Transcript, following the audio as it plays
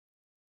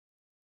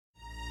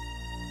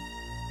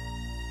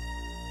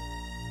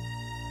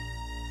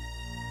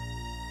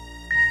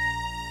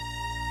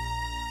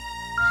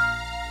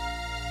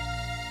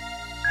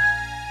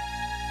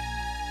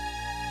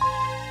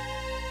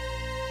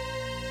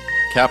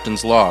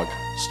Captain's log,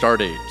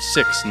 stardate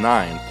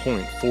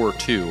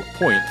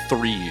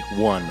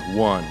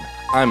 69.42.311.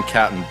 I'm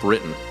Captain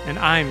Britain. And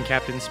I'm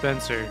Captain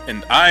Spencer.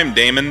 And I'm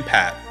Damon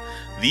Pat.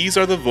 These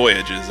are the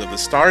voyages of the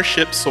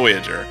Starship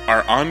Soyager,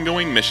 our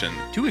ongoing mission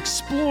To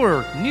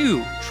explore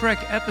new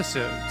Trek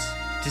episodes,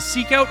 to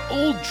seek out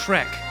old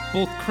Trek,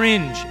 both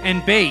cringe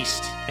and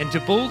based, and to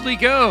boldly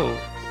go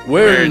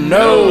Where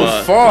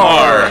no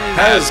far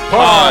has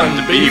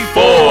pond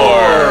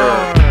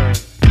before.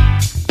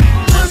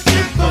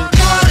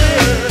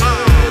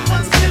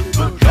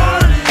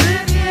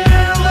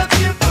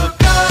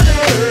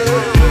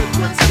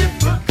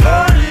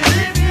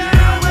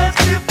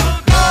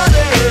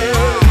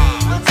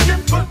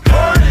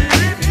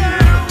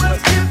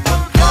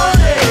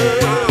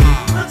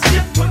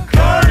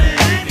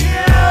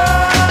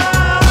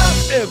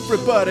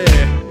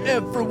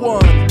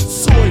 Everyone,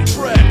 Soy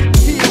Trek,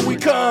 here we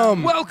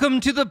come.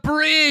 Welcome to the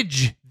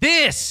bridge!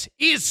 This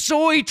is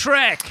Soy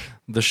Trek!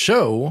 The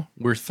show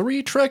where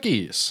three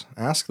Trekkies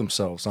ask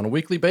themselves on a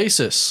weekly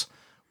basis,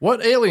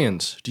 what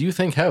aliens do you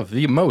think have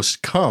the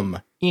most cum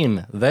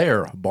in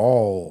their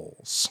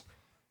balls?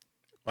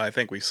 Well, I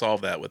think we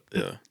solved that with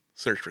the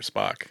search for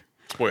Spock.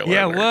 Spoiler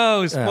Yeah, alert.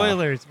 whoa,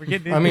 spoilers. We're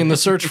getting into I mean, the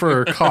search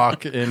for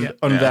cock and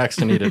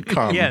unvaccinated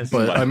cum. Yes.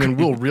 But, I mean,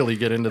 we'll really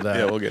get into that.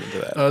 Yeah, we'll get into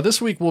that.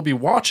 This week, we'll be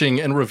watching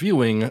and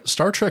reviewing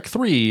Star Trek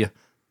III,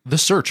 The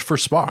Search for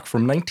Spock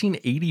from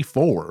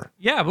 1984.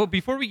 Yeah, but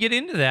before we get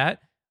into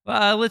that,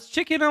 let's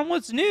check in on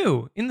what's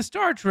new in the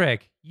Star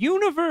Trek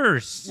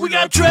universe. We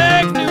got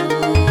Trek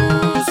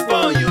news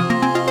for you.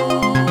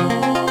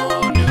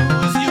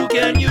 News you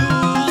can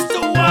use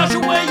to wash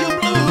away your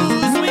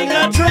blues. We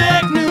got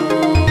Trek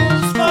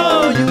news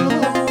for you.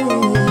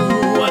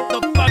 What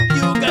the fuck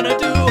you gonna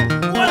do?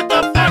 What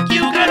the fuck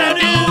you gonna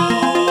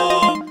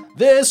do?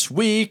 This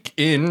week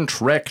in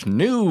Trek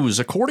News,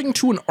 according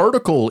to an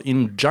article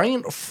in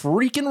Giant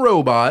Freaking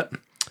Robot,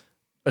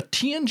 a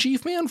TNG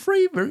fan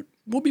favorite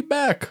will be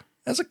back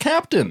as a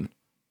captain,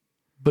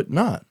 but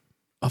not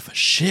of a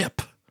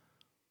ship.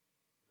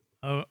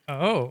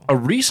 Oh. A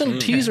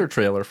recent teaser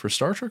trailer for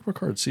Star Trek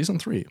Picard Season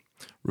 3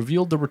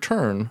 revealed the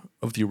return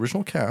of the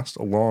original cast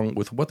along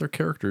with what their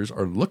characters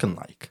are looking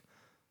like.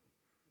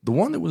 The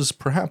one that was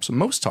perhaps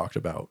most talked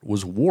about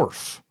was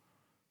Worf,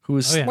 who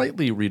is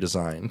slightly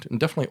redesigned and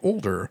definitely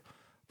older,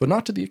 but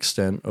not to the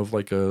extent of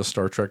like a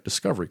Star Trek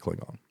Discovery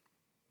Klingon.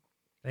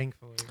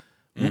 Thankfully.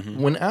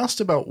 When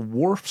asked about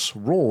Worf's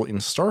role in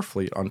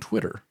Starfleet on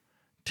Twitter,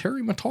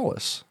 Terry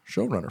Matalis,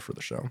 showrunner for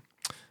the show,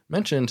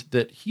 mentioned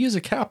that he is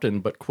a captain,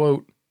 but,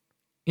 quote,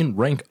 in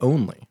rank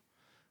only,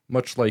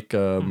 much like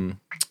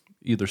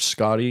either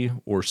Scotty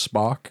or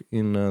Spock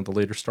in the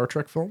later Star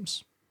Trek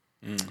films.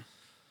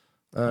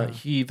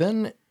 He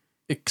then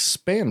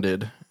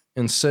expanded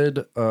and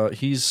said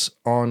he's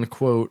on,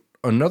 quote,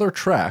 another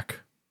track,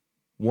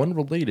 one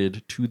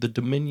related to the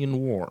Dominion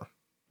War.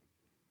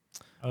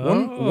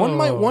 One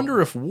might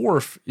wonder if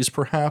Worf is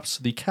perhaps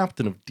the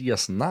captain of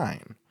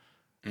DS9,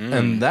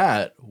 and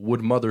that would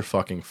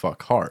motherfucking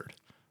fuck hard.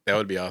 That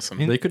would be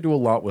awesome. They could do a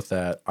lot with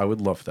that. I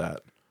would love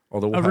that.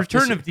 Although we'll A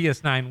return of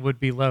DS9 would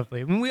be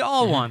lovely. I mean, we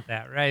all want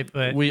that, right?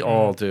 But we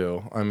all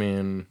do. I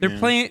mean, they're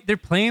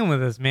playing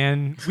with us,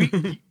 man.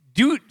 We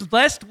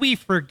lest we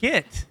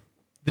forget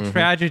the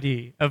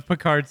tragedy of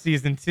Picard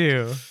season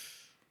 2.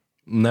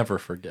 never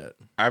forget.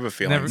 I have a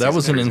feeling That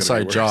was an season 3 is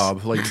gonna inside be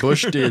job. Like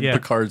Bush did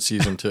Picard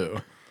season 2.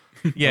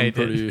 Yeah,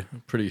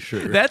 I'm pretty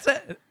sure. That's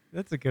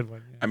a good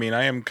one. Yeah. I mean,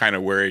 I am kind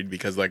of worried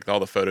because like all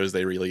the photos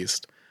they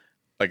released,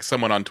 like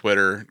someone on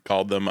Twitter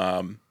called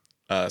them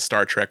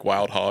Star Trek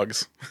wild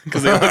hogs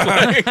because they look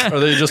like Are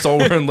they just all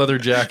wearing leather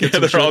jackets?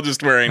 they're and shit? all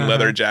just wearing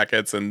leather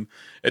jackets, and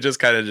it just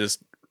kind of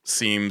just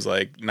seems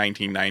like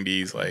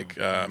 1990s like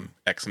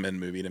X-Men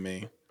movie to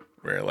me,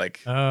 where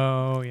like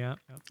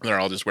they're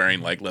all just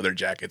wearing like leather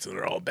jackets and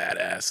they're all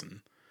badass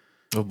and.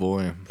 Oh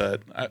boy!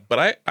 But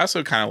I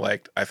also kind of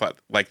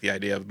liked the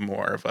idea of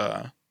more of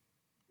a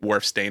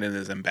Worf staying in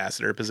his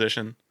ambassador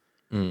position.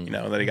 You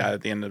know, that he got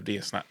at the end of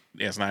DS9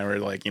 where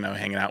like, you know,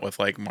 hanging out with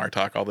like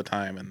Martok all the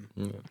time, and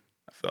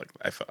I feel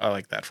like I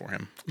like that for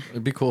him.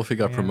 It'd be cool if he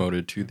got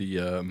promoted to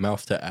the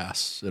mouth to ass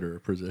sitter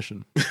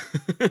position.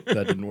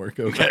 That didn't work.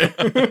 Okay.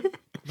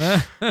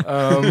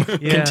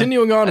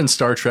 Continuing on in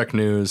Star Trek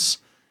news,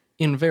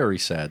 in very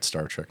sad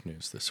Star Trek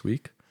news this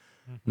week,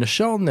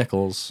 Nichelle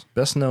Nichols,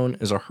 best known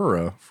as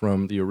Uhura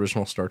from the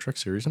original Star Trek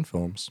series and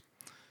films,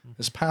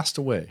 has passed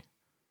away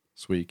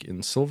this week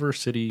in Silver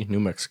City, New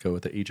Mexico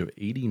at the age of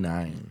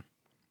 89.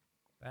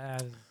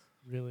 That is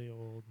really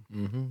old.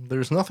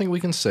 There's nothing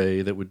we can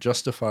say that would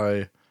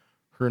justify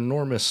her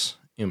enormous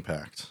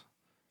impact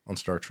on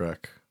Star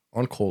Trek,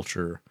 on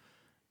culture,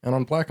 and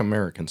on Black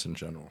Americans in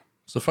general.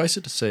 Suffice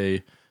it to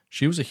say,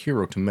 she was a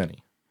hero to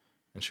many,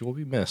 and she will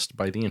be missed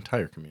by the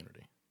entire community.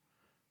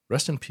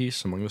 Rest in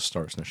peace among the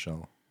stars,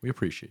 Nichelle. We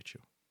appreciate you.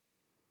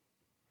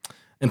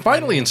 And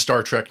finally, in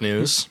Star Trek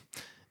news,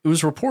 it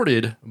was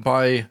reported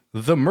by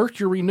the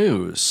Mercury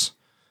News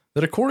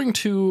that according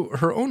to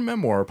her own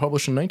memoir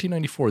published in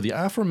 1994, the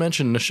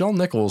aforementioned Nichelle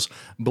Nichols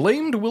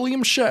blamed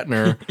William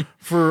Shatner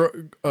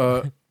for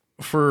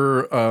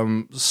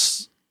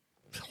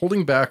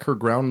holding back her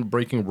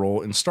groundbreaking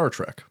role in Star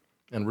Trek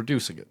and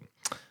reducing it.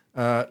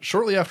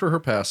 Shortly after her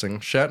passing,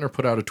 Shatner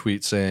put out a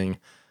tweet saying,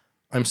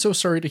 "I'm so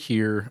sorry to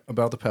hear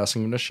about the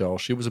passing of Nichelle.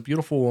 She was a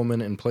beautiful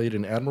woman and played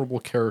an admirable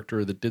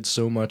character that did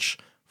so much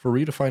for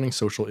redefining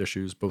social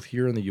issues both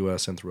here in the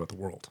U.S. and throughout the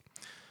world."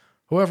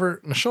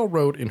 However, Nichelle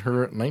wrote in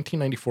her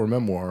 1994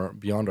 memoir,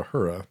 Beyond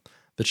Uhura,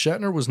 that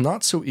Shatner was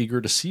not so eager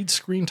to cede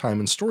screen time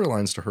and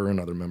storylines to her and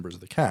other members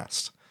of the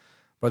cast.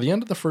 By the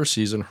end of the first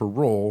season, her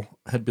role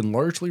had been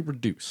largely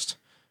reduced.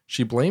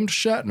 She blamed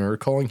Shatner,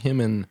 calling him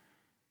an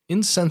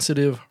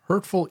insensitive,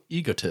 hurtful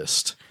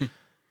egotist,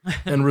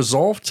 and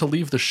resolved to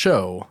leave the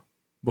show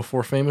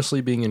before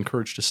famously being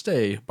encouraged to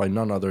stay by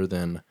none other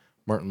than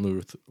Martin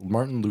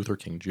Luther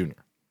King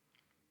Jr.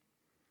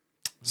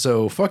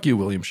 So, fuck you,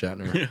 William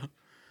Shatner. Yeah.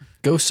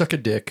 Go suck a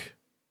dick,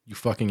 you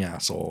fucking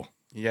asshole.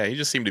 Yeah, he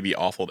just seemed to be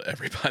awful to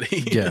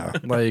everybody. Yeah,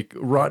 like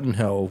rotten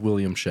hell,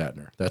 William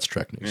Shatner. That's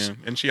Trek News. Yeah.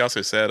 And she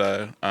also said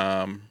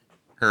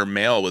her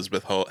mail was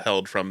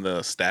withheld from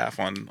the staff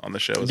on the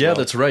show as well. Yeah,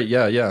 that's right.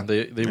 Yeah.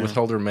 They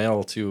withheld her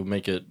mail to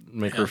make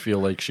her feel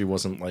like she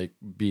wasn't like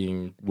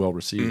being well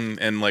received.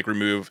 And like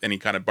remove any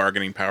kind of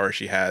bargaining power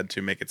she had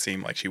to make it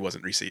seem like she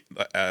wasn't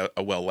a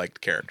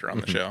well-liked character on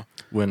the show.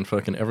 When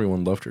fucking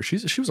everyone loved her. She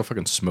was a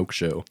fucking smoke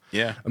show.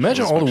 Yeah.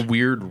 Imagine all the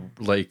weird,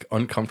 like,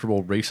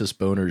 uncomfortable racist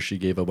boners she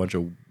gave a bunch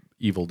of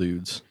evil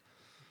dudes.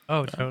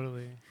 Oh,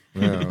 totally.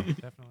 Yeah.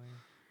 Definitely.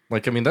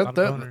 Like, I mean,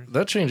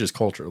 that changes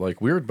culture. Like,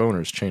 weird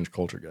boners change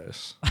culture,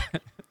 guys.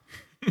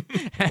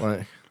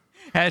 Like,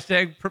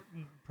 Hashtag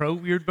pro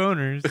weird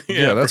boners.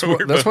 yeah, that's why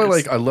boners.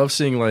 like I love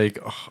seeing like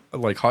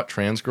hot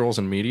trans girls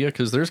in media,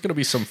 because there's gonna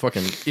be some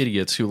fucking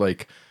idiots who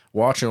like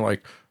watch and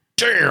like,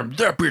 damn,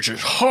 that bitch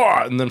is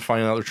hot, and then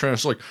find out they're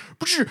trans. Like,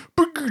 but I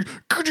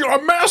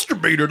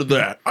masturbated to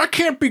that. I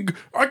can't. Maybe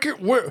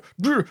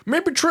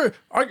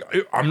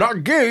I'm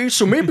not gay,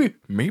 so maybe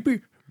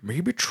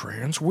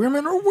trans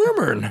women are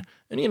women.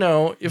 And you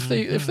know, if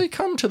they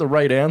come to the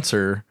right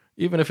answer,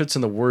 even if it's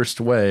in the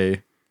worst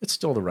way, it's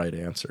still the right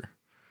answer,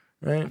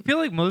 right? I feel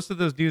like most of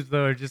those dudes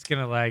though are just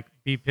gonna like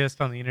be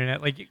pissed on the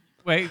internet. Like,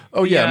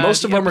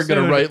 Most of them are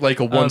gonna write like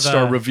a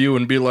 1-star review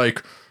and be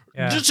like,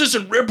 "This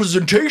isn't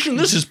representation.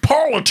 This is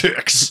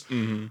politics."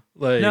 Mm-hmm.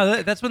 Like,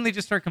 no, that's when they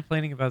just start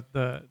complaining about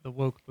the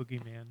woke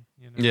boogeyman.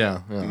 You know?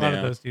 yeah. A lot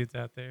of those dudes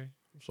out there.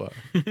 So.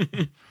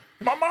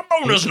 my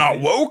boner's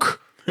not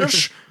woke.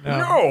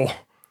 No.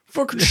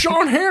 Fucking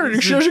Sean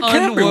Hannity says it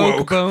can't be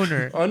woke.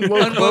 Boner.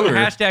 Unwoke boner.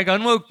 Hashtag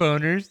unwoke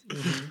boners.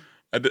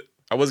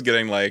 I was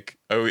getting like,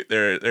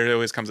 there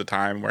always comes a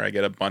time where I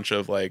get a bunch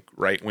of like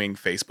right-wing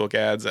Facebook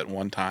ads at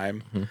one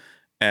time. Mm-hmm.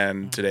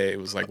 And today it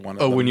was like one of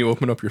them. Oh, when you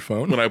open up your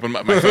phone? When I opened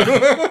up my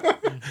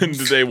phone. And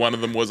today one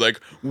of them was like,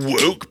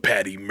 woke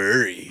Patty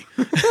Murray.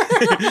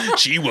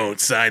 She won't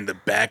sign the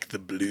back the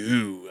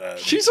blue.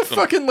 She's a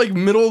fucking like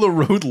middle of the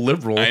road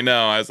liberal. I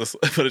know,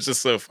 but it's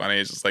just so funny.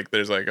 It's just like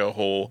there's like a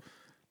whole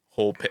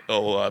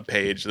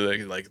page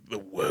that like the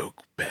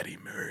woke Patty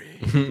Murray.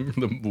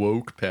 The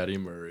woke Patty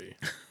Murray.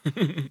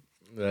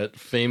 That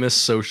famous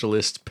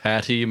socialist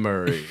Patty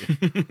Murray.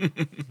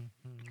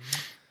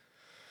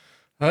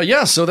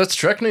 So that's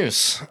Trek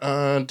News.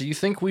 Do you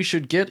think we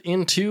should get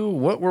into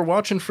what we're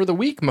watching for the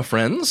week, my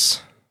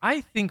friends? I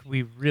think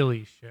we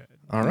really should.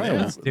 All right,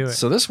 let's do it.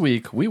 So this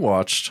week we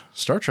watched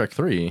Star Trek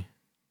 3,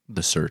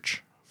 The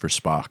Search for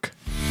Spock.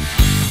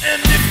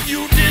 And if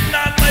you did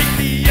not like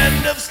the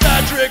end of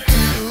Star Trek 2,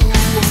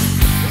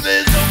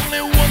 there's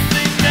only one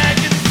thing I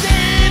can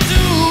say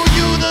to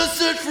you: the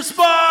search for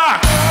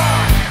Spock.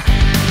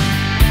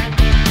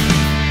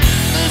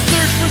 The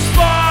search for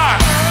Spock.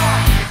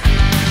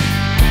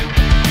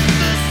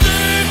 The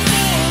search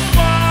for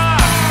Spock.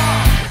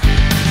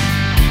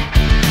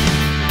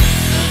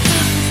 The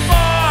search for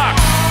Spock.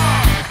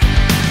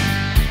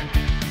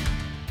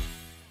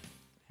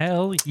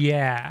 Hell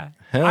yeah.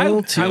 Hell I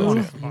want to a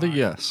the Spock.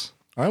 yes.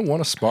 I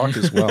want a Spock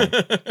as well.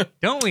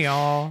 Don't we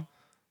all?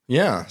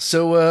 Yeah.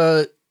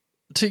 So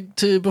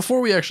to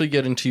before we actually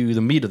get into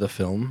the meat of the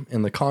film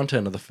and the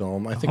content of the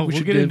film, I think we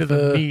should get give into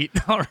the meat.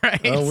 All right.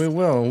 Oh, we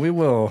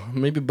will.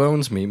 Maybe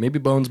Bones meat. Maybe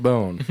Bones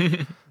bone.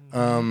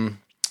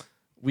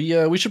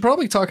 We should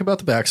probably talk about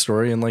the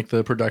backstory and like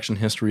the production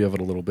history of it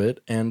a little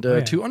bit. And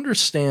to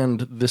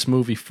understand this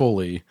movie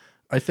fully,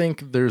 I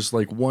think there's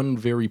like one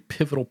very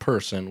pivotal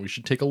person we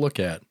should take a look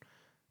at,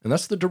 and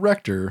that's the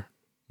director,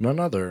 none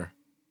other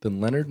than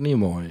Leonard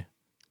Nimoy,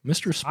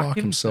 Mr. Spock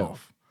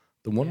himself,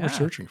 the one we're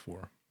searching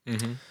for.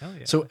 Mm-hmm. Hell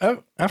yeah. So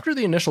after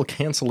the initial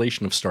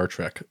cancellation of Star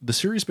Trek, the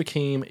series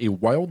became a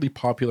wildly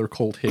popular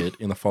cult hit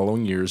in the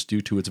following years due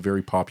to its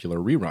very popular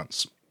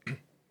reruns.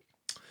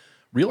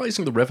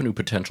 Realizing the revenue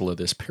potential of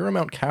this,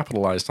 Paramount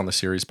capitalized on the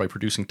series by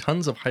producing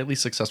tons of highly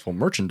successful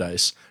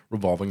merchandise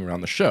revolving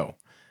around the show.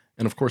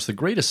 And of course, the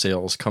greatest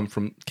sales came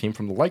from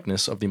the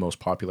likeness of the most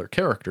popular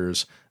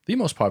characters, the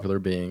most popular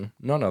being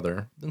none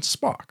other than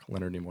Spock,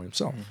 Leonard Nimoy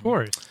himself. Of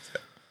course.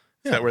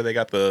 Is that where they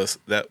got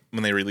that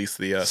when they released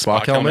the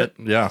Spock helmet?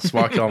 Yeah,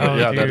 Spock helmet. Oh,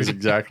 yeah, that dude. is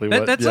exactly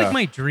what. That's yeah. like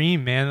my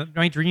dream, man.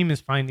 My dream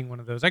is finding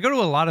one of those. I go to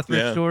a lot of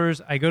thrift stores.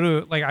 I go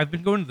to I've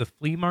been going to the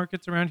flea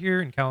markets around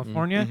here in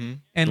California,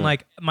 and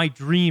like my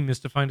dream is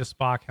to find a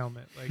Spock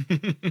helmet.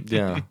 Like,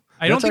 Yeah.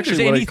 I don't think there's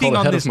anything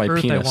on this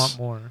earth I want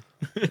more.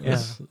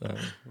 Yeah.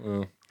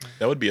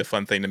 That would be a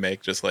fun thing to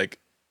make, just like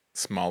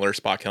smaller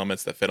Spock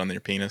helmets that fit on your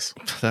penis.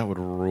 That would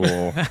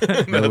rule.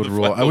 That would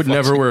rule. I would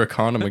never wear a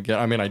condom again.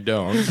 I mean, I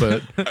don't,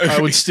 but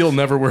I would still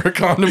never wear a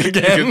condom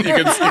again.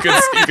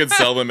 You could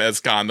sell them as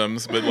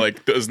condoms, but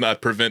like does not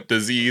prevent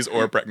disease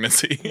or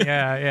pregnancy.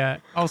 Yeah.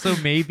 Also,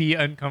 may be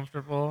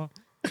uncomfortable.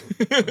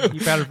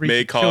 You gotta reach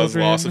May cause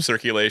children. loss of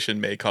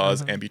circulation. May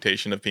cause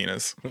amputation of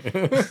penis.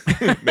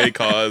 May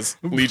cause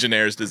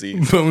Legionnaire's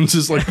disease. Bones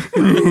is like.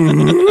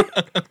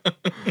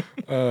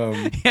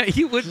 Yeah,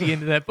 he would be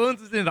into that.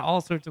 Bones is into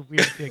all sorts of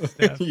weird dick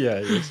stuff.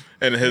 Yeah, he is.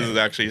 And his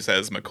actually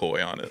says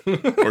McCoy on it,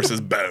 or it says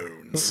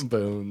Bones.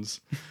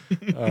 Bones.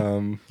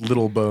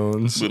 Little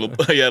Bones.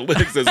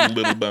 It says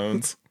Little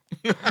Bones.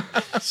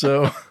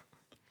 So,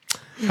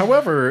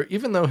 however,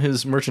 even though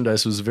his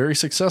merchandise was very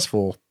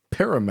successful,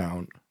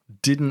 Paramount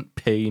didn't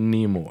pay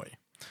Nimoy.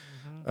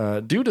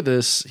 Due to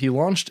this, he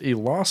launched a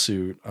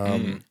lawsuit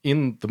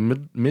in the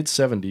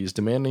mid-70s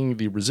demanding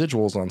the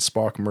residuals on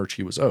Spock merch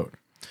he was owed.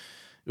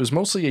 It was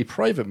mostly a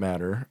private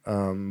matter,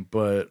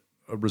 but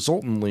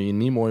resultantly,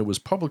 Nimoy was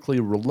publicly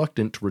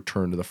reluctant to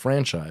return to the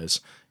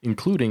franchise,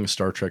 including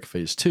Star Trek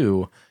Phase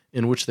 2,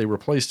 in which they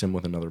replaced him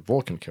with another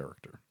Vulcan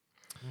character.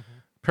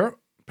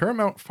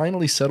 Paramount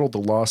finally settled the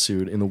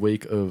lawsuit in the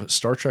wake of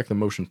Star Trek the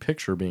Motion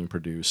Picture being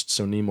produced,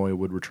 so Nimoy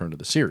would return to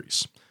the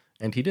series.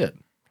 And he did.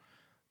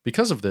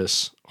 Because of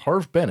this,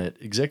 Harv Bennett,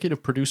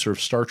 executive producer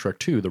of Star Trek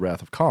II, The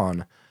Wrath of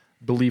Khan,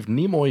 believed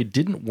Nimoy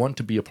didn't want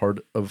to be a part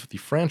of the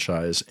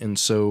franchise, and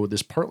so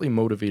this partly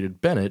motivated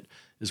Bennett,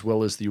 as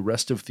well as the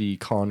rest of the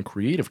Khan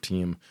creative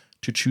team,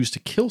 to choose to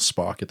kill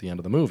Spock at the end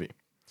of the movie.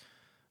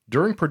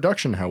 During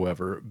production,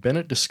 however,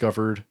 Bennett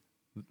discovered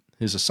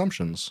his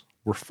assumptions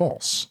were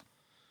false.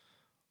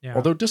 Yeah.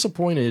 Although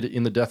disappointed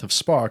in the death of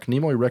Spock,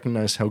 Nimoy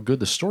recognized how good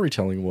the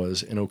storytelling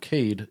was and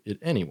okayed it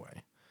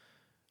anyway.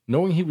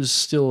 Knowing he was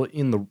still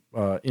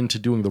into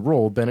doing the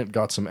role, Bennett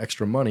got some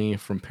extra money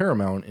from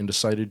Paramount and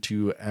decided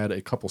to add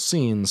a couple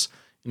scenes,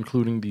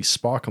 including the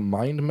Spock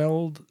mind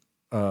meld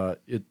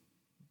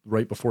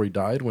right before he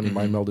died when he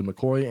mind melded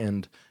McCoy,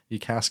 and the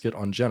casket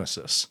on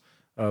Genesis.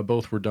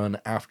 Both were done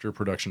after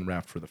production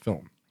wrapped for the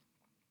film.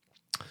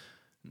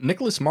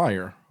 Nicholas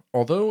Meyer,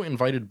 although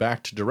invited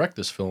back to direct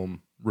this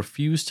film,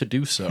 refused to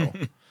do so.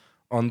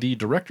 On the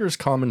director's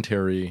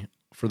commentary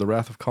for The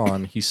Wrath of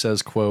Khan, he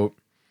says, quote,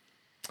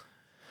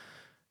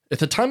 "At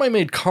the time I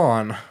made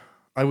Khan,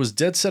 I was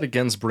dead set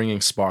against bringing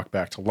Spock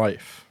back to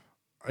life.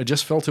 I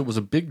just felt it was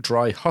a big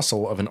dry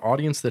hustle of an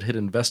audience that had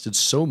invested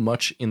so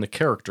much in the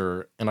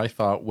character, and I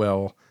thought,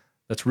 well,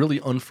 that's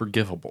really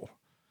unforgivable.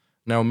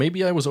 Now,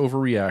 maybe I was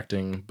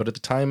overreacting, but at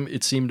the time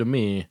it seemed to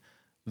me,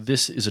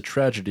 this is a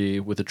tragedy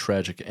with a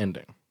tragic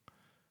ending."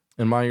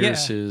 And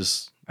Myers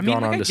has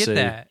gone on to say...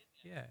 that.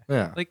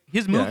 Yeah. Like,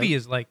 his movie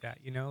is like that,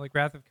 you know? Like,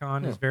 Wrath of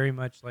Khan is very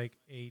much like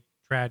a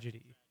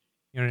tragedy.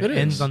 You know, it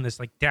ends on this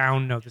like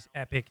down note, this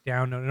epic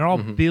down note, and it all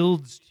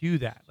builds to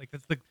that. Like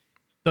that's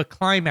the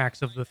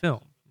climax of the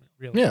film,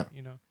 really. Yeah,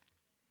 you know,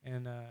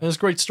 and it's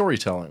great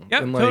storytelling.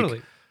 Yeah, and, like,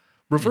 totally.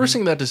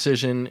 Reversing that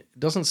decision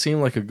doesn't seem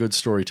like a good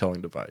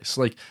storytelling device.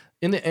 Like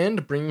in the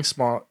end, bringing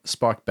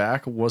Spock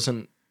back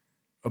wasn't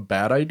a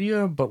bad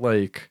idea, but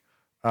like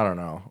I don't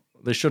know,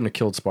 they shouldn't have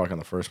killed Spock in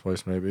the first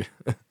place. Maybe.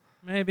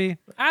 Maybe.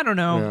 I don't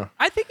know. Yeah.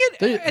 I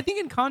think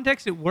in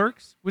context it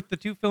works with the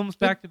two films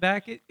back to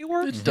back. It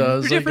works. It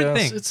does. They're different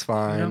things. It's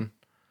fine. You know?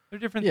 They're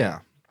different things.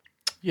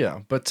 Yeah.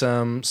 But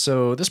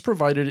so this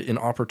provided an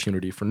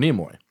opportunity for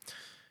Nimoy.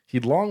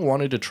 He'd long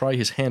wanted to try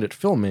his hand at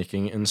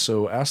filmmaking, and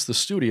so asked the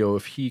studio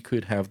if he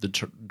could have the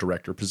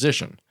director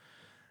position.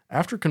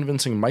 After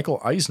convincing Michael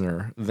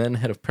Eisner, then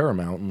head of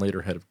Paramount and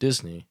later head of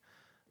Disney,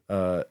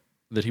 that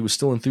he was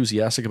still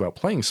enthusiastic about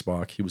playing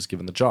Spock, he was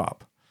given the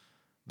job.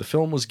 The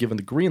film was given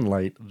the green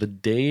light the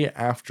day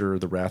after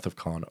The Wrath of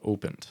Khan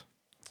opened.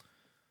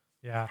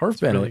 Yeah, Harv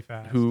Bennett,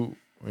 really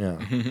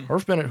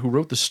Harv Bennett, who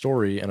wrote the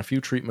story and a few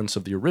treatments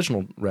of the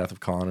original Wrath of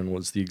Khan and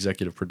was the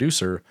executive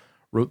producer,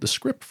 wrote the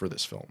script for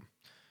this film.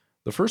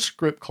 The first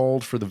script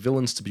called for the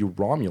villains to be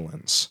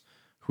Romulans,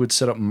 who had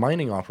set up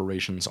mining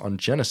operations on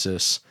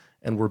Genesis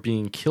and were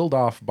being killed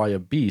off by a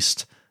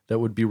beast that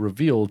would be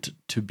revealed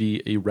to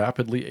be a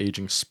rapidly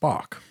aging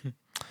Spock.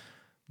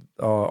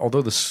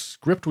 Although the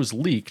script was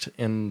leaked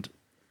and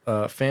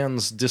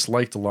fans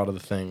disliked a lot of the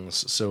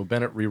things, so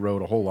Bennett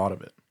rewrote a whole lot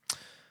of it.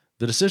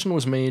 The decision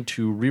was made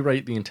to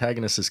rewrite the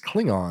antagonists as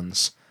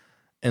Klingons,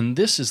 and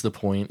this is the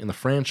point in the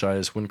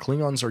franchise when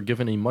Klingons are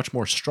given a much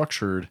more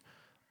structured,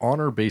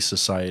 honor-based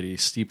society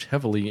steeped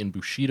heavily in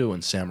Bushido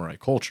and samurai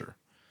culture.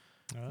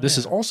 This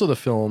is also the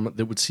film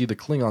that would see the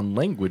Klingon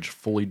language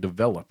fully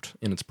developed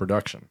in its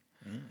production.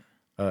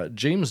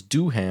 James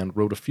Doohan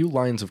wrote a few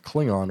lines of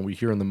Klingon we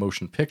hear in the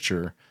motion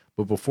picture,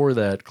 But before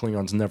that,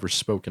 Klingon's never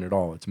spoken at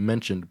all. It's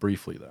mentioned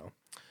briefly, though.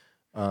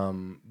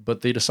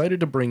 But they decided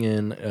to bring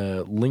in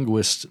a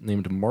linguist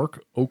named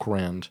Mark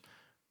Okrand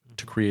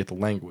to create the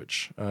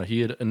language.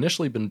 He had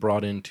initially been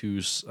brought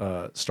into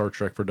Star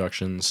Trek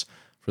productions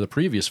for the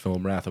previous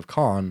film, Wrath of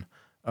Khan,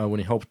 when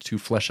he helped to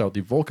flesh out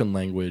the Vulcan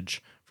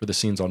language for the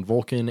scenes on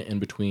Vulcan and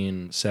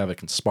between Saavik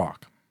and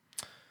Spock.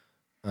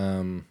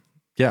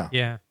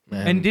 Yeah.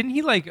 And didn't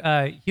he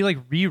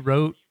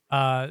rewrote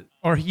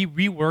or he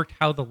reworked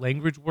how the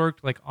language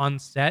worked like on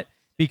set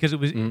because it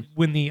was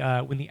when the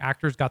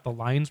actors got the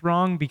lines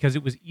wrong because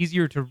it was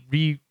easier to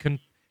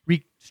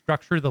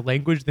restructure the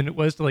language than it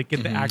was to like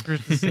get the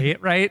actors to say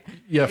it right.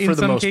 Yeah, for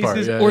the most part.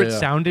 Or it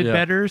sounded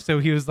better. So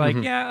he was like,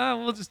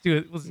 we'll just do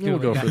it. We'll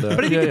go for that.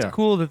 But I think it's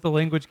cool that the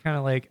language kind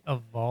of like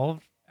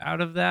evolved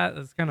out of that.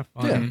 That's kind of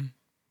fun.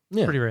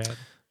 Yeah. Pretty rad.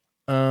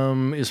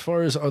 As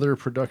far as other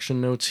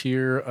production notes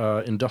here,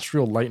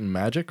 Industrial Light and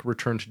Magic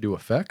returned to do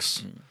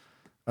effects.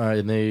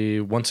 And they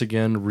once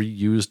again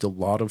reused a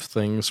lot of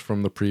things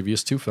from the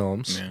previous two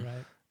films. Yeah.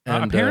 Right.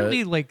 And,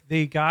 apparently, like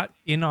they got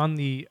in on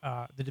the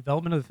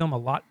development of the film a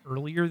lot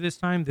earlier this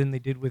time than they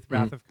did with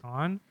Wrath of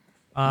Khan,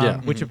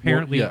 which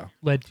apparently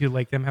led to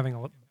like them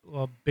having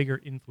a bigger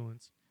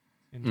influence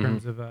in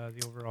terms of the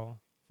overall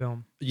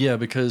film. Yeah,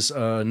 because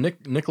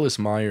Nicholas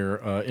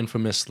Meyer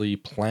infamously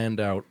planned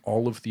out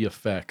all of the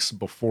effects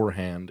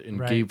beforehand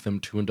and gave them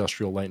to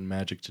Industrial Light and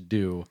Magic to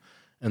do,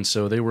 and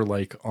so they were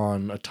like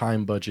on a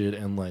time budget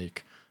and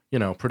like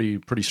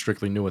pretty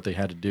strictly knew what they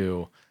had to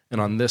do. And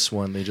on this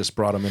one, they just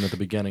brought them in at the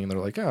beginning, and they're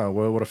like, "Oh,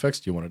 well, what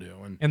effects do you want to do?"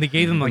 And they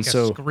gave them like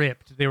a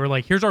script. They were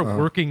like, "Here's our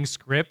working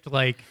script.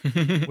 Like,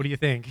 what do you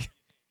think?"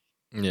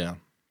 Yeah.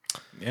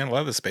 Yeah, a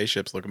lot of the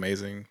spaceships look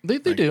amazing. They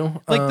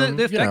do. Like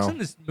the effects in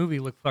this movie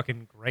look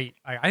fucking great.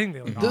 I think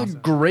they look awesome.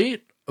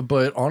 Great,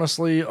 but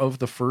honestly, of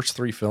the first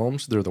three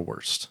films, they're the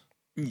worst.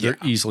 Yeah. They're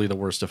easily the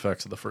worst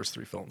effects of the first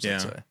three films,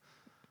 I'd say.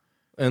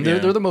 And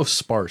they're the most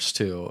sparse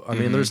too. I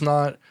mean, there's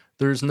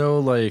no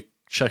like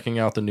checking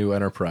out the new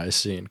Enterprise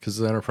scene because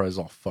the Enterprise is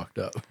all fucked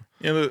up.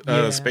 Yeah,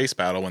 the space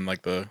battle when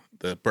like the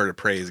bird of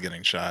prey is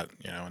getting shot,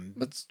 and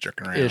it's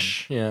jerking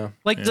around. Yeah.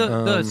 Like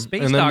the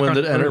space and then dock when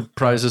on the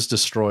Enterprise is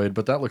destroyed,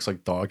 but that looks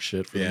like dog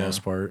shit for the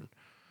most part.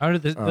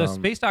 The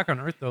space dock on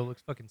Earth though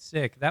looks fucking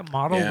sick. That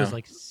model was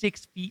like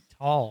 6 feet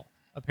tall,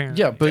 apparently.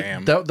 Yeah,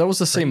 but that was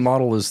the same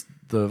model as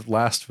the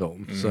last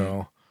film.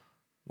 So,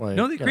 like,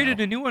 no, they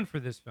created a new one for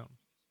this film.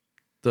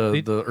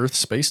 The Earth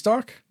space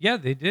dock. Yeah,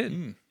 they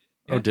did.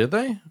 Oh, did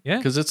they? Yeah.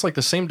 Because it's like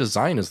the same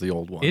design as the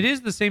old one. It is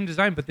the same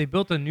design, but they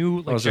built a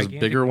new gigantic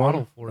bigger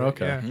model one for it.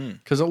 Okay.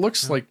 Because it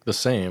looks like the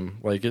same.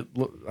 Like it.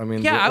 I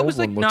mean, yeah, the I old was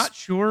like one looks not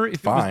sure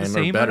if it was the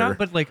same or better. not,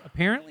 but like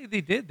apparently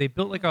they did. They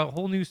built like a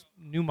whole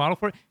new model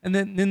for it, and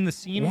then the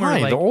scene Why? where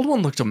like The old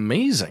one looked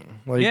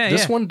amazing. Like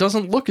this one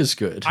doesn't look as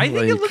good. I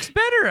think it looks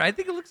better. I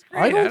think it looks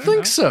great. I don't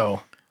think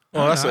so.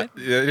 Well,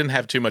 they didn't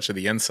have too much of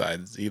the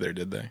insides either,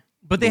 did they?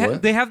 But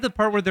they have the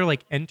part where they're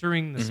like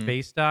entering the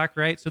space dock,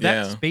 right? So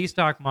that space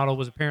dock model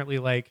was apparently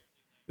like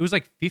it was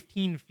like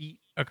 15 feet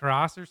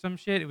across or some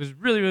shit. It was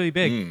really, really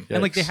big,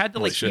 and like they had to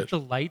like keep the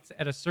lights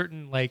at a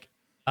certain like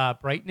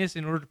brightness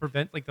in order to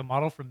prevent like the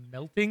model from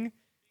melting.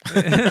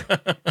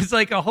 It's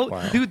like a whole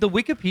dude. The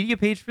Wikipedia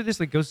page for this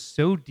like goes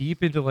so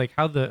deep into like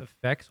how the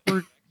effects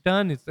were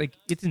done. It's like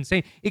it's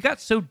insane. It got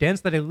so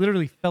dense that I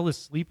literally fell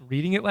asleep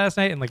reading it last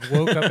night and like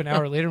woke up an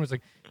hour later and was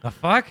like, the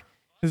fuck.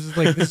 This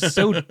is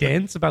so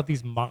dense about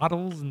these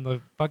models and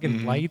the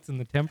fucking lights and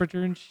the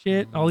temperature and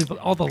shit. All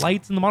the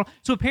lights in the model.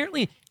 So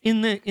apparently in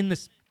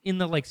the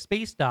like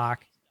space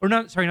dock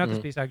not the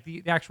space dock,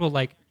 the actual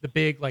like the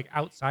big like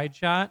outside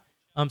shot.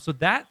 So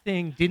that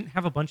thing didn't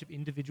have a bunch of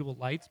individual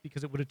lights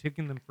because it would have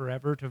taken them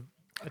forever to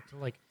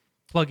like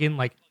plug in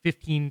like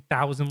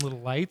 15,000 little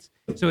lights.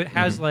 So it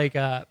has like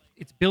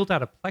it's built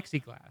out of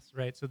plexiglass,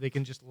 right? So they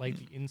can just light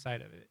the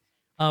inside of it.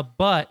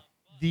 But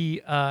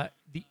the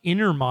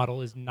inner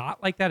model is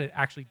not like that. It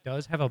actually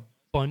does have a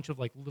bunch of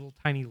like little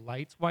tiny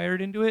lights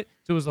wired into it,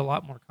 so it was a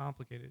lot more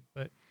complicated.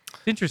 But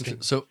it's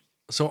interesting. So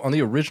on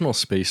the original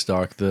space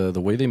dock,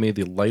 the way they made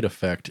the light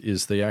effect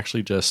is they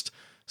actually just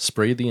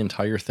sprayed the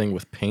entire thing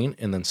with paint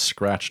and then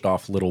scratched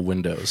off little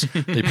windows.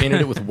 They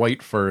painted it with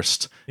white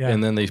first,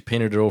 and then they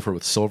painted it over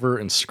with silver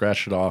and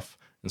scratched it off,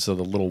 and so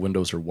the little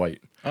windows are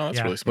white. Oh,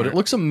 that's really smart. But it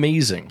looks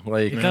amazing.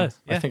 Like it does.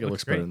 I think it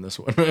looks better in this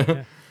one. I don't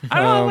know.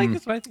 I like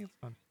this one. I think it's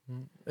fun.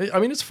 I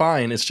mean, it's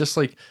fine. It's just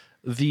like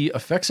the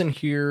effects in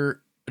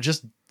here,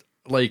 just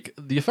like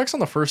the effects on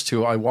the first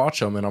two, I watch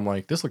them and I'm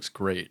like, this looks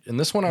great. And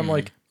this one, I'm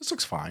like, this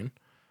looks fine.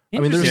 I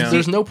mean,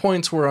 there's no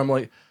points where I'm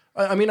like,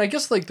 I mean, I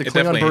guess like the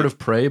Klingon Bird of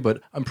Prey,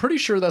 but I'm pretty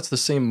sure that's the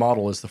same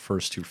model as the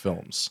first two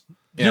films.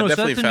 Yeah, it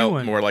definitely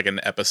felt more like an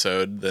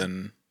episode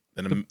than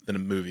a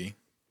movie.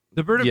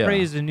 The Bird of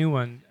Prey is a new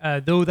one,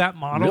 though that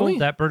model,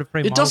 that Bird of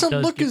Prey model,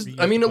 doesn't look as.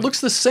 I mean, it looks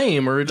the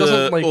same, or it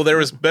doesn't like. Well, there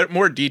was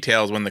more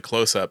details when the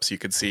close-ups. You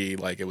could see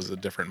like it was a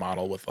different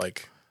model with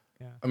like.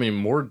 Yeah. I mean,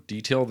 more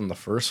detail than the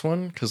first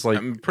one because, like,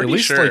 I'm at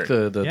least sure. like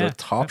the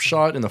top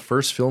shot in the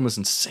first film is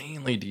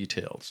insanely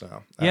detailed.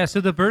 So so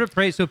the Bird of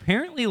Prey. So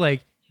apparently,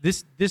 like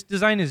this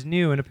design is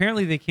new, and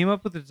apparently they came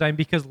up with the design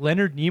because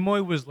Leonard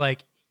Nimoy was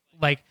like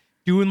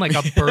doing like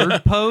a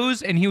bird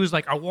pose, and he was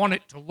like, I want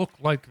it to look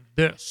like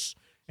this,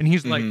 and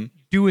he's like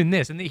doing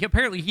this, and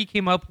apparently he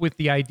came up with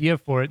the idea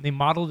for it, and they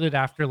modeled it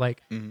after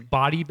like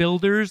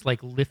bodybuilders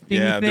like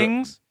lifting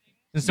things,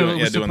 and so it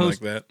was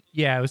supposed like that.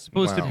 Yeah, it was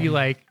supposed to be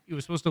like it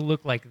was supposed to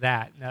look like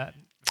that.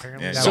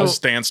 Apparently, Yeah, that so was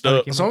stanced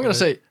up. So I'm gonna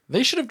say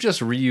they should have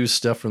just reused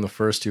stuff from the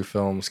first two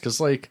films, because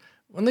like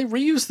when they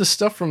reuse the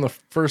stuff from the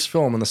first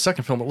film and the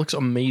second film, it looks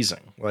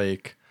amazing.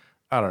 Like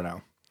I don't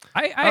know.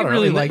 I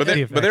really like the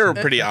effects. But they were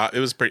pretty. It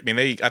was pretty. I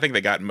mean, I think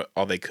they got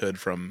all they could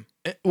from.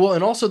 Well,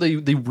 and also they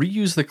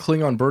reused the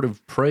Klingon bird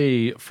of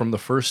prey from the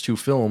first two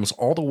films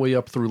all the way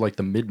up through like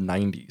the mid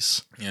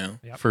 '90s. Yeah.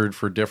 Yep.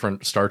 For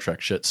different Star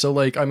Trek shit. So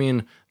like, I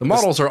mean, the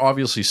models are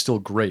obviously still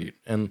great,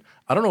 and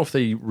I don't know if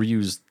they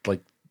reused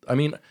like. I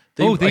mean,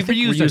 they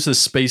reused the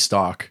space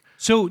dock.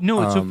 So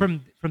no, so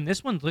from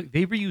this one,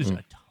 they reused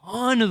a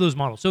ton of those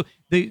models. So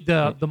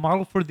the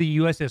model for the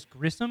USS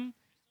Grissom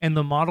and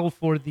the model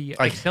for the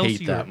Excelsior. I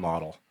hate that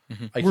model.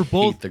 I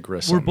hate the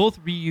Grissom. Were both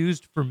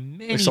reused for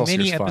many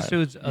Excelsior's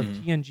episodes of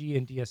TNG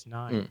and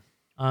DS9.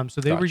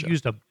 So they were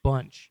used a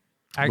bunch.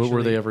 Actually,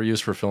 were they ever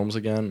used for films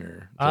again,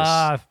 or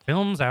just...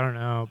 films? I don't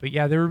know, but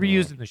yeah, they were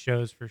reused in the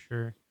shows for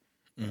sure.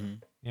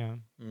 Yeah.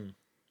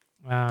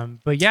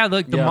 But yeah,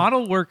 the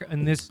model work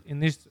in this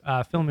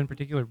film in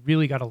particular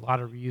really got a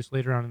lot of reuse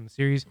later on in the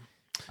series.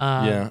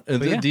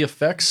 The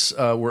effects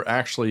were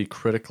actually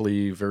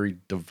critically very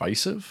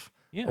divisive.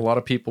 Yeah. A lot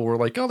of people were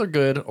like, "Oh, they're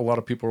good." A lot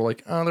of people were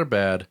like, "Oh, they're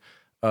bad."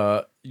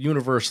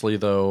 Universally,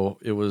 though,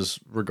 it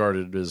was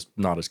regarded as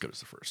not as good as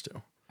the first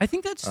two. I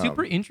think that's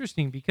super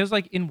interesting because,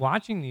 like, in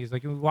watching these,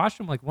 like, we watched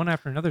them like one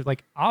after another.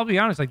 Like, I'll be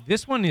honest, like,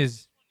 this one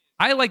is,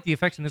 I like the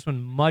effects in this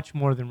one much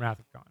more than Wrath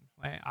of Khan.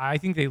 I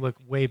think they look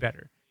way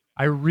better.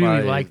 I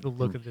really like the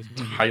look of this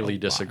movie. Highly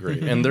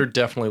disagree. And they're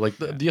definitely like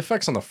the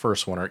effects on the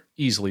first one are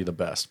easily the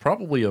best,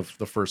 probably of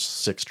the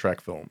first 6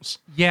 Trek films.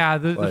 Yeah,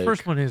 the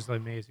first one is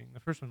amazing. The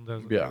first one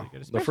does look really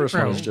good. The first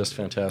one is just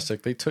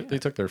fantastic. They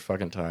took their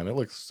fucking time. It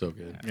looks so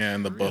good. Yeah,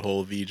 and the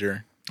butthole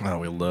V'ger. Oh,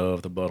 we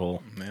love the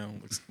butthole. Yeah,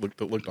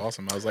 looked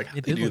awesome. I was like, how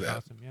did they do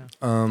that?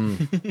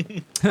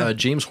 Awesome, yeah.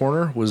 James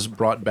Horner was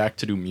brought back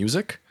to do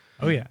music.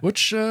 Oh yeah,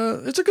 which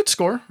it's a good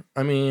score.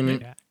 I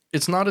mean,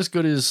 it's not as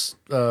good as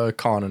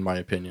Khan in my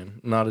opinion.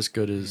 Not as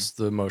good as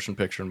the motion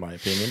picture in my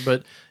opinion,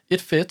 but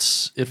it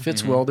fits. It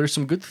fits well. There's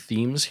some good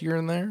themes here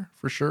and there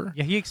for sure.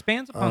 Yeah, he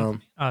expands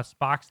upon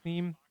Spock's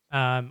theme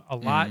a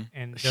lot,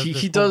 and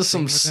he does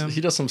some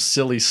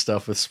silly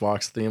stuff with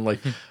Spock's theme. Like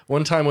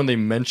one time when they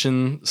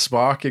mention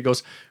Spock, it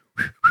goes.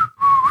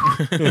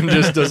 And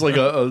just does like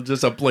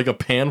a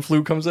pan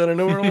flute comes out of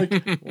nowhere.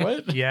 Like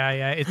what?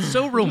 Yeah, it's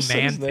so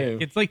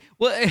romantic. It's like,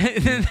 well,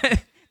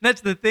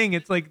 that's the thing.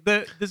 It's like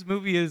this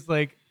movie is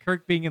like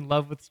Kirk being in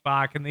love with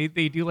Spock, and they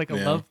do like a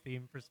love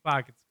theme for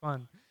Spock. It's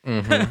fun.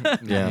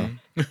 Yeah.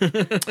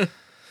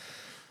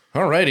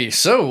 Alrighty,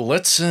 so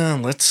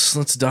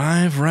let's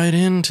dive right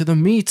into the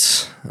meat.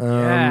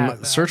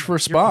 Search for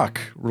Spock,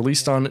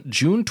 released on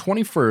June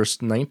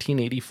 21st,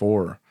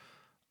 1984.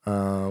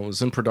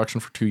 Was in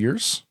production for 2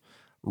 years.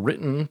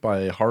 Written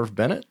by Harve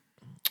Bennett.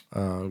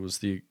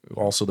 Was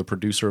also the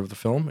producer of the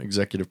film,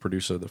 executive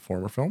producer of the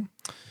former film.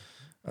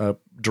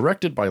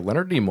 Directed by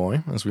Leonard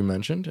Nimoy, as we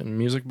mentioned, and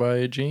music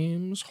by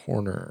James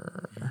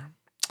Horner.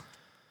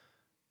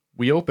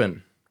 We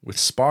open with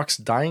Spock's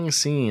dying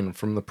scene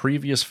from the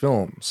previous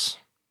films,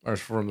 or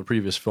from the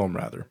previous film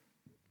rather,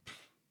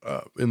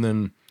 and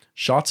then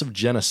shots of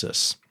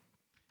Genesis.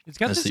 It's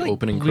got as this the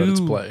opening credits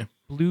play.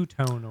 Blue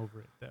tone over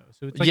it though,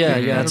 so it's like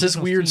it's this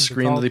weird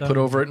screen that they put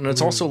over it, and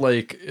it's also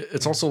like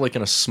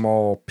in a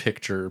small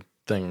picture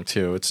thing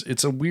too.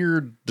 It's a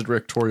weird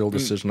directorial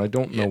decision. I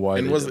don't know why.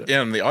 And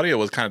and the audio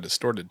was kind of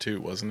distorted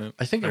too, wasn't it?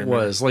 I think it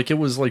was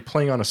like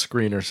playing on a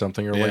screen or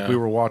something, or like we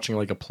were watching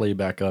like a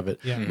playback of it.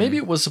 Yeah. Maybe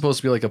it was supposed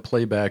to be like a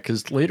playback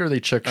because later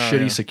they checked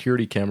shitty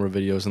security camera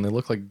videos and they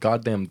look like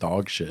goddamn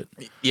dog shit.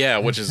 Yeah,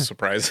 which is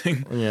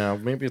surprising. Yeah,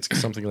 maybe it's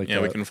something like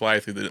that. We can fly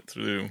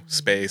through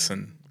space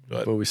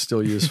but we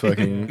still use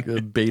fucking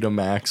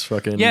Betamax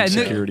fucking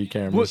security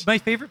cameras. My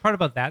favorite part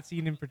about that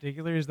scene in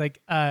particular is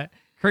like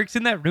Kirk's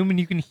in that room and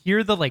you can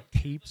hear the like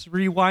tapes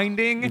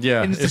rewinding.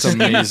 Yeah, and it's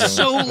amazing.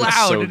 So loud, it's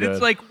so and good.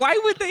 it's like, why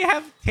would they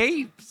have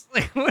tapes?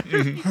 Like, what are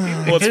you doing?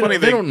 Well, it's funny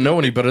they don't know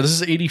any better. This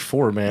is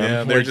 '84, man.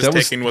 Yeah, they're just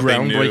taking what they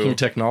knew. Groundbreaking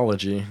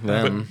technology.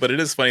 But it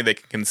is funny they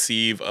can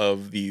conceive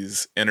of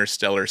these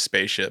interstellar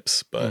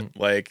spaceships, but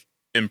like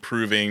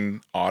improving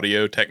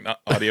audio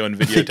and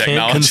video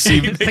technology.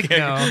 They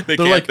can't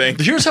like, think.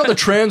 Here's how the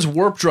trans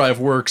warp drive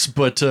works,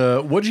 but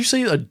what'd you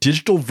say? A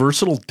digital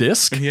versatile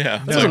disc? Yeah,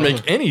 that doesn't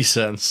make any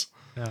sense.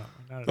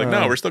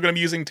 No, we're still going to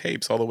be using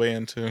tapes all the way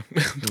into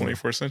the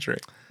 24th century.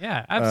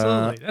 Yeah,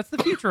 absolutely. That's the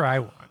future I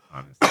want,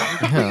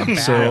 honestly.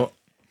 So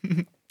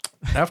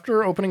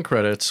after opening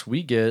credits,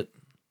 we get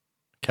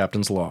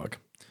Captain's log.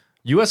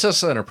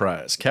 USS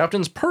Enterprise,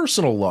 Captain's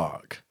personal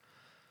log.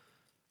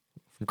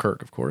 From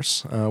Kirk, of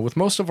course. With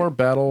most of our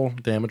battle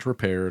damage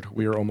repaired,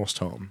 we are almost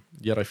home.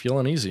 Yet I feel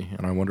uneasy,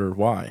 and I wonder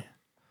why.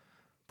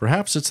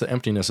 Perhaps it's the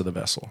emptiness of the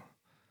vessel.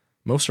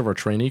 Most of our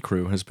trainee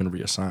crew has been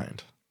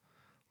reassigned.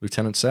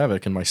 Lieutenant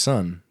Saavik and my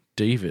son,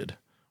 David,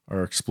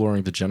 are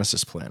exploring the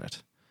Genesis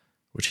planet,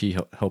 which he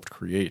helped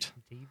create.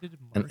 David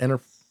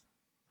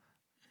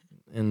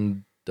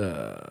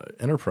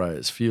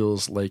Enterprise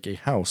feels like a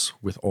house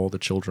with all the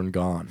children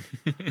gone.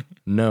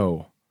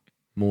 No,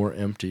 more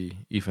empty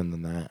even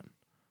than that.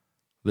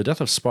 The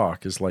death of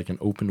Spock is like an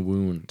open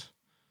wound.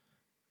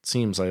 It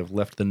seems I have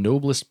left the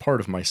noblest part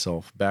of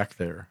myself back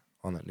there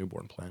on that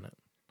newborn planet.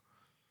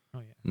 Oh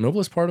yeah.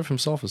 Noblest part of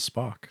himself is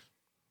Spock.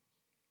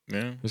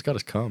 Yeah. He's got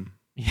his cum.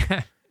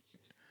 Yeah.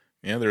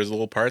 Yeah, there's a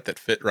little part that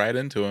fit right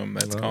into him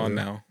that's gone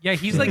now. Yeah,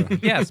 he's like,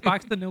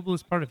 Spock's the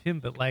noblest part of him,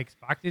 but like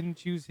Spock didn't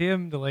choose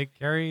him to like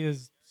carry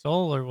his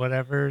soul or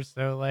whatever.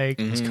 So like,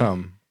 His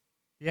cum.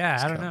 yeah,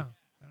 His I don't cum.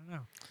 know.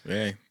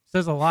 Yeah.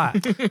 Says a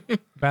lot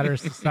about our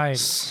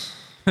society.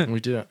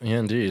 We do, yeah,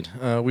 indeed.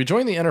 We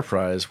join the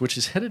Enterprise, which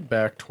is headed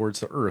back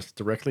towards the Earth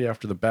directly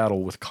after the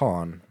battle with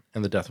Khan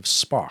and the death of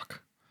Spock.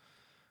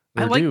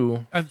 I'm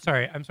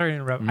sorry to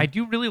interrupt. I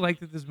do really like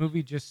that this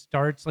movie just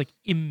starts like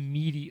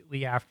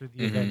immediately after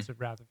the events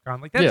of Wrath of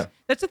Khan. Like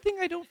that's a thing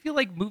I don't feel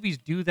like movies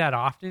do that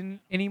often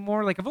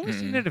anymore. Like I've only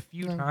seen it a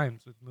few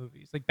times with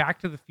movies. Like Back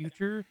to the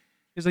Future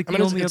is like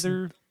the only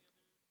other.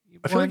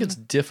 I feel like it's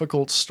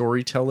difficult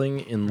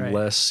storytelling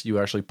unless you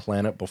actually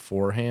plan it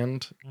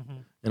beforehand.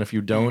 And if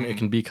you don't, it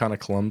can be kind of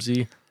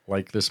clumsy,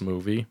 like this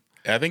movie.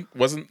 I think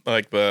wasn't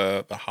like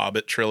the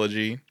Hobbit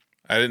trilogy.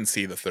 I didn't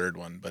see the third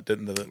one, but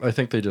didn't I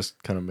think they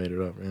just kind of made it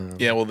up. Yeah.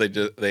 Yeah, well,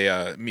 they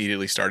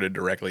immediately started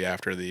directly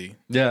after the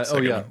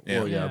second one.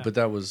 Well, but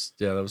that was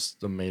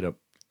the made up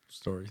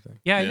story thing.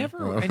 Yeah,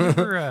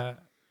 Yeah.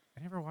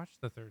 I never watched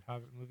the third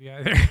Hobbit movie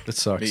either. It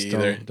sucks. Me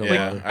either. Don't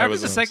Yeah, bother. After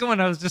the second one,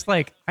 I was just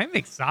like, I'm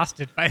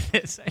exhausted by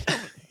this. I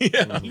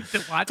don't need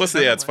to watch. Plus,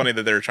 another it's one. funny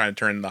that they were trying to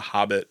turn the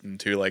Hobbit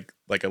into like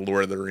a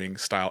Lord of the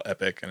Rings style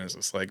epic, and it's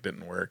just like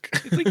didn't work.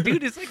 It's like,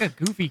 dude, it's like a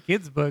goofy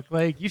kids book.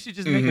 Like, you should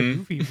just make a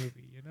goofy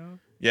movie, you know?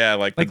 Yeah,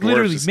 like the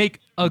literally dwarves make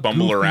a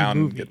bumble goofy around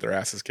movie. and get their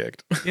asses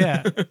kicked.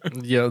 Yeah,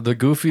 Yeah, the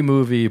Goofy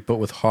movie, but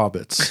with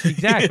hobbits.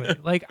 exactly.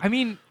 Like, I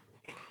mean,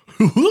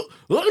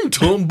 I'm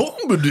Tom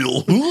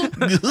Bombadil.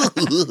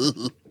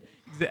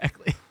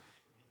 exactly.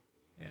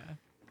 Yeah.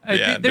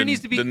 Yeah, There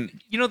needs to be,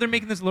 they're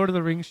making this Lord of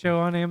the Rings show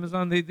on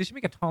Amazon. They should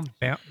make a Tom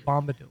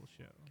Bombadil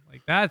show.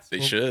 Like, that's They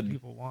what should.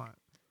 people want.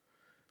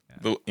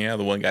 The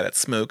one guy that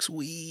smokes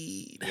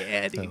weed.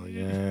 Yeah, dude. Hell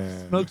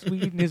yeah. Smokes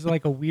weed and is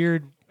like a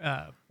weird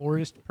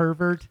forest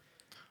pervert.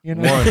 You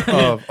know? One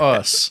of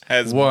us.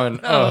 Has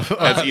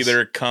us.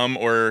 either cum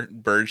or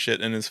bird shit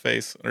in his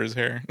face or his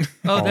hair.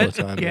 Oh, all that's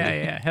the time,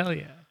 yeah, hell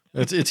yeah.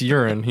 It's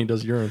urine. He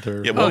does urine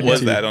therapy. Yeah, what yeah.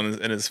 was that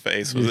in his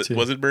face? Was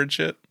UT. it bird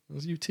shit? It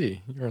was UT,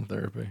 urine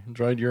therapy.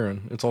 Dried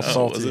urine. It's all Oh,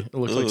 salty. was It? it?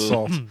 Looks like Ugh.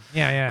 salt.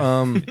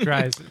 Yeah. It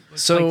dries. It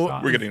looks So, like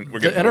sauce. We're getting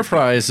The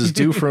Enterprise is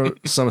due for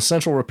some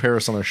essential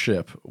repairs on their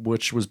ship,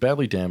 which was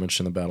badly damaged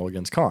in the battle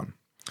against Khan.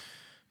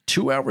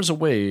 2 hours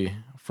away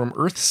from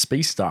Earth's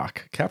space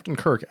dock, Captain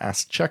Kirk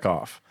asked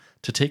Chekhov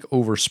to take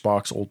over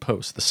Spock's old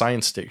post, the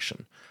science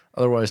station,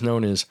 otherwise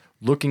known as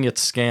looking at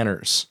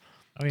scanners,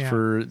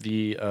 for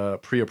the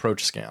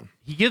pre-approach scan.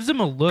 He gives him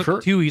a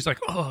look too. He's like,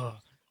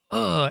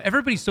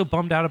 everybody's so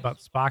bummed out about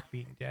Spock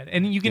being dead,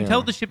 and you can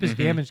tell the ship is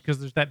damaged because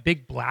there's that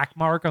big black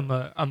mark on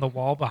the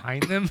wall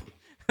behind them.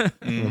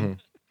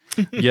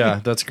 Yeah,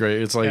 that's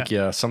great. It's like,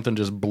 something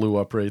just blew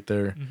up right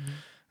there.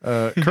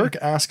 Kirk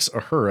asks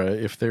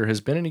Uhura if there has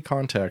been any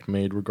contact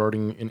made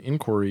regarding an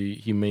inquiry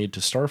he made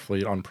to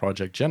Starfleet on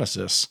Project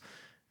Genesis,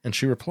 and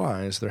she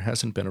replies there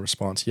hasn't been a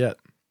response yet.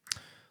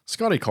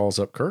 Scotty calls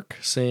up Kirk,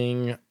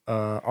 saying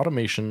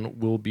automation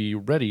will be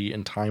ready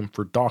in time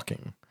for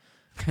docking,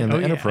 and the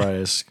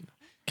Enterprise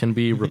can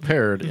be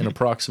repaired in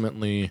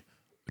approximately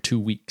 2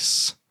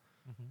 weeks.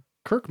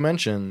 Kirk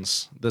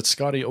mentions that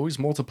Scotty always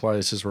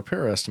multiplies his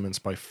repair estimates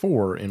by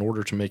 4 in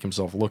order to make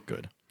himself look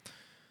good.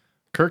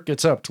 Kirk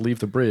gets up to leave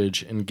the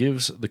bridge and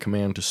gives the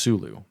command to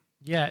Sulu.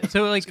 Yeah,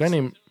 so like, Guy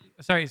named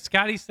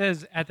Scotty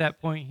says at that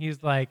point,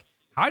 he's like,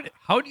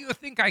 how do you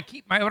think I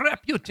keep my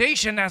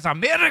reputation as a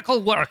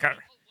miracle worker?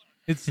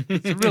 It's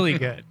really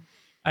good.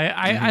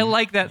 I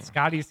like that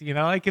Scotty scene.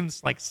 I like him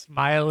like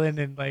smiling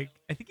and like,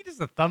 I think he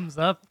does a thumbs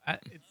up.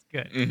 It's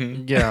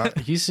good. Yeah,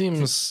 he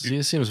seems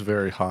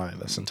very high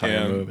this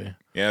entire movie.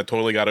 Yeah,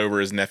 totally got over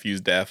his nephew's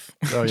death.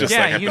 Oh, yeah. Just Yeah,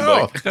 like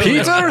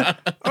he's happened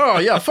like, Peter? Oh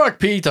yeah, fuck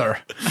Peter.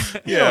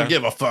 You Yeah. don't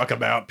give a fuck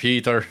about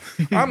Peter.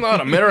 I'm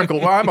a miracle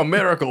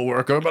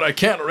worker, but I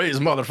can't raise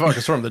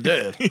motherfuckers from the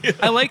dead.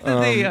 I like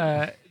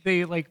that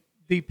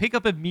they pick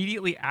up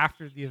immediately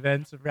after the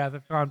events of Wrath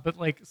of Khan, but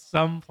like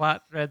some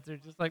plot threads are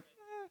just like,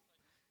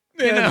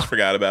 I just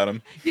forgot about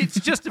him. it's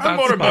just I'm about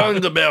more Spock.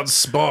 bummed about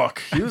Spock.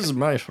 He was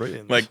my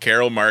friend. Like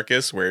Carol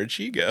Marcus, where'd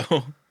she go?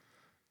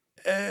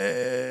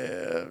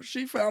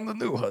 She found a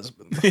new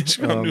husband.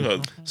 She found a new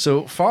husband.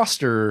 So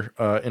Foster,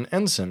 an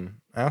ensign,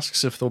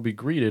 asks if they'll be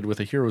greeted with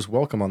a hero's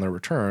welcome on their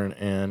return,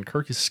 and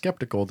Kirk is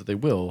skeptical that they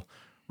will,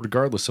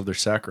 regardless of their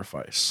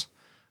sacrifice.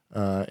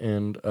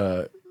 And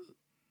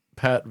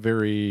Pat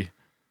very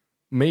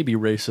maybe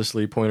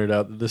racistly pointed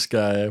out that this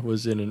guy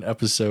was in an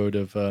episode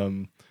of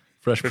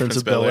Fresh Prince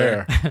of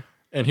Bel-Air.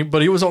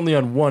 But he was only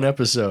on one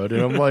episode.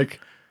 And I'm like,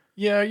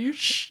 yeah, are you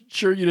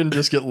sure you didn't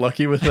just get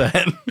lucky with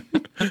that?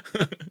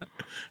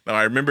 No,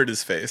 I remembered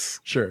his face.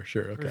 Sure.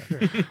 Okay.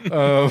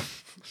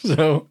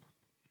 Sure.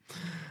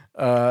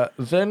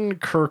 Then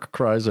Kirk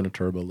cries in a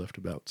turbo lift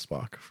about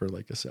Spock for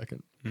like a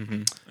second.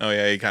 Mm-hmm. Oh,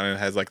 yeah. He kind of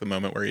has like the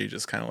moment where he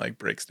just kind of like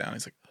breaks down.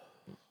 He's like,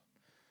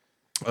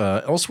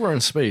 elsewhere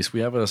in space, we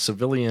have a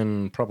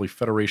civilian, probably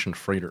Federation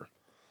freighter.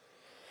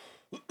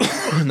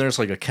 And there's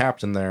like a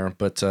captain there,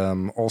 but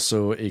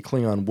also a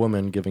Klingon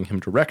woman giving him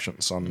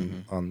directions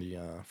on the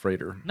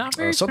freighter. Not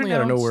very suddenly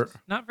out of nowhere.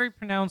 Not very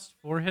pronounced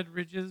forehead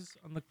ridges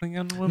on the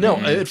Klingon woman. No,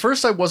 at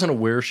first I wasn't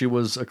aware she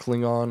was a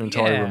Klingon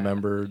until I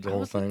remembered the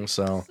whole thing.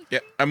 So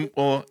yeah.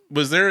 Well,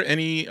 was there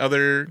any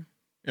other?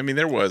 I mean,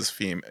 there was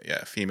female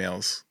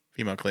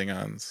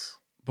Klingons.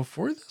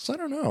 Before this, I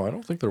don't know. I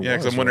don't think there was. Yeah,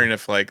 because I'm wondering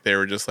if like they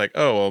were just like,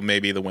 oh, well,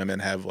 maybe the women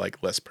have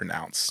like less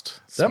pronounced.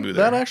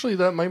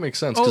 That might make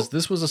sense because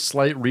this was a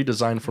slight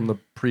redesign from the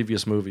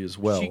previous movie as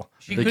well.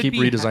 They keep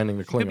redesigning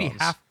the Klingons. She could be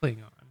half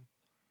Klingon.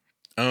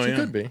 Oh, she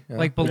could be. Yeah.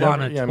 Like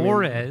B'Elanna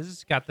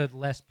Torres got the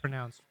less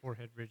pronounced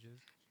forehead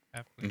ridges.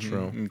 Half Klingon.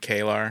 True. And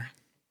Kalar.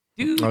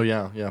 Dude. Oh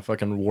yeah.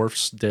 Fucking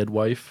Worf's dead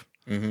wife.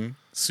 Mm-hmm.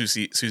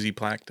 Susie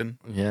Plankton.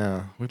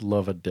 Yeah, we'd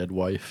love a dead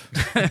wife.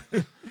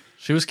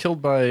 She was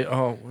killed by,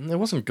 it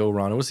wasn't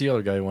Goron. It was the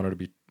other guy who wanted to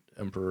be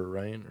emperor,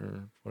 right?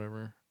 Or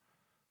whatever.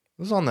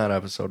 It was on that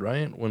episode,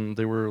 right? When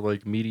they were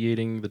like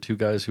mediating the two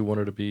guys who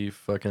wanted to be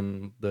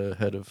fucking the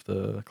head of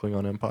the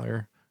Klingon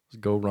Empire. It was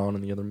Goron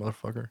and the other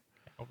motherfucker.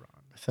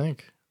 Gowron. I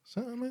think.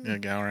 Yeah,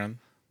 Gowron.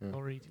 Yeah.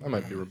 I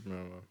might be,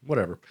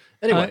 whatever.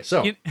 Anyway,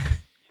 so.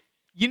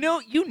 You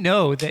know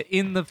that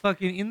in the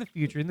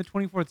future, in the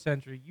 24th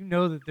century, you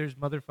know that there's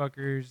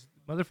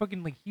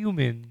motherfucking like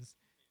humans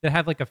that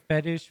have like a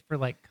fetish for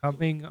like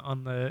coming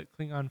on the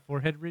Klingon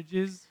forehead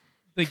ridges.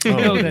 Like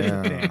that's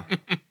a thing.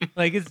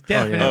 Like it's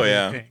definitely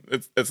a thing.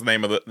 That's the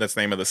name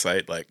of the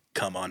site. Like,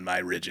 come on my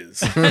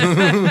ridges.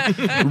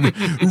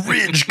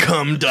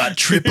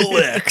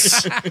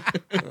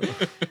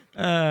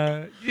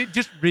 Ridgecum.xxx.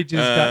 Just ridges.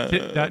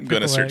 I'm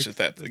gonna search if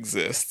that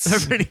exists. They're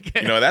pretty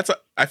good. You know,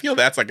 I feel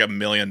that's like $1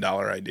 million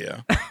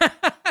idea.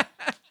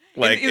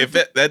 Like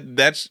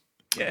that's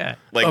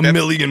like $1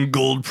 million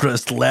gold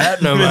pressed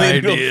platinum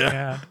idea.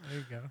 Yeah, there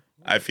you go.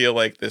 I feel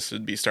like this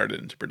would be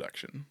started into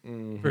production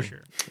for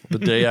sure. The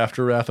day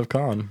after Wrath of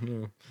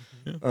Khan.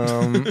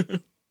 Yeah.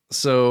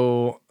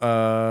 So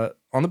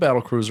on the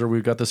battle cruiser,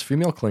 we've got this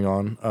female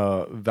Klingon,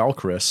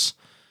 Valkyris,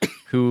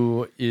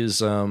 who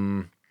is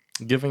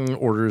giving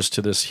orders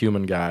to this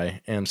human guy,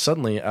 and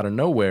suddenly out of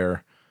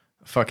nowhere,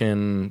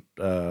 fucking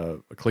a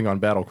Klingon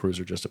battle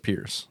cruiser just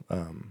appears.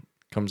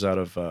 Comes out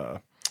of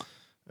what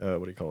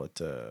do you call it?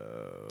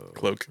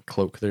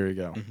 Cloak. There you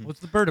go. Mm-hmm.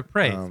 What's the bird of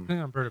prey? It's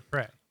Klingon bird of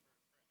prey.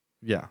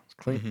 Yeah,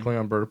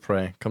 Klingon bird of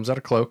prey comes out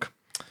of cloak,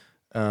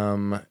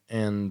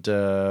 and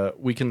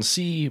we can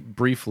see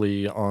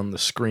briefly on the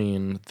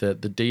screen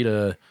that the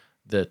data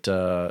that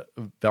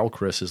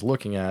Valkyris is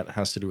looking at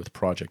has to do with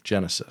Project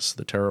Genesis,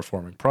 the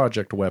terraforming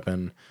project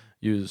weapon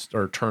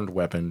turned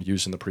weapon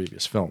used in the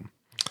previous film.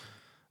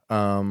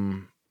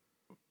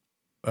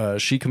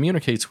 She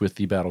communicates with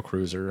the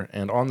battlecruiser,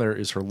 and on there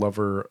is her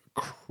lover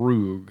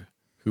Krug,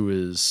 who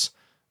is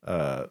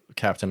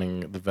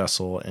captaining the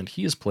vessel, and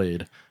he is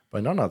played by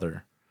none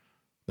other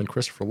than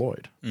Christopher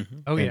Lloyd.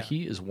 Mm-hmm. Oh, and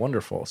he is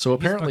wonderful. So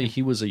apparently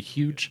he was a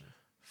huge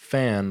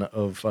fan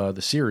of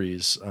the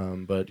series,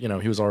 but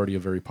he was already a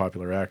very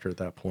popular actor at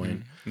that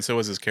point. Mm-hmm. And so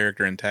was his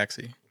character in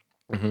Taxi.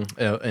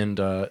 Mm-hmm.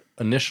 And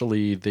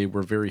initially they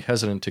were very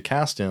hesitant to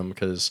cast him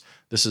because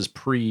this is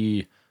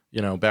pre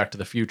Back to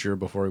the Future,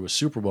 before he was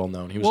super well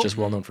known. He was just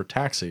well known for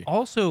Taxi.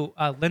 Also,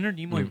 Leonard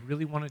Nimoy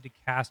really wanted to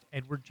cast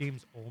Edward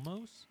James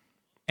Olmos,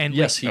 and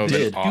yes, he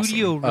did. The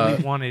studio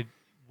really wanted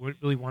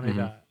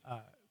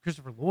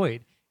Christopher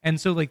Lloyd,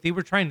 and so like they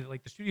were trying to the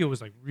studio was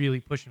like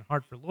really pushing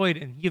hard for Lloyd,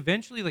 and he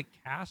eventually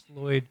cast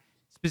Lloyd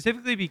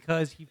specifically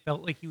because he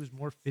felt like he was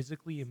more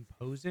physically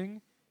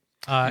imposing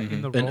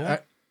in the role.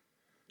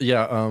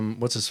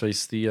 What's his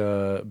face?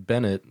 The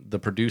Bennett, the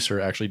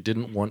producer, actually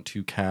didn't want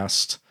to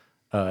cast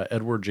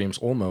Edward James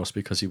Olmos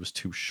because he was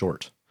too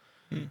short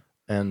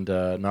and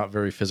not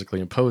very physically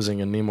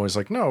imposing. And Nimoy's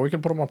like, no, we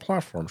can put him on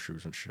platform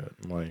shoes and shit.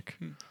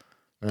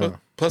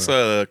 Plus,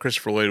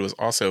 Christopher Lloyd was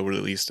also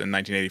released in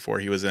 1984.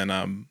 He was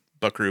in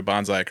Buckaroo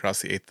Banzai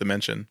Across the Eighth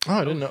Dimension. Oh,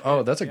 I didn't know.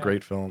 Oh, that's a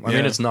great film. I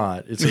mean, it's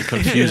not. It's a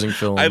confusing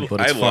film, but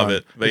it's fun. Love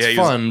it. But it's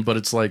fun, but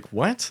it's like,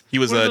 what? He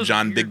was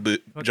John Big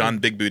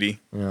Booty.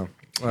 Yeah.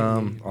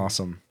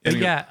 Awesome.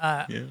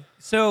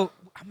 So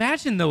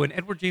imagine though an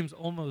Edward James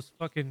Olmos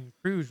fucking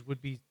Cruz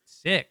would be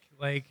sick.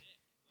 Like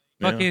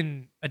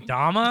fucking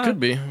Adama could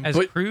be as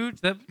Cruz.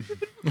 That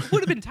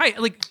would have been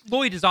tight. Like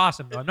Lloyd is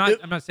awesome though. I'm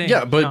not saying.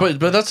 Yeah, but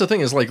that's the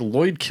thing is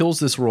Lloyd kills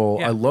this role.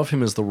 Yeah. I love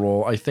him as the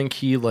role. I think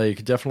he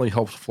definitely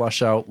helped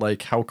flesh out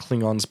how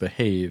Klingons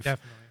behave.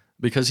 Definitely.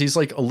 because he's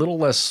like a little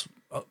less.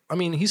 I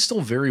mean, he's still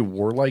very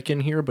warlike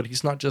in here, but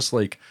he's not just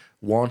like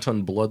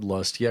wanton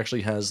bloodlust. He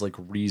actually has like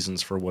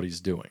reasons for what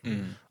he's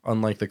doing,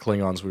 unlike the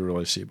Klingons we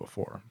really see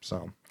before.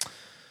 So,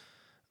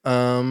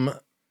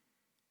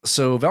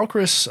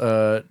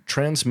 Valkyris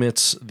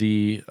transmits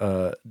the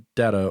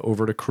data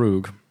over to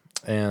Krug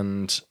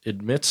and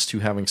admits to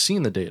having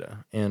seen the data.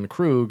 And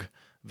Krug,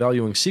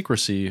 valuing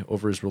secrecy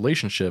over his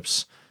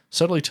relationships,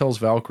 subtly tells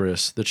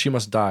Valkyris that she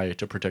must die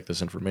to protect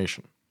this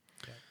information.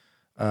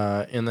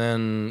 And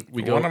then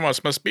we go. One of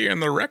us must be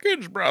in the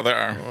wreckage,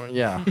 brother.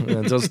 Yeah,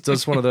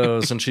 does one of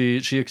those, and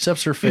she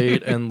accepts her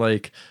fate. And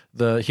like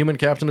the human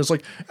captain is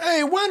like,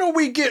 "Hey, when are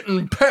we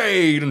getting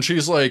paid?" And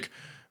she's like,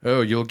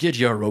 "Oh, you'll get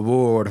your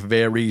reward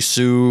very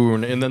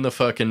soon." And then the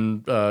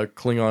fucking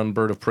Klingon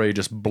bird of prey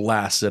just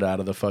blasts it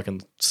out of the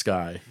fucking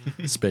sky,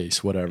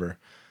 space, whatever.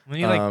 When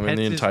he, like, and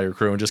the entire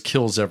crew, and just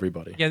kills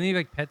everybody. Yeah, and then he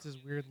like pets his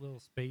weird little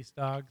space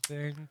dog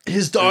thing.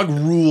 His dog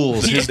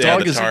rules. His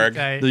dog is Targ.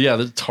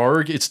 the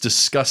Targ. It's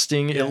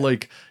disgusting. Yeah.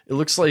 It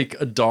looks like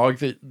a dog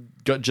that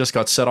just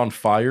got set on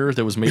fire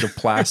that was made of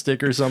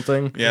plastic or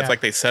something. Yeah, it's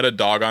like they set a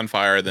dog on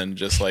fire, then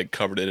just like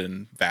covered it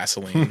in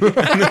Vaseline.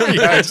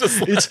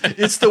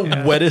 It's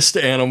the wettest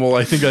animal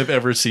I think I've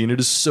ever seen. It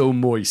is so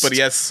moist. But he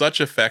has such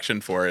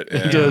affection for it.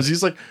 He does.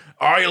 He's like,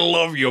 "I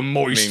love you,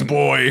 moist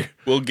boy."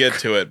 We'll get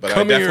to it, but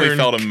Come I definitely here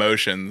felt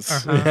emotions.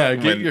 Yeah,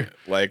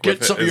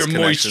 get some of your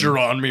moisture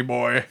on me,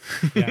 boy.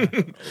 Yeah.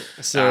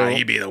 So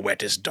he be the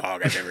wettest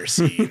dog I've ever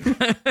seen.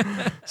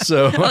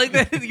 So I like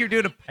that you're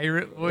doing a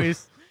pirate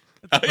voice.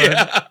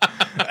 Yeah.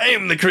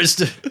 I'm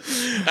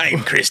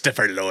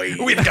Christopher Lloyd.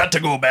 We've got to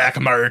go back,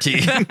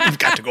 Marty. We've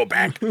got to go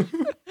back.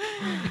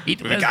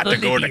 We've got to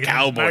go to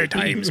cowboy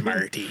times,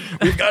 Marty.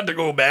 We've got to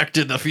go back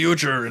to the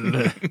future.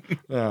 And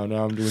now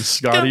I'm doing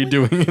Scotty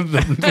doing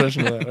the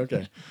impression of that.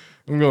 Okay.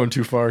 I'm going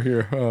too far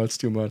here. Oh, it's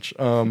too much.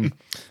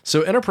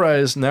 So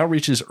Enterprise now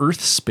reaches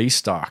Earth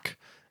space dock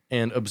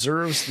and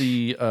observes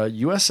the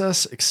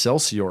USS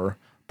Excelsior,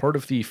 part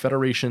of the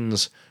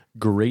Federation's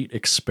Great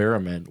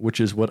Experiment, which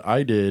is what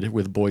I did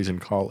with boys in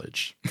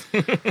college.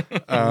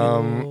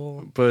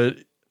 But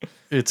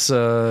it's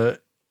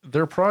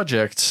their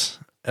project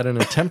at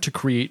an attempt to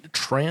create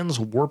trans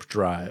warp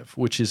drive,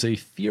 which is a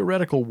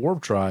theoretical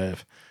warp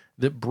drive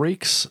that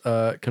breaks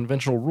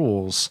conventional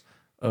rules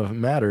of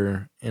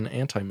matter and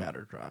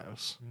antimatter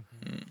drives.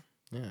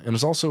 Yeah, and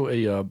it's also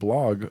a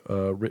blog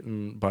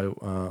written by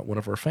one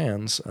of our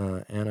fans,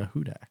 Anna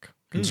Hudak,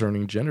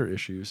 concerning gender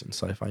issues in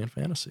sci-fi and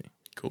fantasy.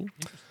 Cool.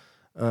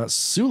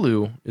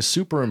 Sulu is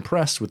super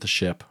impressed with the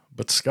ship,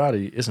 but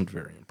Scotty isn't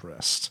very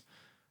impressed.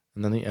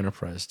 And then the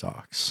Enterprise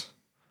docks,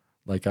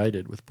 like I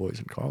did with boys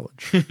in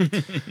college.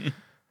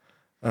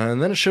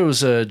 And then it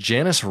shows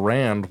Janice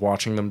Rand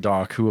watching them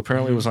dock, who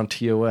apparently was on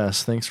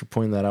TOS. Thanks for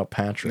pointing that out,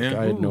 Patrick.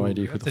 Yeah. I had no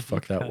idea who the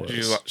fuck that She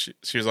was.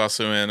 was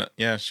also in.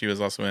 Yeah, she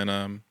was also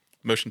in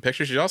motion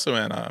pictures. She's also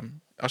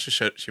in.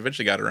 She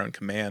eventually got her own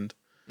command.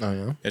 Oh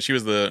yeah. Yeah, she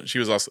was the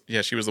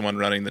one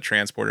running the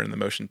transporter in the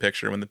motion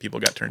picture when the people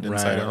got turned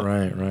inside out.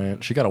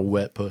 Right. She got a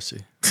wet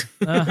pussy.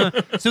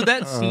 So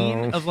that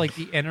scene of like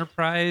the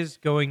Enterprise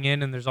going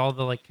in and there's all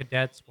the like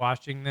cadets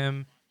watching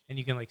them and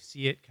you can like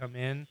see it come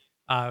in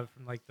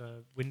from like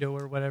the window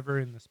or whatever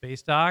in the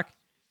space dock.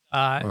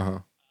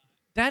 That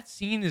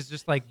scene is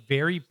just like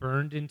very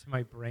burned into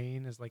my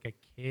brain as like a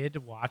kid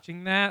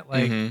watching that.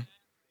 Like,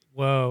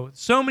 whoa,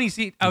 so many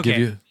scenes.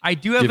 Okay, I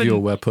do have you a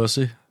wet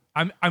pussy.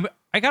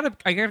 I gotta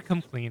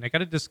come clean. I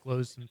gotta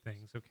disclose some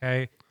things.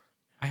 Okay,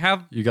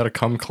 You gotta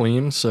come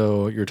clean.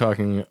 So you're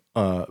talking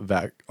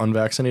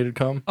unvaccinated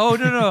cum. Oh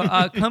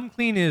no. Come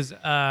Clean is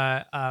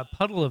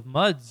Puddle of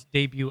Mud's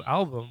debut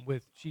album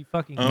with she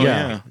fucking. Oh,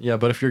 yeah.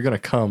 But if you're gonna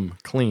come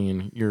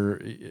clean,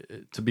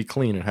 to be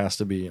clean, it has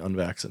to be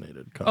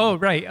unvaccinated cum. Oh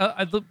right.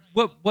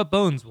 What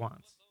Bones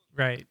wants,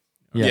 right?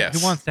 Yes.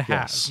 He wants to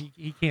have. Yes.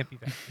 He can't be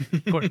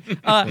vaccinated. Of course.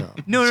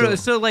 No.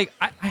 So like,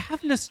 I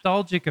have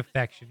nostalgic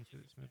affection for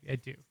this movie. I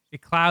do.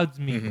 It clouds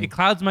me. It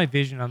clouds my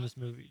vision on this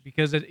movie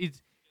because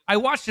I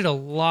watched it a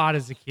lot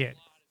as a kid,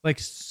 like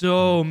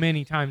so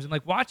many times, and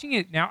like watching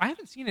it now, I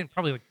haven't seen it in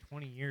probably like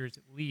 20 years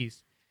at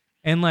least,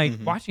 and like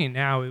watching it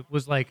now, it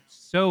was like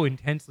so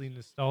intensely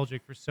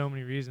nostalgic for so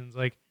many reasons,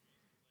 like,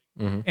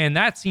 and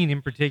that scene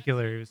in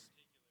particular is.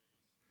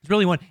 It's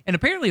really one, and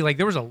apparently, like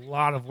there was a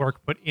lot of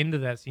work put into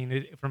that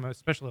scene from a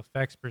special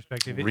effects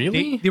perspective.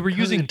 Really? They were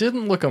using. It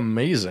didn't look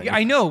amazing.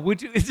 I know,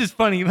 which is just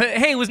funny. But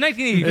hey, it was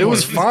 1984. It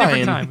was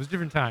fine. It was a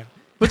different time.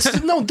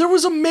 But no, there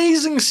was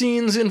amazing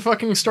scenes in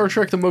fucking Star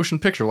Trek: The Motion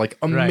Picture, like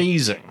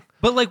amazing. Right.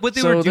 But like what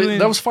they were doing,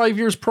 that was 5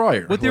 years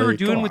prior. What they were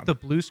doing with the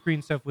blue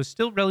screen stuff was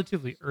still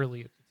relatively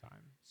early at the time.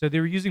 So they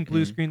were using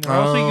blue screen. They're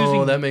also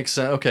using. That makes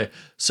sense. Okay,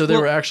 so they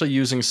were actually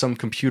using some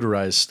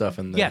computerized stuff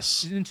in this.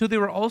 Yes, and so they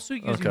were also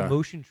using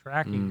motion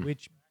tracking,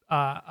 which.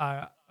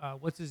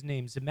 What's his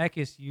name?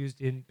 Zemeckis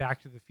used in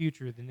Back to the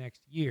Future the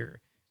next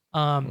year.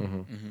 Back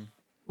to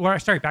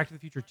the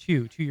Future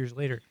 2 years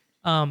later.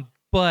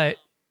 But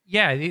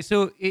yeah,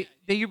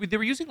 they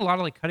were using a lot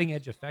of like cutting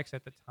edge effects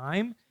at the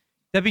time.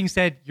 That being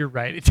said, you're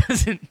right. It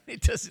doesn't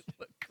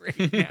look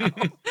right now.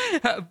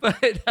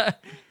 But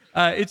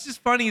it's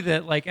just funny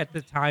that like at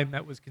the time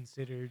that was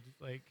considered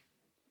like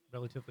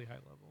relatively high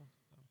level.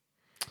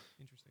 So,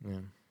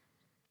 interesting.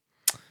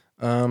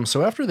 Yeah.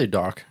 So after they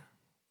dock,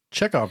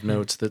 Chekhov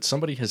notes that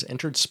somebody has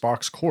entered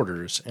Spock's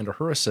quarters, and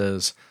Uhura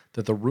says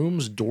that the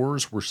room's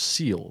doors were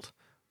sealed,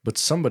 but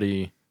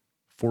somebody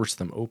forced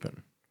them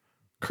open.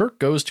 Kirk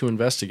goes to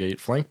investigate,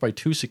 flanked by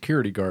 2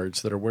 security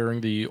guards that are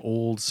wearing the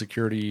old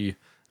security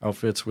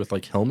outfits with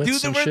like helmets.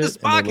 Dude, they're and wearing shit, the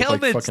Spock and they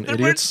look helmets. like fucking They're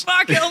idiots.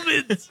 wearing Spock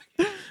helmets.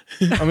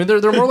 I mean,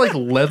 they're more like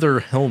leather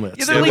helmets.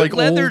 Yeah, they're like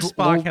leather old,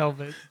 Spock old,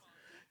 helmets.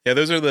 Yeah,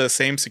 those are the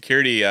same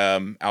security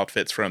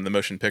outfits from the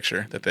motion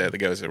picture that the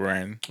guys are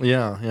wearing.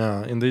 Yeah,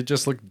 and they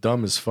just look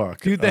dumb as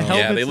fuck. Dude, the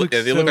helmets they look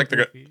so like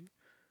they're goofy.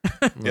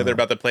 Yeah, they're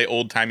about to play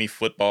old timey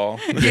football.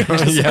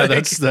 Yeah,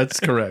 that's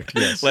correct.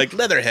 Yes, Like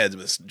Leatherheads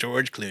with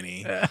George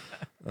Clooney.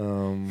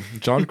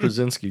 John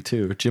Krasinski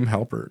too. Jim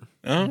Halpert.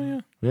 Oh yeah.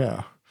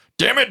 Yeah.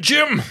 Damn it,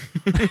 Jim.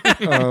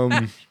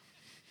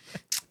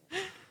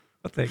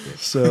 I'll take it.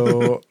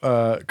 So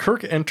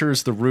Kirk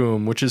enters the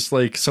room, which is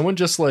like someone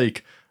just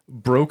like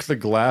broke the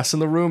glass in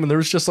the room, and there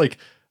was just like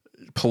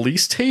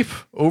police tape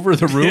over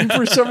the room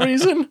for some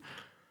reason.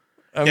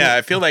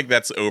 I feel like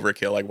that's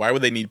overkill. Like, why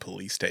would they need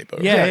police tape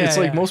over? Yeah, It's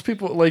like most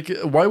people like,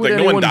 why would Like,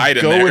 no one anyone died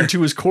in go there.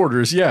 into his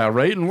quarters? Yeah,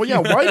 right. And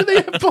why do they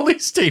have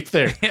police tape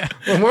there? Yeah.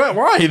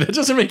 Why? That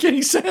doesn't make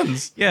any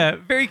sense. Yeah,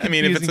 very I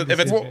mean, confusing. if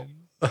it's decision.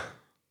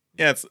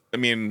 I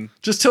mean,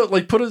 Just to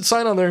like put a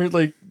sign on there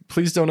like,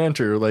 please don't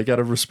enter, like out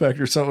of respect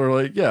or something. Or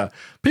like, yeah,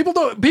 people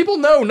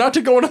know not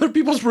to go in other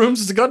people's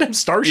rooms. It's a goddamn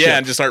starship.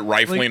 and just start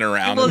rifling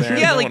around. Well, in there.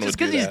 yeah, No like one just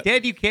would do because he's that.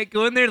 dead, you can't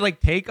go in there like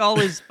take all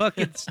his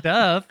fucking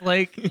stuff.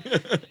 Like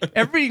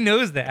everybody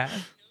knows that.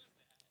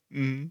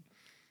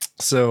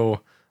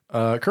 So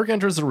Kirk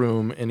enters the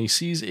room and he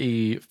sees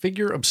a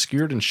figure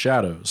obscured in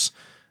shadows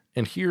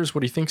and hears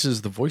what he thinks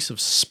is the voice of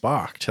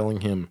Spock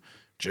telling him,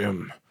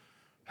 "Jim,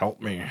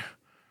 help me.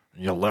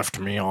 You left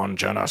me on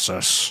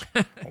Genesis.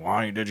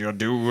 Why did you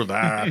do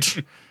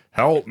that?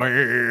 Help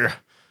me."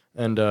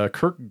 And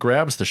Kirk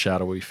grabs the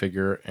shadowy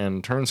figure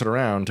and turns it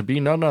around to be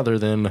none other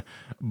than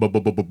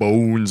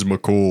Bones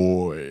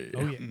McCoy.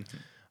 Oh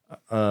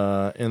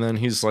yeah. And then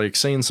he's like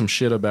saying some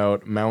shit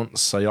about Mount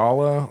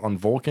Sayala on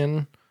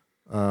Vulcan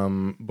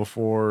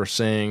before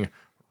saying,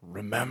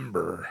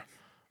 "Remember,"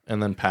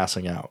 and then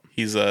passing out.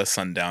 He's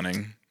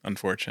sundowning,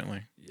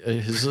 unfortunately.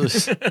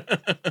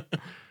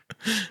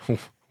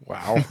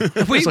 Wow.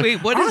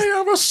 Wait, what I is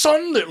have a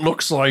son that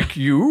looks like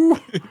you.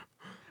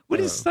 what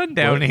is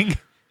sundowning?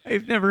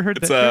 I've never heard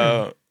It's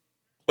that term.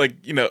 like,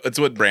 it's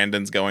what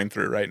Brandon's going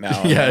through right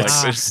now. Yeah, Like,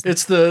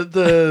 it's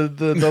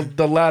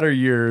the latter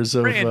years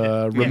of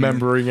Brandon.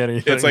 remembering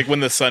anything. it's like when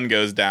the sun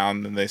goes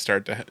down, then they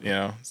start to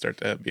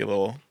be a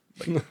little,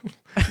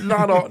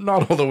 not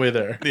all the way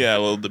there. a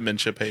little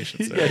dementia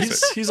patients. Yeah,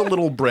 he's a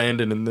little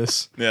Brandon in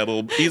this.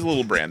 He's a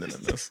little Brandon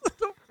in this.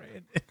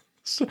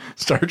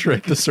 Star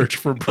Trek: The Search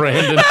for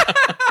Brandon.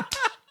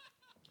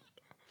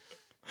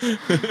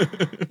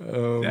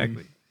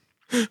 Exactly.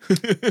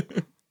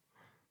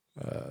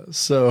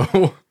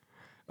 So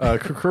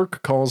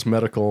Kirk calls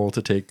medical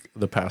to take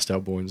the passed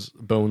out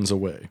bones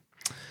away.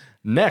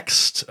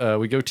 Next,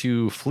 we go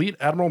to Fleet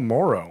Admiral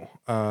Morrow,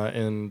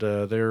 and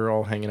they're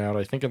all hanging out,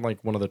 I think, in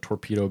like one of the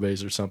torpedo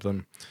bays or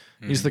something.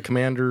 He's the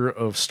commander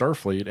of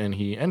Starfleet, and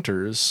he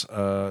enters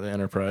the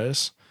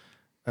Enterprise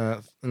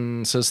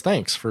and says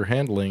thanks for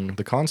handling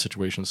the con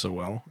situation so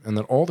well, and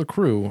that all the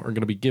crew are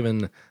going to be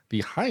given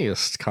the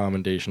highest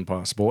commendation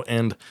possible,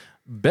 and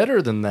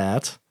better than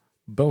that,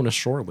 bonus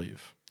shore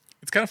leave.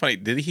 It's kind of funny.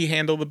 Did he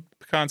handle the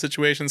con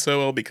situation so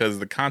well? Because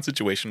the con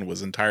situation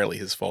was entirely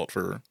his fault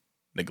for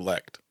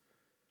neglect.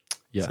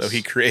 Yes. So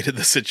he created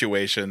the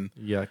situation.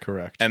 Yeah,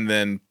 correct. And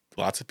then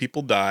lots of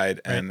people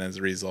died. Right. And as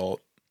a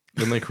result,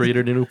 then they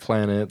created a new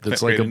planet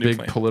that's like a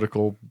big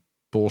political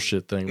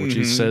bullshit thing, which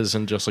he says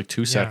in just like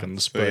 2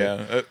 seconds.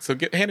 But so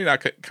handing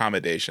out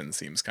accommodation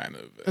seems kind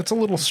of... it's a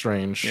little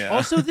strange. Yeah.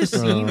 Also, this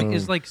scene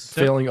is like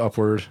so, failing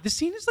upward. This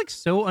scene is like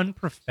so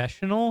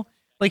unprofessional.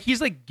 Like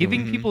he's like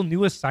giving people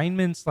new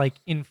assignments like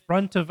in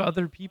front of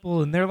other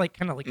people, and they're like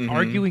kind of like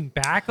arguing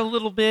back a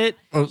little bit.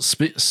 Oh,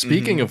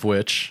 speaking of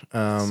which,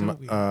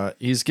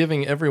 he's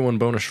giving everyone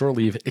bonus shore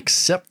leave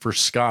except for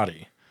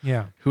Scotty.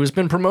 Yeah. Who has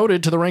been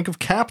promoted to the rank of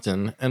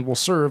captain and will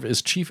serve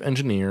as chief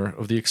engineer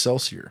of the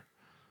Excelsior.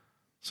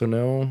 So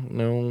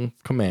no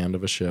command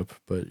of a ship,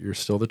 but you're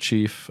still the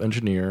chief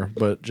engineer,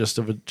 but just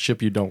of a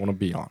ship you don't want to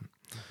be on.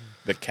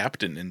 The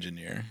captain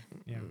engineer.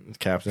 Yeah.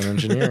 Captain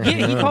engineer.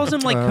 Yeah, he calls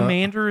him like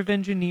commander of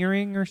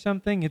engineering or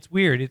something. It's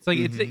weird. It's like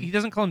he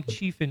doesn't call him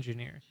chief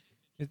engineer.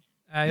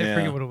 I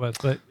forget what it was,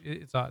 but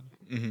it's odd.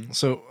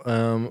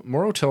 So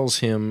Morrow tells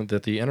him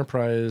that the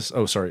Enterprise...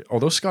 Oh, sorry.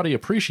 Although Scotty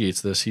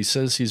appreciates this, he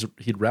says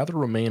he'd rather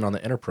remain on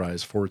the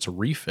Enterprise for its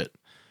refit.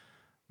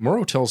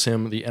 Morrow tells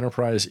him the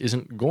Enterprise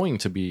isn't going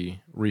to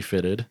be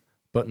refitted,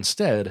 but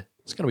instead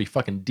it's going to be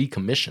fucking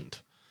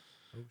decommissioned.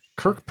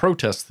 Kirk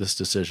protests this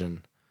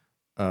decision,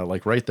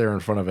 like right there in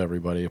front of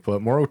everybody,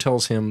 but Morrow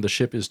tells him the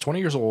ship is 20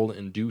 years old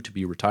and due to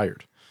be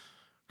retired.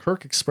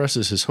 Kirk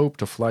expresses his hope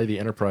to fly the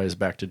Enterprise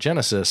back to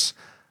Genesis,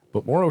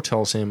 but Morrow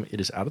tells him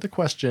it is out of the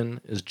question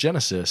as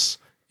Genesis,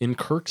 in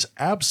Kirk's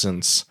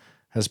absence,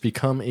 has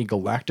become a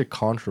galactic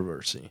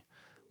controversy,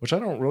 which I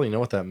don't really know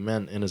what that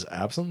meant in his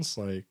absence.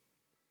 Like,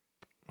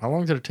 how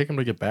long did it take him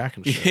to get back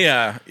and shit?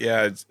 Yeah.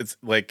 It's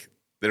like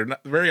they're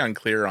not very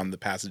unclear on the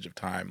passage of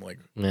time. Like,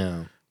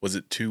 was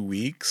it 2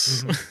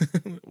 weeks?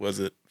 Mm-hmm. Was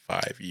it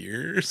 5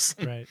 years?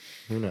 Right.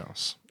 Who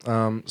knows?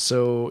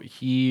 So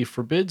he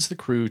forbids the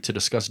crew to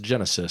discuss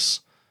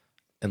Genesis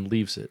and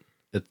leaves it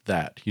at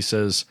that. He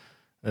says,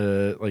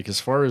 like, as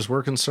far as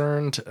we're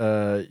concerned,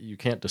 you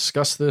can't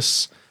discuss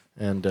this,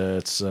 and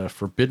it's a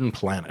forbidden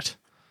planet.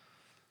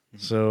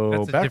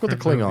 So back with the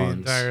Klingons.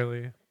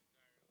 Entirely.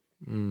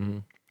 Mm-hmm.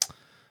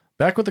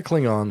 Back with the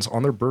Klingons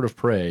on their bird of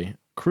prey,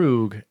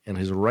 Krug and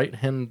his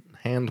right-hand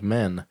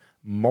men,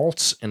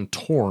 Maltz and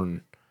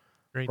Torn,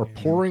 are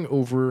poring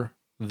over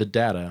the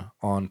data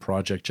on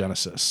Project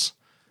Genesis.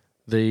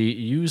 They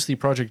use the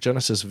Project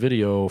Genesis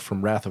video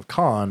from Wrath of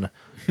Khan,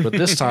 but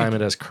this time it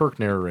has Kirk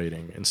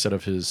narrating instead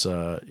of his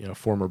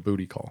former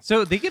booty call.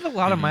 So they get a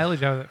lot of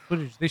mileage out of that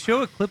footage. They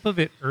show a clip of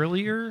it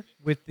earlier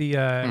with the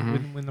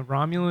when the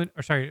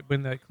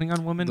when the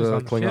Klingon woman is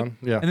on the ship,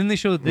 and then they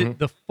show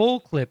the full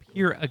clip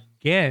here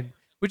again,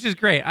 which is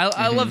great.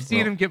 I love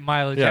seeing him get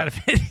mileage out of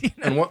it. You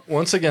know? And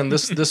once again,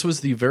 this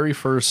was the very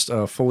first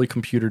fully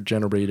computer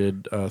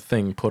generated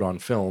thing put on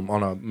film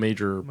on a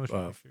major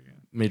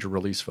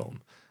release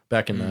film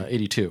back in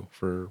 '82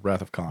 for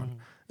Wrath of Khan,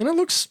 and it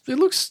looks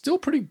still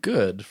pretty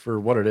good for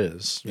what it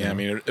is. Yeah, I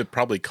mean, it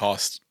probably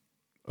cost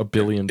 $1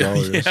 billion.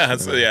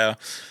 Yeah.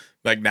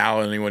 Like now,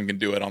 anyone can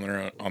do it on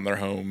their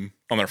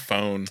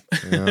phone.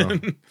 Yeah.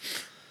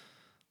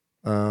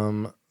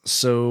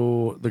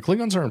 So the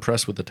Klingons are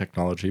impressed with the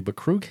technology, but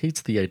Krug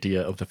hates the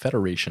idea of the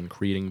Federation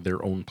creating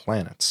their own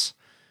planets.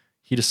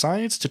 He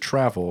decides to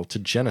travel to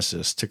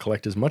Genesis to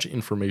collect as much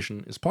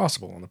information as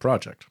possible on the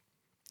project.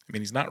 I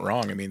mean, he's not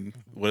wrong. I mean,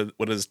 what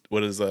does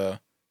the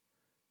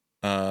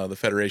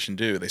Federation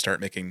do? They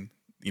start making,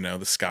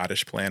 the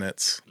Scottish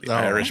planets, the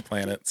Irish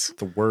planets.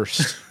 The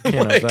worst.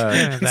 Can't have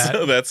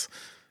that.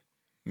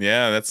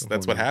 So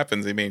that's what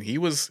happens. I mean,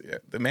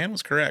 the man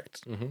was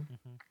correct. Mm-hmm.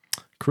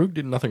 Krug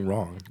did nothing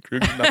wrong.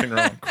 Krug,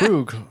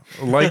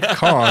 like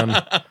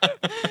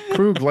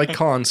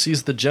Khan,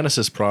 sees the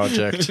Genesis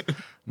project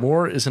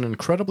more as an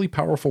incredibly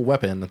powerful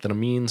weapon than a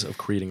means of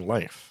creating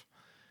life.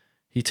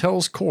 He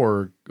tells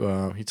Korg,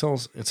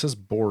 it says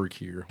Borg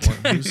here.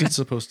 Who's it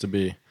supposed to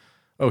be?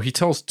 Oh, he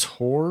tells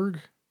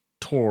Torg.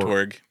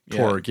 Yeah.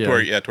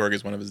 Torg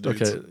is one of his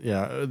dudes. Okay,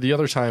 yeah. The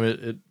other time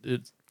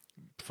it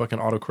fucking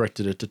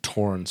autocorrected it to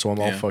Torn, so I'm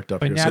all fucked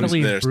up here.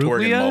 Natalie there's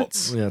Torg and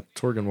Maltz. Yeah,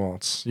 Torg and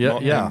Maltz.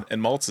 Yeah.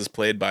 And Maltz is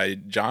played by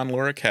John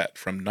Larroquette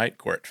from Night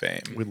Court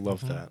fame. We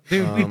love that.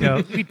 We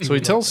do. So he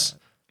tells...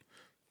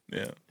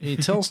 Yeah. He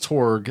tells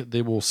Torg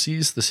they will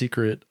seize the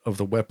secret of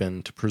the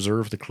weapon to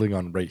preserve the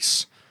Klingon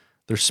race.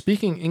 They're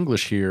speaking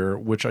English here,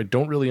 which I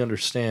don't really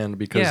understand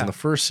because in the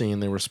first scene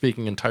they were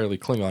speaking entirely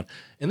Klingon.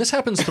 And this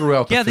happens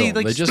throughout the film.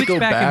 They just go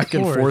back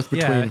and forth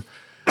between...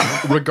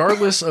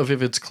 regardless of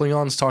if it's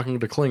Klingons talking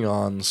to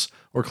Klingons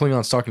or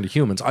Klingons talking to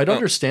humans. I'd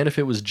understand if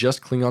it was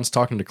just Klingons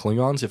talking to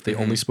Klingons, if they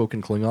only spoke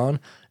in Klingon,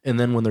 and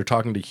then when they're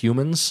talking to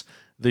humans,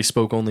 they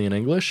spoke only in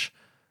English.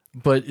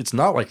 But it's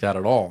not like that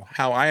at all.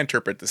 How I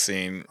interpret the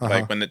scene,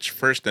 like when it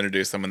first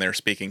introduced them when they were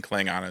speaking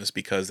Klingon, is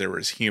because there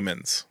was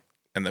humans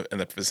in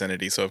the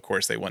vicinity, so of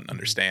course they wouldn't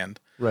understand.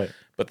 Right.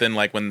 But then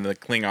like when the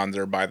Klingons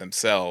are by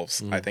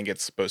themselves, I think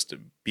it's supposed to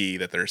be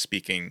that they're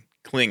speaking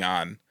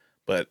Klingon,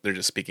 but they're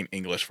just speaking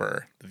English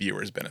for the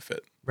viewer's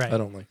benefit. Right. I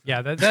don't like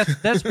that. Yeah,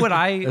 that's what what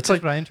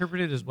I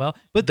interpreted as well.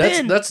 But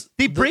then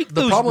they break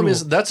those rules. The problem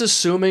is that's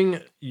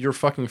assuming your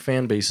fucking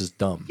fan base is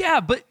dumb.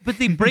 Yeah, but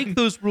they break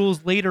those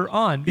rules later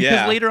on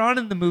because later on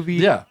in the movie,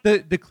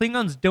 the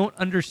Klingons don't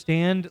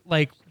understand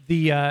like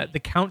the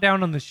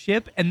countdown on the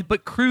ship,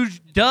 but Krug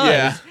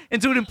does,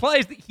 and so it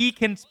implies that he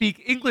can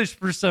speak English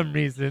for some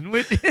reason.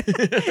 Which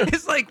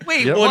is like,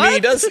 wait, what? Well, I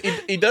mean,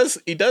 he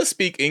does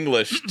speak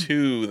English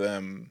to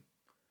them.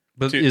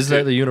 But is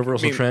that the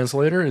universal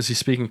translator? Is he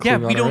speaking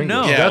Klingon we don't or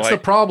English? know. That's the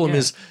problem.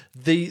 Is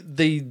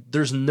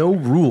there's no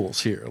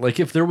rules here. Like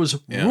if there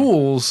was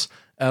rules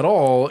at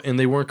all and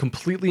they weren't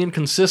completely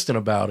inconsistent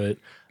about it,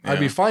 I'd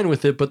be fine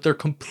with it. But they're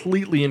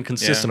completely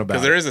inconsistent about it.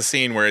 Because there is a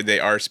scene where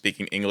they are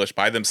speaking English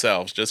by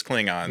themselves, just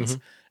Klingons,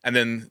 and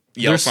then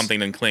yell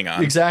something in Klingon.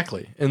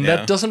 Exactly, and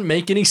that doesn't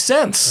make any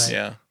sense. Right.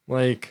 Yeah,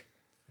 like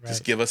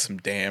just give us some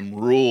damn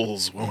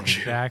rules, won't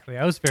you? Exactly.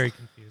 I was very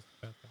confused.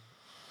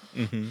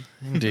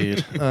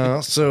 Indeed.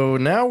 So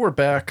now we're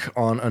back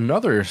on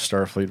another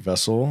Starfleet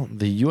vessel,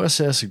 the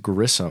USS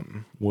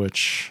Grissom,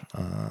 which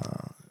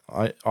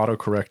I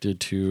autocorrected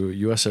to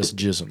USS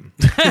Jism.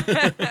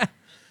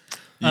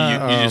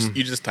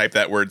 You just type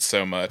that word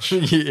so much.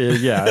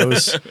 Yeah,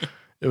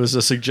 it was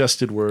a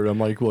suggested word. I'm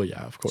like, well,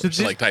 yeah, of course.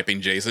 So like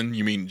typing Jason,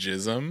 you mean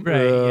Jism?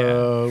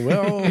 Right.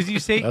 Well, you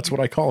say, that's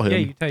what I call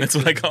him. Yeah, that's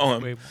what I call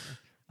him.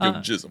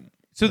 Jism.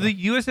 So the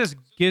USS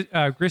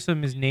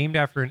Grissom is named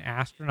after an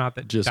astronaut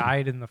that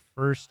died in the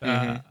first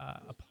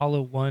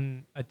Apollo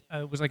 1.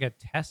 It was like a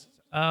test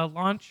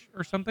launch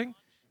or something.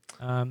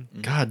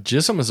 God,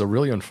 Jism is a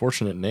really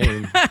unfortunate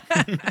name.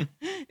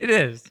 It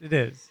is.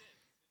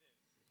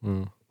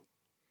 Mm.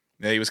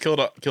 Yeah, he was killed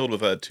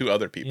with 2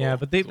 other people. Yeah,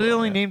 but they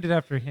only named it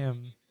after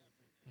him.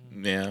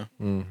 Yeah,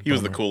 he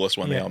was the coolest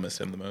one. They all missed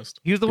him the most.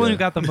 He was the one who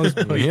got the most.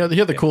 He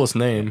had the coolest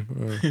name.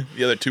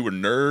 The other 2 were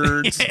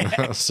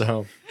nerds.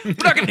 So we're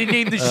not going to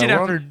name this shit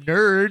after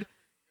nerd.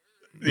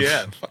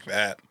 Yeah, fuck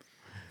that.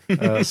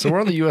 So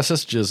we're on the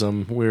USS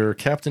Jism, where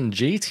Captain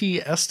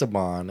J.T.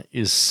 Esteban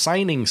is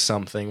signing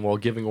something while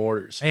giving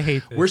orders. I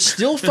hate this. We're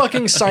still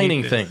fucking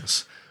signing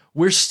things.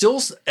 We're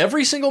still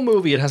every single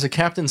movie it has a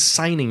captain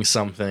signing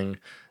something,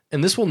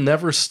 and this will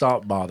never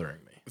stop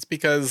bothering me. It's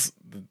because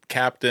the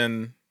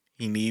captain,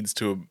 he needs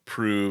to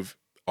approve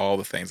all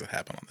the things that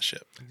happen on the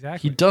ship.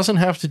 Exactly. He doesn't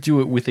have to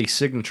do it with a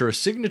signature. A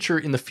signature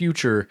in the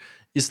future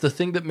is the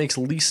thing that makes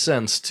least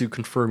sense to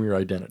confirm your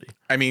identity.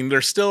 I mean, they're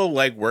still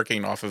like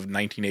working off of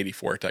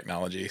 1984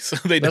 technology, so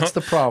they don't. That's the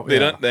problem. They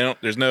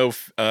don't. There's no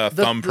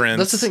thumbprints.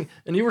 That's the thing.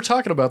 And you were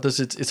talking about this.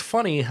 It's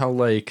funny how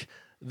like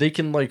they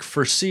can like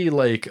foresee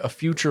like a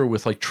future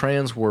with like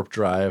trans warp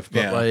drive,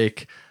 but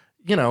like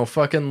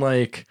fucking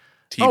like.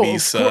 TV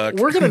suck.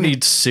 We're going to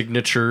need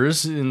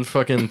signatures in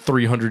fucking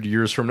 300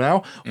 years from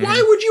now.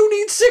 Why would you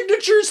need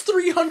signatures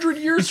 300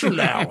 years from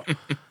now?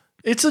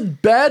 It's a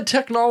bad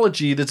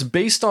technology that's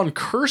based on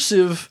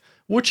cursive,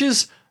 which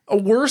is a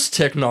worse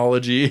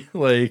technology.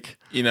 Like,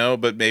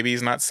 but maybe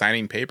he's not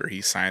signing paper.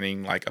 He's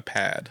signing like a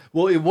pad.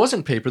 Well, it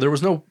wasn't paper. There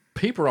was no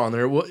paper on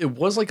there. It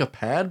was like a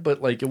pad,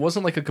 but like it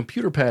wasn't like a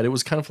computer pad. It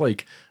was kind of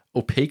like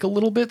opaque a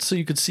little bit, so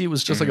you could see it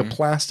was just like a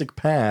plastic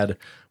pad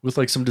with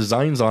like some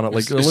designs on it.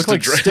 Like it looked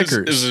like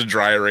stickers. This is a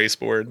dry erase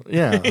board.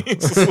 Yeah.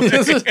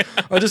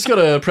 I just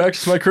gotta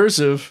practice my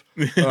cursive.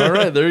 All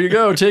right, there you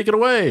go. Take it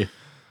away.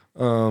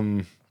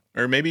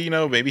 Or maybe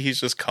maybe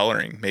he's just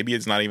coloring. Maybe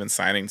it's not even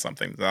signing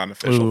something. It's not an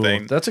official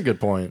thing. That's a good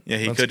point. Yeah,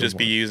 he could just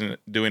be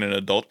doing an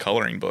adult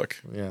coloring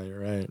book. Yeah, you're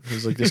right.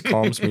 He's like, this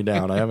calms me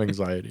down. I have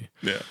anxiety.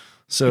 Yeah.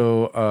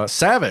 So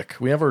Saavik,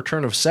 we have a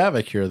return of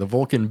Saavik here, the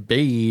Vulcan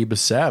babe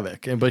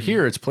Saavik, but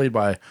here it's played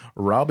by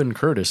Robin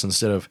Curtis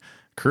instead of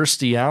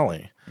Kirstie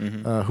Alley,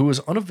 who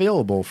is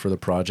unavailable for the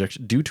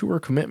project due to her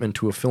commitment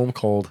to a film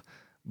called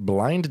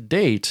Blind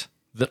Date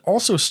that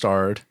also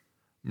starred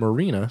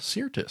Marina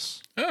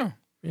Sirtis. Oh,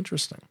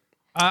 interesting.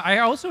 I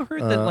also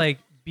heard that like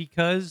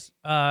because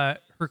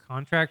her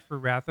contract for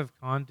Wrath of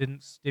Khan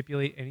didn't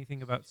stipulate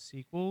anything about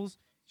sequels,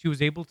 she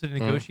was able to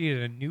negotiate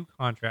a new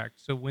contract.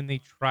 So when they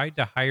tried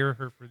to hire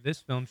her for this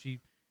film,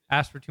 she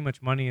asked for too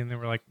much money, and they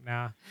were like,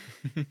 "Nah."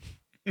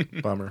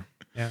 Bummer.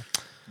 Yeah.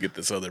 Get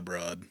this other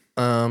broad.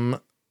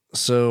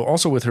 So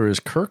also with her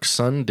is Kirk's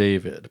son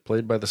David,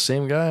 played by the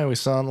same guy we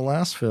saw in the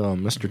last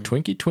film, Mr.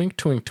 Twinkie Twink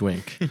Twink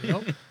Twink.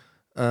 Yep.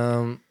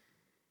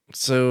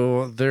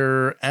 So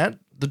they're at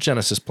the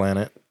Genesis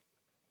planet,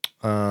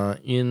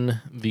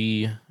 in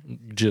the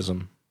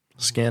Jism,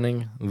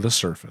 scanning the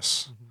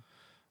surface.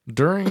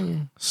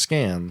 During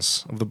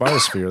scans of the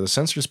biosphere, the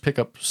sensors pick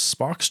up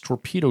Spock's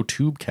torpedo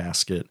tube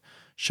casket,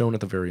 shown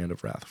at the very end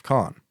of Wrath of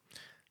Khan.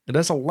 It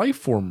has a life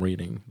form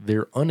reading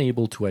they're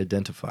unable to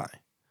identify.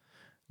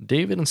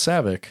 David and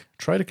Saavik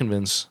try to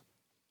convince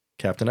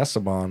Captain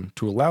Esteban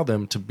to allow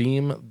them to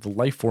beam the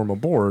life form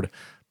aboard,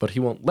 but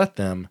he won't let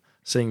them,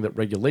 saying that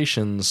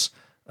regulations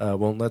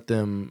won't let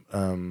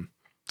them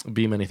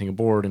beam anything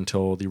aboard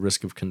until the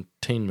risk of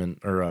containment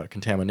or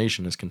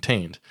contamination is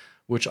contained.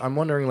 Which I'm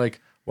wondering,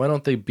 like, why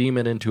don't they beam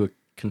it into a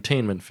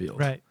containment field?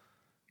 Right.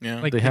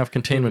 Yeah. Like, they have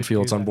containment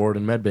fields on board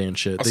in medbay and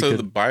shit. Also,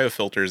 the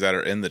biofilters that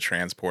are in the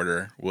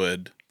transporter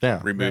would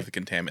remove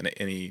the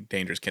any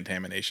dangerous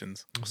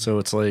contaminations. So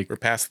it's like we're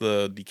past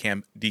the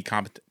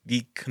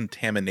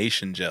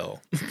decontamination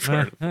gel.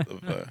 Part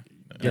of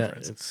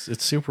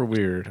it's super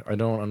weird. I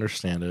don't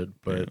understand it,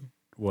 but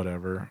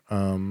whatever.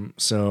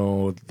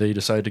 So they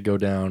decide to go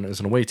down as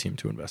an away team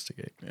to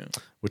investigate,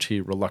 which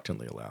he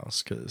reluctantly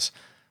allows because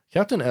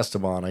Captain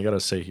Esteban, I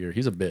gotta say here,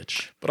 he's a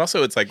bitch. But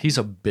also, it's like he's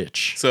a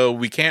bitch. So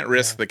we can't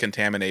risk the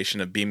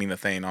contamination of beaming the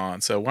thing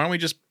on. So why don't we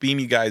just beam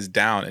you guys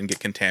down and get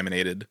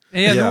contaminated?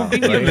 Yeah,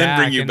 then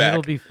bring you back.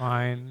 It'll be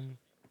fine.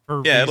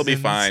 It'll be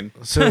fine.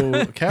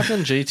 So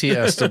Captain JT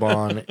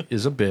Esteban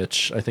is a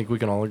bitch. I think we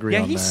can all agree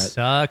on that. He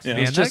sucks, man.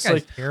 He's just that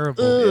guy's like,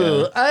 terrible.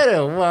 Ooh, I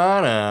don't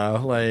wanna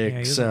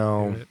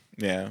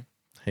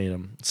hate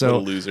him. So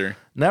loser.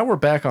 Now we're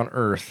back on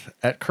Earth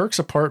at Kirk's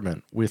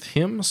apartment with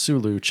him,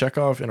 Sulu,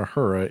 Chekhov, and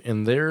Uhura,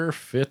 and their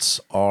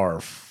fits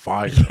are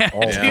fire.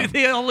 Dude,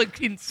 they all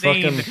look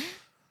insane.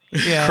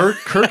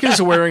 Kirk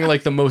is wearing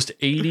like the most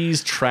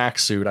 80s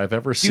tracksuit I've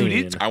ever seen.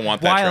 It's I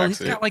want that wild. tracksuit.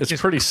 He's got like it's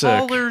this pretty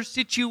collar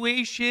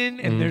situation,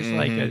 and there's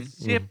like a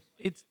zip.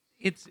 It's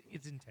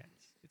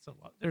intense. It's a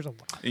lot. there's a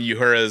lot.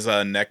 Uhura's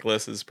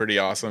necklace is pretty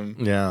awesome.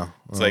 Yeah.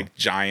 It's like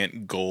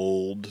giant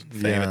gold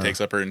thing that takes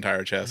up her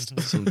entire chest.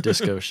 Some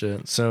disco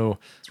shit. So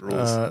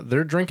rules.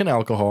 they're drinking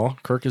alcohol.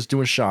 Kirk is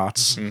doing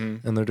shots,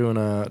 and they're doing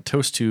a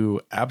toast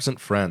to absent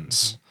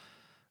friends.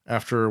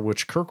 After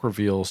which Kirk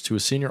reveals to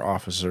his senior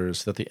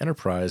officers that the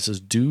Enterprise is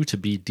due to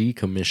be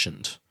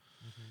decommissioned.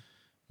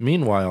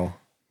 Meanwhile,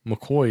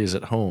 McCoy is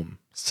at home,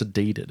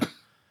 sedated,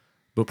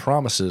 but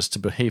promises to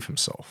behave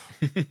himself.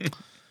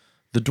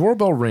 The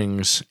doorbell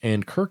rings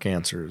and Kirk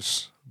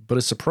answers, but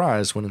is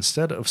surprised when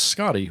instead of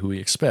Scotty, who he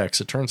expects,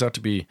 it turns out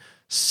to be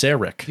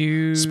Saavik,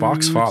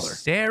 Spock's father.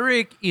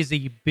 Saavik is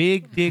a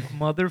big dick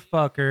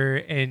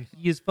motherfucker, and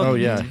he is fucking Oh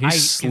yeah, tight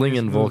he's slinging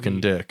in this Vulcan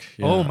movie. dick.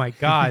 Yeah. Oh my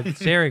god,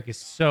 Saavik is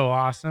so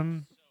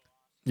awesome.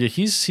 Yeah,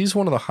 he's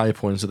one of the high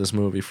points of this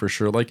movie for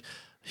sure. Like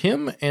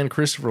him and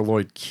Christopher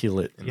Lloyd kill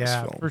it in this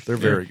film. For They're sure.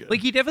 very good.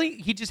 Like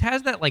he just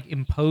has that like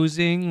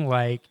imposing,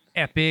 like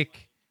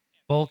epic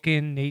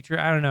Vulcan nature.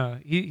 I don't know.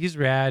 He's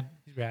rad.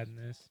 He's rad in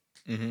this.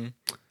 Mm-hmm.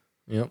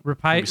 Yep.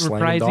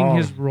 Reprising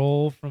his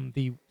role from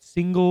the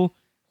single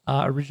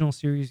original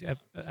series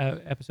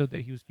episode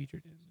that he was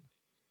featured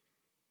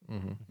in.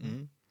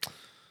 Mm-hmm.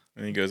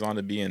 And he goes on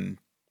to be in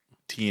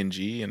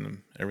TNG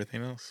and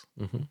everything else.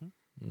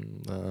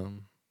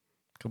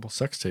 Couple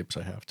sex tapes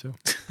I have too.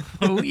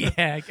 Oh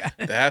yeah, got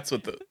it. That's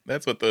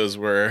what those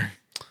were.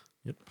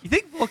 You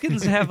think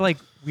Vulcans have like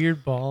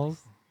weird balls?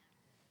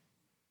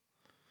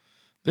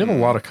 They have a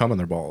lot of cum in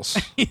their balls.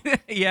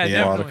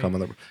 Yeah, A lot of cum in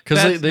their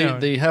because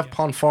they have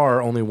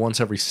Ponfar only once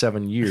every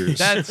 7 years.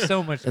 That's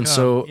so much. And cum.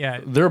 so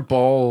yeah, their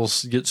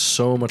balls get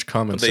so much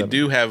cum. But they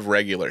do have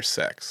regular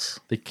sex.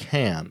 They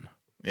can.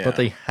 Yeah. But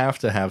they have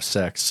to have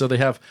sex. So they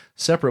have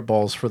separate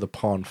balls for the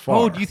Ponfar.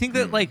 Oh, do you think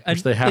that like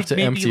which they have to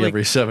empty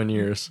every 7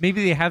 years?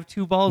 Maybe they have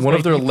two balls. One by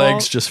of their default?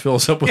 legs just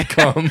fills up with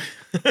cum.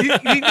 You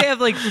think they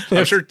have like?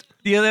 I'm sure.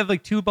 They have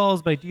like two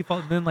balls by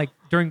default, and then like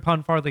during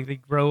Ponfar, like they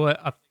grow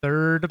a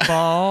third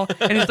ball,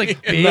 and it's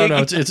like big.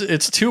 No,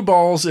 it's two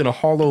balls in a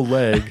hollow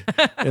leg,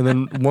 and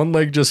then one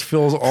leg just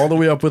fills all the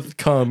way up with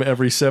cum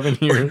every 7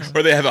 years.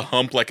 Or they have a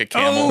hump like a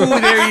camel. Oh,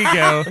 there you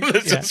go.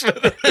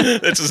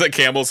 It's just a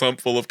camel's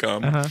hump full of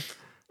cum. Uh-huh.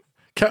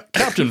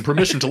 Captain,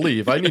 permission to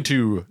leave. I need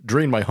to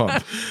drain my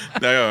hump.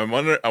 No,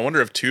 I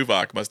wonder if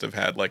Tuvok must have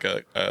had like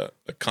a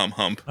cum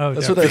hump. Oh,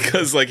 That's definitely. what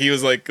Because like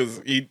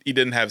he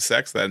didn't have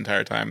sex that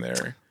entire time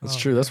there. That's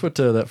true. That's what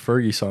that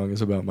Fergie song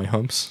is about. My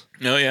humps.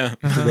 No, yeah,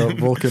 It's about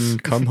Vulcan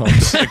cum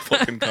humps. like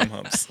Vulcan cum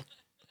humps.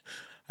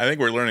 I think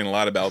we're learning a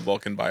lot about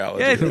Vulcan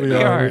biology. Yeah, right we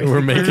now. are.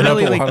 We're making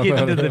really up a like lot getting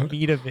about into it. the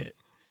meat of it.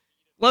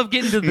 Love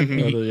getting to the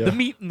meat, yeah. the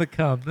meat and the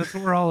cum. That's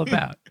what we're all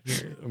about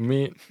here.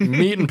 meat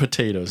and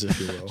potatoes, if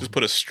you will. Just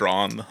put a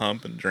straw in the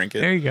hump and drink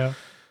There it. you go.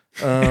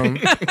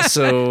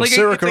 So Like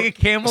Sarah, it's like a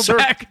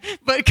camelback,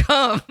 but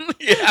cum.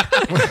 Yeah,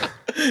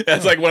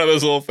 that's like one of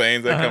those little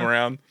things that come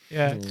around.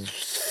 Yeah.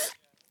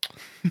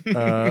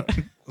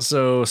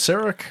 So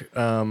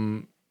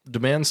Sarek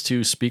demands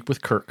to speak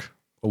with Kirk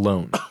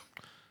alone.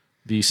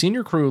 The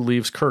senior crew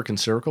leaves Kirk and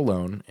Sarek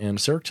alone, and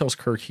Sarek tells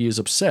Kirk he is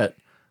upset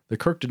that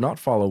Kirk did not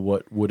follow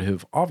what would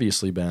have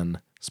obviously been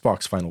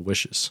Spock's final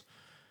wishes.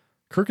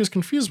 Kirk is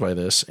confused by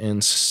this,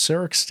 and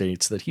Sarek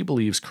states that he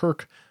believes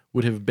Kirk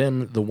would have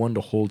been the one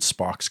to hold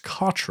Spock's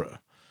Katra,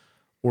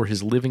 or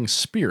his living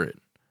spirit,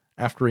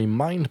 after a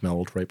mind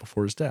meld right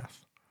before his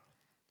death.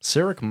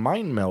 Sarek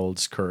mind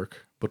melds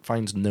Kirk, but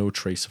finds no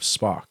trace of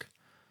Spock.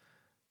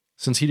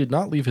 Since he did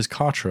not leave his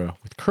Katra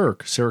with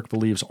Kirk, Sarek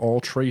believes all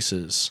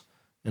traces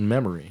and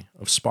memory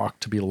of Spock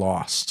to be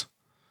lost.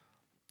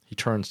 He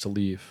turns to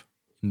leave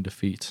in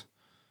defeat.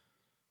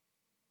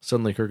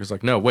 Suddenly Kirk is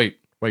like, no, wait,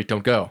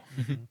 don't go.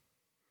 You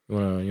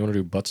wanna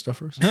do butt stuff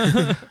first?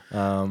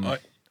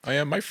 Oh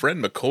yeah, my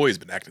friend McCoy's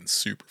been acting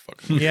super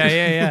fucking.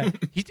 Yeah.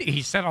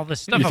 He said all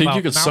this stuff You think about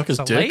you could Mount suck his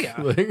dick?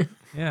 Salea. Like-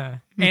 Yeah,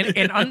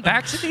 and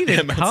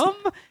unvaccinated Yeah, cum.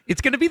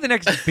 It's gonna be the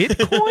next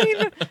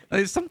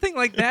Bitcoin, something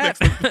like that.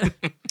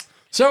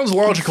 Sounds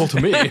logical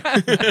to me.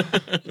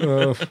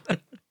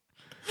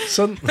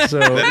 So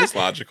That is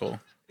logical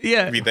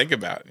Yeah, if you think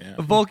about it. Yeah.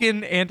 a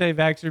Vulcan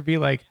anti-vaxxer be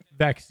like,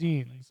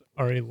 vaccines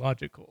are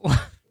illogical.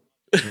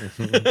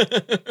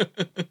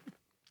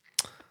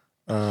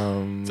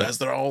 Says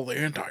they're all the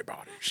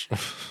antibodies.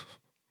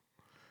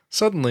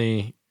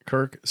 Suddenly,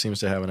 Kirk seems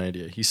to have an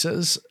idea. He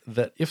says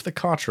that if the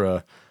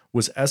Katra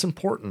was as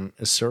important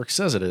as Sarek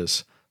says it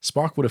is,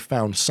 Spock would have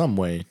found some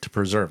way to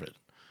preserve it.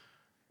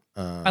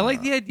 I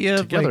like the idea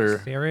together-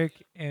 of like Sarek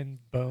and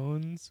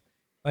Bones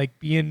like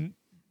being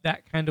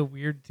that kind of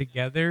weird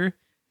together.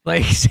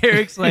 Like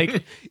Sarek's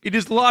like, it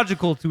is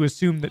logical to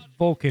assume that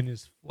Vulcan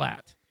is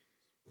flat.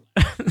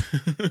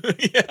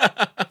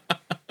 Yeah.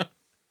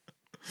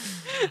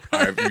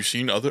 Have you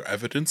seen other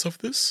evidence of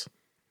this?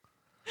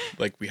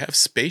 Like we have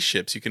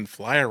spaceships, you can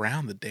fly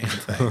around the damn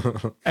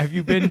thing. Have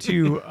you been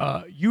to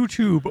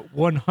YouTube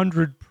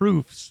 100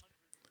 proofs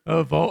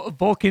of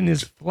Vulcan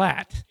is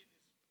flat?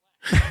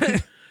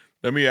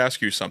 Let me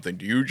ask you something.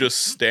 Do you just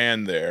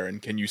stand there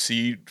and can you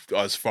see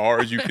as far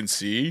as you can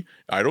see?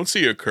 I don't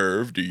see a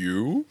curve, do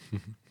you?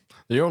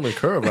 The only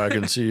curve I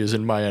can see is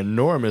in my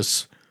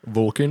enormous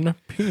Vulcan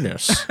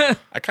penis.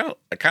 I kind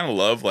of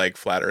love like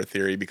flat Earth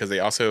theory because they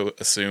also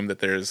assume that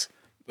there's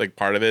like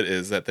part of it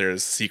is that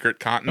there's secret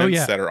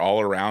continents that are all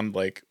around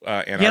like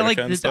Antarctica yeah, like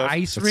and the stuff.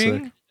 ice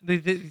ring.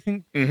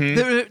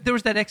 There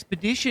was that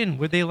expedition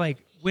where they like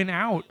went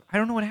out. I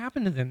don't know what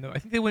happened to them though. I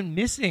think they went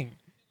missing.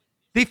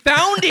 They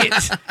found it.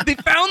 They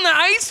found the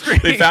ice ring.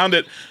 They found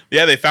it.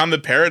 Yeah, they found the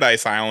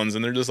Paradise Islands,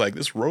 and they're just like,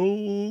 this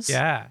rolls.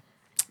 Yeah.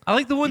 I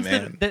like the ones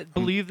that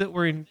believe that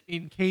we're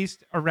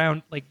encased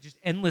around like just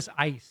endless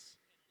ice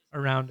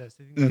around us.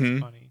 I think that's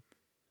funny.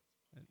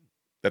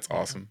 That's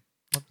awesome.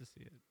 Love to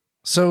see it.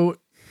 So,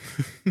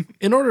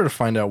 in order to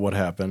find out what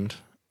happened,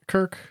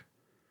 Kirk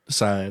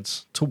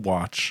decides to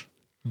watch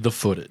the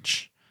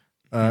footage.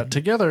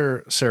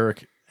 Together,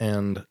 Sarek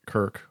and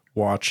Kirk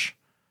watch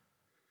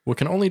what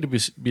can only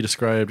be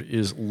described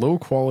as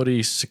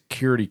low-quality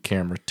security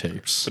camera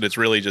tapes. But it's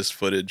really just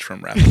footage from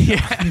Wrath of Khan.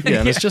 Yeah,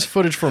 and it's just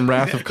footage from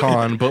Wrath of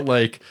Khan, but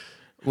like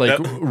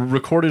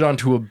recorded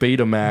onto a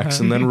Betamax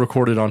and then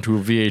recorded onto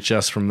a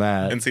VHS from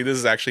that. And see, this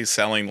is actually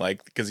selling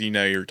like, because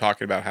you're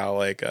talking about how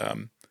like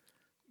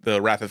the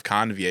Wrath of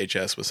Khan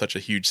VHS was such a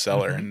huge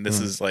seller, and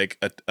this is like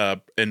a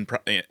in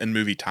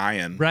movie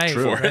tie-in. Right,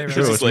 for right.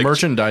 True, it's like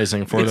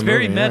merchandising for the movie. It's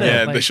very meta.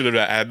 Yeah, like, they should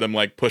have had them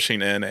like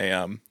pushing in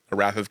a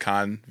Wrath of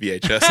Khan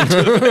VHS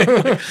into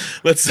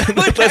the thing.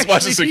 Let's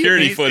watch the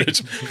security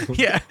footage.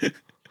 Yeah.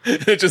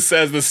 It just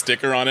says the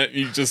sticker on it.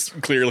 You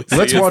just clearly see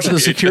Let's it's watch the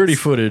VHS. security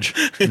footage.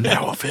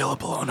 Now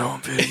available on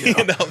home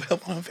video. Now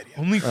available on video.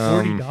 Only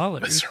 $40.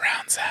 With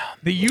surround sound.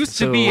 They used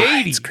to be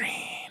 $80.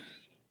 Screen.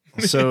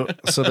 So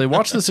they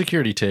watch the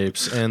security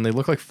tapes and they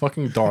look like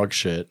fucking dog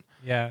shit.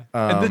 Yeah,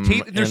 and the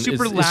tape, they're and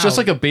super loud. It's just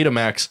like a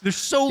Betamax. They're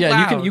so yeah,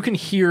 loud. you can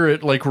hear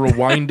it like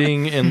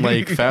rewinding and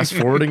like fast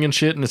forwarding and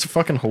shit, and it's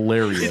fucking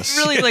hilarious. It's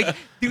really like,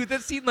 dude,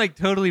 that scene like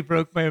totally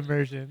broke my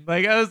immersion.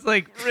 Like I was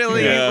like,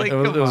 really, like,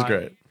 it was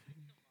great.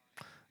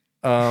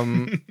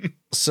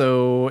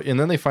 So and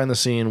then they find the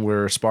scene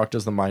where Spock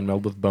does the mind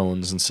meld with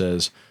Bones and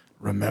says,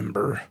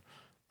 "Remember."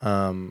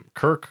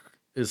 Kirk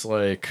is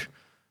like,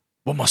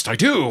 "What must I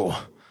do?"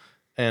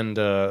 And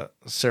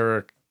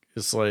Sarek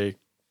is like,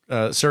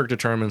 Sarek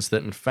determines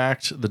that in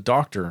fact the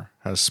Doctor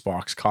has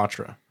Spock's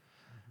Katra.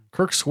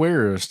 Kirk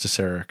swears to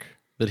Sarek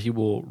that he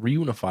will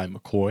reunify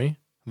McCoy,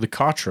 the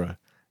Katra,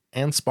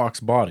 and Spock's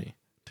body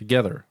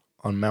together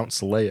on Mount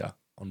Seleia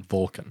on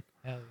Vulcan.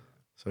 Hell yeah.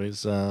 So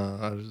he's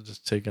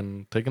just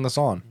taking this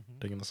on.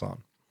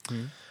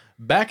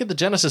 Back at the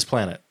Genesis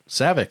planet,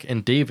 Saavik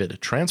and David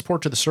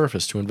transport to the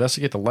surface to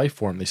investigate the life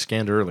form they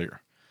scanned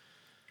earlier.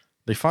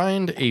 They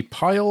find a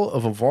pile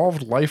of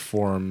evolved life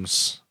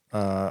forms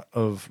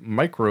of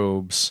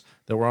microbes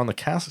that were on the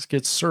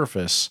casket's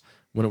surface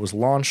when it was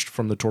launched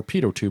from the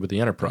torpedo tube of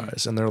the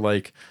Enterprise. And they're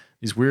like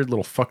these weird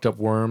little fucked up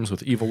worms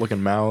with evil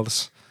looking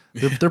mouths.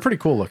 They're pretty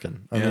cool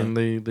looking. I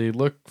mean, they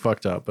look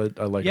fucked up, but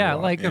I like them. Yeah, I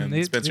like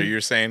them. Spencer, you're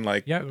saying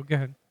like, yeah, go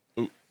ahead.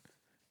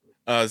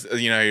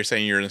 you're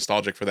saying you're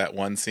nostalgic for that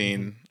one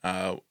scene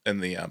in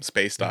the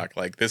space dock.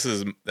 Like this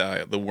is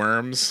the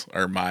worms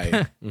are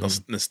my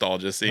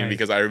nostalgia scene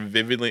because I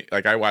vividly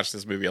I watched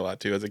this movie a lot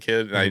too as a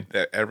kid, and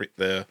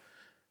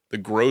the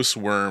gross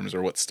worms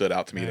are what stood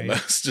out to me the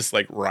most. Just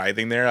like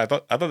writhing there, I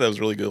thought that was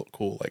really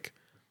cool, like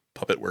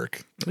puppet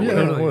work.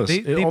 Yeah, it was.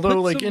 They although, put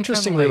like some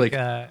interestingly,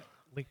 kind of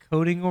like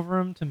coating over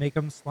them to make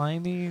them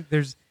slimy.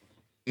 There's,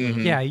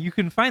 you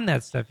can find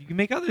that stuff. You can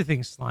make other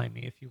things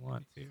slimy if you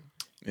want to.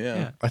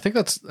 Yeah. I think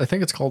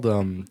it's called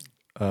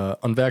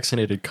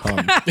unvaccinated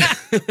cum.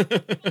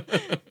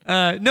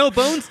 No,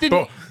 Bones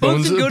didn't.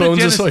 Bones didn't go to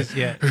is Genesis like,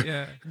 yet.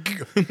 Yeah.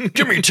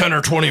 Give me 10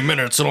 or 20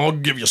 minutes and I'll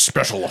give you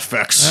special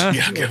effects.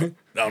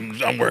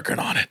 I'm working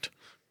on it.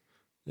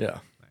 Yeah.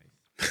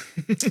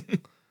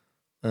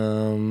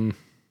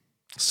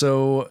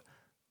 So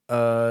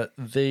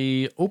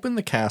they open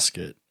the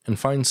casket and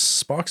find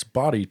Spock's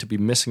body to be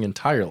missing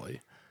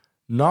entirely,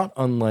 not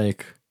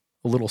unlike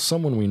a little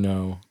someone we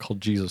know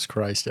called Jesus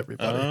Christ,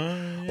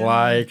 everybody.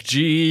 Like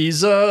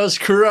Jesus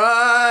Christ.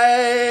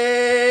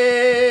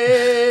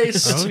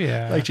 Oh,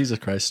 yeah. Like Jesus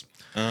Christ.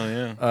 Oh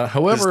yeah.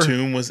 However, his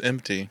tomb was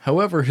empty.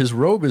 However, his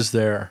robe is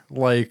there.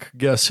 Like,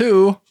 guess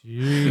who?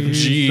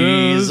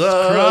 Jesus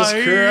Christ.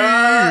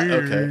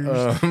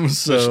 Okay.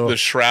 So The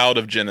shroud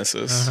of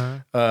Genesis.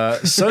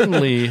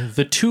 suddenly,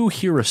 the two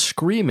hear a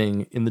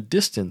screaming in the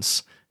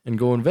distance and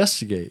go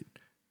investigate.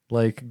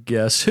 Like,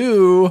 guess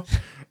who?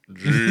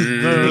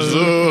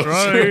 Jesus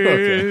Christ.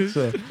 Okay,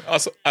 so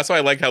Also, I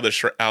like how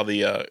how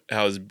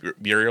his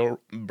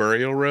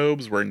burial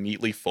robes were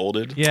neatly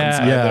folded.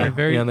 Yeah, yeah,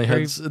 very, and they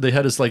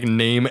had his like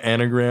name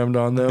anagrammed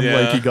on them. Yeah.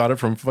 Like he got it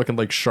from fucking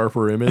like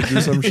Sharper Image or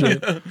some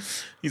shit.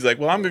 He's like,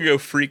 well, I'm gonna go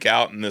freak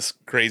out in this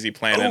crazy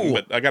planet,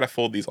 but I gotta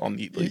fold these all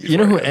neatly. You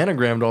know who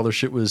anagrammed all their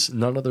shit was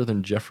none other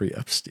than Jeffrey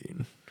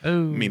Epstein. Oh,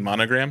 You mean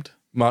monogrammed?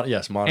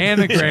 Yes, monogram.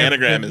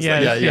 Anagram is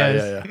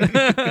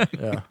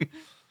Yeah.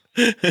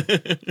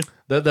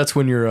 That's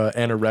when you're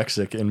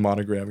anorexic and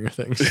monogram your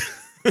things.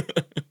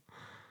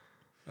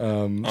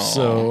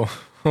 So,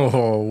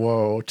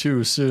 whoa,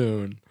 too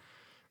soon.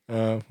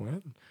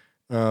 What?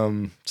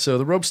 So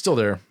the rope's still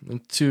there.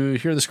 And to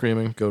hear the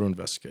screaming, go to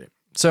investigate.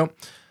 So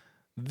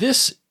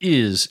this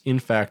is, in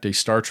fact, a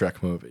Star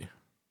Trek movie.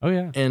 Oh,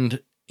 yeah.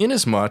 And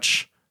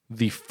inasmuch,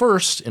 the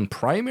first and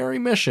primary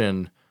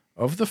mission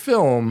of the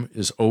film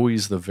is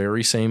always the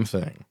very same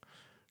thing.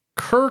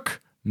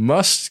 Kirk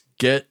must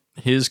get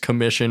his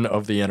commission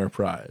of the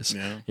Enterprise.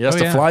 Yeah. He has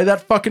to fly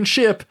that fucking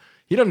ship.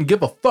 He doesn't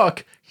give a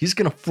fuck. He's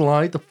going to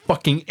fly the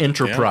fucking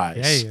Enterprise.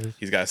 Yeah, he is.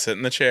 He's got to sit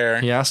in the chair.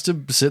 He has to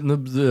sit in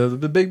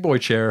the big boy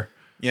chair.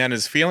 Yeah, and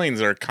his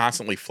feelings are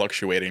constantly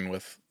fluctuating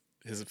with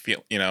his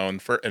feel. You know,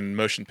 in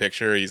motion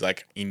picture, he's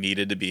like he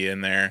needed to be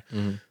in there.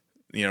 Mm-hmm.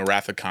 You know,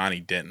 Wrath of Khan,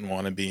 he didn't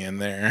want to be in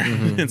there.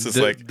 Mm-hmm. It's just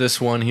like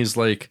this one. He's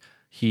like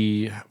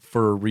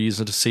for a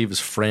reason to save his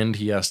friend,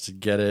 he has to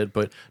get it.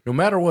 But no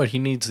matter what, he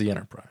needs the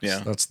Enterprise. Yeah,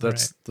 that's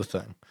the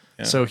thing.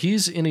 Yeah. So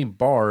he's in a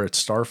bar at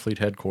Starfleet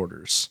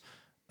headquarters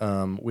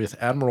with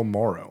Admiral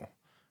Morrow,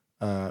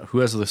 who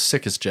has the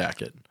sickest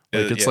jacket.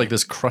 Like it's like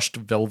this crushed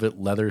velvet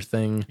leather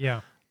thing.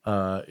 Yeah.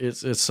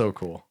 It's so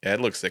cool. Yeah,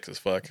 it looks sick as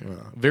fuck.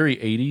 Very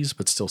 80s,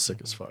 but still sick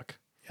as fuck.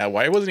 Yeah,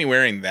 why wasn't he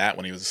wearing that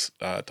when he was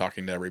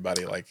talking to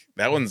everybody? Like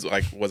that one's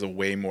like was a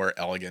way more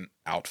elegant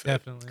outfit.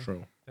 Definitely.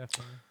 True.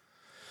 Definitely.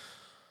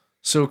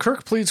 So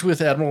Kirk pleads with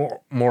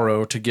Admiral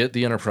Morrow to get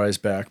the Enterprise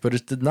back, but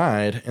is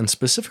denied and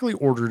specifically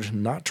ordered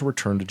not to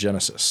return to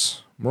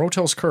Genesis. Morrow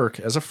tells Kirk,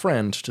 as a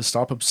friend, to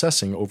stop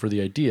obsessing over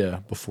the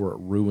idea before it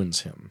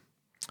ruins him,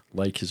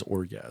 like his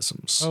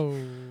orgasms. Oh.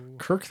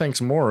 Kirk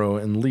thanks Morrow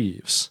and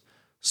leaves.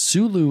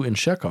 Sulu and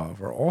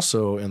Chekhov are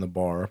also in the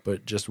bar,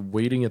 but just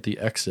waiting at the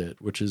exit,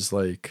 which is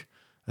like,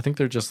 I think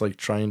they're just like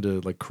trying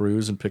to like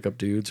cruise and pick up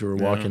dudes who are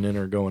walking in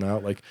or going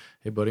out. Like,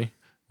 hey, buddy,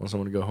 want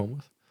someone to go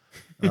home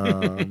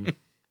with?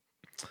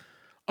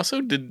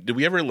 Also, did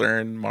we ever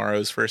learn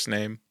Morrow's first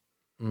name?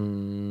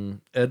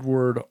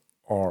 Edward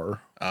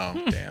R.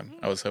 Oh, damn!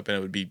 I was hoping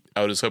it'd be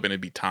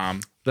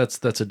Tom.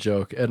 That's a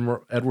joke.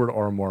 Edward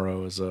R.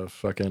 Morrow is a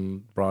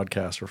fucking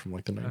broadcaster from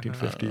like the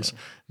 1950s.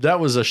 That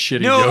was a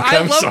shitty joke. I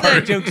I'm love sorry.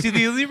 that joke. See,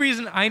 the only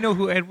reason I know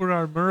who Edward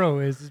R.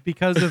 Murrow is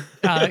because of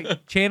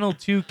Channel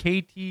 2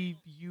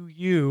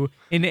 KTUU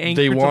in Anchorage,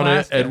 They won an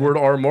Alaska. Edward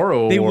R. Morrow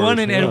award. They won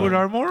an Yeah. Edward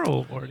R.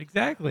 Murrow award.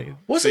 Exactly.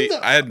 Wasn't See,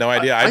 I had no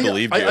idea. I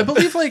believed you. I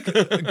believe like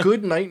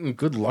Good Night and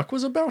Good Luck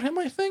was about him,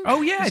 I think.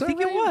 Oh, yeah, Is I that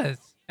think it right? was.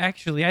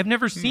 Actually, I've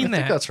never seen I that.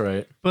 think that's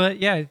right. But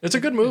yeah. It's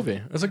a good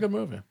movie. It's a good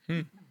movie.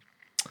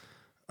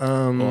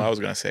 Well, I was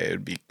gonna say it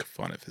would be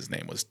fun if his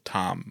name was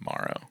Tom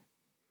Morrow.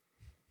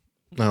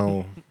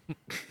 No,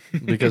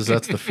 because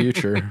that's the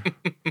future.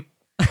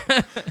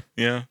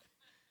 Yeah.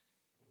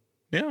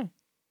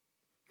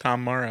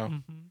 Tom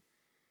Morrow.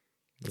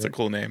 That's a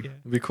cool name. Yeah.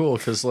 It'd be cool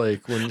because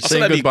like when Also,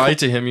 saying that'd be goodbye cool.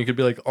 to him, you could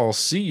be like, "I'll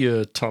see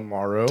you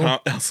tomorrow."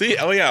 I'll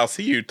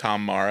see you,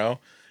 Tom Morrow.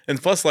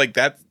 And plus, like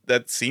that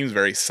seems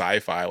very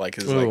sci-fi, like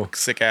his Ooh. like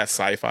sick ass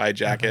sci-fi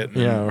jacket.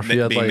 Yeah, or if he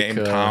had, being like,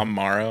 named Tom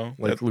Morrow.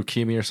 Like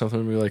leukemia or something,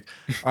 and be like,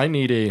 "I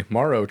need a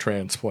Morrow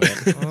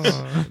transplant."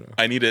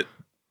 I need it,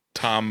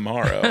 Tom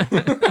Morrow.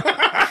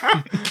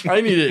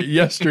 I need it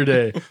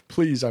yesterday.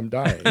 Please, I'm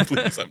dying.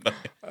 Please, I'm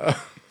dying.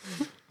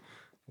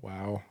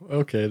 Wow.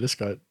 Okay, this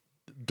got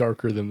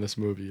darker than this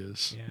movie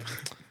is. Yeah.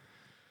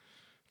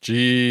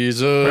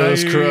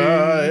 Jesus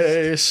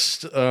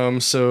Christ.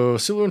 So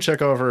Sulu and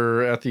Chekhov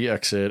are at the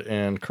exit,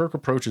 and Kirk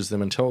approaches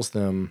them and tells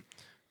them,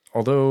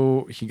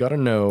 although he got to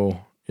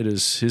know, it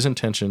is his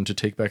intention to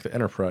take back the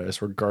Enterprise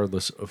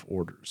regardless of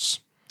orders.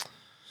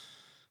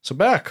 So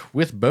back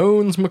with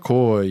Bones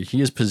McCoy.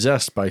 He is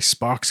possessed by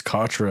Spock's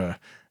Katra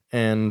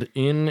and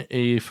in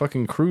a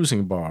fucking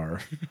cruising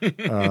bar,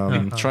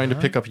 trying to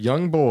pick up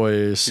young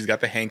boys. He's got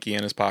the hanky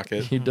in his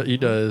pocket. He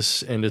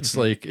does, and it's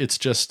like it's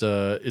just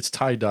it's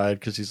tie-dyed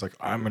because he's like,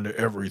 I'm into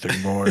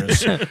everything,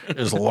 boys.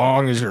 As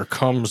long as your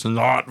cum's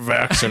not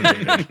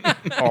vaccinated,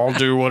 I'll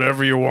do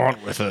whatever you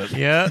want with it.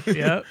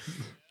 Yeah.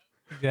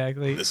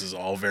 Exactly. This is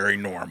all very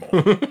normal.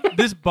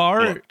 This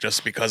bar. Look,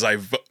 just because I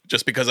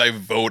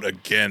vote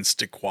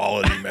against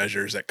equality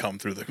measures that come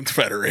through the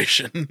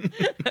Federation.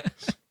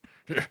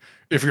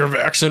 If you're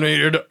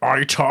vaccinated,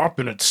 I top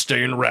and it's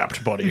staying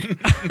wrapped, buddy.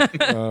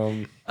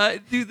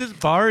 Dude, this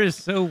bar is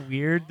so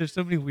weird. There's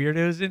so many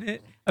weirdos in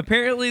it.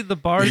 Apparently, the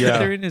bar that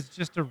they're in is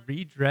just a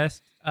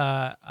redressed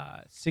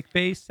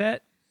sickbay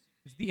set.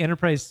 It's the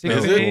Enterprise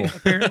sickbay,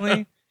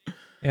 apparently.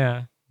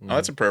 Yeah. Oh,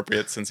 that's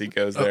appropriate since he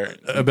goes there.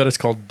 I bet it's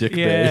called Dick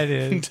Yeah, Bay. it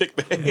is. Dick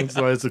Bay. That's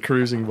why it's a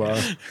cruising bar.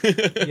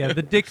 Yeah,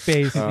 the Dick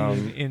Bay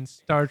scene in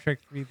Star Trek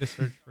 3: The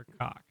Search for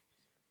Cock.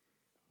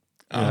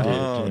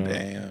 Oh, Yeah.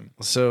 damn.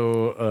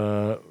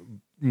 So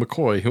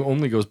McCoy, who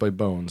only goes by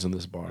Bones in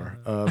this bar,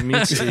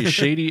 meets a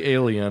shady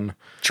alien.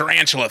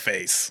 Tarantula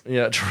face.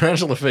 Yeah,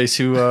 Tarantula Face,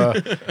 who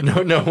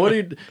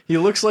he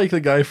looks like the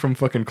guy from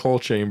fucking Coal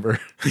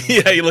Chamber.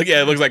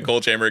 It looks like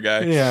Coal Chamber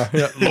guy. Yeah.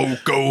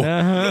 Loco.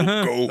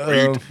 Loco. Are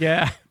you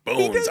Yeah.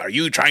 Bones, are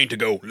you trying to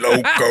go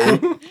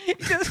loco? He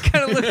does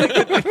kind of look like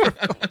the guy from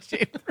Coal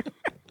Chamber.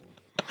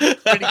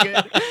 Pretty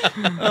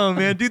good. Oh,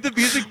 man. Dude, the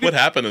music video. What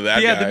happened to that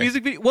guy? Yeah, the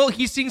music video. Well,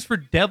 he sings for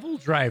Devil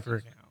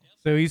Driver now.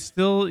 So he's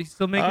still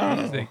making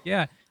music.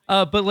 Yeah.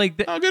 But like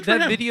Oh, good for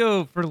that him.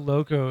 video for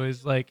Loco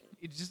is like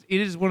it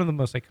is one of the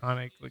most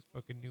iconic like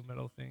fucking new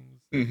metal things.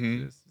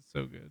 It's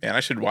so good. And I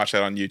should watch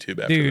that on YouTube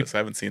after Dude, this. I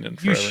haven't seen it in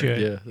You forever.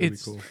 should. Yeah, that'd be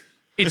it's cool.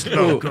 it's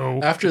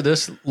Loco. After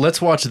this,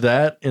 let's watch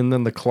that and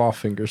then the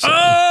Clawfinger song.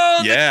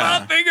 Oh,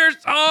 Yeah. the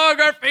Clawfinger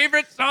song, our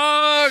favorite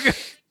song.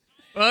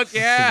 Fuck The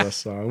yeah.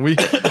 best song. We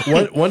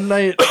one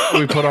night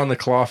we put on the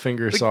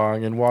Clawfinger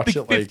song and watched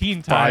it like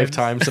 15 5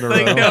 times in a row.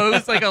 Like no, it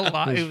was like a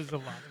lot. It was a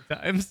lot of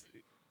times.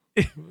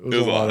 It was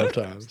a lot of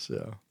times.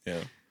 Yeah.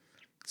 Yeah.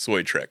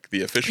 Soy Trek,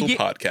 the official Yeah.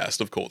 podcast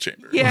of Coal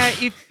Chamber. Yeah,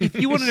 if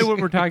you want to know what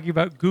we're talking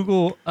about,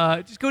 Google,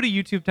 just go to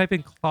YouTube, type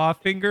in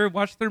Clawfinger,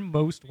 watch their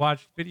most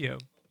watched video.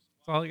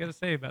 That's all I got to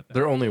say about that.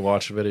 Their only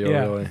watch video, Yeah.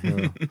 really.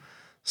 Yeah.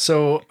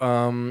 So,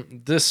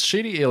 this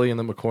shady alien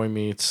that McCoy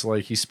meets,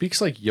 like, he speaks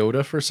like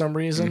Yoda for some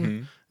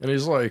reason, and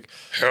he's like,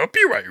 Help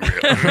you, I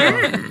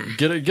will.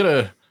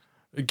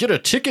 "Get a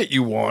ticket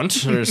you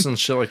want," or some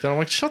shit like that. I'm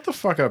like, "Shut the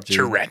fuck up, dude."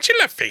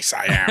 Tarantula face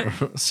I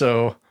am.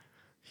 So,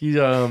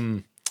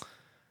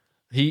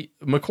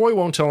 McCoy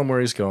won't tell him where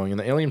he's going, and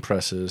the alien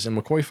presses, and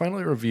McCoy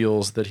finally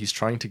reveals that he's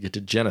trying to get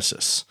to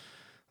Genesis.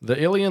 The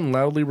alien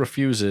loudly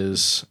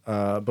refuses,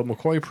 but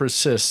McCoy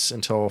persists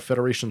until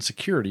Federation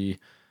security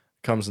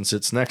comes and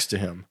sits next to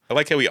him. I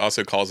like how he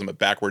also calls him a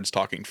backwards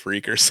talking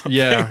freak or something.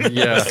 Yeah.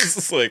 It's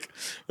just like,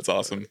 that's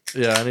awesome.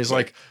 Yeah, and he's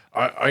like,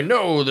 I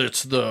know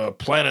that's the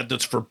planet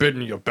that's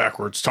forbidden, you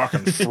backwards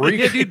talking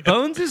freak. Yeah, dude,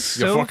 Bones is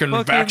You're so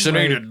fucking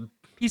vaccinated. Like,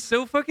 he's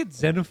so fucking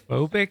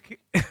xenophobic.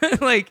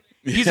 Like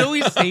he's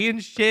always saying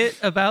shit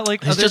about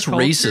like He's other just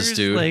cultures. racist,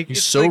 dude. Like, He's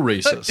it's, so like,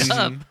 racist. fucked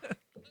up.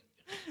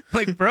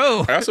 Like,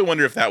 bro. I also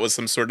wonder if that was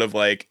some sort of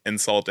like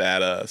insult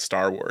at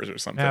Star Wars or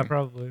something. Yeah,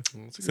 probably.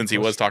 Since he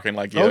was talking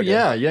like Yoda. Oh,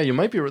 yeah, you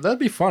might be. That'd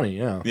be funny,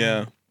 yeah.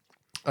 Yeah.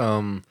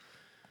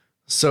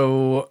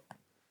 So,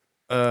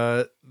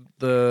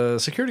 the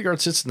security guard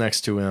sits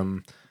next to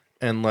him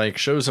and like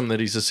shows him that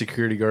he's a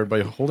security guard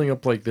by holding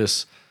up like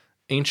this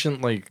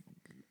ancient like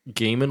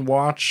Game &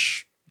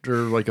 Watch or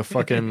like a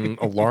fucking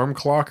alarm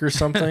clock or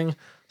something.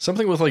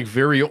 Something with like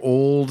very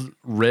old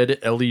red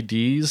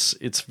LEDs.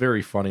 It's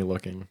very funny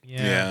looking.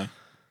 Yeah. Yeah.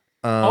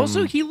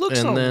 Also, he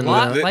looks a and then,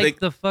 lot They- like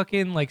the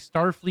fucking like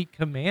Starfleet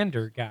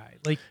commander guy.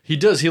 Like, He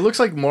does. He looks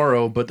like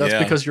Morrow, but that's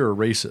Yeah. because you're a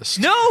racist.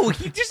 no,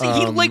 he just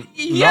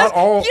he not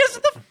all- has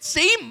the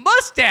same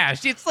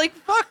mustache. It's like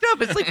fucked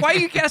up. It's like why are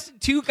you casting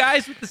two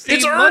guys with the same?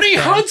 It's Ernie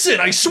mustache? Hudson.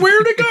 I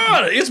swear to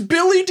God, it's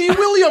Billy D.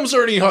 Williams.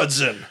 Ernie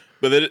Hudson.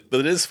 But it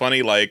is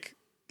funny, like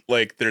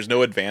there's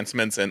no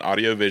advancements in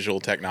audiovisual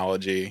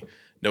technology,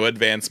 no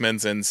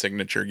advancements in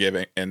signature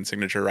giving and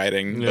signature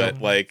writing, Yeah.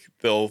 but like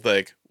they'll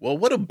like, well,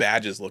 what do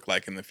badges look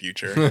like in the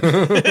future?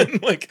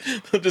 And, like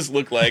they'll just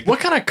look like What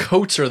kind of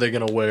coats are they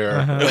gonna wear?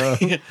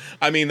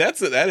 I mean that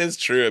is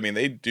true. I mean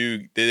they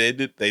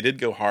did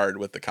go hard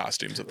with the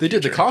costumes of the They did.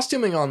 The future.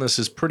 costuming on this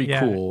is pretty Yeah,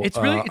 cool. it's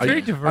really it's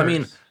very diverse. I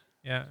mean,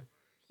 yeah.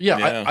 yeah,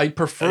 Yeah. I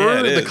prefer Yeah,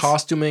 it the is.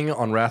 costuming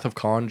on Wrath of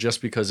Khan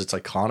just because it's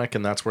iconic,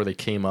 and that's where they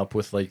came up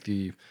with like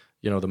the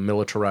the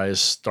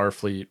militarized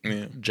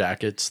Starfleet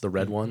jackets, the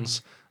red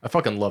ones. I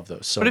fucking love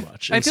those so But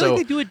much. I And feel so like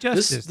they do it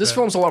justice. This though,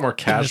 film's a lot more in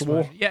this casual.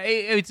 one. Yeah,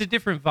 it's a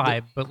different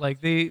vibe, but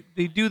like they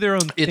do their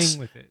own It's- thing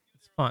with it.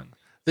 It's fun.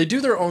 They do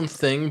their own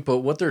thing, but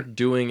what they're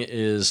doing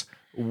is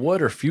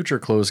what are future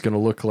clothes going to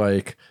look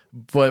like,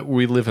 but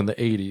we live in the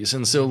 80s.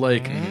 And so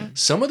like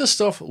some of the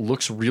stuff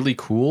looks really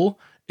cool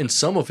and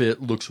some of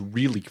it looks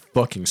really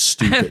fucking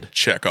stupid.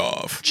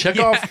 Chekhov.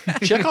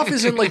 Chekhov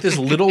is in like this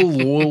little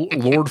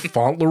Lord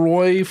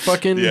Fauntleroy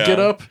fucking Yeah. get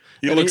up.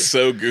 He And looks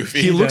so goofy.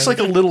 He looks like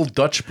a little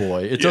Dutch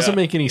boy. It doesn't Yeah.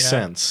 make any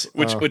sense.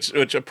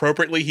 which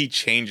appropriately he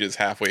changes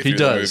halfway He through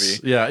does.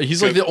 the movie. Yeah,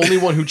 he's like the only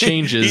one who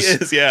changes. He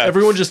is, yeah.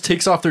 Everyone just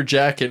takes off their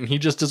jacket and he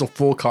just does a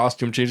full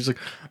costume change. He's like,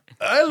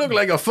 I look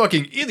like a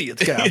fucking idiot,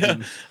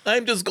 Captain.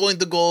 I'm just going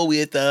to go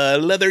with a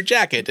leather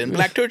jacket and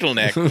black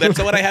turtleneck. That's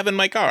what I have in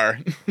my car.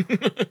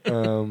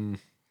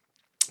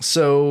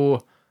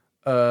 So,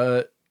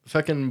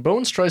 fucking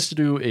Bones tries to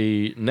do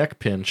a neck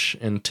pinch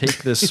and take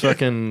this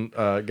fucking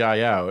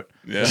guy out,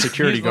 Yeah. the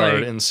security He's guard,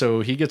 like, and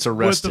so he gets What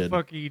arrested. the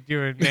fuck are you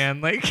doing,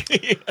 man? Like,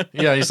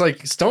 Yeah, he's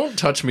like, don't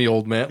touch me,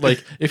 old man.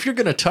 Like, if you're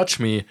gonna touch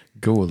me,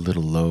 go a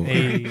little lower.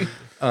 hey,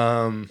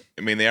 I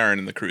mean, they aren't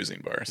in the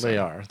cruising bar. So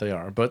They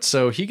are. But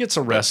so he gets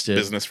arrested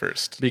business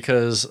first.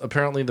 because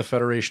apparently the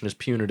Federation is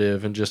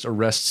punitive and just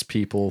arrests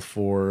people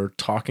for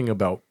talking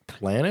about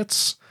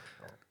planets.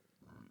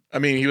 I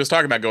mean, he was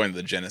talking about going to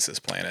the Genesis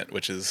planet,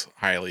 which is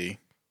highly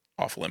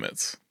off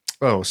limits.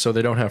 Oh, so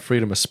they don't have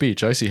freedom of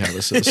speech. I see how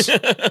this is.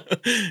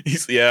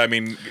 I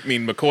mean,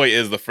 McCoy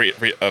is the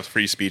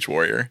free speech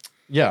warrior.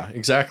 Yeah,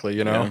 exactly.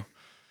 You might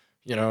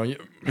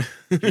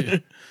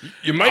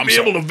I'm be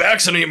sorry. able to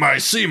vaccinate my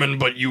semen,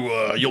 but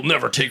you'll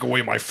never take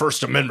away my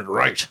First Amendment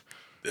right.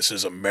 This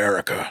is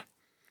America,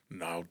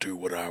 and I'll do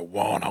what I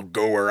want. I'll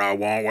go where I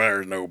want.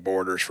 There's no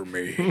borders for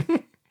me.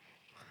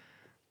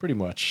 Pretty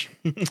much.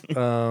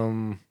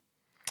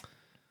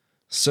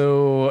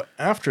 So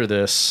after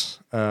this,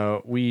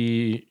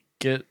 we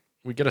get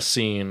a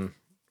scene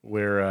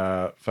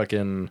where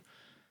fucking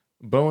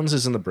Bones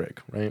is in the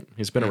brig, right?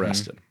 He's been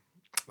arrested.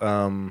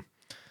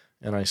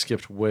 And I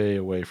skipped way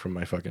away from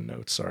my fucking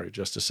notes. Sorry,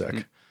 just a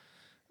sec.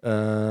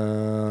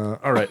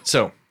 All right,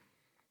 so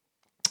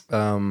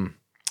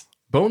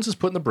Bones is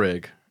put in the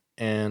brig,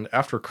 and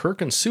after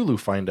Kirk and Sulu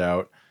find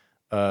out,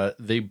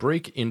 they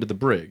break into the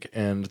brig,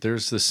 and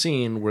there's this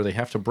scene where they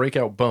have to break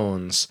out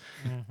Bones,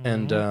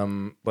 and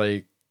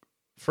like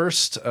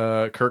first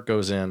Kirk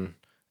goes in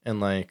and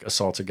like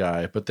assaults a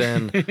guy, but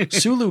then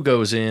Sulu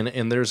goes in,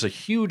 and there's a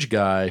huge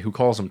guy who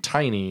calls him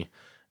Tiny,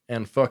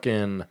 and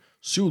fucking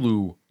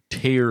Sulu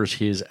tears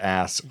his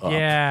ass up.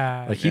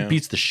 Yeah, like he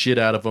beats the shit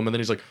out of him, and then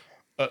he's like,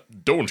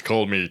 "Don't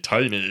call me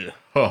Tiny."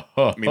 I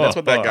mean, that's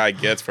what that guy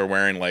gets for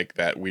wearing like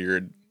that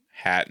weird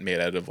hat made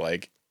out of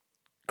like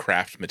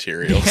craft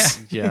materials.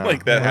 Yeah,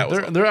 like that hat was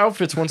their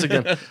outfits once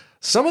again.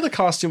 Some of the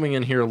costuming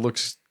in here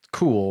looks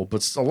cool,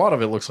 but a lot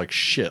of it looks like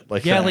shit.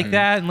 Like like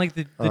that, and like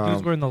the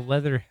dudes wearing the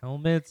leather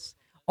helmets.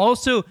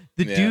 Also,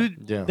 the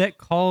dude that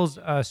calls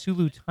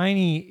Sulu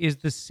Tiny is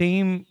the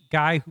same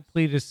guy who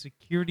played a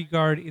security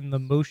guard in the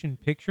motion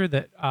picture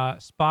that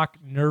Spock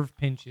nerve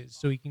pinches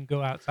so he can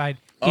go outside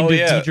into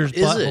Deidre's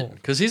butthole.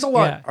 Because he's a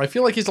lot. I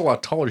feel like he's a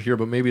lot taller here,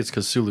 but maybe it's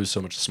because Sulu's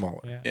so much smaller.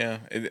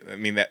 I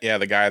mean,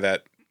 the guy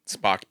that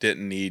Spock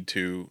didn't need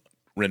to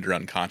render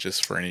unconscious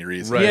for any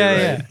reason.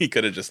 Right. He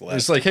could have just left.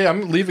 It's like, hey,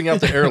 I'm leaving out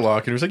the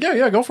airlock, and he was like,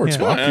 yeah, go for it,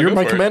 Spock. You're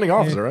my commanding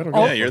officer. I don't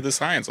know. Yeah, you're the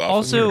science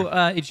officer. Also,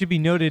 it should be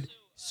noted,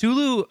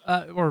 Sulu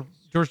or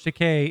George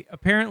Takei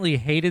apparently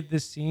hated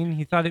this scene.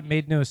 He thought it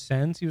made no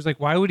sense. He was like,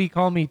 why would he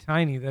call me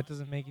Tiny? That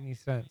doesn't make any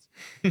sense.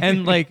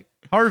 And like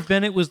Harv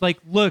Bennett was like,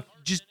 look,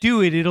 just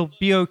do it. It'll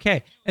be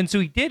okay. And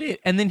so he did it.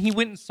 And then he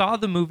went and saw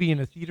the movie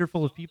in a theater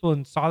full of people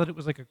and saw that it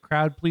was like a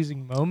crowd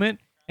pleasing moment.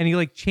 And he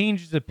like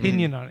changed his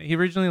opinion on it. He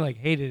originally like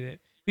hated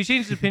it. He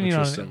changed his opinion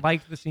on it and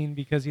liked the scene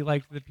because he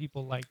liked that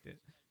people liked it.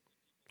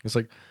 It's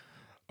like,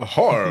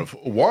 Harv,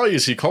 why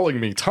is he calling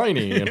me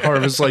Tiny? And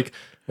Harv is like,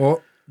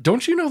 well,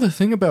 don't you know the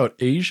thing about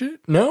Asia?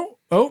 No?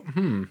 Oh,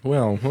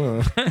 well.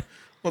 Well,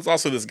 it's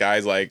also this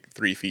guy's like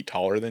 3 feet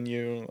taller than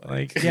you.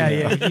 Like, he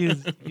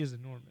is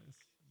enormous.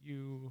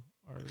 You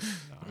are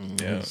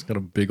not. Yeah, he's got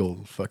a big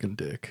old fucking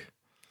dick.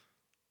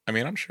 I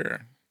mean, I'm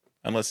sure.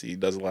 Unless he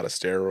does a lot of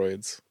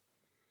steroids.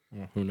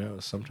 Well, who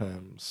knows?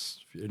 Sometimes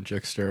if you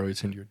inject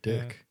steroids into your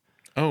dick.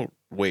 Yeah. Oh,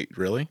 wait,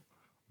 really?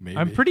 Maybe.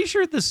 I'm pretty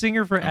sure the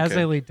singer for As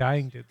I Lay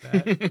Dying did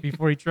that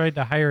before he tried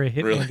to hire a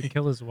hitman to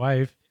kill his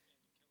wife.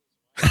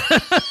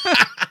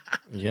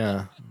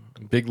 Yeah.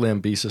 Big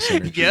Lambesis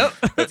energy. Yep.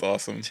 That's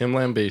awesome. Tim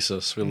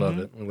Lambesis. We love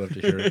it. We love to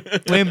hear it.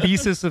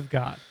 Lambesis of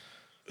God.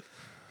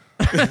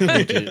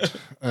 Indeed.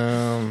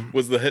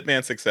 Was the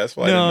hitman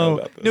successful? I No. didn't know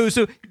about this. No,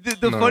 so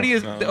the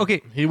funniest...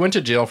 Okay. He went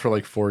to jail for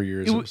like 4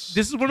 years.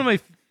 This is one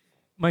of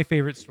my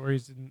favorite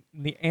stories in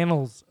the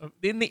annals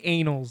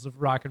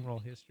of rock and roll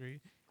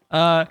history.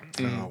 Oh,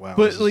 wow.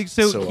 But like,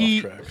 so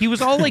he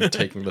was all like,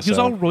 Taking this he was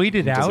all out.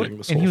 roided out,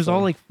 This and he whole was all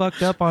thing. like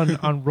fucked up on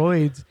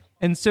roids,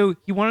 and so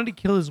he wanted to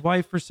kill his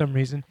wife for some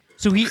reason.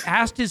 So he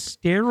asked his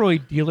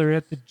steroid dealer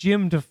at the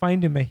gym to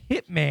find him a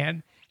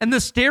hitman, and the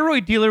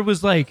steroid dealer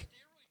was like,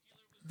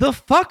 "The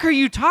fuck are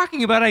you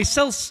talking about? I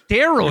sell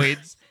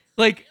steroids.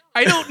 Like,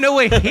 I don't know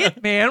a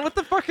hitman. What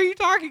the fuck are you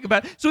talking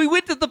about?" So he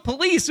went to the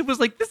police and was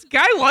like, "This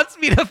guy wants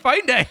me to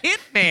find a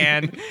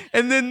hitman."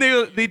 And then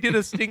they did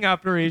a sting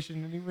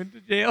operation and he went to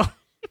jail.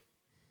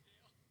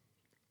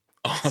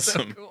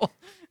 Awesome. So cool.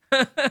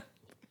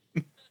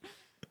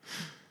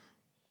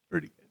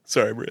 Pretty good.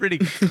 Sorry, Britt. Pretty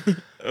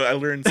good. I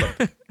learned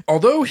something.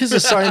 Although his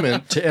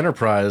assignment to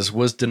Enterprise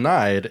was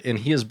denied and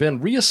he has been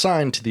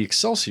reassigned to the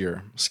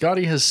Excelsior,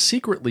 Scotty has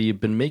secretly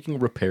been making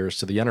repairs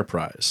to the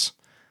Enterprise.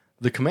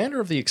 The commander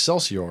of the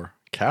Excelsior,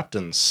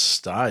 Captain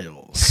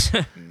Styles,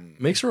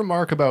 makes a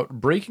remark about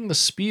breaking the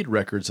speed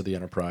records of the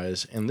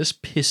Enterprise, and this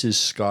pisses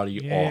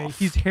Scotty off.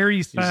 He's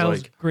Harry Styles'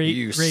 like,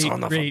 great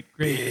grandson.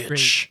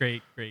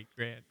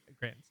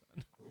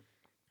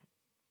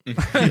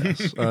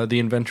 Yes. The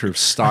inventor of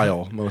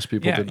Style. Most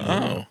people didn't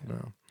know.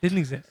 No. Didn't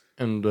exist.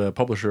 And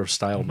publisher of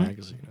Style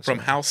magazine. From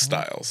House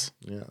Styles.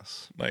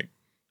 Yes. Like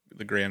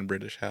the Grand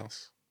British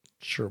House.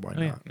 Sure, why Oh,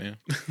 not?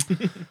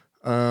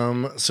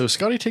 Yeah. So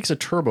Scotty takes a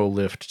turbo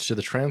lift to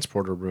the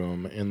transporter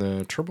room, and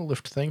the turbo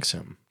lift thanks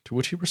him, to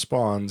which he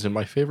responds in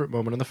my favorite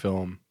moment in the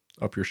film,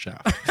 "Up your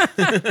shaft."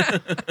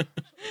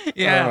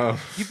 Yeah.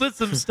 He put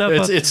some stuff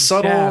up It's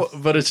some subtle, shafts.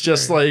 but it's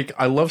just like,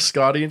 I love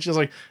Scotty, and she's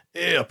like,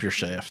 up your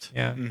shaft.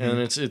 Yeah. And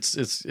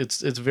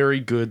it's very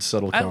good,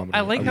 subtle comedy.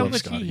 I like how love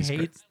much Scotty. he He's great.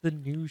 hates the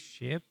new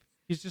ship.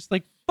 He's just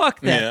like, fuck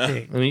that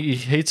thing. I mean, he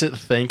hates it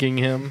thanking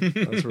him.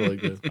 That's really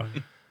good.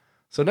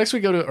 So next we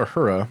go to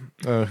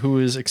Uhura, who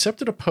is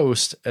accepted a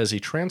post as a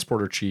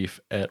transporter chief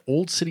at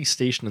Old City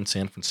Station in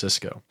San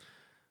Francisco,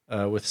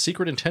 with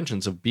secret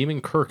intentions of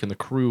beaming Kirk and the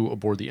crew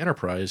aboard the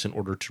Enterprise in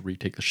order to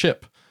retake the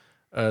ship.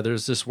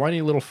 There's this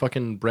whiny little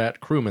fucking brat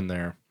crewman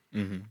there.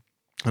 And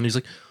he's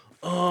like,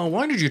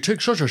 why did you take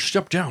such a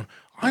step down?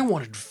 I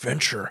want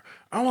adventure.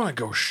 I want to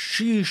go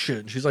see shit.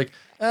 And she's like,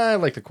 I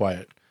like the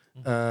quiet.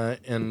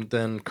 And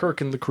then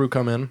Kirk and the crew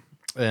come in,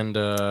 and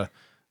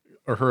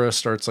Uhura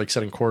starts like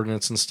setting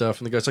coordinates and stuff,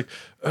 and the guy's like,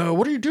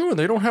 "What are you doing?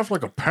 They don't have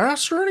like a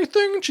pass or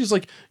anything." And she's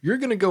like, "You're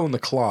gonna go in the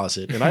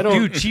closet." And I don't,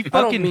 Dude, she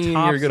fucking mean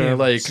tops you're gonna him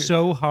like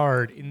so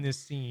hard in this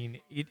scene.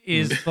 It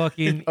is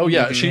fucking. Oh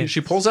yeah, intense.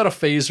 she pulls out a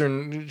phaser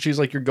and she's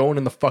like, "You're going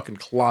in the fucking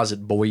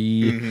closet, boy."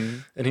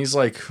 And he's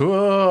like,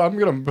 "I'm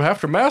gonna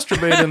have to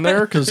masturbate in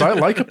there because I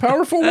like a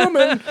powerful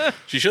woman."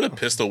 She should have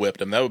pistol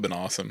whipped him. That would have been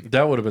awesome.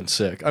 That would have been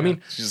sick. I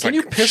mean, She's can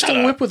like, you pistol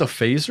 "Shut whip with a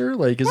phaser?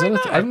 Like, is that?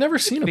 not? I've never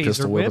seen a Phaser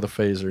pistol whip whip? with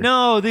a phaser.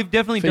 No, they've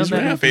definitely done Phaser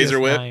that. whip? in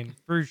Phaser whip? PS9,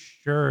 for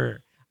sure.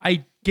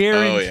 I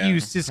guarantee yeah. you,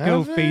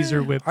 Cisco Have they?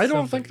 phaser whip. I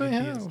don't think they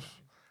have.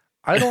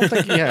 I don't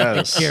think he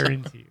has. I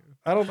guarantee you.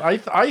 I don't.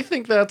 I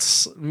think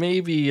that's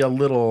maybe a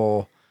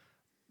little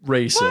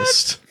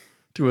racist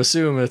to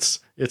assume it's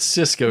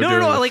Cisco. No,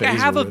 doing the like I phaser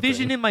have a whipping.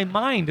 vision in my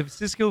mind of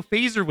Cisco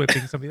phaser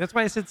whipping something. That's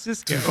why I said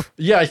Cisco.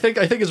 Yeah, I think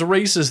it's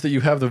racist that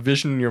you have the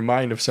vision in your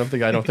mind of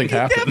something I don't think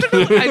happened.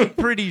 Definitely, I'm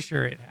pretty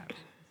sure it happened.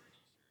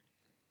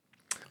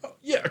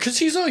 Yeah, because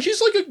he's like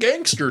a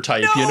gangster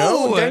type, you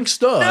know,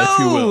 gangsta, if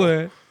you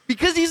will.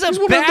 Because he's a He's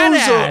one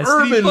badass. of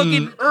those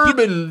and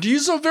urban.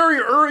 He's a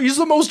very. He's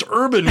the most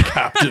urban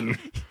captain.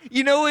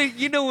 You know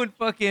when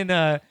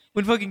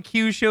fucking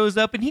Q shows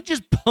up and he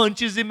just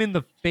punches him in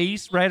the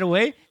face right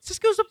away.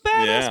 Cisco's a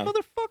badass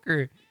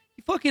motherfucker.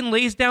 He fucking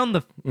lays down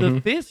the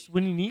fist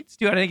when he needs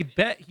to. I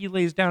bet he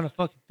lays down a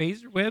fucking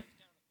phaser whip.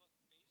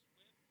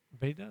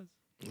 But he does.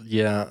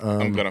 Yeah,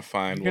 I'm gonna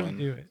find You're gonna one.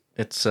 do it.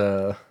 it's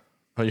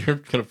you're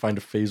gonna find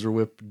a phaser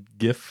whip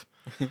gif.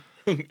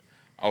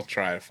 I'll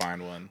try to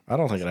find one. I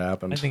don't think it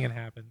happened. I think it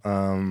happened.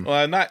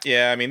 Well, not.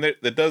 Yeah, I mean,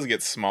 that does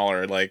get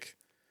smaller. Like,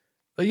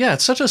 Yeah,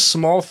 it's such a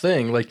small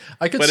thing. Like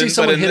I could But see in-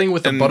 someone but in hitting the-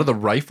 with the in- butt of the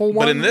rifle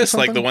one. but in or this,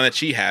 like the something. one that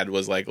she had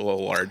was like a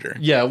little larger.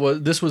 Yeah, well,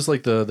 this was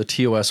like the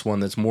TOS one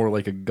that's more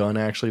like a gun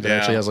actually. That Yeah.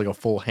 actually has like a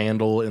full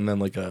handle and then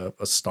like a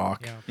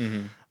stock. Yeah.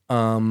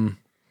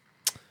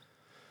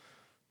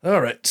 All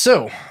right,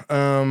 so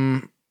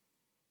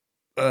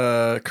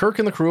Kirk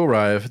and the crew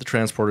arrive at the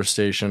transporter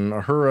station.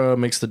 Uhura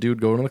makes the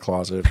dude go into the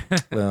closet,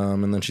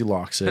 and then she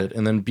locks it,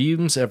 and then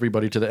beams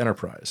everybody to the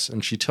Enterprise.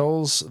 And she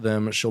tells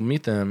them she'll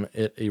meet them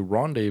at a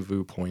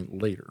rendezvous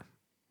point later.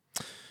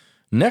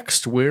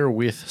 Next, we're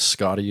with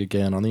Scotty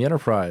again on the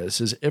Enterprise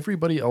as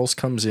everybody else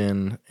comes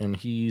in, and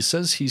he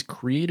says he's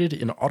created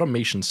an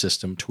automation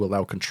system to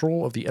allow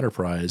control of the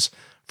Enterprise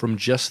from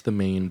just the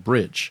main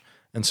bridge.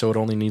 And so it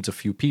only needs a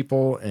few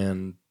people,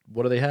 and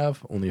what do they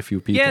have? Only a few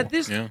people.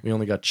 Yeah, We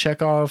only got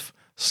Chekhov,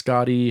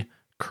 Scotty,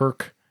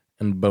 Kirk,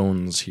 and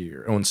Bones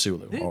here. Oh, and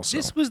Sulu also.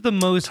 This was the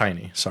most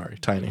Tiny.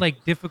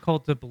 like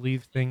difficult to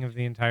believe thing of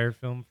the entire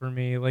film for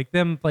me. Like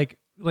them like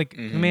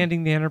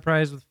commanding the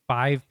Enterprise with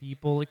 5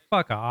 people. Like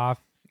fuck off.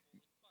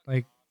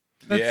 Like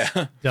that's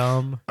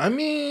dumb. I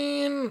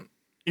mean,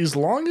 as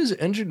long as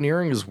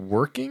engineering is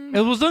working,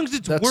 As long as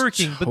it's that's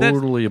working, but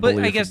totally but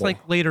I guess believable.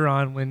 like later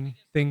on when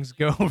things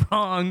go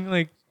wrong,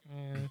 like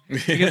I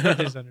guess that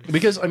is understandable.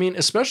 because I mean,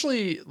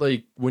 especially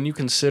like when you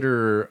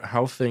consider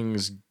how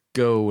things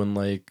go and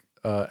like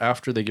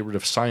after they get rid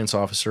of science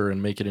officer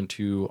and make it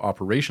into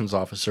operations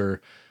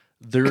officer,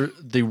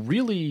 they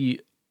really,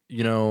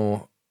 you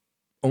know,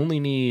 only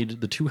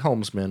need the 2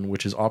 helmsmen,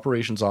 which is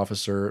operations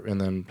officer and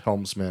then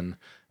helmsman,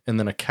 and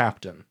then a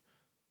captain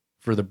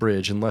for the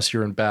bridge. Unless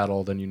you're in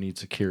battle, then you need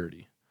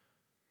security.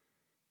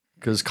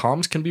 Because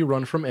comms can be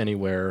run from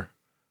anywhere,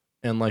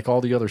 and like all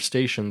the other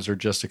stations are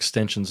just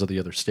extensions of the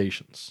other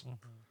stations.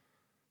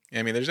 Yeah,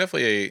 I mean, there's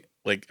definitely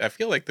I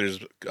feel like there's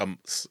a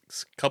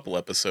couple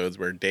episodes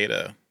where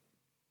Data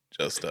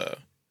just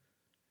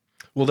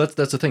Well, that's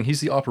the thing. He's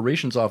the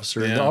operations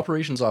officer, and the Yeah.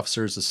 operations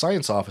officer is the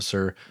science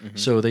officer.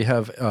 So they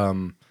have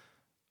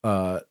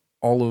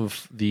all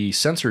of the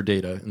sensor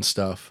data and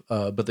stuff,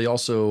 but they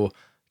also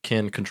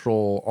can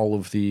control all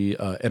of the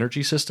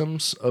energy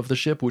systems of the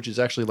ship, which is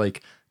actually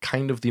like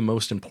kind of the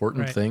most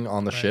important Right. thing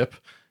on the ship.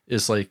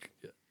 Is like,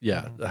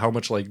 how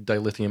much like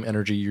dilithium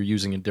energy you're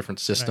using in different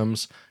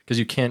systems, because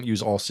you can't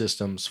use all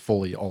systems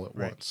fully all at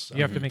once.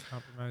 You have to make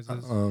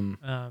compromises.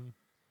 Yeah.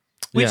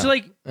 Which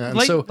like And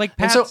like so- like and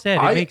Pat so said,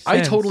 it I- makes I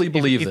sense totally if-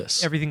 believe if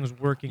this. everything was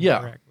working Yeah.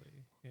 correctly.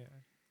 Yeah.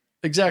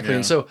 Exactly. Yeah.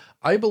 And so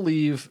I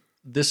believe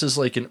this is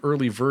like an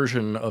early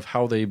version of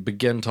how they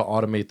begin to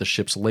automate the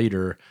ships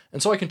later.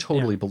 And so I can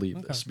totally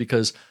believe this,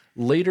 because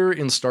later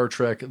in Star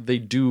Trek, they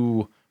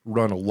do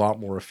run a lot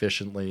more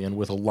efficiently and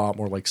with a lot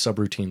more like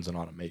subroutines and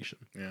automation.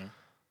 yeah.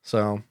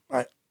 So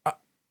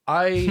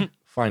I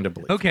find a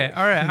belief. Okay,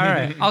 all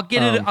right. I'll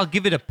get it. I'll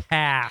give it a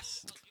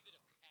pass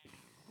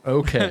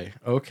Okay.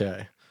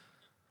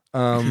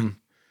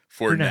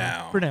 For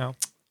now. For now.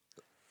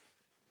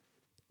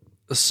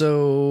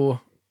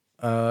 So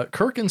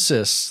Kirk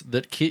insists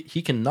that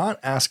he cannot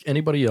ask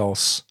anybody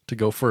else to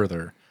go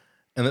further,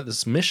 and that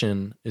this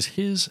mission is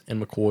his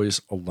and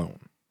McCoy's alone.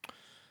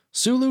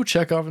 Sulu,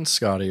 Chekhov, and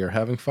Scotty are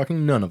having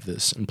fucking none of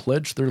this and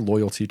pledge their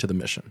loyalty to the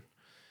mission.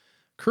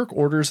 Kirk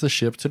orders the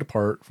ship to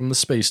depart from the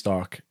space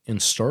dock, and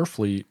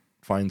Starfleet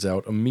finds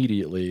out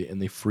immediately,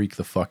 and they freak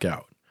the fuck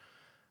out.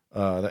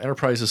 The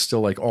Enterprise is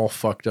still like all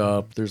fucked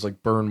up. There's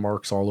like burn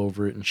marks all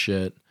over it and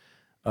shit.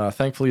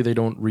 Thankfully, they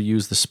don't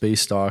reuse the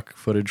space dock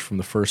footage from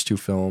the first 2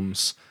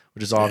 films,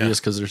 which is obvious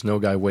because there's no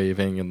guy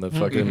waving and the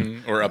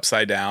fucking or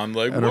upside down.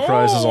 Like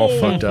Enterprise is all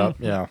fucked up.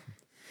 Yeah.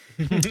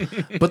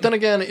 But then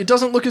again, it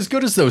doesn't look as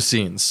good as those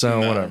scenes, so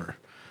whatever.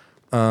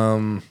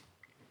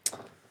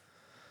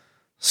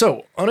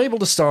 So, unable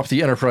to stop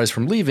the Enterprise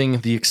from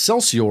leaving, the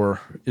Excelsior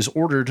is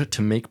ordered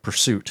to make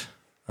pursuit.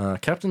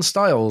 Captain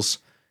Styles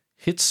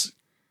hits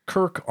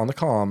Kirk on the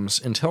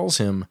comms and tells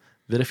him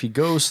that if he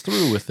goes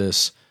through with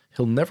this,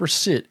 he'll never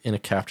sit in a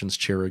captain's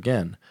chair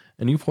again.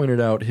 And you pointed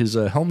out his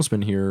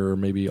helmsman here, or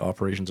maybe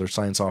operations or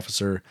science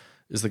officer,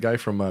 is the guy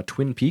from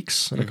Twin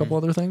Peaks and a couple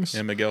other things.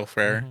 Yeah, Miguel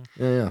Ferrer.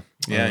 Yeah.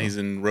 He's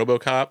in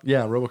RoboCop.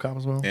 Yeah, RoboCop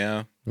as well.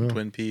 Yeah,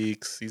 Twin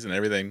Peaks. He's in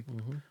everything.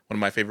 One of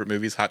my favorite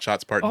movies, Hot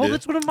Shots Part 2. Oh,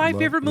 that's one of my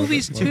favorite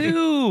movies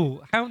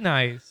too. How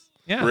nice.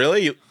 Yeah.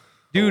 Really?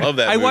 Dude, I love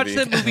that movie. I watched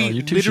that movie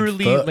you two should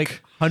literally fuck.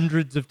 like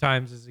hundreds of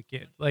times as a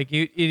kid. Like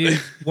it is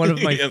one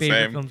of my Yeah, favorite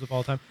same. films of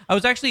all time.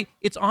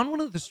 It's on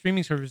one of the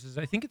streaming services.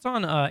 I think it's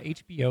on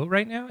HBO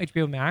right now,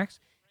 HBO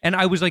Max. And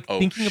I was like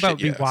thinking about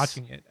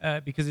rewatching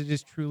it because it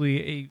is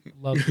truly a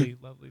lovely,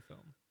 lovely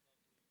film.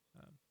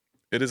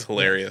 It is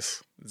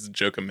hilarious. It's a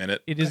joke a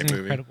minute. It is an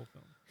movie. incredible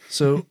film.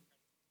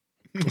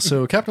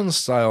 So Captain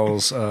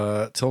Styles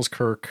tells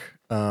Kirk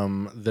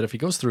that if he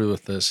goes through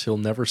with this, he'll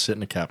never sit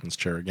in a captain's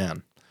chair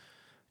again.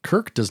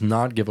 Kirk does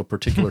not give a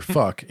particular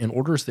fuck and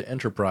orders the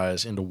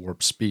Enterprise into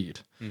warp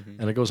speed.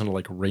 And it goes into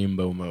like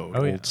rainbow mode,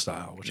 old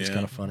style, which is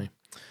kind of funny.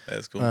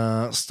 That's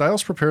cool.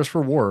 Styles prepares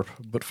for warp,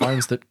 but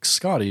finds that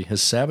Scotty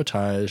has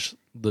sabotaged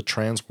the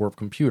transwarp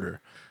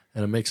computer,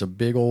 and it makes a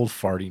big old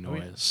farty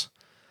noise.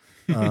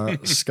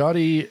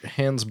 Scotty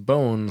hands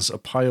Bones a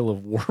pile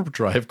of warp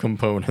drive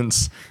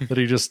components that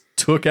he just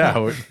took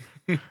out,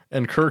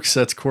 and Kirk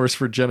sets course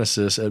for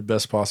Genesis at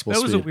best possible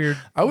speed. That was a weird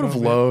I would have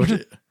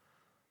loved...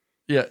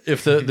 Yeah,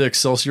 if the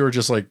Excelsior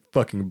just like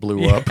fucking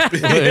blew up.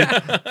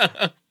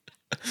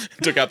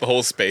 Took out the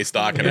whole space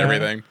dock and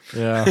everything.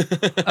 Yeah.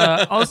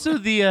 Also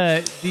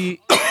okay,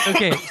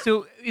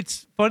 so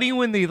it's funny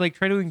when they like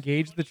try to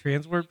engage the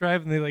transwarp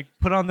drive and they like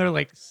put on their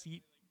like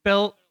seat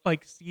belt,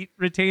 like seat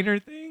retainer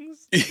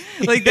things.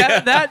 Like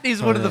that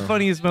is one of the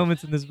funniest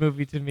moments in this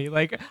movie to me.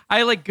 Like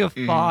I like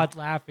guffawed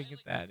laughing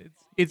at that.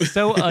 It's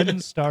so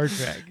un-Star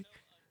Trek.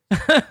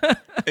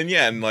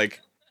 And like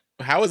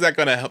how is that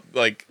going to help?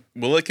 Like,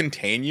 will it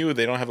contain you?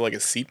 They don't have like a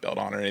seatbelt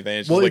on or anything.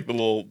 It's just like the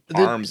little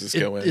arms just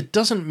go in. It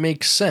doesn't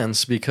make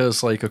sense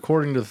because, like,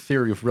 according to the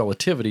theory of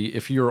relativity,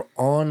 if you're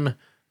on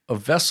a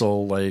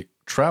vessel, like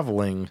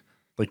traveling,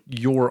 like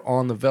you're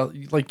on the vessel,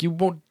 like you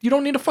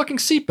don't need a fucking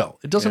seatbelt.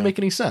 It doesn't make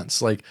any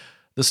sense. Like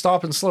the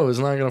stop and slow is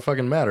not going to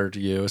fucking matter to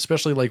you,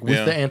 especially like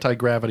with the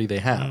anti-gravity they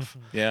have.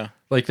 Yeah.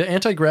 Like the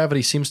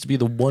anti-gravity seems to be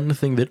the one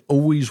thing that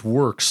always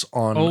works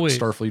on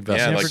Starfleet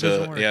vessels.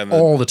 Yeah, like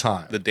all the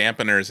time. The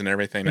dampeners and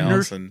everything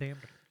else.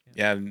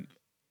 And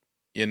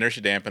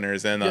inertia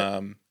dampeners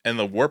and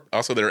the warp.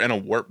 Also, they're in a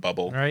warp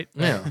bubble. Right.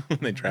 Yeah.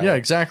 They travel. Yeah,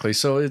 exactly.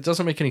 So it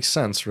doesn't make any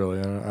sense, really.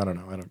 I don't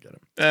know. I don't get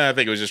it. I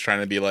think it was just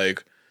trying to be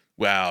like,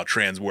 wow,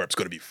 transwarp's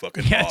going to be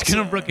fucking awesome. It's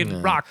going to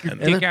fucking rock your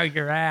dick out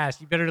your ass.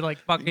 You better like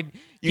fucking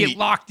get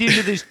locked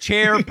into this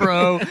chair,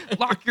 bro.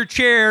 Lock your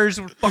chairs.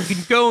 We're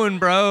fucking going,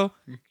 bro.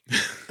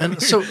 And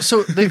so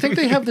they think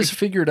they have this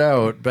figured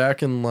out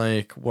back in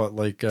like what,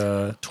 like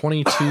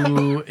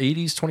 2280s,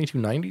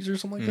 2290s or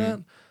something like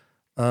that.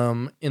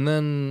 And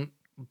then,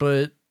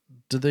 but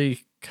did they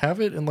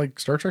have it in like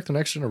Star Trek: The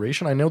Next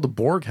Generation? I know the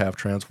Borg have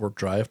transwarp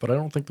drive, but I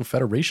don't think the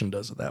Federation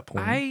does at that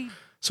point.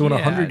 So in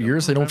 100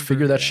 years, they don't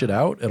figure that shit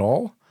out at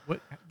all.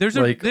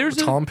 There's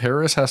Tom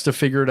Paris has to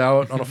figure it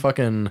out on a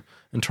fucking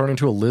and turn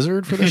into a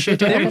lizard for this shit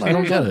to happen. I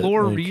don't get it. There's a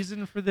lore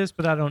reason for this,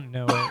 but I don't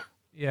know it.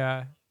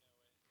 Yeah.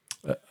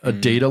 A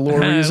data lore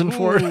reason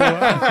for it.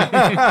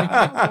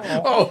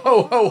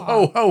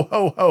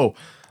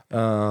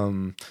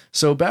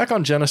 So back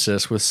on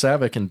Genesis with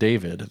Saavik and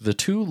David, the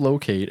two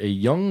locate a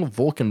young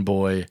Vulcan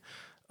boy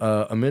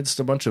amidst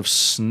a bunch of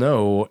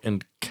snow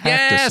and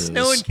cactuses. Yeah,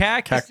 snow and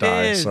cactuses.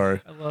 Cacti,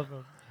 sorry. I love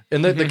them.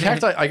 And the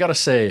cacti, I gotta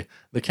say,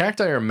 the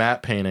cacti are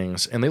matte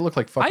paintings, and they look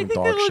like fucking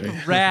dog shit. I think they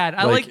look rad.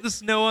 I like the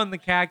snow on the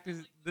cactus,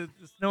 the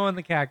snow on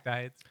the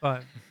cacti. It's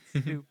fun.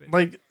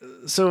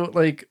 It's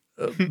stupid.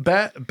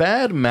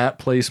 Bad matte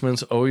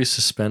placements always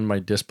suspend my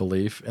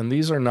disbelief, and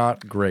these are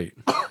not great.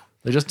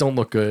 They just don't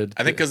look good.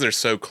 I think because they're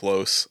so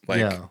close.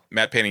 Like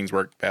matte paintings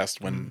work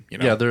best when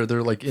they're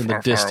like in the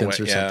distance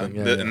or something.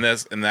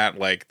 And that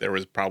like there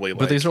was probably like,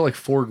 but these are like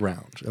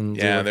foreground, and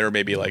they were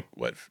maybe like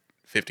what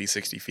 50,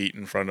 60 feet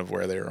in front of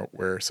where they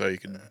were, so you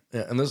can.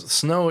 Yeah, and this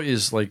snow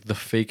is like the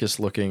fakest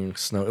looking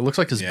snow. It looks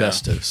like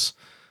asbestos.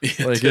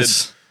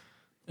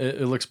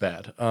 It looks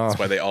bad. That's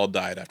why they all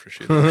died after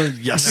shooting.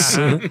 Yes.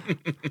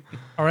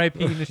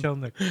 R.I.P. Michelle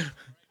Nick.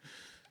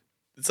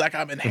 It's like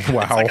I'm inhaling.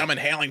 Wow. It's like I'm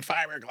inhaling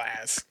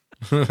fiberglass.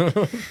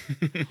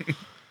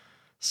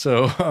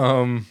 So,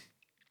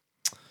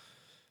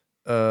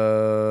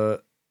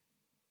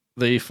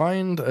 they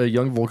find a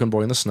young Vulcan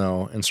boy in the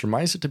snow and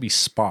surmise it to be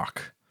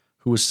Spock,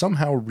 who was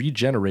somehow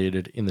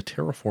regenerated in the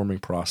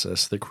terraforming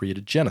process that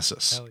created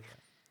Genesis. Hell yeah.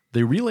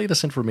 They relay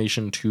this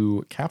information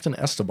to Captain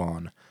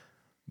Esteban,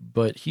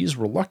 but he's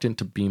reluctant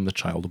to beam the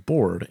child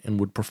aboard and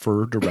would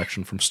prefer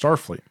direction from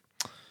Starfleet.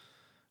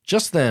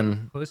 Just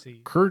then,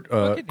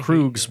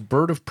 Krug's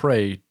bird of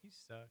prey... He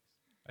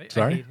sucks.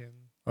 Sorry? I hate him.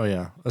 Oh,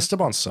 yeah.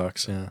 Esteban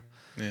sucks, yeah.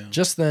 Yeah.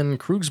 Just then,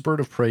 Krug's bird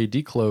of prey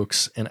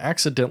decloaks and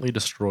accidentally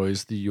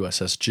destroys the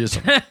USS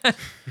Jism.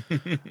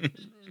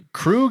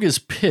 Krug is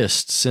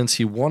pissed since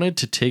he wanted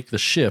to take the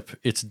ship,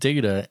 its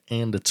data,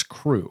 and its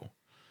crew.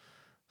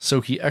 So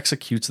he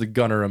executes the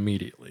gunner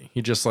immediately.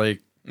 He just goes,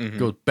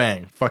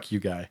 bang, fuck you,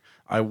 guy.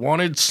 I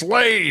wanted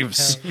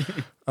slaves!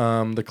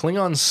 The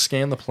Klingons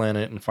scan the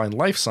planet and find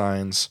life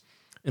signs,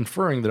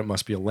 inferring that it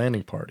must be a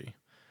landing party.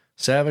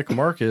 Saavik,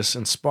 Marcus,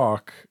 and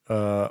Spock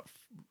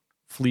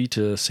flee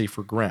to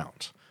safer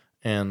ground.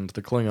 And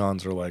the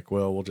Klingons are like,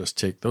 well, we'll just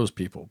take those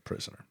people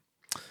prisoner.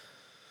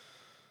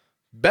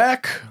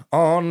 Back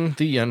on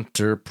the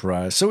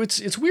Enterprise. So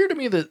it's weird to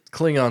me that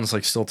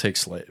Klingons still take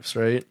slaves,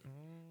 right?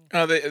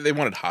 They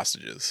wanted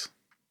hostages.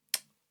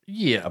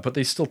 Yeah, but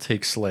they still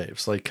take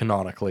slaves,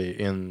 canonically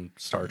in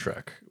Star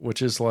Trek,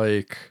 which is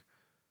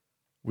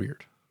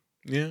weird.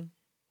 Yeah.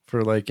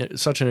 For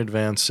such an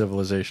advanced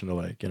civilization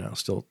to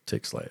still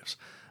take slaves.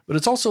 But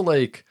it's also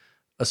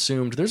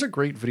assumed. There's a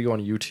great video on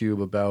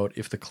YouTube about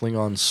if the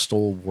Klingons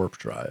stole warp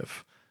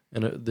drive.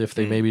 And if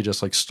they maybe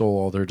just stole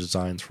all their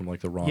designs from the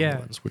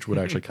Romulans, which would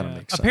actually kind of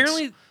make sense.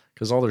 Apparently,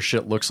 because all their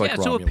shit looks like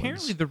Romulans. So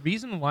apparently the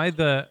reason why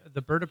the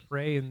bird of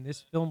prey in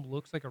this film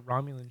looks like a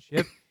Romulan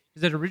ship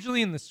is that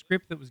originally in the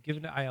script that was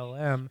given to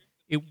ILM,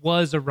 it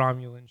was a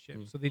Romulan ship.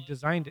 So they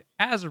designed it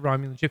as a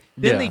Romulan ship.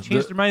 Then they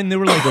changed their mind and they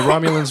were like... The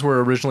Romulans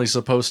were originally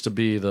supposed to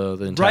be the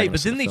antagonists. Right,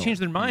 but then they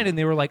changed their mind and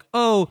they were like,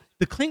 oh,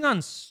 the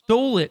Klingons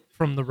stole it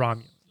from the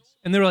Romulans.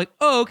 And they were like,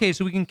 oh, okay,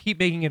 so we can keep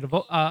making it a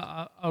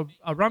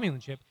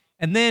Romulan ship.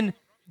 And then...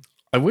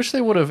 I wish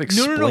they would have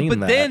explained that.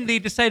 But then they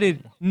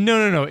decided,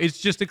 no, it's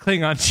just a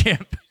Klingon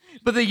ship.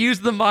 But they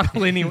used the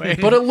model anyway.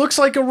 But it looks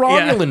like a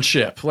Romulan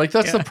ship.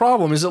 That's the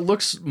problem, is it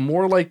looks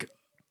more like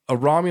a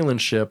Romulan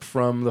ship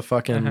from the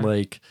fucking,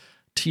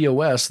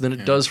 TOS than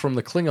it does from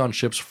the Klingon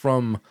ships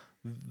from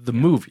the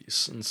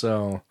movies. And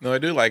so... No, I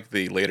do like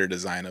the later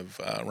design of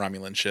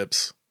Romulan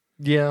ships.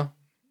 Yeah.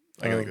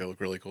 I think they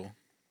look really cool.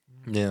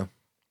 Yeah.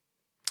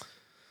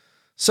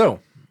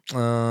 So,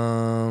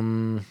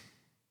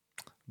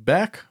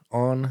 back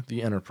on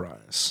the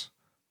Enterprise,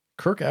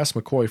 Kirk asks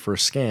McCoy for a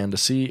scan to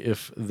see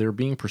if they're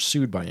being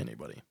pursued by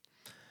anybody.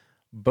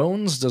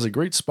 Bones does a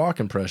great Spock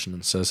impression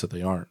and says that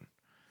they aren't.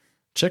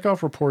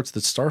 Chekhov reports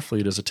that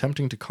Starfleet is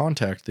attempting to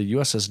contact the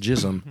USS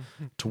Jism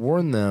to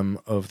warn them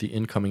of the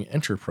incoming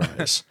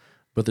Enterprise,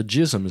 but the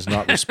Jism is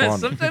not responding.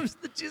 Sometimes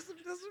the Jism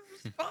doesn't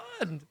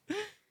respond.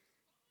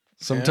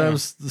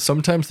 Sometimes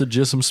the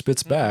Jism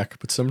spits back,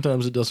 but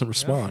sometimes it doesn't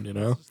respond,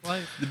 The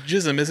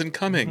Jism isn't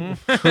coming.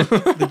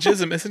 The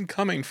Jism isn't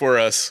coming for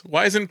us.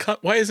 Why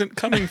isn't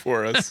coming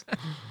for us?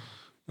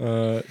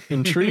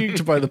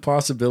 Intrigued by the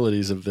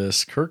possibilities of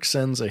this, Kirk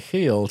sends a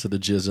hail to the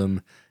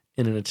Jism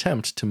in an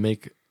attempt to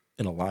make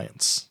an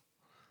alliance.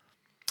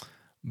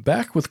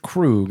 Back with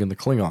Krug and the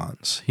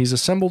Klingons, he's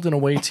assembled an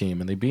away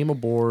team and they beam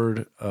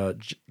aboard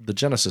the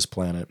Genesis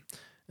planet.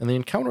 And they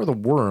encounter the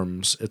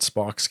worms at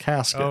Spock's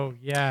casket. Oh,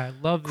 yeah.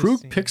 I love this Krug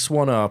scene. picks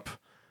one up,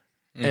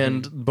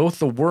 and both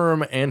the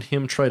worm and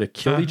him try to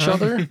kill each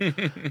other.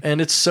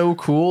 And it's so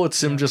cool.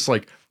 It's him just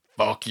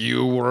fuck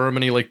you, worm.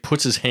 And he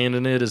puts his hand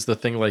in it as the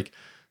thing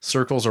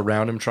circles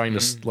around him, trying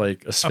to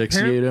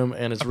asphyxiate him.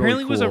 And it's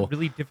really cool. Apparently it was a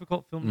really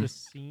difficult film to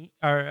see,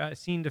 or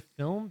scene to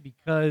film,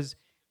 because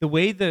the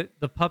way the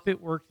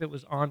puppet work that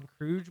was on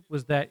Krug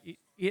was that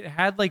it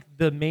had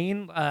the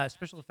main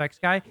special effects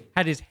guy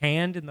had his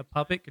hand in the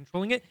puppet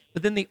controlling it,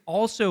 but then they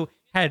also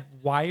had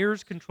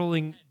wires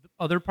controlling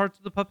other parts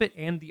of the puppet,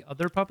 and the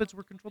other puppets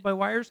were controlled by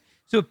wires.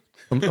 So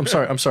I'm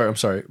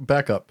sorry.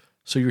 Back up.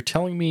 So you're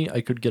telling me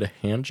I could get a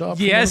hand job?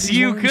 Yes,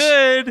 you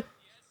could.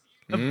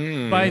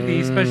 By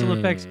the special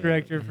effects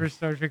director for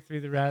Star Trek 3: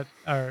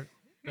 The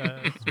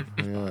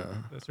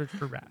Search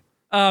for Wrath.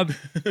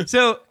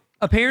 So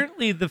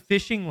apparently the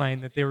fishing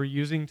line that they were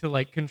using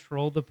to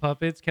control the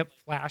puppets kept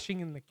flashing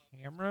in the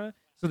camera,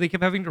 so they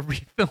kept having to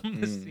refilm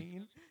the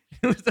scene.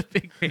 It was a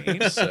big pain.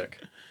 Sick.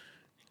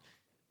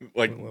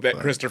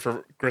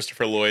 Christopher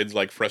Lloyd's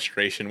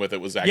frustration with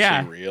it was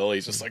actually real.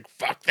 He's just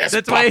fuck this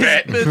puppet. That's why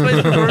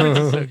his performance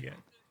is so good.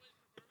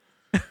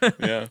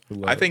 Yeah,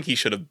 I think he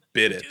should have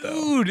bit it though.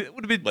 Dude, it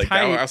would have been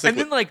tight. And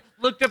then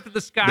looked up to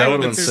the sky. That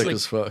would have and been there's, sick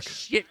as fuck.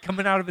 Shit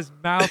coming out of his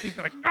mouth. He'd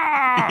be like,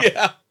 ah!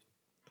 Yeah.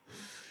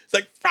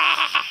 It's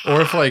ah!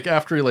 Or if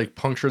after he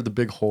punctured the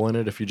big hole in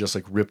it, if he just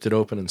ripped it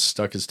open and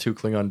stuck his two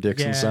Klingon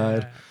dicks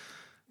inside.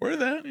 Or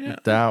that, yeah.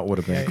 That would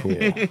have been cool.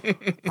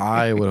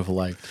 I would have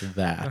liked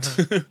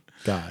that.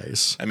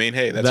 Guys. I mean,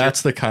 hey,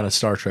 that's the kind of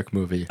Star Trek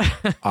movie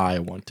I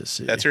want to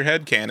see. That's your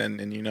headcanon,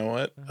 and you know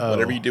what?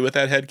 Whatever you do with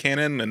that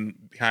headcanon and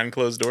behind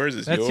closed doors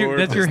is that's yours.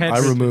 That's your head. I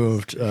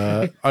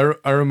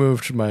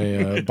removed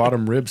my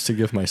bottom ribs to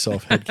give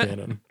myself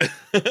headcanon.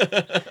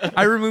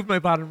 I removed my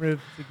bottom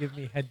ribs to give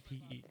me head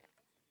PE.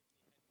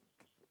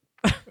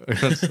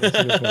 That's a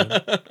good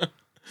point.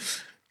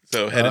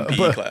 So head in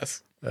PE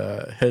class.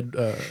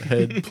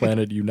 Head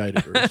Planet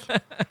United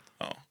Earth.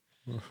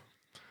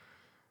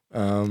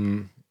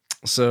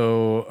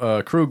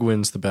 So Krug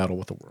wins the battle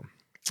with the worm.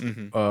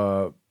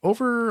 Mm-hmm.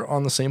 Over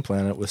on the same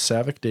planet with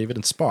Saavik, David,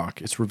 and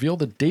Spock, it's revealed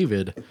that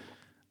David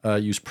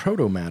used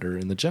proto-matter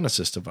in the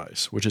Genesis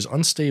device, which is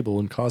unstable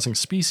and causing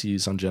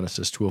species on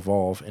Genesis to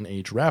evolve and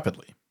age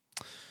rapidly.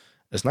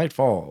 As night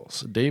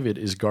falls, David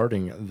is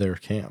guarding their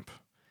camp.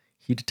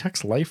 He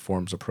detects life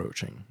forms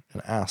approaching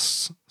and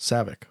asks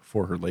Saavik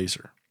for her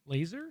laser.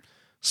 Laser?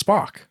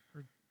 Spock.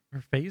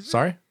 Her phaser?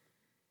 Sorry?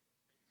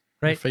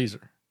 Right. Her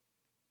phaser.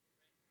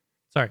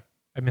 Sorry,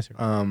 I misheard.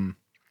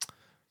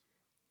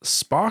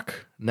 Spock,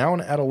 now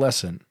an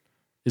adolescent,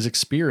 is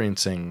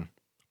experiencing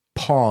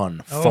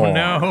Pawn Oh Fall,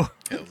 Hells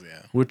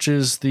yeah. which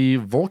is the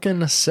Vulcan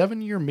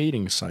 7-year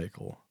mating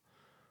cycle.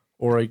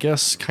 Or I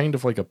guess kind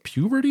of like a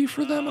puberty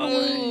for them in a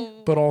way,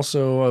 but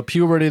also a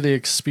puberty they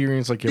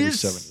experience like every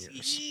 7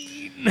 years.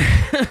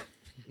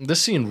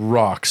 This scene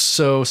rocks.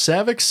 So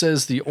Saavik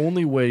says the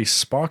only way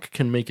Spock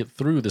can make it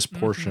through this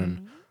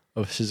portion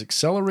of his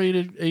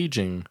accelerated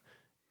aging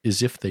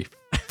is if they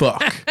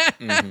fuck.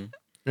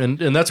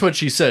 And that's what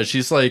she says.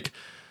 She's like,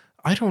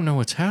 I don't know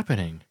what's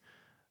happening.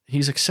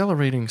 He's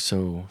accelerating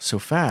so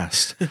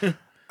fast.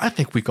 I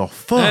think we go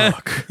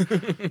fuck.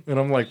 And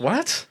I'm like,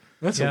 what?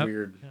 That's a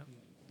weird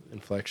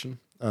inflection.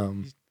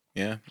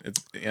 Yeah,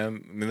 I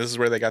mean, this is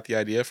where they got the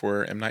idea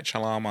for M. Night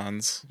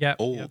Shyamalan's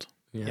Old.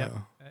 Yeah. Yep.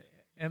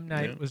 M.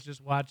 Night was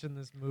just watching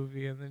this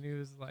movie, and then he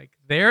was like,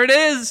 "There it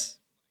is,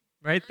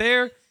 right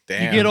there."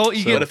 Damn. You get old.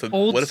 You So get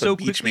old what if a so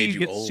beach quickly. made You you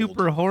get old?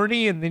 super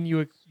horny, and then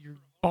your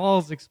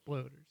balls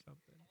explode or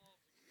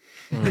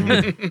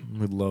something.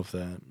 We'd love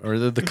that. Or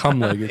the cum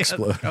leg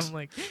explodes. I'm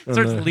like And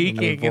starts the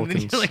leaking, and then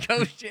Vulcans. you're like,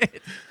 "Oh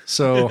shit!"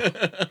 So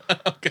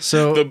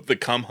the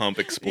cum hump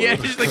explodes. Yeah,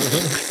 just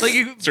like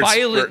you Starts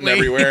squirting violently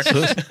everywhere.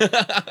 so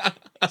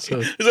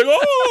He's like,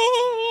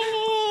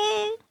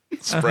 oh,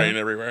 spraying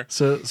everywhere.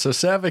 So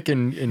Saavik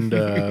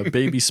and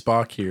baby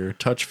Spock here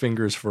touch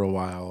fingers for a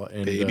while,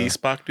 and Baby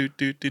Spock, do.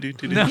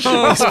 No,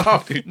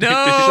 Spock,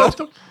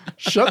 no.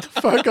 shut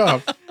the fuck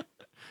up.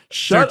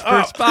 Shut Search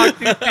up. for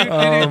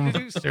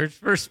Spock. Search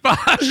for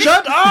Spock.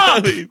 Shut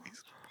up.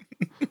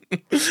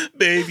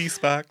 Baby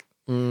Spock.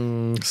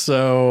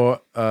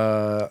 So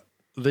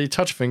they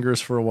touch fingers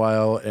for a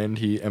while, and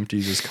he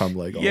empties his cum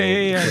leg all over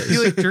the place. He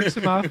like jerks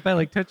him off by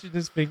like touching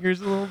his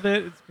fingers a little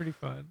bit. It's pretty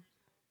fun.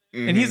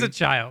 And he's a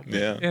child.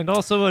 Yeah. And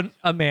also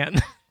a man.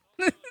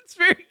 It's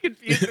very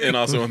confusing. And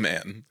also a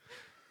man.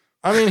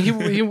 I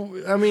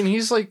mean,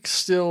 he's like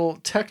still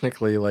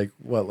technically like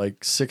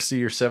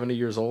 60 or 70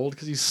 years old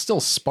because he's still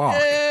Spock.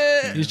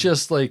 He's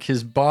just like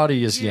his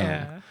body is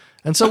young,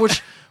 and so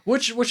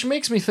which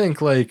makes me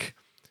think like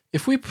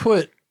if we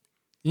put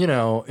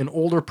an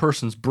older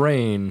person's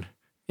brain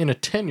in a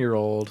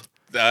 10-year-old.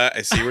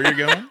 I see where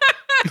you're going.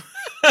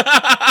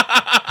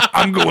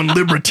 I'm going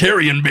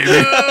libertarian, baby.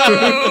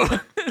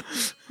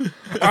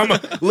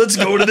 Let's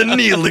go to the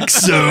Neelix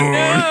zone.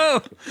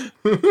 No!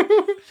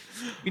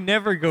 We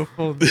never go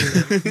full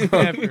nude.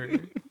 Never.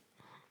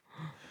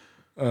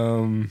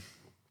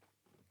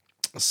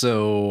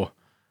 So,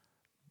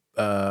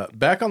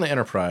 back on the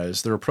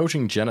Enterprise, they're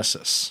approaching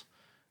Genesis.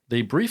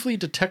 They briefly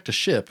detect a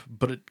ship,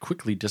 but it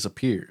quickly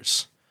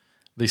disappears.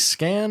 They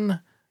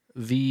scan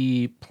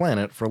the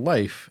planet for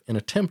life and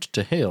attempt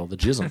to hail the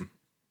Jism,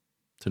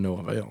 to no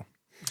avail.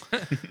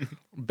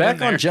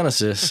 Back on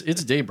Genesis,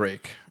 it's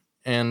daybreak,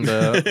 and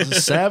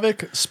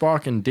Saavik,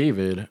 Spock, and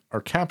David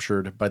are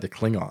captured by the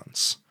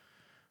Klingons.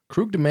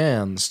 Krug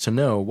demands to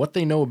know what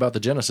they know about the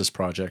Genesis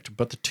project,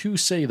 but the two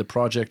say the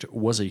project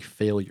was a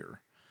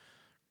failure.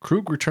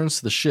 Krug returns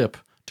to the ship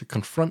to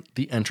confront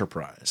the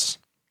Enterprise.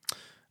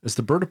 As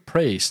the bird of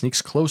prey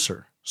sneaks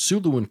closer,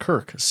 Sulu and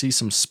Kirk see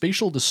some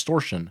spatial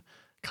distortion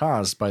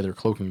caused by their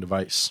cloaking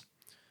device.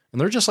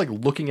 And they're just like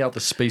looking out the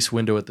space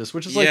window at this,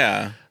 which is like,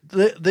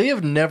 they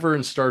have never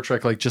in Star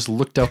Trek like just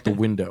looked out the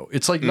window.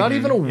 It's like not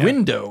even a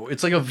window.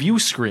 It's like a view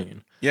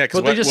screen. Yeah,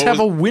 but they just have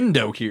a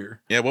window here.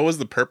 Yeah, what was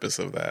the purpose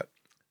of that?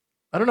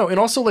 I don't know. And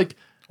also like,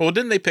 well,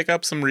 didn't they pick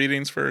up some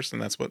readings first,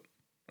 and that's what,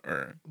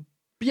 or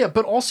yeah,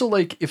 but also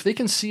like if they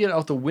can see it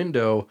out the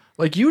window,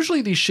 like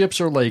usually these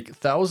ships are like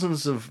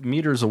thousands of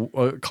meters,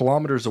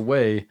 kilometers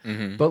away,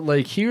 but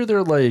like here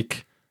they're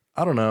like,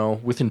 I don't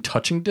know, within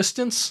touching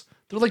distance.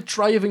 They're like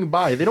driving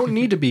by. They don't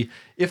need to be.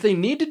 If they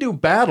need to do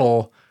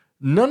battle,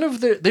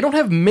 they don't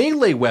have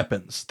melee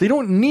weapons. They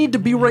don't need to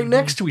be right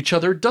next to each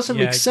other. It doesn't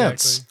make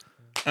sense.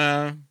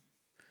 And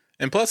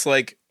plus,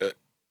 like,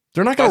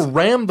 they're not going to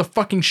ram the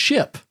fucking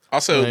ship.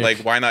 Also, like,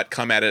 why not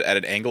come at it at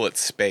an angle at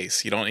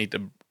space? You don't need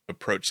to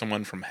approach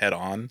someone from head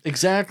on.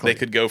 Exactly. They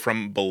could go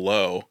from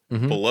below.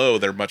 Below,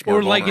 they're much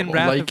more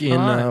vulnerable. Like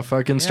in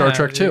fucking Star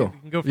Trek 2.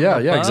 Yeah,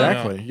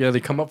 exactly. Yeah, they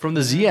come up from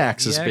the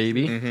Z-axis,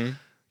 baby.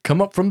 Come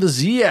up from the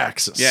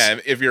Z-axis. Yeah,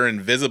 if you're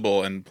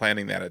invisible and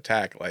planning that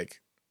attack, like,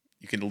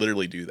 you can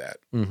literally do that.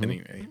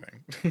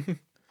 Anything.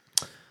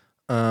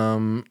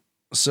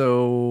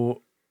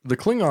 So the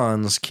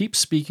Klingons keep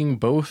speaking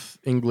both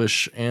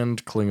English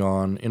and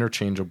Klingon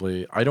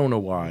interchangeably. I don't know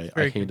why.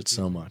 I hate it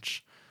so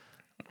much.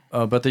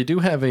 But they do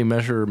have a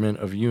measurement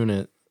of a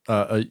unit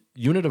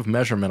of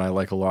measurement I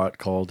like a lot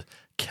called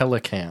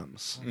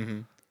kilocams.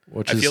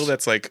 I feel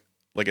that's like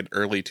an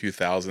early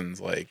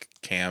 2000s like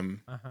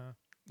cam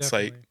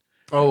site.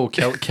 Oh,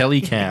 Kelly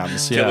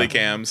cams. Yeah. Kelly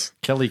cams.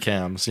 Kelly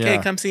cams. Yeah. Hey,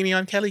 come see me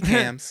on Kelly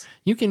cams.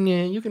 You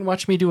can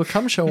watch me do a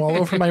cum show all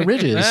over my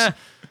ridges.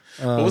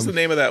 What was the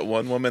name of that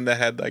one woman that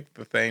had like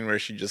the thing where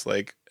she just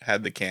like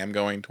had the cam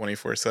going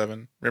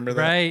 24/7? Remember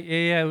that? Right?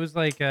 Yeah. It was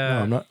like.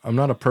 No, I'm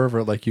not a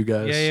pervert like you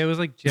guys. Yeah. It was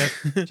like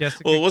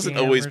Jessica. Well, it wasn't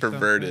Cam always or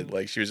perverted. something.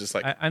 Like she was just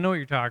like. I know what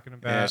you're talking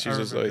about. Yeah, she was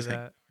just always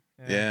that.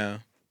 Yeah.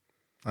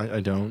 I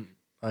don't.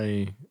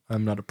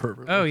 I'm not a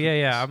pervert. Oh like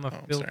yeah. I'm a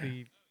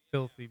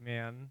filthy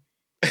man.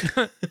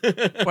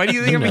 Why do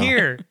you think I'm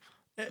here?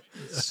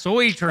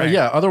 Soy train.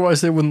 Yeah.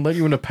 Otherwise, they wouldn't let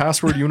you into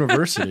Password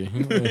University.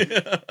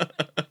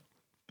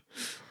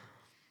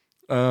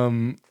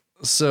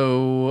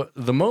 So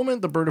the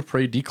moment the bird of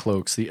prey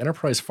decloaks, the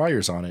Enterprise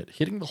fires on it,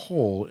 hitting the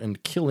hull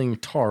and killing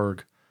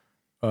Targ,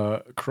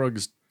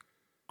 Krug's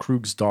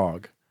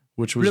dog,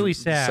 which was really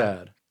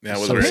sad. Yeah, it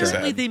was So very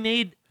Apparently, sad. they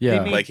made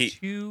Like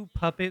two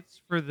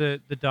puppets for the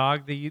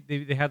dog.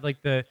 They had like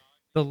a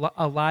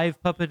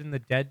live puppet and the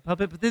dead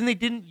puppet, but then they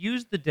didn't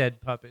use the dead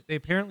puppet. They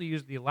apparently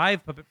used the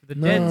live puppet for the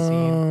dead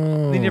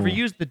scene. They never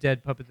used the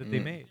dead puppet that they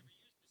made.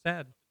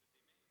 Sad.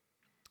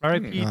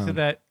 R.I.P. to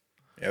that.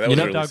 Yeah, that was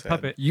really dog sad.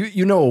 puppet.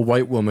 You know a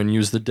white woman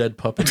used the dead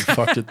puppet and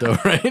fucked it though,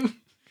 right?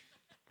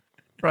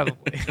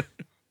 Probably.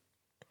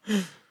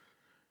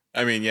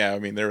 I mean,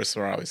 there was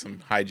probably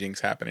some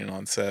hijinks happening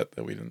on set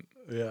that we didn't.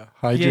 Yeah,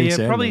 hijinks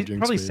and probably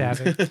hijinks,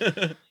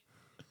 Saavik.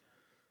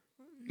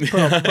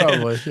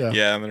 Probably, yeah.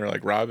 Yeah, and they're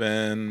like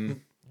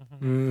Robin.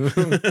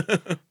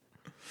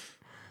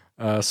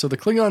 So the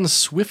Klingons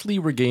swiftly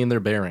regain their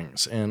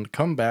bearings and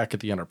come back at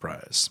the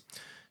Enterprise.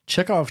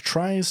 Chekhov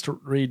tries to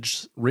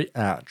raise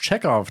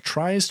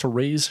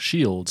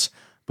shields,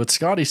 but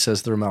Scotty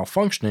says they're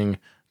malfunctioning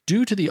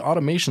due to the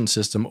automation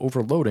system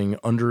overloading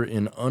under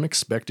an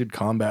unexpected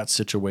combat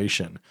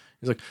situation.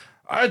 He's like,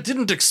 I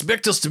didn't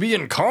expect us to be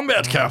in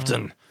combat,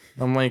 Captain.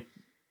 I'm like,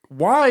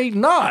 why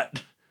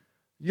not?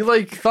 You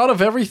like thought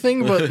of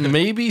everything, but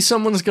maybe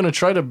someone's going to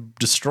try to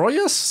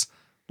destroy us?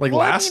 Like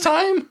last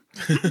time?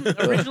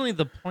 Originally,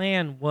 the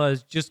plan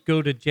was just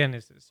go to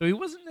Genesis. So he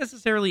wasn't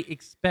necessarily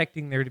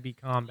expecting there to be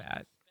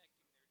combat.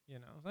 You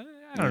know,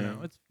 I don't know.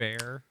 It's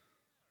fair.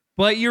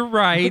 But you're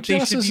right.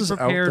 They should be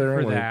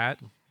prepared for that.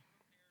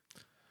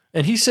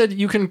 And he said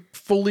you can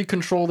fully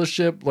control the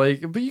ship,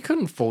 but you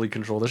couldn't fully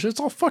control the ship.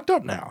 It's all fucked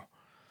up now.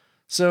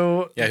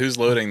 So yeah, who's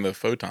loading the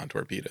photon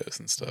torpedoes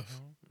and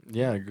stuff?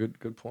 Yeah,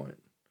 good point.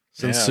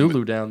 Since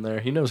Sulu down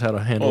there, he knows how to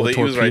handle a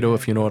torpedo, right,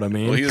 if you know what I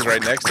mean. Well, he was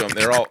right next to him.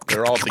 They're all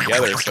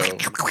together. So,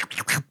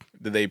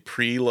 did they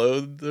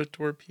preload the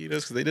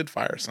torpedoes? Because they did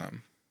fire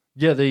some.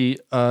 Yeah, they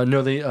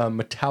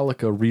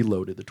Metallica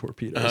reloaded the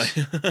torpedoes.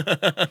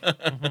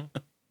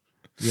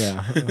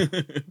 Yeah,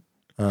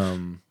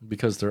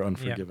 because they're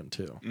Unforgiven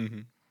too.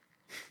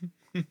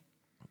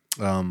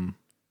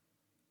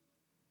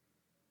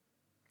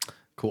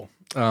 Cool.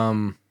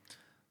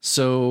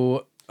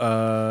 So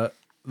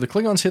the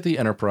Klingons hit the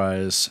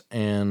Enterprise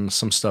and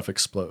some stuff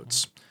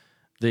explodes.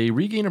 They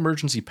regain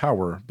emergency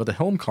power, but the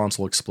helm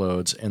console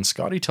explodes, and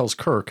Scotty tells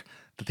Kirk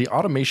that the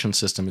automation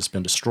system has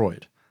been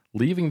destroyed,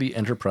 leaving the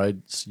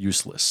Enterprise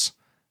useless.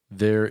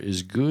 They're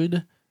as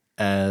good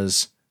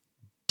as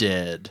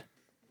dead.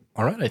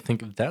 All right, I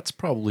think that's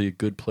probably a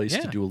good place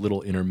to do a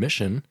little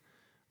intermission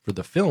for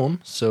the film.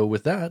 So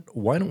with that,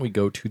 why don't we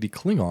go to the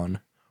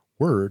Klingon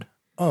word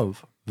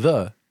of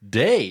the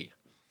day?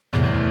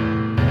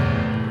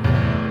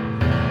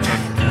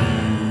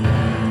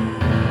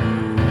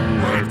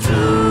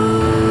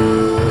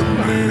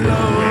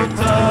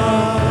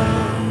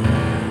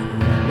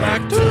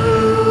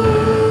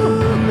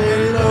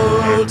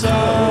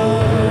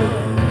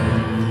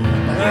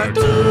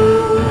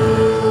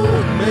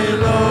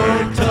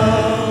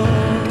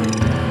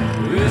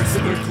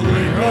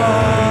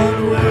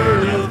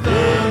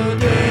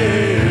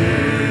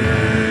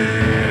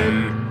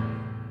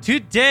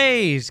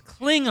 Today's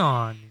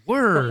Klingon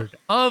word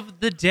of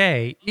the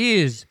day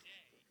is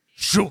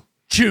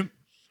 "shochim,"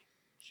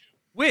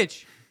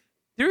 which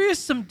there is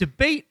some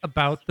debate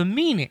about the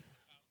meaning.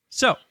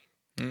 So,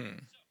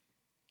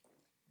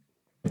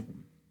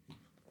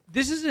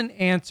 this is an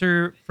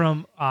answer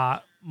from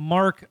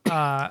Mark.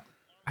 I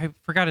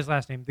forgot his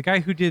last name. The guy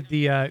who did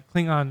the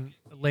Klingon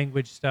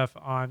language stuff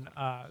on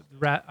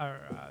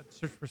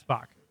Search for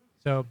Spock.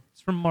 So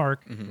it's from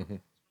Mark.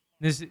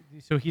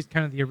 So he's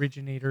kind of the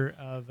originator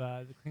of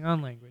the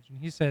Klingon language. And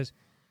he says,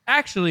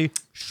 actually,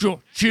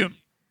 "shochim"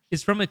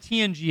 is from a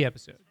TNG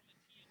episode.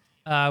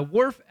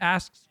 Worf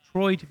asks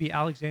Troy to be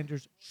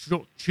Alexander's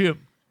shochim,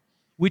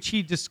 which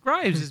he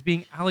describes as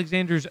being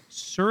Alexander's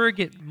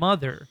surrogate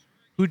mother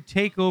who'd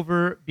take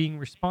over being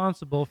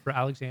responsible for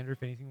Alexander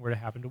if anything were to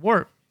happen to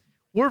Worf.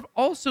 Worf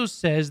also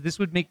says this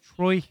would make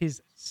Troy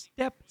his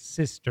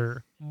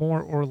stepsister,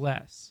 more or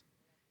less.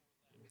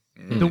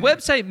 The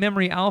website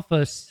Memory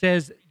Alpha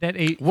says that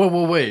a...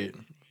 Wait.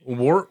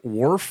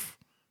 Worf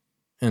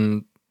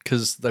and...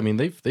 Because, I mean,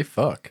 they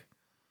fuck.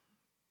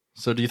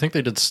 So do you think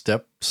they did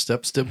step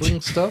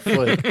sibling stuff?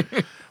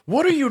 Like,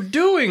 what are you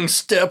doing,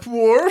 Step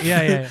Worf?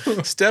 Yeah.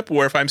 Step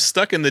Worf, I'm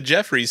stuck in the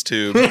Jeffries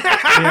tube.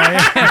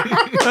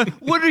 Yeah.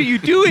 What are you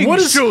doing? What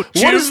is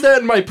that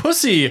in my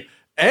pussy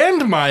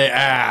and my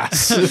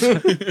ass?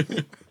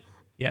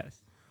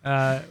 Yes.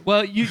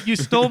 Well, you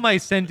stole my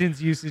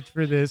sentence usage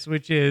for this,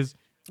 which is,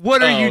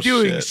 what are you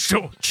doing,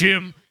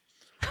 Jim?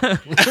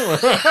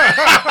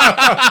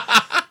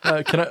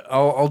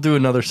 I'll do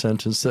another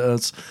sentence.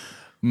 It's,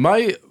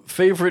 my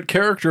favorite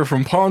character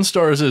from Pawn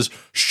Stars is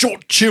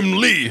Short Chim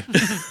Lee.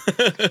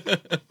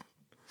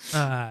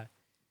 But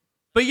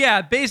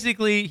yeah,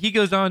 basically, he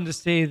goes on to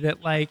say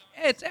that like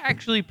it's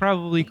actually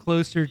probably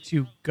closer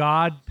to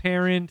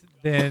godparent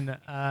than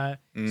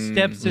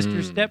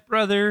stepsister,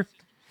 stepbrother,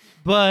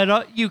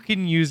 but you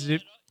can use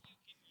it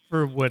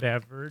for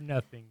whatever.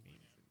 Nothing means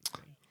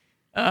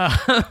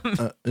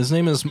anything. His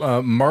name is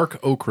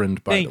Mark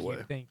Okrand, by the way.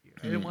 Thank you.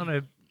 I didn't want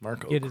to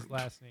Mark get Okrand. his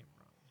last name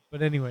wrong.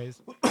 But anyways,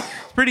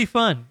 it's pretty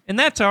fun. And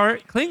that's our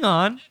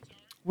Klingon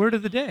word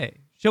of the day.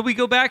 Shall we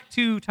go back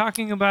to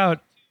talking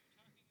about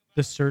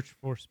the search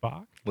for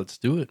Spock? Let's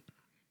do it.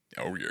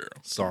 Oh, yeah.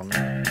 Song.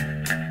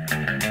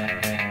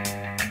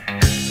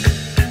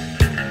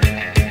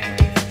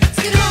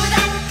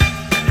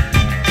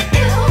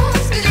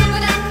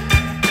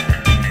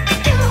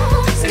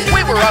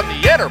 We were on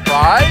the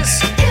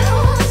Enterprise.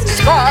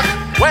 Spock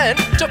went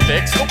to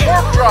fix the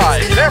warp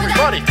drive.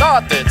 Everybody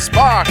thought that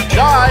Spock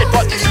died,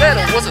 but instead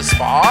it was a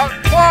Spock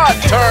plot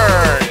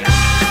turn.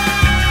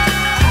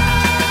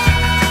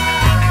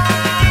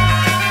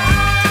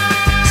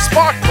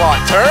 Spock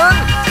plot turn.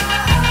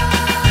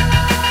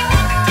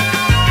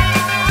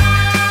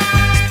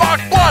 Spock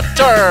plot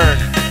turn.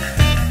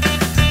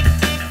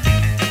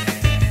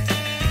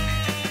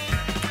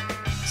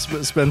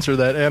 Spencer,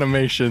 that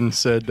animation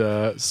said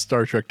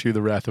Star Trek II: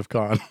 The Wrath of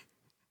Khan.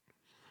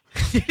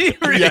 Yeah,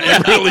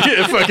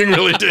 it fucking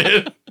really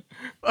did.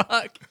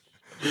 Fuck.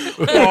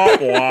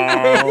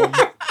 Wow.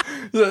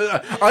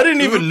 I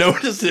didn't even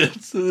notice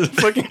it. So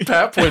fucking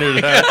Pat pointed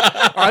it out.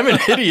 I'm an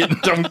idiot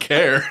and don't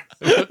care.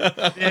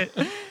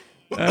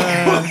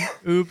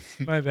 Oops,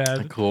 my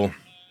bad. Cool.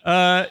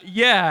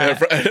 Yeah.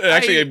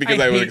 Actually, because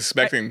I was hate-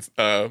 expecting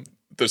the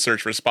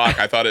search for Spock,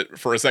 I thought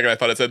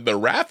it said The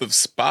Wrath of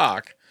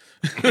Spock.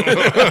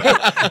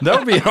 That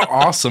would be an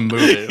awesome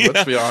movie.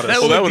 Let's be honest.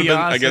 Well, that would be have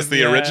been, I guess, awesome, the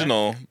yeah.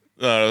 original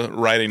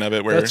writing of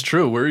it, where That's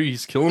true. Where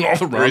he's killing all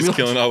the where he's Romulans.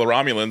 killing all the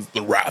Romulans.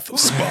 The Wrath of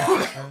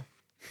Spock.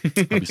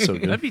 That'd be so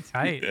good. That'd be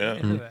tight. Yeah.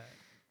 Into that.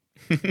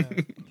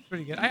 It's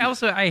pretty good.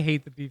 I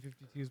hate the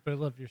B-52s, but I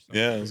love your song.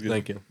 Yeah, it was good.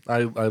 Thank you.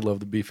 I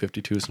love the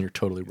B-52s, and you're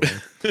totally wrong.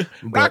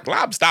 Rock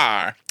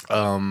Lobster.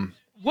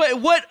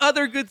 What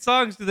other good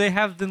songs do they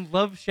have than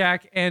Love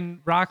Shack and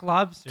Rock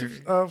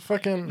Lobster?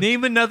 Fucking.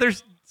 Name another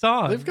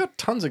song. They've got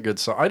tons of good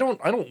songs. I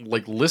don't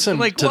like listen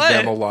Like to what?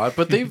 them a lot,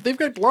 but they've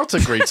got lots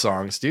of great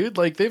songs, dude.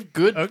 Like they've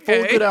full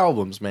Okay. good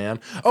albums, man.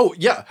 Oh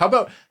yeah, how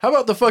about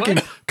the fucking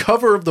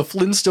cover of the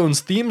Flintstones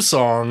theme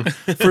song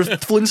for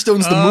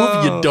Flintstones the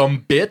movie, you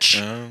dumb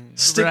bitch.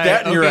 Stick Right,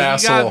 that in your okay, you got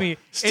asshole. me.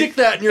 Stick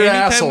that in your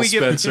Anytime asshole, we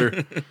get-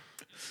 Spencer.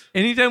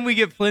 Anytime we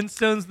get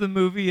Flintstones the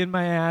movie in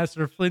my ass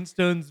or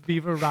Flintstones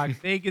Viva Rock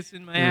Vegas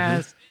in my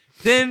ass,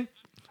 then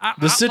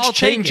The sitch I'll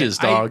take changes,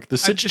 it. dog. The I'm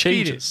sitch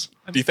defeated. changes.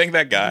 Do you think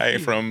that guy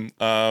from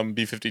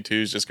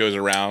B-52s just goes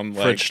around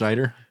Fred like,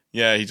 Schneider.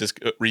 yeah, he just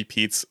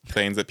repeats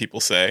things that people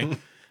say?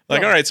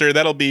 Like, all right, sir,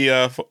 that'll be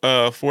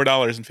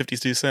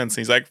 $4.52. And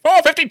he's like,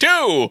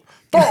 $4.52.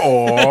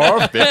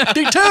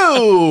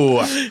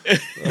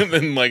 $4.52. And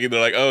then like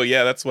they're like, oh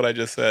yeah, that's what I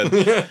just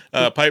said.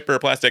 Pipe or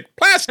plastic?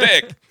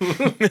 Plastic.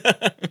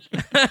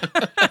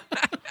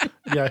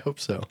 Yeah, I hope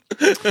so.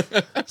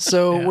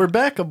 So we're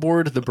back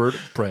aboard the Bird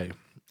of Prey,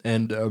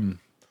 and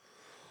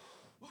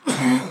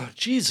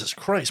Jesus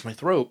Christ, my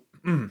throat.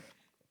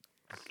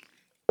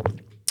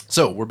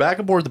 So we're back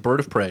aboard the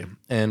Bird of Prey,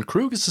 and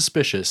Krug is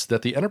suspicious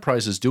that the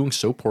Enterprise is doing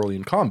so poorly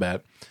in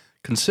combat,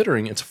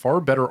 considering it's far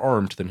better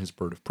armed than his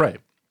Bird of Prey.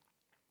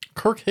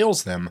 Kirk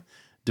hails them,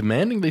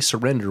 demanding they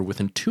surrender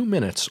within 2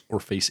 minutes or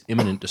face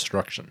imminent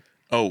destruction.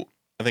 Oh,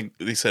 I think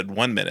he said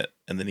 1 minute,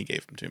 and then he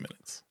gave him 2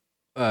 minutes.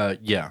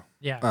 Yeah.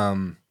 Yeah.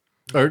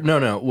 Or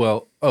no.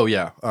 Well, oh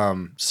yeah.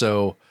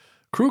 So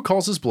Crew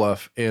calls his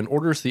bluff and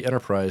orders the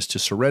Enterprise to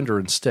surrender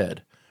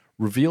instead,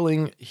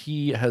 revealing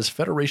he has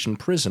Federation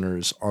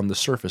prisoners on the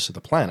surface of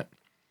the planet.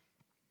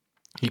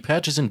 He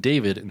patches in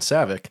David and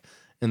Saavik,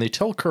 and they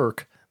tell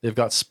Kirk they've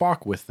got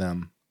Spock with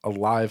them,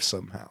 alive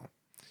somehow.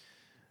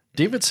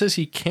 David says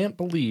he can't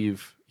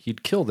believe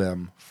he'd kill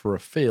them for a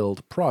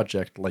failed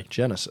project like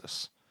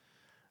Genesis.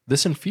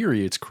 This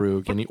infuriates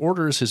Krug, and he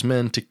orders his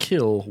men to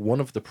kill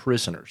one of the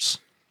prisoners.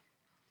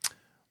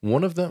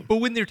 One of them... But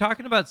when they're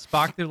talking about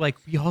Spock, they're like,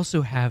 we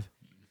also have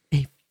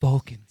a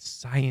Vulcan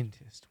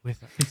scientist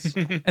with us.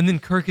 And then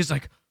Kirk is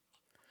like,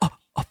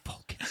 a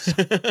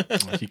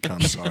Vulcan. He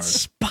comes hard.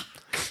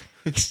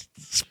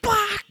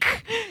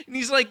 Spock, and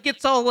he's like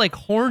gets all like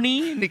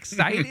horny and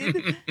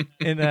excited,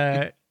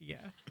 and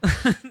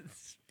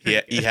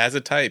he has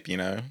a type,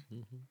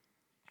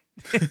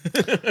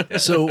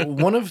 So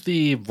one of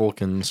the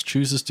Vulcans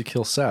chooses to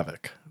kill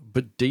Saavik,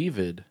 but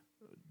David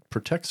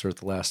protects her at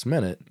the last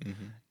minute,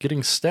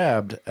 getting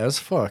stabbed as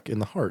fuck in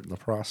the heart in the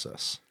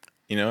process.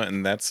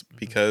 And that's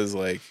because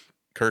like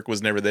Kirk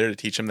was never there to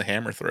teach him the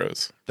hammer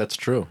throws. That's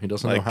true. He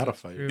doesn't know how to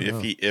fight.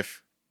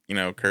 If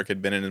Kirk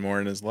had been in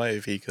more in his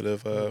life, he could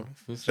have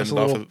he's just a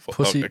little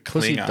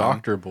pussy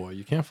doctor boy.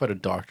 You can't fight a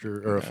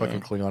doctor or a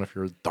fucking Klingon if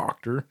you're a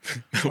doctor.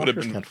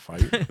 Doctors can't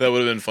fight. That would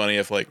have been funny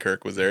if like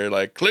Kirk was there,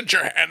 like clench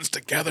your hands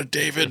together,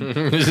 David.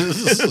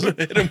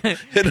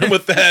 hit him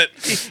with that.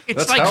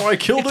 That's like, how I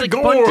killed a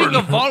Gorn. It's like punting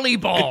a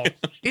volleyball.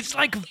 It's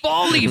like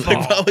volleyball.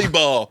 Like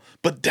volleyball,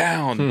 but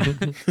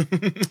down.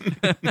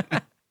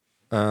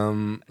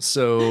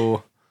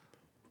 So,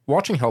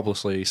 watching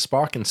helplessly,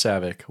 Spock and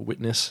Saavik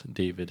witness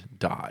David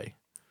die.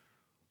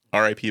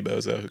 R.I.P.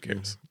 Bozo. Who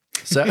cares?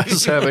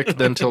 Saavik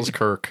then tells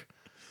Kirk,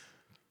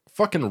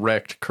 fucking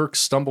wrecked. Kirk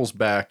stumbles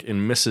back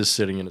and misses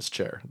sitting in his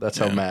chair. That's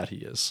how mad he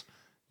is.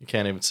 You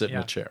can't even sit in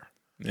a chair.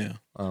 Yeah.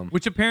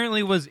 Which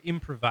apparently was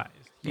improvised.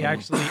 He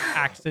actually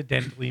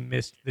accidentally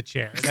missed the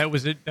chair. That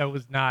was it. That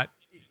was not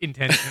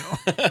intentional.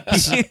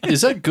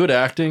 Is that good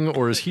acting,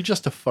 or is he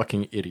just a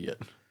fucking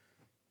idiot?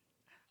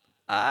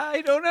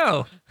 I don't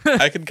know.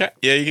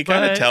 You could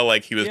kind of tell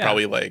like he was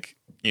probably like,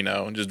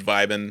 just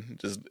vibing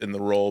just in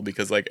the role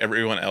because like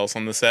everyone else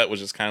on the set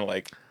was just kind of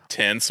like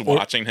tense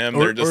watching him.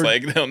 They're just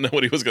like, they don't know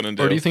what he was going to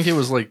do. Or do you think he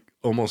was like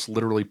almost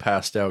literally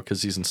passed out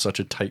because he's in such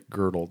a tight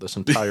girdle this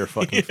entire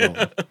fucking film?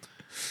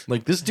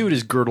 Like this dude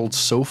is girdled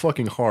so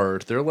fucking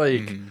hard. They're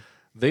like,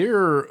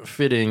 they're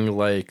fitting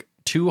like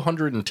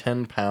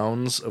 210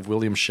 pounds of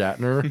William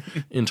Shatner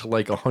into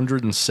like a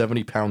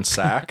 170-pound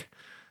sack.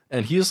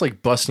 And he is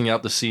like busting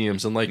out the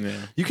seams, and like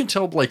you can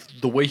tell like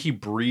the way he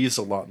breathes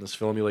a lot in this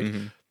film. He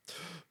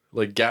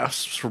like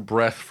gasps for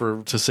breath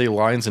to say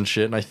lines and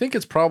shit. And I think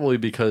it's probably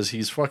because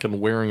he's fucking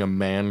wearing a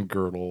man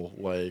girdle,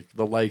 like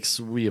the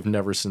likes we have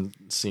never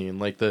seen.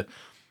 Like the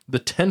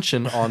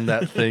tension on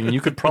that thing,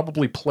 you could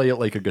probably play it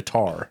like a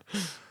guitar.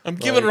 I'm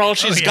giving her all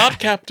she's got,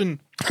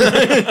 Captain.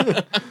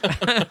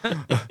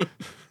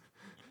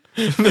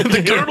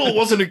 The girdle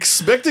wasn't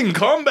expecting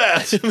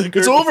combat.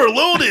 It's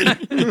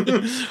overloaded.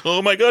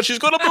 Oh my god, she's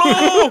gonna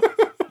blow.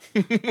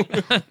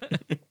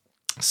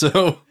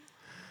 So,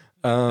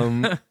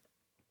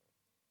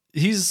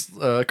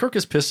 Kirk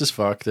is pissed as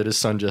fuck that his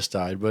son just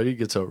died, but he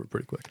gets over it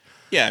pretty quick.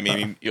 Yeah, I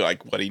mean,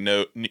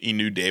 he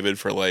knew David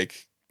for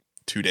like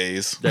 2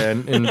 days.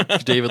 And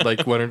David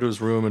like went into his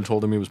room and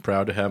told him he was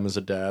proud to have him as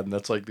a dad, and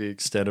that's like the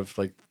extent of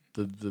like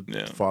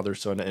the father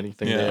son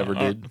anything they ever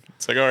did.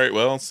 It's like, all right,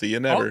 well, see you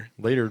never.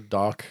 Later,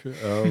 Doc.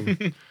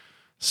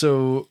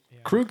 So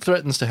Krug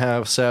threatens to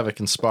have Saavik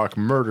and Spock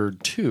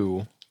murdered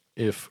too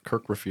if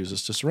Kirk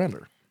refuses to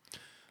surrender.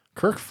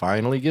 Kirk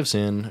finally gives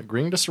in,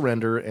 agreeing to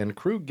surrender, and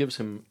Krug gives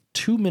him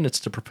 2 minutes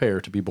to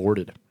prepare to be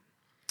boarded.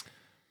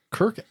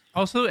 Kirk.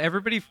 Also,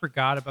 everybody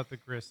forgot about the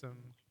Grissom.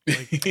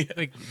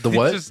 Like the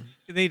what?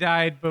 They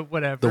died, but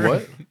whatever. The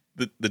what?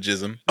 The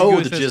jism. Oh,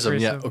 the jism.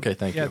 Yeah. Okay,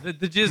 thank you. Yeah,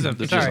 the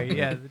jism. Sorry.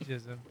 Yeah, the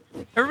jism.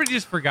 Everybody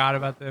just forgot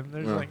about them.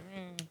 They're just like,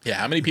 Yeah,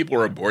 how many people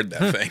were aboard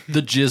that thing?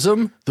 The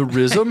jism, the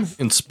rism,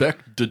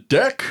 inspect the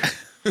deck.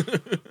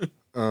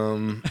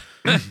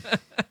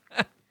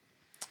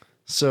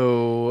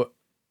 So,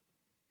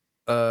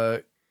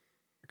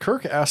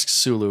 Kirk asks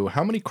Sulu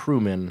how many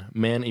crewmen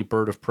man a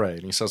bird of prey,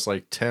 and he says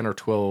like 10 or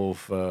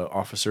 12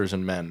 officers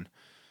and men,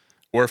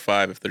 or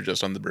 5 if they're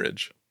just on the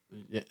bridge.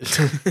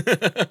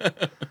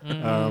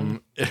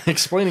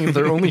 Explaining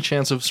their only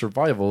chance of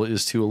survival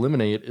is to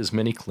eliminate as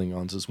many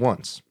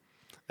Klingons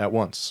at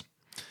once.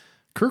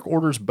 Kirk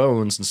orders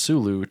Bones and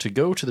Sulu to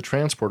go to the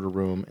transporter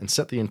room and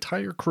set the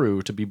entire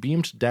crew to be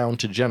beamed down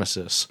to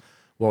Genesis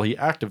while he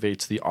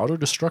activates the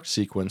auto-destruct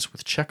sequence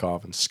with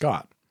Chekhov and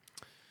Scott.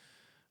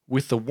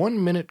 With the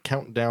 1-minute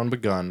countdown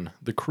begun,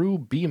 the crew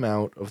beam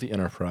out of the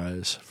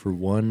Enterprise for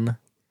one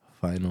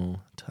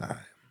final time.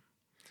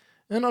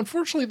 And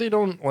unfortunately, they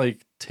don't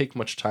like take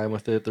much time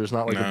with it. There's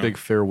not like a big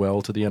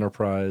farewell to the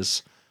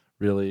Enterprise,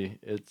 really.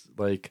 It's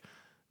like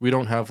we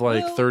don't have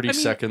like 30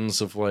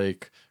 seconds of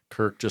like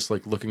Kirk just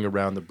like looking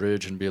around the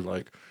bridge and be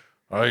like,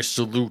 "I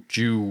salute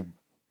you,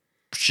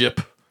 ship."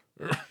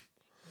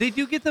 They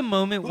do get the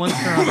moment once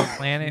they're on the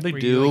planet. They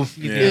where do, you, like,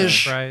 see the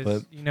Enterprise,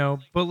 but,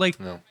 But like,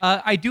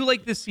 I do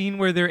like the scene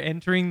where they're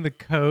entering the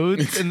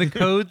codes, and the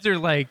codes are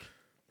like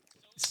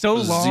so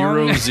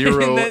long.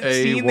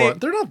 00A1.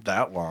 They're not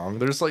that long.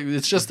 There's like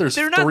there's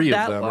 3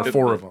 of them or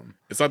 4 of them.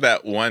 It's not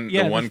that one.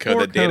 The one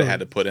code that Data had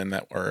to put in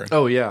that were.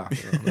 Oh yeah.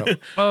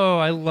 Oh,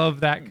 I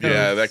love that code.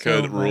 Yeah, that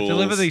code rules. I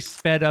love how they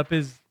sped up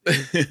his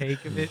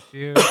take of it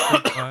too. It's so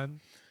fun.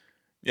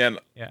 Yeah.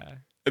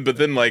 But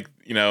then,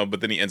 but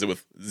then he ends it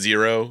with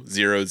 000.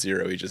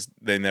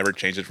 They never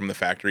changed it from the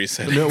factory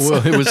setting. No,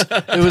 well, it was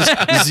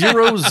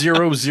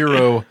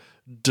 000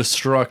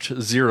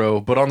 destruct 0,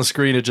 but on the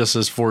screen it just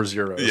says 4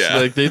 zeros. Yeah.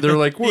 Like they're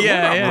like, we're not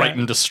Yeah.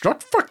 writing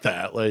destruct. Fuck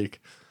that.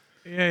 Like,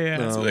 Yeah.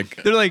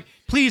 They're like,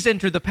 please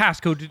enter the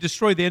passcode to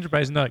destroy the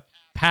Enterprise. And they're like,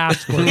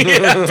 password.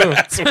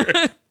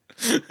 Password.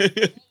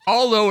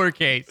 All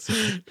lowercase.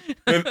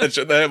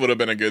 That would have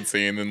been a good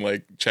scene. And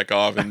like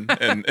Chekhov and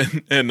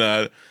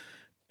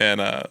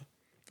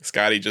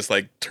Scotty just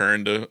like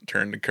turned to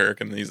Kirk,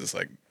 and he's just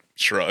like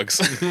shrugs.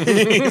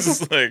 He's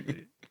just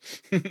like,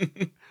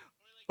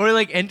 or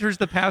like enters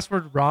the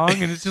password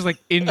wrong, and it's just like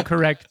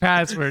incorrect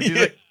password. He's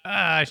like,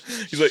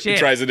 he's like, shit.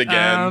 tries it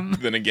again,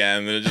 then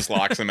again, then it just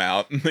locks him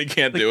out. They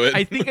can't do it.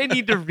 I think I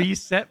need to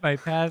reset my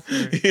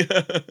password.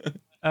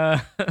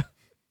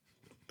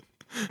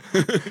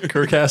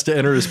 Kirk has to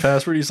enter his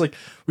password. He's like,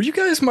 would you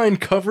guys mind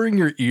covering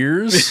your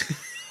ears?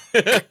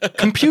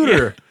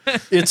 Computer,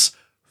 it's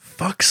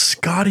fuck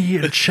Scotty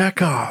and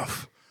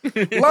Chekhov.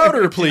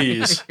 Louder,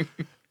 please.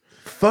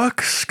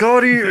 Fuck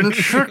Scotty and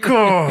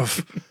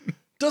Chekhov.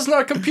 Does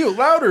not compute.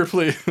 Louder,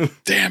 please.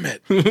 Damn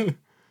it.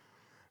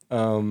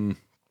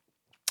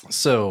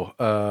 So,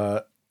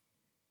 the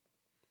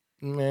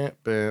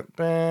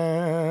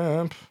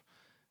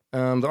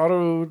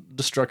auto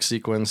destruct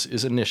sequence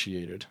is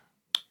initiated.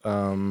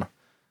 And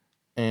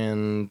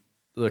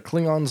the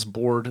Klingons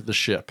board the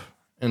ship,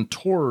 and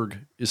Torg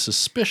is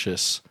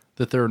suspicious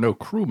that there are no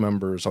crew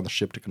members on the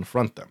ship to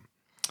confront them.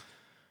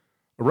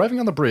 Arriving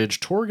on the bridge,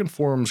 Torg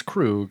informs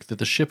Krug that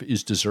the ship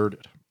is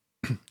deserted.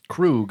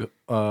 Krug,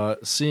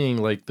 seeing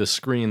like the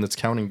screen that's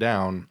counting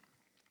down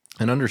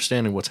and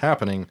understanding what's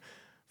happening,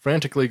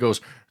 frantically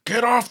goes,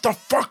 "Get off the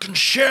fucking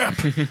ship!"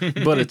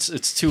 But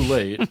it's too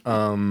late.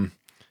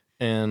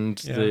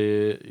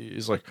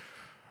 He's like,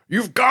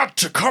 "You've got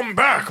to come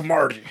back,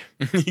 Marty."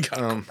 You gotta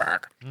come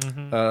back.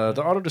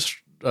 The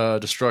auto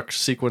destruct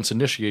sequence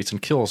initiates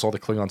and kills all the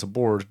Klingons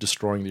aboard,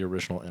 destroying the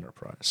original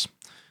Enterprise.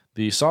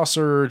 The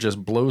saucer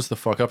just blows the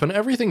fuck up, and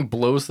everything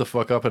blows the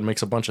fuck up and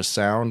makes a bunch of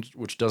sound,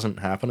 which doesn't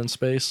happen in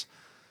space.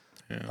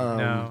 Yeah.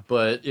 No.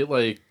 But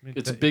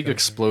it's big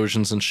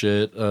explosions and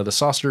shit. The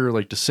saucer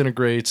like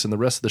disintegrates, and the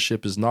rest of the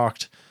ship is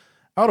knocked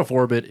out of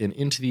orbit and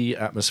into the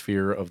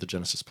atmosphere of the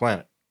Genesis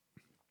planet.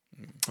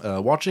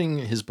 Watching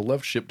his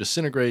beloved ship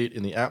disintegrate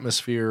in the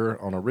atmosphere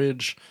on a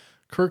ridge,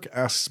 Kirk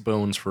asks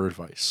Bones for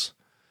advice.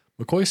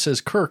 McCoy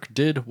says Kirk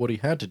did what he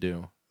had to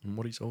do, and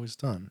what he's always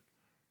done: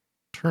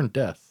 turn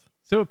death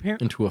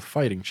into a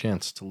fighting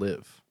chance to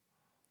live.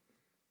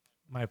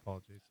 My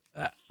apologies.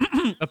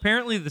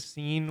 Apparently, the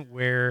scene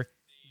where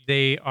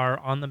they are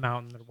on the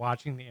mountain, they're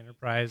watching the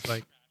Enterprise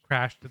like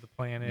crash to the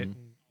planet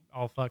and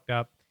all fucked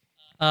up.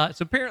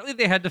 So apparently,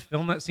 they had to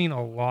film that scene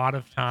a lot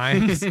of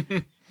times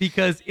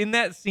because in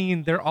that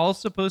scene, they're all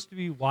supposed to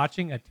be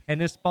watching a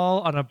tennis ball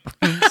on a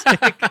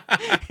broomstick,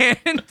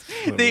 and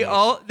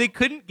they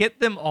couldn't get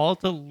them all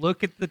to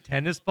look at the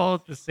tennis ball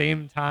at the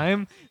same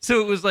time.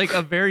 So it was like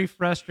a very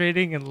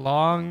frustrating and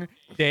long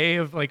day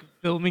of like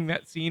filming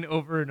that scene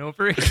over and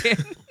over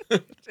again.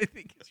 Which I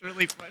think is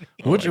really funny.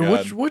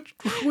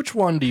 Which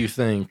one do you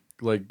think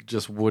like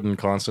just wouldn't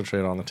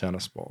concentrate on the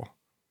tennis ball?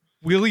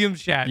 William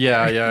Shatner.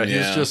 Yeah.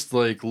 He's just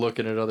like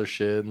looking at other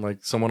shit, and like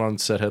someone on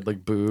set had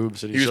like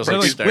boobs, and he's just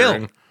like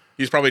staring.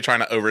 He's probably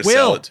trying to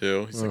oversell it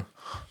too.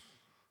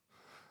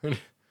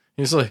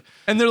 He's like,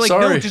 and they're like,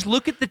 sorry. no, just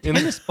look at the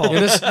tennis ball.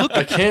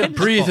 I can't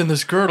breathe in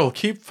this girdle.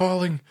 Keep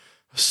falling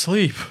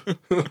asleep.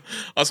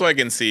 Also, I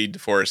can see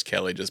DeForest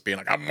Kelley just being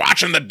like, "I'm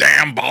watching the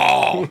damn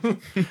ball.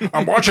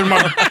 I'm watching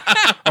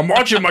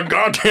my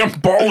goddamn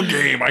ball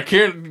game. I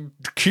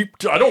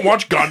don't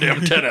watch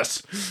goddamn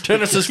tennis.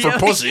 Tennis is for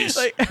pussies."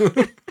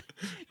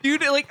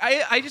 Dude, like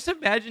I just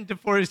imagine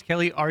DeForest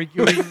Kelley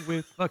arguing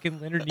with fucking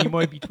Leonard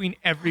Nimoy between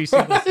every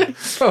single scene.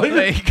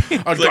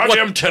 A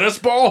goddamn tennis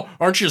ball?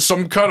 Aren't you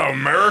some kind of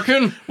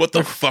American? What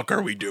the fuck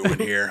are we doing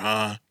here,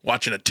 huh?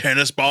 Watching a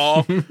tennis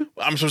ball?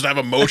 I'm supposed to have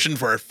emotion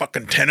for a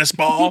fucking tennis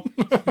ball?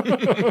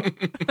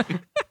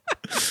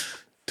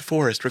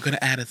 DeForest, we're going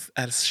to add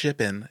a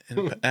ship in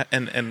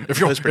and if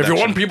you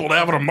want people to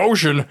have an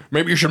emotion,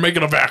 maybe you should make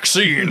it a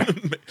vaccine.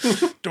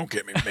 Don't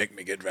make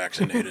me get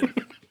vaccinated.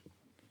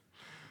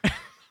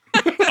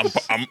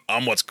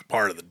 I'm what's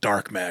part of the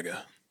dark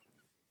MAGA.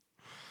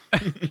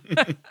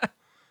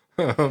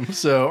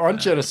 So on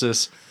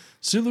Genesis,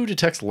 Sulu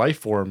detects life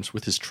forms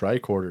with his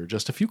tricorder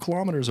just a few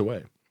kilometers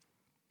away,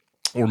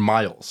 or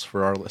miles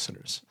for our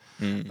listeners.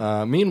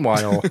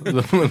 Meanwhile,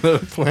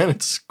 the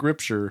planet's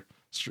scripture.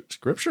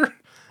 Meanwhile,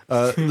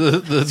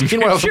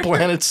 the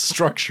planet's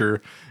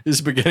structure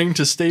is beginning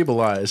to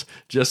stabilize,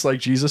 just like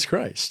Jesus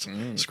Christ.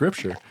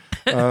 Scripture.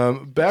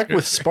 Back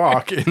with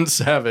Spock and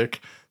Saavik,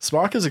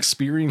 Spock is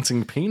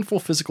experiencing painful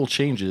physical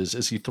changes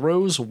as he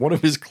throws one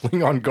of his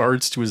Klingon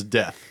guards to his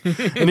death.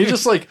 And he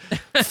just like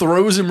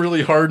throws him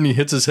really hard and he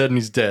hits his head and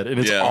he's dead. And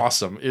it's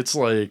awesome. It's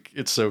like,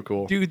 it's so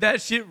cool. Dude,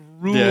 that shit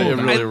ruled. Yeah, it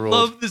really ruled.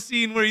 love the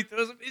scene where he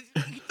throws him.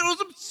 He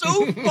throws him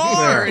so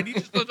far and he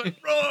just goes like,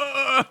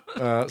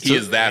 he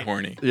is that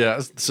horny. Yeah.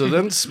 So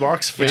then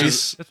Spock's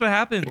face. That's what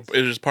happens.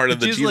 It was part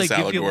of the Jesus like,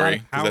 allegory.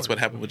 Because that's what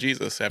happened with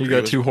Jesus. After He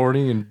got too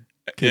horny and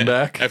came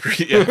back after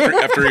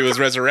he was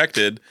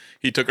resurrected.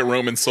 He took a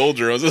Roman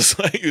soldier. It was just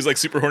like he was like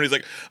super horny. He's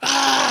like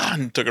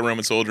and took a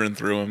Roman soldier and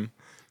threw him.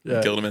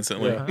 And killed him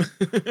instantly.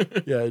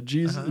 Yeah,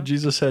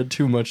 Jesus had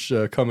too much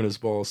cum in his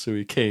balls, so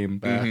he came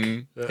back.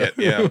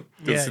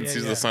 Since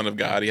he's the son of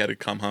God, he had a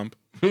cum hump.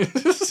 The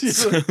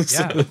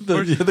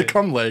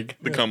cum leg.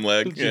 The cum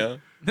leg. Yeah.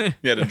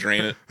 He had to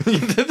drain it.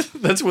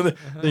 That's when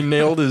they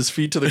nailed his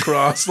feet to the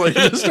cross. Like,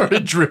 it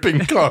started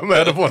dripping cum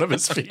out of one of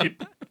his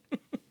feet.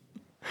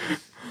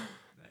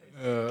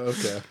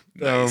 Okay.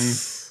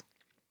 Nice.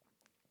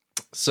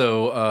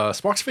 So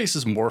Spock's face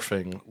is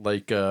morphing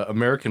like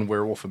American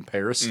Werewolf in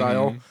Paris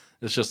style.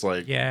 It's just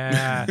like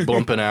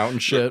bumping out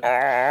and shit.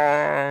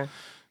 The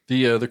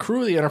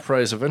crew of the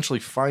Enterprise eventually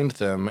find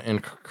them,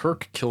 and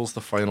Kirk kills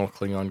the final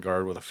Klingon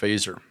guard with a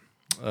phaser.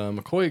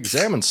 McCoy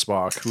examines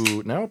Spock,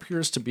 who now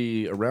appears to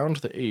be around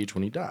the age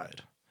when he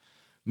died.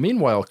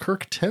 Meanwhile,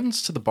 Kirk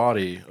tends to the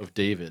body of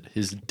David,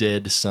 his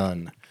dead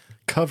son,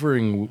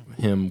 covering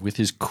him with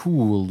his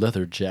cool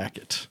leather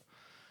jacket.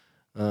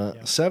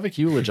 Saavik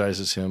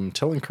eulogizes him,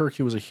 telling Kirk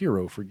he was a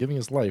hero for giving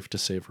his life to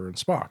save her and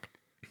Spock.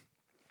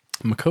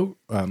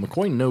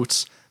 McCoy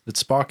notes that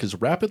Spock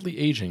is rapidly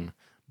aging,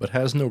 but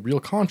has no real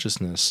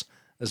consciousness,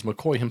 as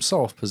McCoy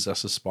himself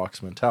possesses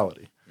Spock's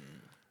mentality.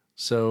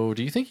 So,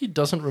 do you think he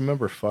doesn't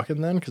remember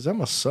fucking then? Because that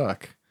must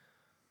suck.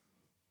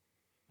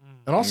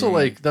 And also,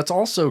 like, that's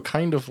also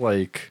kind of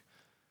like,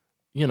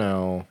 you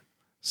know,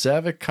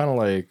 Saavik kind of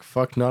like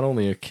fucked not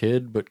only a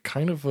kid, but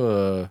kind of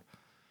a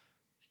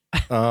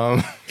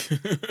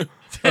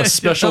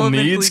special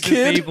needs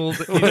kid.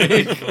 Disabled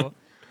individual.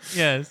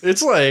 Yes.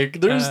 It's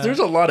like, there's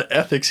a lot of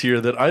ethics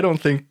here that I don't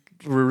think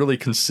were really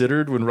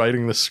considered when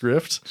writing the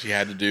script. She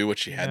had to do what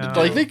she had to do.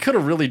 Like, they could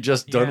have really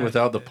just done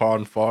without the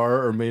pon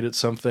far, or made it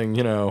something,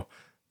 you know,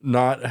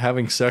 not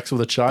having sex with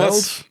a child.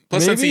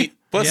 Plus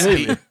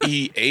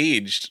he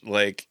aged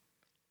like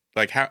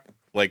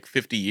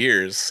 50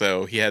 years,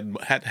 so he had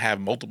to have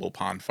multiple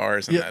pon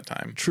fars in that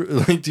time.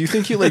 True. Like, do you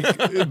think he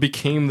like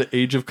became the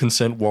age of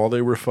consent while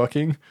they were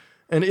fucking?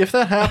 And if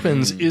that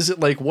happens, is it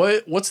like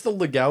what's the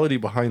legality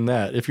behind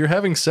that? If you're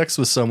having sex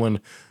with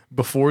someone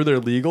before they're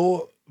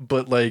legal,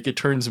 but like it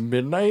turns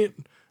midnight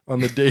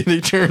on the day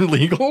they turn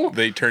legal,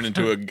 they turn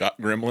into a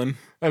gremlin.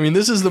 I mean,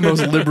 this is the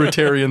most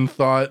libertarian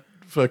thought.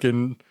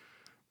 Fucking,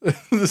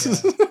 this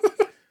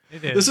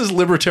is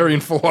libertarian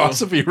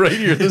philosophy right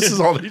here. This is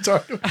all they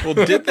talk about. Well,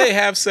 did they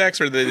have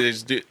sex, or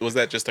did they was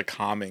that just a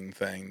calming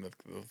thing?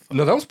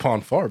 No, that was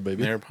pawn far,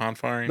 baby. They were pawn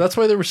faring. That's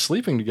why they were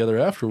sleeping together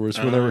afterwards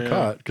when they were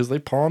caught, because they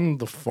pawned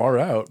the far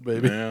out,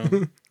 baby. Yeah,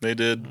 they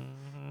did.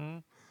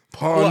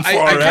 Pawn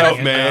far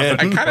out, man.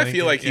 I kind of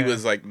feel like he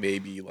was like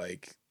maybe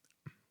like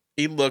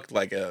he looked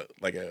like a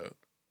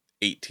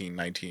 18,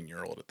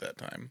 19-year-old at that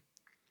time.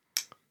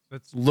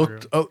 That's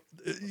looked. true. Oh,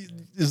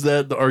 is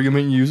that the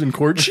argument you use in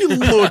court? She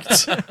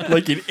looked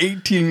like an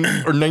 18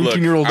 or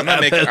 19-year-old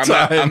at that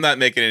time. I'm not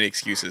making any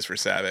excuses for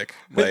Saavik.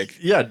 Like,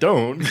 yeah,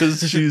 don't,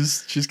 because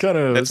she's kind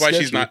of. That's why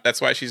she's not. That's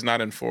why she's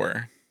not in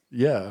 4.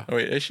 Yeah. Oh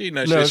wait, is she?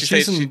 No,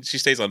 she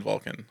stays on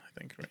Vulcan, I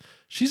think. Right?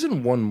 She's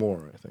in one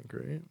more, I think,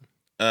 right?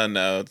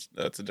 No,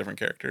 that's a different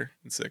character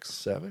in 6.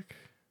 Saavik?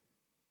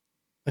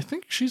 I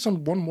think she's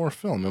on one more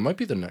film. It might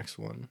be the next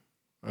one.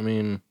 I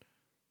mean,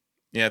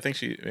 yeah, I think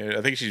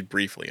she's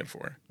briefly in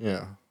 4.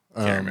 Yeah,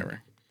 can't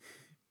remember.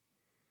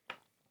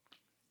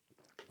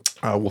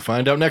 We'll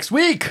find out next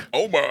week.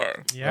 Oh my!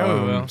 Yeah, we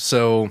will.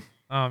 So,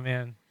 oh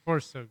man,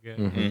 4's so good.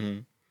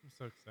 I'm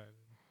so excited.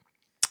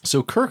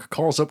 So Kirk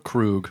calls up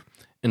Krug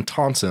and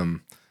taunts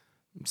him.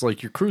 It's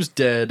like, your crew's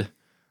dead.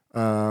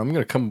 I'm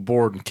gonna come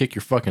aboard and kick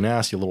your fucking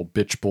ass, you little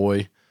bitch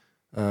boy.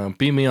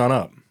 Beam me on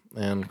up.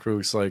 And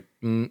Krug's like,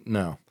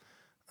 no.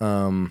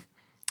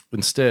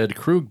 Instead,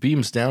 Krug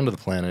beams down to the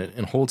planet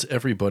and holds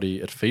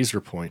everybody at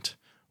phaser point,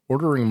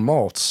 ordering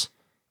Maltz,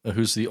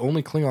 who's the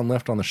only Klingon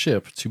left on the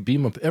ship, to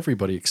beam up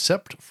everybody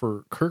except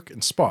for Kirk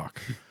and Spock,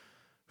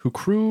 who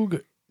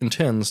Krug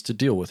intends to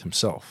deal with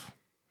himself.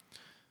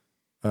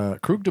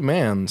 Krug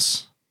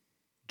demands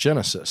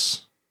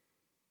Genesis,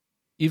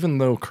 even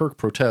though Kirk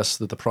protests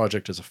that the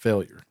project is a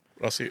failure.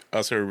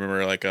 Also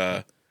remember, like,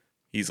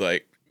 he's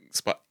like,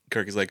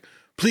 Kirk is like,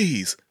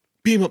 please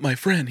beam up my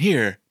friend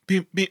here.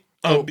 Beam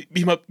up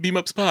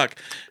Spock.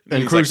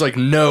 And Krug's like,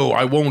 no,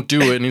 I won't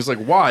do it. And he's like,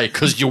 why?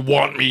 Because you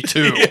want me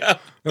to. Yeah.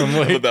 I'm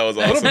like, that was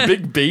awesome. What a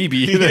big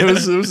baby. It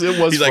was He's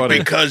funny. like,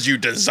 because you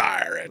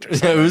desire it. Or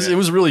Yeah, it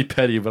was really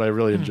petty, but I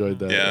really enjoyed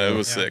that. Yeah, it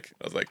was sick.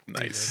 I was like,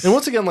 nice. And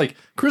once again, like,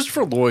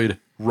 Christopher Lloyd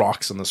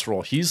rocks in this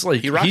role. He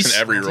rocks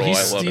in every role. He I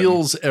love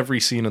steals every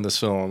scene in this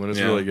film, and it's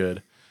really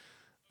good.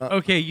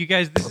 Okay, you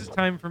guys, this is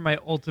time for my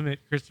ultimate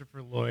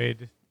Christopher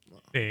Lloyd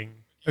thing.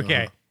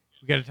 Okay,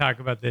 we got to talk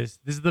about this.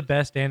 This is the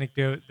best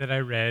anecdote that I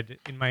read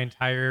in my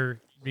entire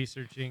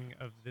researching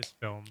of this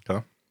film.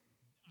 Okay.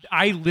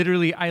 I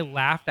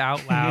laughed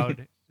out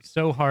loud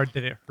so hard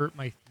that it hurt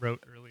my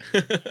throat earlier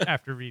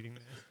after reading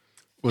this.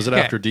 Was it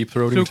after deep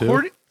throating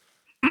too?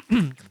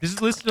 This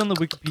is listed on the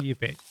Wikipedia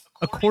page.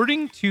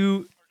 According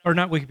to, or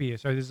not Wikipedia,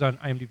 sorry, this is on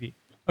IMDb.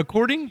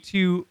 According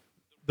to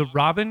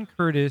according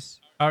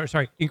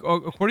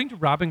to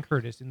Robin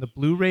Curtis in the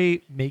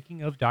Blu-ray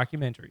making of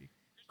documentary,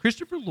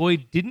 Christopher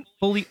Lloyd didn't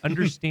fully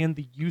understand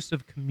the use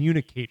of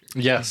communicators.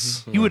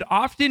 Yes. He would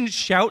often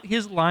shout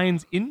his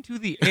lines into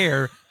the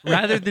air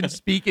rather than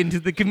speak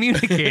into the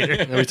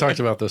communicator. Yeah, we talked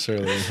about this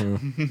earlier.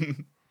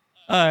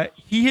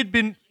 He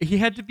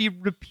had to be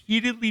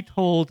repeatedly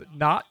told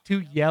not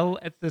to yell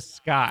at the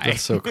sky.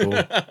 That's so cool.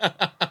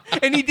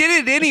 And he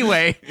did it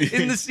anyway.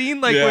 In the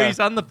scene where he's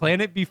on the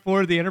planet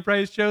before the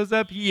Enterprise shows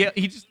up, he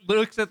just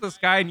looks at the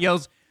sky and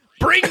yells,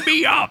 "Bring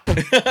me up!"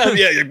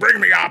 Yeah, you bring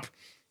me up.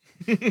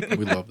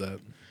 We love that.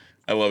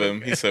 I love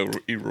him.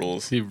 He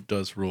rules. He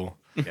does rule.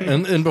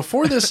 And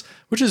before this,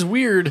 which is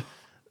weird,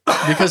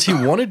 because he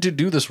wanted to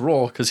do this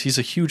role because he's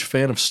a huge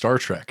fan of Star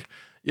Trek,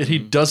 yet he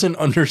doesn't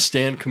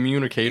understand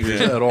communicators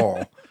at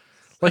all.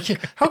 Like,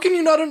 how can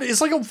you not? It's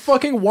like a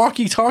fucking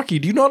walkie-talkie.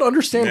 Do you not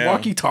understand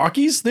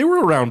walkie-talkies? They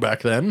were around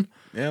back then.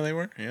 Yeah, they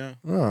were. Yeah.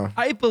 Oh.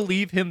 I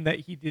believe him that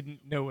he didn't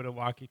know what a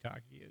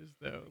walkie-talkie is,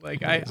 though.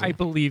 Like, I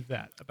believe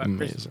that about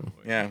Christopher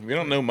Lloyd. Yeah, we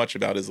don't know much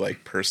about his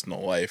like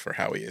personal life or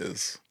how he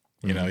is.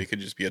 You know, he could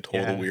just be a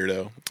total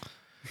weirdo.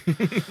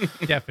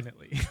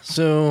 Definitely.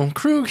 So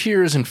Krug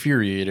here is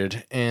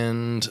infuriated,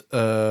 and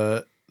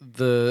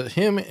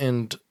him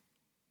and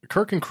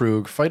Kirk and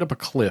Krug fight up a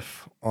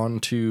cliff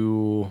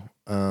onto.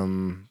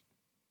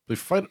 They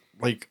fight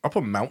like up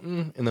a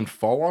mountain and then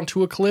fall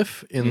onto a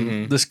cliff.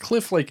 And this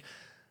cliff, like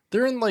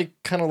they're in like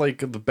kind of like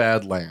the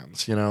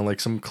Badlands, you know, like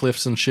some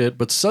cliffs and shit.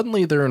 But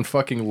suddenly they're in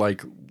fucking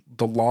like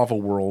the lava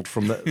world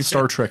from the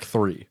Star Trek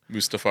 3.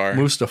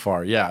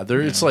 Mustafar, yeah.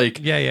 It's like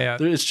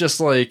it's just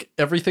like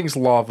everything's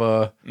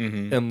lava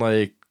and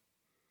like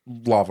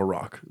lava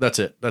rock. That's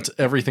it. That's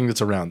everything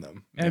that's around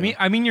them.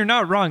 I mean, you're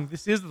not wrong.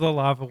 This is the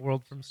lava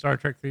world from Star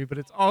Trek 3, but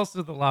it's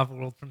also the lava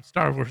world from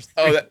Star Wars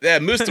 3. Oh,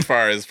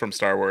 Mustafar is from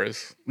Star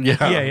Wars. Yeah.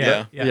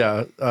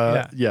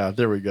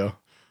 There we go.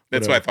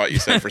 That's what I thought you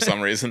said for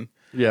some reason.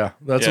 Yeah,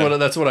 that's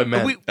what I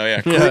meant.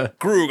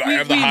 Krug, I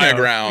have the high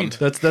ground.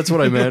 That's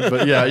what I meant.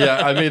 But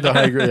I made the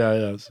high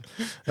ground.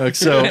 Yeah.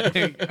 So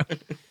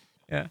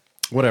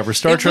whatever.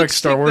 Star Trek,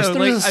 Star Wars,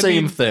 they're the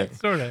same thing.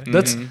 Sort of.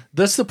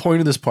 That's the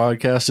point of this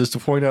podcast, is to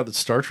point out that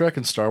Star Trek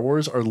and Star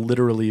Wars are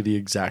literally the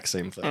exact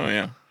same thing. Oh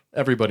yeah.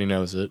 Everybody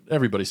knows it.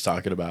 Everybody's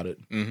talking about it.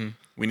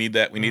 We need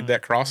that. We need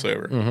that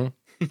crossover.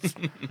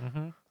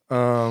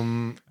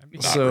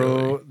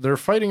 So they're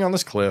fighting on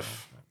this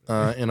cliff,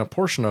 and a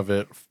portion of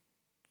it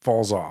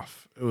falls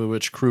off,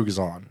 which Krug is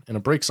on, and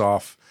it breaks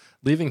off,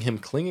 leaving him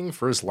clinging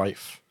for his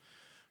life.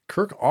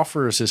 Kirk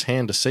offers his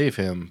hand to save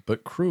him,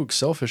 but Krug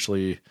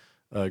selfishly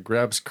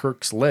grabs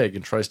Kirk's leg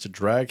and tries to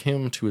drag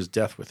him to his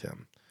death with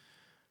him.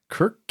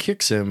 Kirk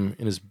kicks him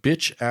in his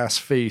bitch-ass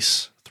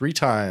face 3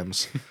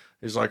 times.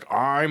 He's like,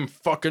 "I'm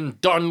fucking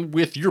done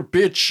with your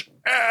bitch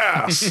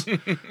ass."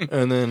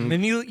 And then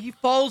he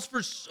falls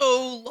for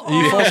so long.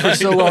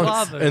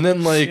 And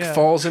then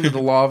falls into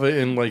the lava,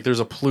 and like there's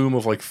a plume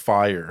of like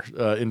fire,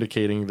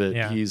 indicating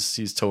that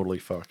he's totally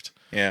fucked.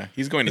 Yeah,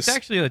 he's going It's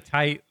actually a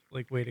tight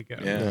way to go.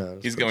 Yeah,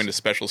 he's going to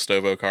special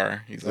Stovo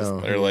car.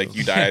 They're like,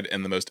 you died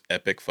in the most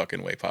epic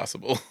fucking way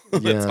possible.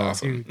 That's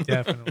awesome. Dude,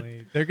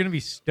 definitely. They're gonna be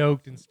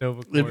stoked in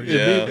Stovo car.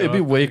 It'd be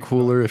way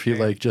cooler if he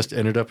like just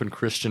ended up in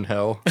Christian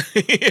hell.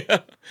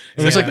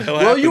 It's like,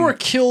 well, you were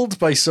killed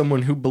by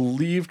someone who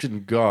believed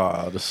in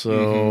God,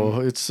 so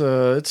it's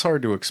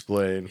hard to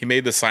explain. He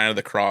made the sign of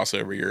the cross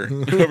over your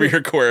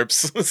your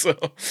corpse, so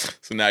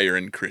now you're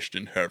in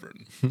Christian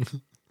heaven.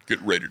 Get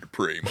ready to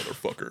pray,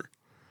 motherfucker.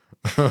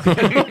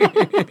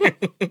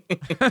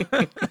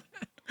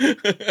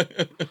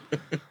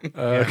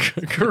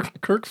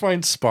 Kirk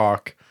finds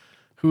Spock,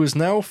 who is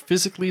now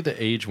physically the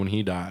age when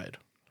he died.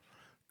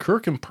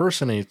 Kirk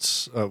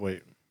impersonates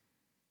Kirk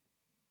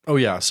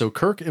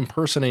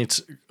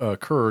impersonates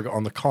Kurg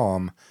on the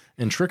comm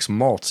and tricks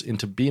Maltz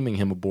into beaming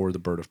him aboard the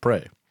Bird of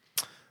Prey.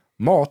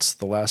 Maltz,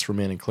 the last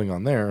remaining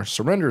Klingon there,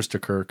 surrenders to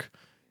Kirk,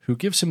 who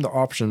gives him the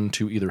option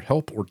to either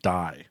help or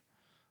die.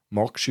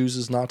 Maltz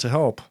chooses not to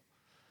help,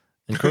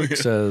 and Kirk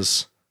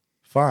says,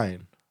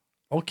 "Fine,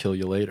 I'll kill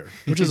you later,"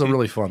 which is a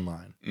really fun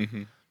line,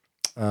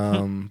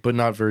 but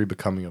not very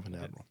becoming of an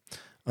admiral.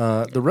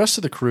 The rest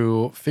of the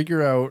crew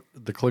figure out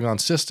the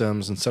Klingon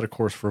systems and set a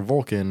course for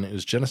Vulcan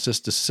as Genesis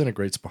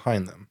disintegrates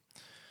behind them.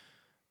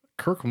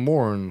 Kirk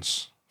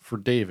mourns for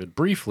David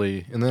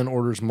briefly and then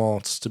orders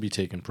Maltz to be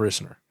taken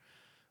prisoner.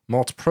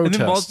 Maltz protests.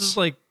 And then Maltz is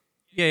like,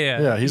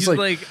 yeah. He's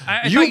like,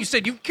 I thought you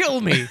said you'd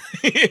kill me.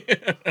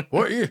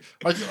 What?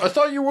 I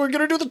thought you were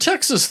going to do the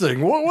Texas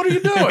thing. What are you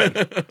doing?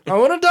 I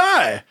want to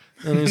die.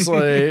 And he's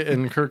like,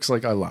 and Kirk's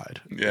like, I lied.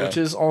 Yeah. Which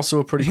is also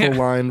a pretty cool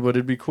line, but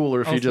it'd be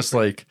cooler if he just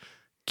like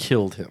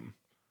killed him.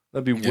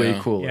 That'd be way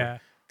cooler. Yeah.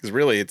 Because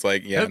really, it's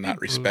like, not brutal,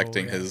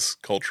 respecting his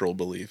cultural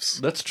beliefs.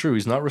 That's true.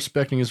 He's not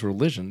respecting his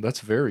religion. That's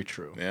very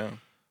true. Yeah.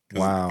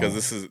 Wow.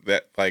 Because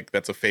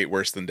that's a fate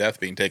worse than death,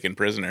 being taken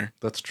prisoner.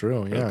 That's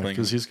true. Yeah.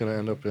 Because he's going to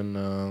end up in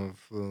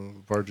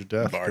Barge of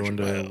Death, going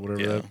to whatever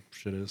that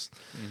shit is.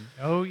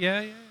 Oh,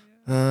 yeah.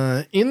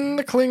 In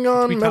the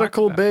Klingon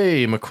medical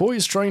bay, McCoy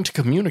is trying to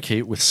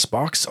communicate with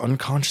Spock's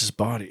unconscious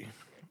body.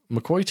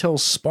 McCoy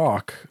tells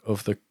Spock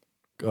of the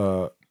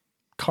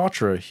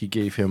Katra he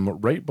gave him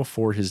right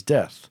before his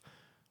death,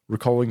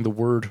 recalling the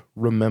word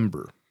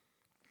remember.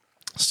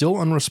 Still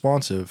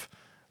unresponsive,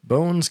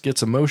 Bones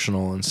gets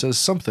emotional and says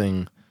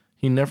something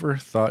he never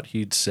thought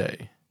he'd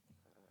say.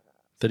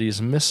 That he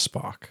has missed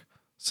Spock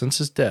since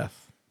his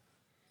death,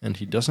 and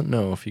he doesn't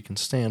know if he can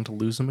stand to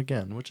lose him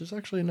again, which is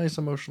actually a nice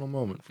emotional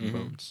moment for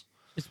Bones.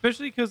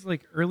 Especially because,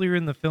 like, earlier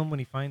in the film when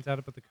he finds out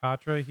about the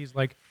Katra, he's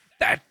like,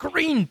 that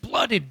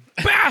green-blooded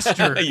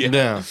bastard!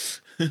 Yeah.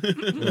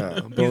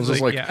 Bones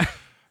is like,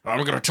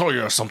 I'm going to tell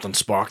you something,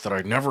 Spock, that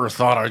I never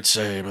thought I'd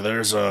say,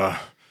 but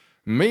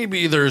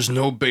maybe there's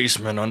no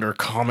basement under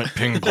Comet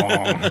Ping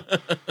Pong.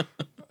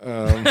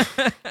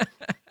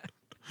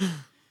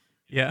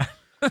 Yeah.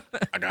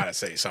 I gotta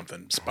say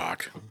something,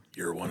 Spock.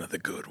 You're one of the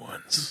good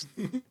ones.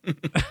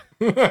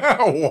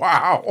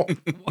 Wow.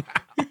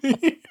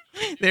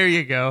 There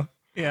you go.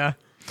 Yeah.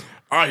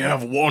 I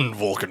have one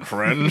Vulcan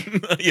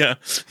friend. Yeah.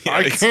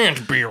 I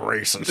can't be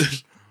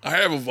racist. I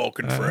have a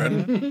Vulcan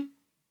friend.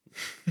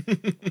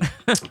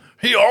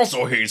 He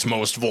also hates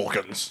most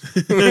Vulcans.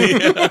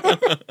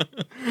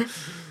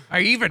 I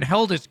even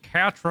held his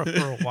Katra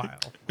for a while.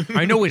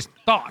 I know his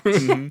thoughts.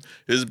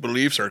 His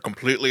beliefs are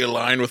completely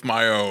aligned with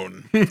my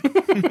own.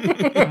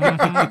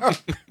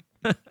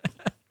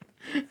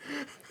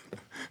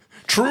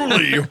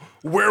 Truly,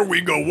 where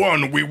we go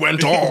one, we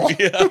went all.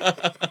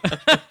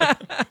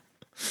 The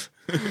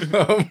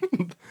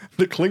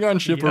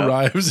Klingon ship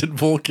arrives at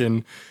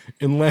Vulcan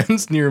and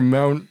lands near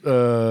Mount...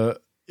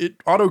 it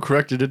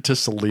auto-corrected it to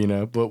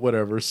Selena, but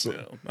whatever.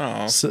 Selena.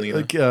 Mount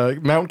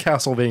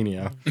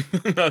Castlevania,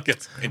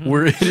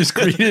 where it is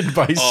greeted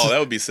by... that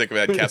would be sick if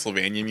it had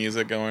Castlevania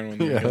music going.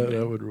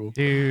 That would rule.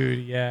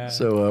 Dude, yeah.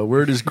 So,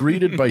 where it is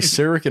greeted by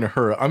Sarek and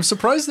Uhura. I'm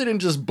surprised they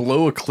didn't just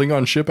blow a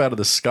Klingon ship out of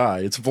the sky.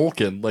 It's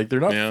Vulcan. Like, they're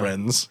not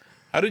friends.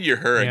 How did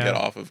Uhura get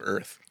off of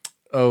Earth?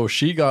 Oh,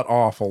 she got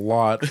off a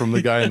lot from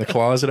the guy in the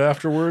closet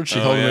afterwards. She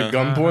held him at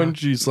gunpoint.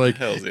 She's like,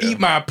 eat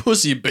my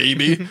pussy,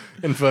 baby.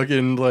 And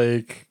fucking,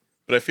 like...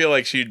 But I feel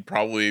like she'd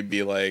probably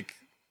be like,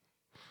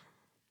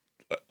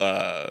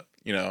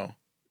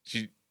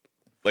 she,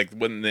 like,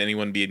 wouldn't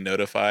anyone be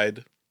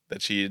notified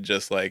that she had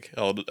just, like,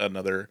 held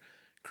another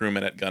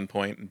crewman at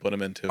gunpoint and put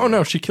him into... Oh,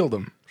 no, she killed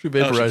him. She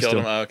vaporized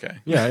him. Oh, okay.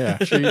 Yeah.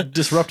 She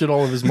disrupted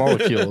all of his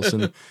molecules,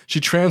 and she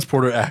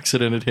transporter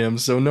accidented him,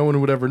 so no one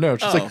would ever know.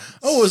 She's like,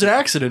 it was an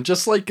accident,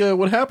 just like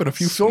what happened a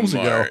few films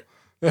ago.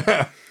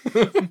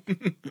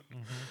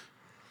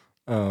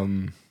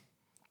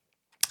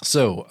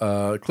 So,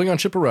 Klingon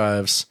ship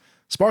arrives.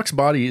 Spock's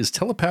body is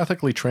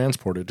telepathically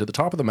transported to the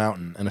top of the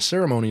mountain, and a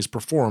ceremony is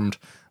performed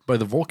by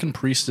the Vulcan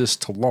priestess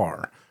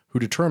Talar, who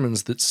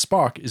determines that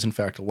Spock is in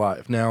fact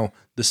alive. Now,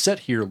 the set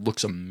here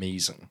looks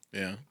amazing.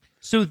 Yeah.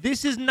 So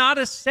this is not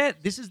a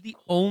set. This is the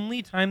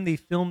only time they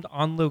filmed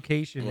on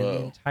location in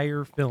the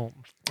entire film.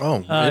 Oh,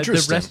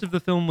 interesting. The rest of the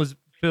film was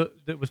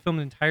filmed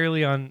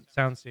entirely on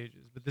sound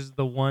stages, but this is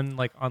the one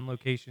like on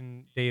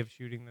location day of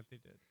shooting that they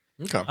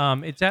did. Okay.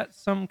 It's at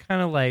some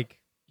kind of like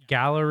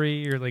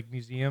gallery or like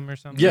museum or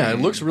something. Yeah, it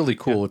looks really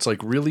cool. Yeah. It's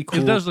like really cool,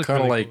 kind of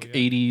really like cool,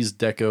 80s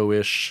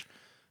deco-ish.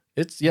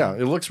 It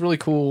looks really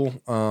cool.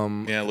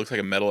 It looks like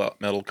a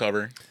metal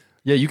cover.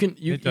 Yeah, you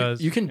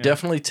can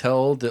definitely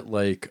tell that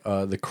like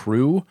the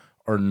crew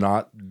are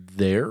not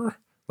there.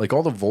 Like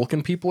all the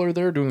Vulcan people are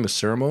there doing the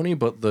ceremony,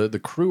 but the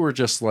crew are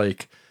just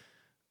like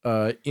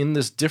in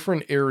this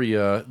different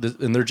area,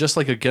 and they're just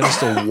like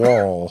against a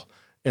wall,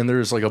 and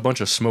there's like a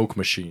bunch of smoke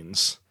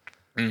machines.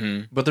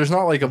 Mm-hmm. But there's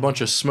not like a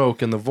bunch of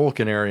smoke in the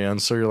Vulcan area,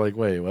 and so you're like,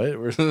 wait,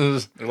 what?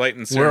 They're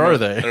lighting. Where are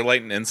they? They're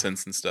lighting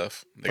incense and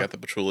stuff. They got the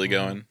patchouli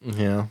going.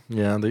 Yeah.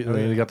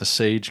 They got the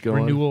sage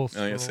going. Renewal.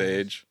 Oh yeah,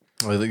 sage.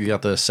 Oh, you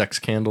got the sex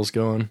candles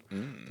going.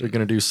 They're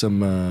gonna do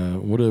some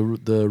what do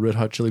the Red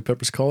Hot Chili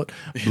Peppers call it?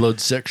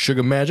 Blood, sex,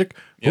 sugar, magic.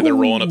 Yeah, they're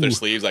rolling up their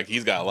sleeves like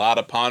he's got a lot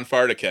of pon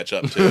far to catch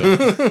up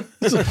to.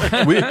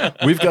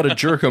 We've got to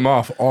jerk him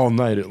off all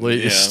night at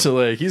least. Yeah.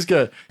 Like he's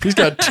got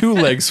 2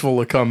 legs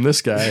full of cum.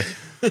 This guy.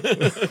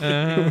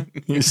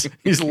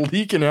 He's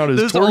leaking out his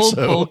those torso. Those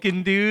old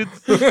Vulcan dudes.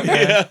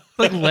 Yeah. It's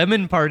like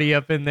lemon party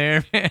up in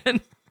there, man.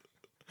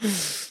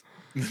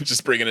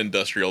 Just bring an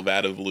industrial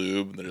vat of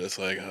lube, and they're just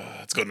like,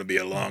 it's going to be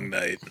a long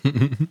night.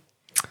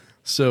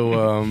 So,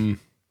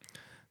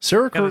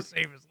 Sarek gotta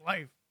save his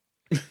life.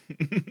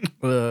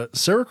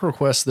 Sarek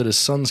requests that his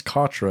son's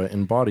Katra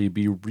and body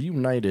be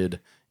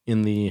reunited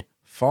in the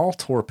Fal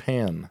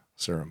Torpan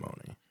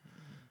ceremony.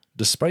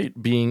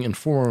 Despite being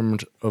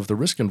informed of the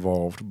risk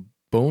involved,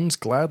 Bones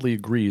gladly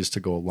agrees to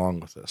go along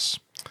with this.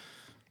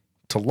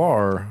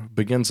 Talar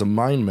begins a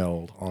mind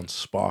meld on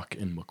Spock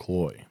and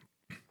McCoy.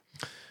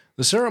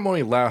 The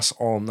ceremony lasts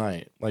all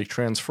night, like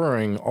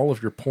transferring all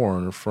of your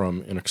porn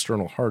from an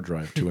external hard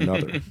drive to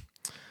another.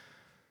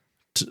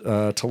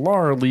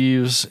 Talar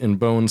leaves, and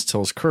Bones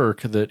tells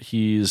Kirk that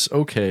he's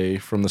okay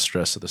from the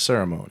stress of the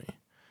ceremony.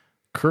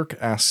 Kirk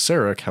asks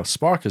Sarek how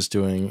Spock is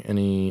doing, and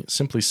he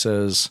simply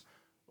says,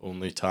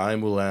 Only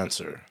time will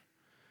answer.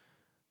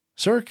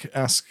 Sarek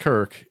asks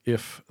Kirk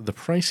if the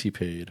price he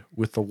paid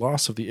with the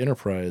loss of the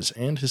Enterprise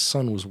and his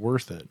son was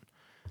worth it.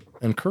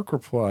 And Kirk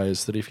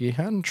replies that if he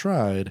hadn't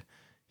tried,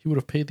 he would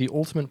have paid the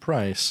ultimate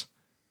price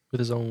with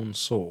his own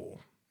soul.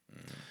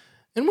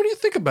 And when you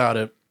think about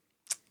it,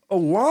 a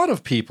lot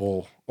of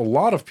people,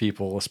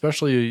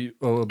 especially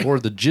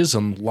aboard the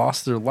Jism,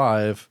 lost their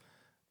life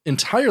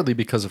entirely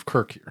because of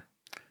Kirk here.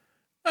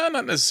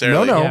 Not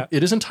necessarily. No, Yeah.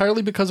 it is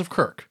entirely because of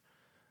Kirk.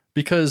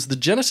 Because the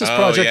Genesis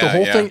Project, the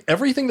whole thing,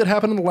 everything that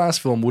happened in the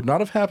last film would not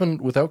have happened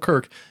without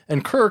Kirk.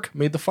 And Kirk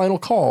made the final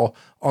call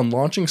on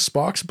launching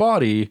Spock's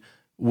body,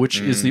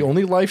 which is the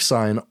only life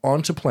sign,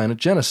 onto planet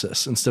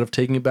Genesis instead of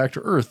taking it back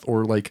to Earth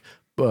or like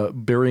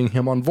burying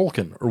him on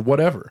Vulcan or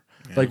whatever.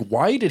 Yeah. Like,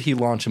 why did he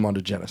launch him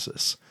onto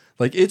Genesis?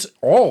 Like, it's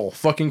all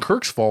fucking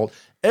Kirk's fault.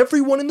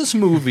 Everyone in this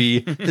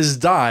movie has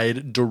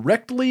died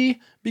directly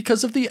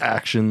because of the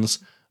actions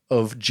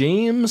of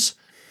James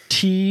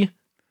T.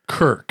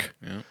 Kirk.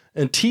 Yeah.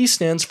 And T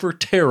stands for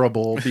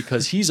terrible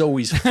because he's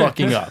always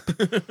fucking up.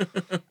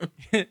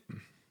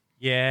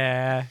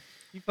 Yeah,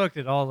 he fucked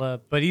it all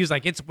up. But he was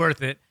like, "It's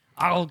worth it.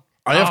 I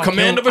have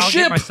command of a I'll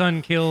ship. Get my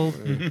son killed.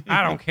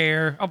 I don't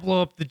care. I'll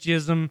blow up the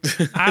Jism.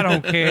 I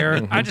don't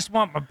care. I just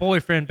want my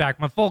boyfriend back,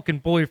 my Vulcan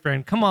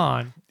boyfriend. Come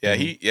on." Yeah,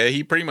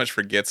 he pretty much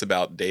forgets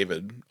about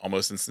David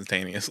almost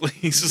instantaneously.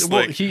 He's just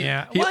Well, like, he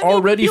Yeah.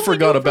 already You only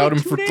forgot knew about for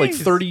him 2 for like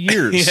days. 30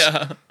 years.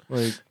 yeah.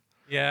 Like,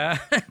 Yeah.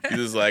 He's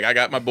just like, I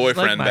got my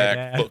boyfriend my back.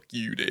 dad. Fuck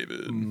you,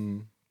 David.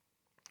 Never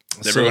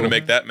so- going to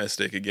make that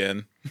mistake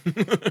again.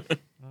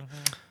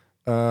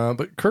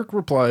 but Kirk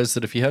replies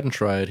that if he hadn't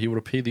tried, he would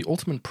have paid the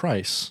ultimate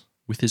price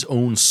with his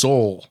own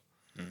soul.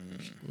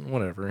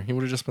 Whatever. He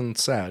would have just been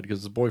sad because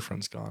his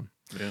boyfriend's gone.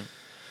 Yeah.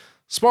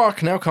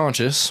 Spock, now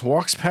conscious,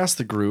 walks past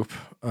the group,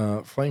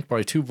 flanked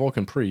by 2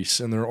 Vulcan priests,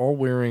 and they're all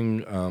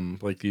wearing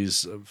like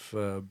these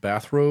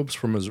bathrobes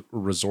from a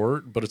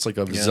resort, but it's like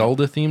a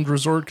Zelda-themed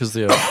resort because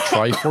they have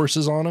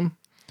Triforces on them.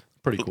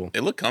 Pretty cool.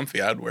 It looked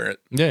comfy. I'd wear it.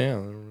 Yeah,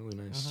 they're really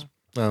nice.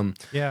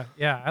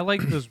 Yeah. I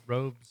like those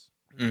robes.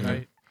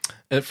 Right.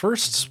 At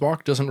first,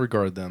 Spock doesn't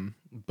regard them,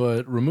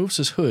 but removes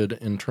his hood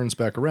and turns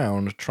back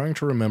around, trying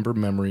to remember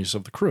memories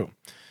of the crew.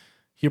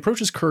 He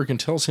approaches Kirk and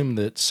tells him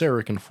that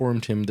Sarek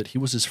informed him that he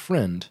was his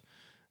friend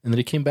and that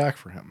he came back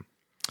for him.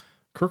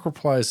 Kirk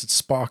replies that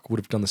Spock would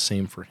have done the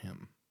same for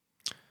him.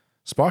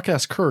 Spock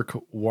asks Kirk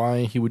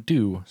why he would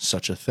do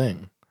such a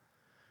thing.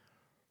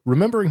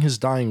 Remembering his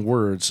dying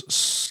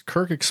words,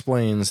 Kirk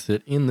explains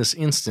that in this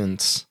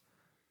instance,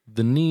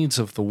 the needs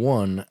of the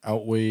one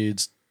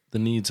outweighs the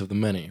needs of the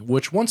many,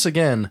 which once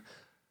again,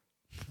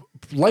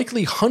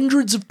 likely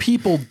hundreds of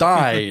people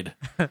died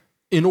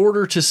in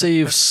order to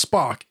save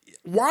Spock.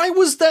 Why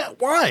was that?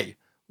 Why?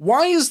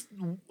 Why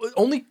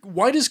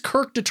does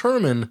Kirk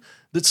determine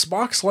that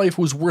Spock's life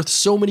was worth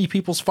so many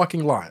people's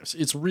fucking lives?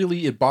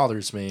 It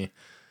bothers me.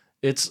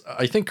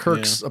 I think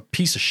Kirk's a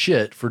piece of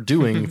shit for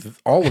doing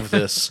all of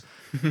this.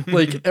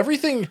 Like,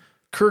 everything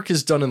Kirk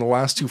has done in the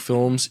last 2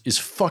 films is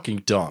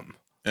fucking dumb.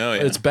 Oh,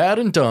 yeah. It's bad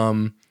and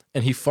dumb,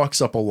 and he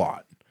fucks up a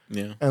lot.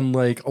 Yeah. And,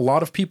 like, a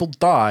lot of people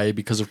die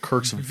because of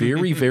Kirk's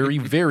very, very,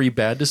 very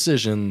bad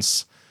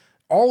decisions.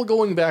 All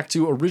going back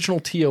to original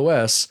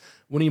TOS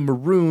when he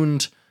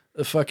marooned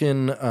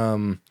fucking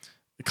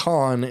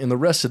Khan and the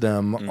rest of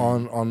them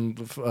on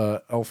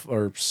Alpha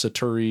or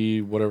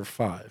Centauri, whatever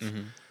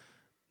 5.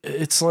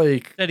 It's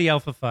like Steady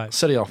Alpha 5.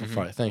 SETI Alpha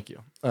 5. Thank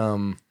you.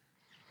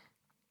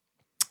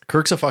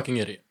 Kirk's a fucking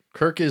idiot.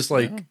 Kirk is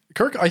like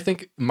Kirk. I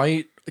think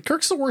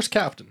Kirk's the worst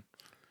captain.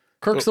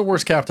 Kirk's the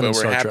worst captain. But in we're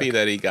Star happy Trek.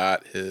 that he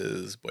got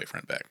his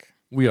boyfriend back.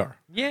 We are.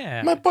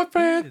 Yeah. My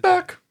boyfriend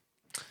back.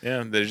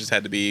 Yeah, there just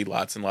had to be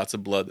lots and lots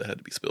of blood that had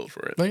to be spilled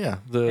for it. Oh yeah,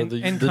 the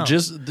And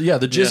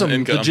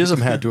jism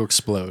cum. had to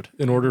explode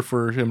in order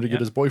for him to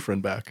get his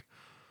boyfriend back.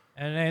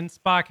 And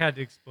Spock had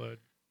to explode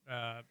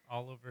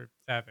all over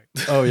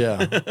Saavik. Oh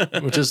yeah,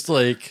 which is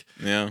like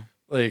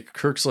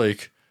Kirk's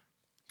like,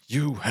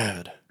 you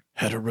had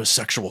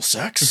heterosexual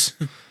sex.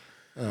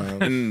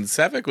 And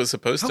Saavik was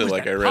supposed to, is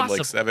like, that I read, like,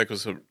 possible? Saavik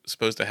was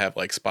supposed to have,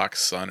 like, Spock's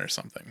son or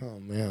something. Oh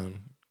man,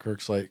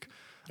 Kirk's like,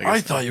 I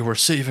guess thought you were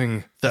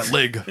saving that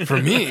leg for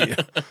me.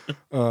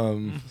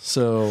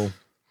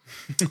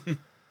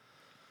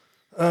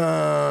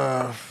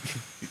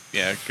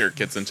 Yeah, Kirk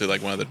gets into,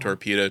 like, one of the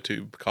torpedo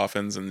tube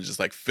coffins and just,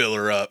 like, fill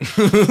her up.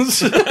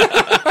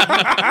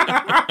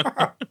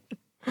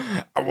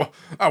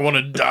 I want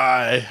to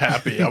die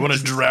happy. I want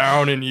to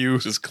drown in you.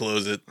 Just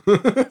close it.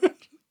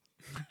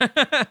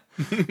 I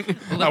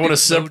want a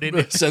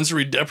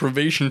sensory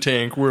deprivation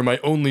tank where my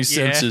only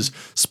sense is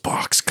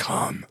Spock's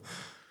cum.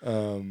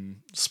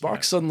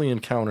 Spock suddenly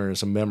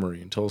encounters a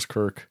memory and tells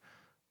Kirk,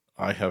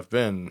 I have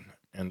been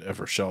and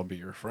ever shall be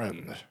your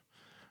friend.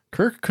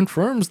 Kirk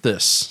confirms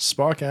this.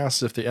 Spock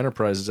asks if the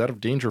Enterprise is out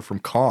of danger from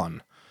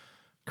Khan.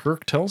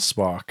 Kirk tells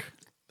Spock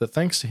that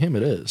thanks to him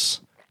it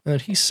is, and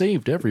that he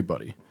saved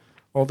everybody.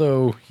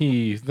 Although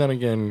he then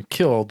again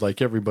killed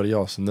like everybody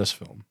else in this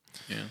film.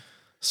 Yeah.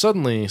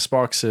 Suddenly,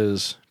 Spock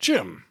says,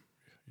 Jim.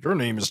 Your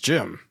name is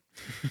Jim.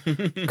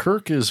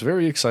 Kirk is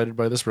very excited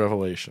by this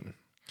revelation.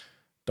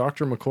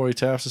 Dr. McCoy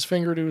taps his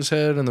finger to his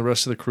head, and the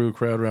rest of the crew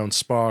crowd around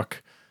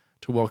Spock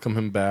to welcome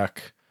him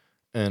back,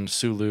 and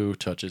Sulu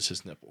touches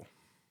his nipple.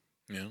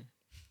 Yeah.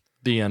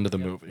 The end of the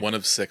movie. One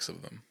of 6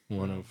 of them.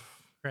 One of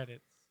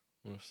Credits.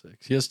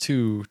 6. He has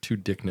two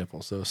dick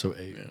nipples though, so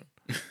 8. Yeah.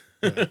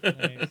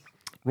 Nice.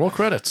 Roll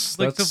credits.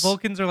 Like the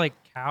Vulcans are like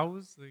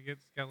cows. Like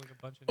it's got like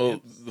a bunch of. Oh,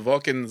 nips. the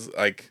Vulcans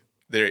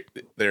they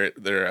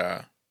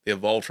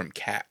evolved from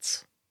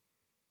cats,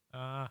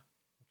 Okay.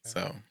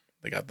 so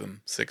they got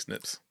them 6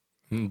 nips.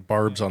 And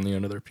barbs on the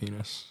end of their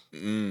penis.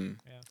 Mm.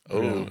 Yeah.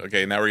 Oh, Yeah.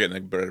 okay. Now we're getting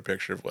a better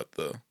picture of what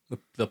the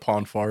The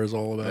Ponfar is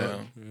all about.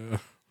 Yeah.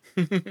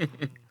 Yeah.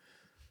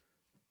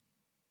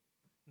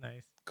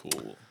 Nice.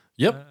 cool.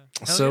 Yep.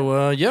 Hell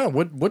So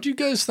what do you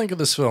guys think of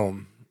this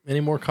film? Any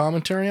more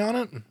commentary on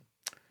it?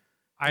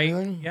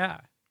 Anything?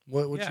 Yeah.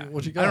 What Yeah.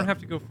 you got? I don't have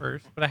to go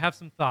first, but I have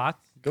some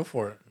thoughts. Go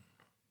for it.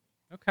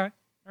 Okay.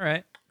 All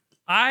right.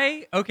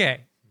 I'm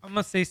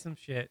gonna say some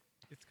shit.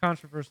 It's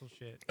controversial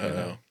shit.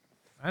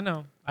 I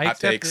know. I Hot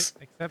accept takes.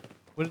 it. Accept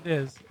what it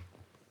is.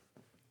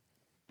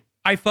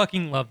 I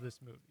fucking love this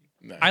movie.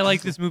 Nice. I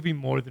like this movie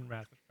more than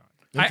Wrath of Khan.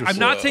 I'm Interesting.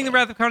 not saying the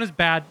Wrath of Khan is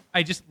bad.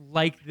 I just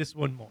like this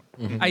one more.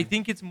 Mm-hmm. I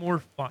think it's more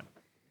fun.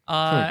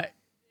 And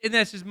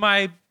that's just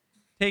my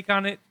take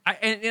on it.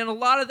 And a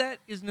lot of that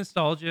is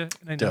nostalgia,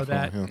 and I know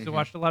that. Definitely, yeah. So I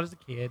watched a lot as a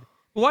kid.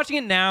 But watching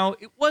it now,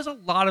 it was a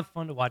lot of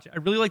fun to watch it. I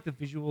really like the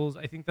visuals.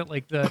 I think that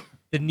like the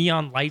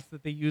neon lights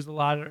that they use a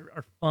lot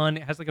are fun.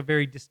 It has like a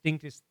very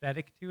distinct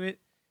aesthetic to it.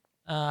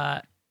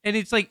 And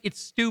it's like, it's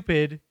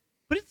stupid,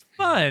 but it's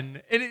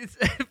fun. And it's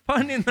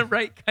fun in the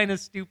right kind of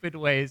stupid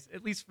ways,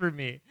 at least for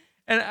me.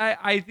 And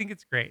I think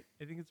it's great.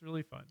 I think it's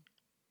really fun.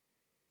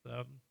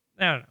 So,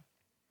 I don't know.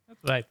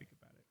 That's what I think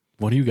about it.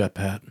 What do you got,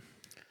 Pat?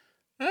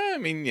 I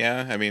mean,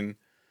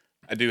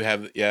 I do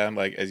have,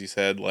 like, as you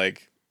said,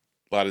 like,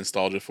 a lot of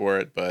nostalgia for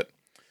it, but,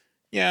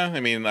 I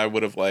mean, I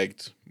would have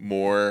liked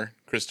more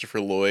Christopher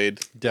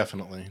Lloyd.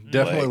 Definitely.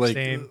 Like,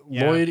 same.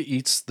 Yeah. Lloyd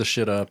eats the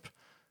shit up.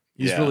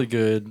 He's really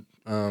good.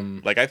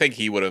 Like, I think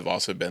he would have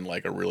also been,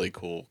 like, a really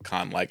cool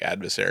Khan-like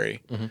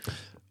adversary.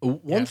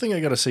 One thing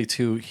I got to say,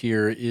 too,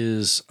 here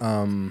is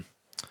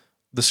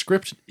the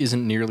script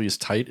isn't nearly as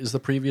tight as the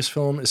previous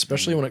film,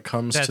 especially when it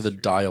comes to the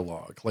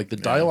dialogue. Like, the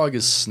dialogue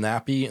is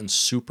snappy and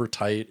super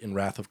tight in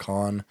Wrath of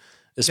Khan,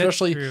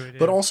 especially,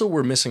 but also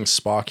we're missing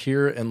Spock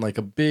here, and, like,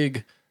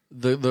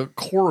 the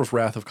core of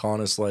Wrath of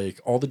Khan is, like,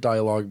 all the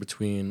dialogue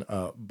between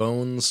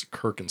Bones,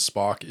 Kirk, and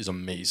Spock is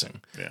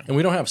amazing. Yeah. And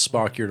we don't have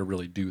Spock here to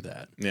really do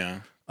that.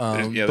 Yeah.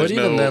 But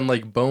even then,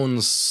 like,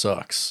 Bones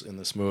sucks in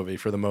this movie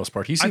for the most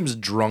part. He seems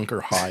drunk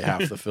or high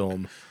half the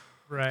film.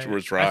 Right.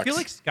 Towards I feel rocks.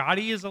 like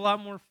Scotty is a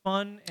lot more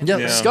fun. And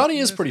Yeah, Scotty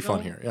is in pretty this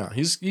fun film. here. Yeah,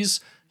 he's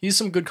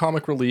some good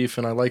comic relief,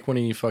 and I like when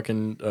he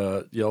fucking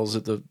yells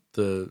at the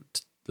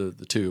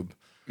tube.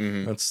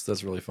 Mm-hmm.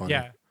 That's really fun.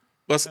 Yeah.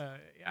 Plus,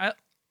 I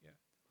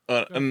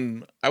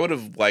I would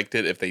have liked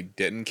it if they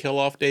didn't kill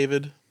off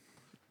David,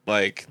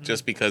 like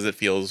just because it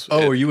feels.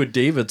 Oh, are you a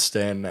David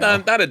stan now?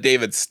 Not a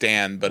David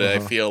stan, but I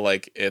feel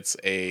like it's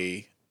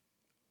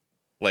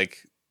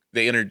like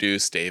they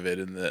introduced David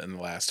in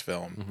the last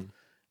film,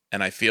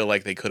 and I feel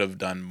like they could have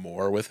done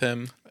more with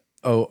him.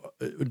 Oh,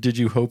 did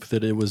you hope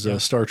that it was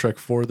Star Trek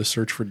 4: The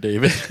Search for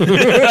David?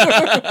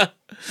 Well,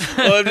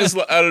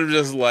 I would have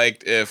just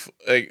liked if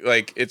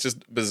like it's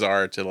just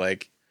bizarre to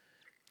like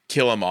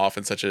kill him off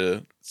in such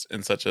a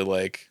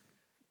like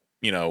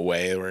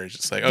way where it's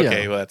just like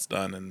okay, well that's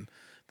done, and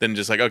then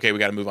just like okay, we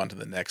got to move on to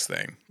the next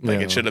thing. Like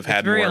it should have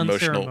had very more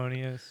emotional.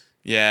 unceremonious.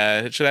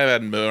 Yeah, it should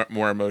have had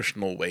more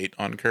emotional weight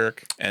on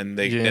Kirk, and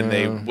they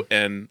didn't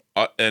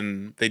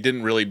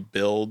really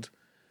build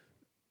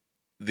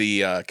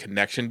the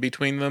connection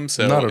between them.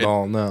 So Not at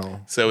all.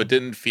 No. So it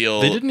didn't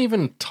feel. They didn't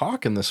even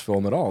talk in this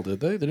film at all, did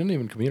they? They didn't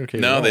even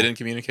communicate. No, at all. they didn't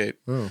communicate.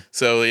 Oh.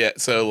 So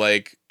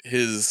like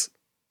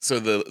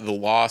the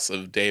loss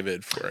of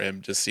David for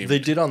him just seemed. They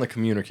did on the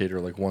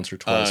communicator like once or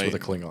twice with a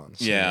Klingon.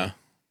 So. Yeah.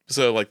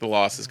 So like the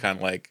loss is kind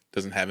of like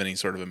doesn't have any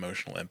sort of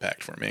emotional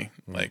impact for me.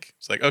 Like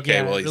it's like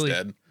okay, well he's really,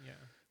 dead. Yeah.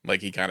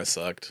 Like he kind of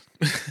sucked.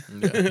 Yeah, he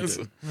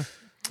did.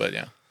 But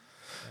yeah.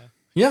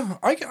 Yeah,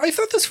 I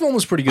thought this film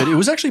was pretty good. It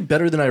was actually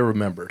better than I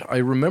remembered. I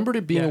remembered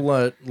it being a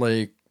lot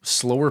like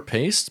slower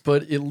paced,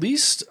 but at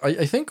least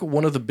I think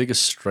one of the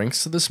biggest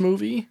strengths of this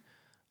movie,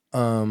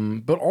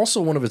 but also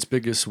one of its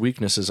biggest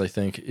weaknesses, I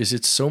think, is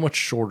it's so much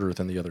shorter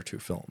than the other two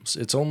films.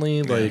 It's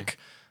only like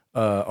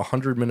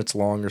 100 minutes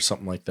long or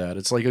something like that.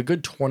 It's like a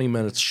good 20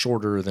 minutes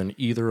shorter than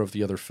either of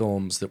the other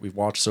films that we've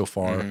watched so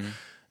far.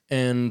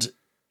 And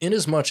in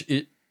as much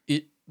it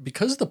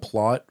because the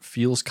plot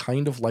feels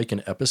kind of like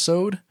an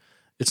episode,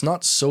 it's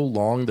not so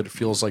long that it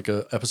feels like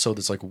an episode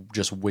that's like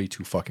just way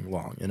too fucking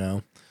long, you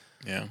know?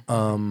 Yeah.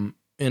 And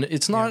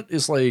it's not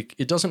as like,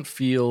 it doesn't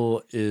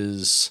feel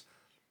as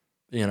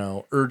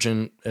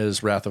urgent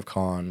as Wrath of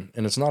Khan,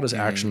 and it's not as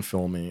action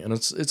filmy, and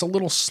it's a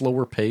little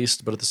slower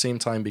paced, but at the same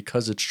time,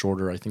 because it's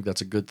shorter, I think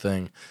that's a good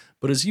thing.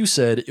 But as you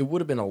said, it would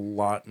have been a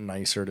lot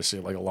nicer to see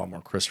like a lot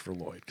more Christopher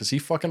Lloyd, because he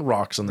fucking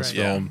rocks in this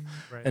film,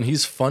 and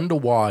he's fun to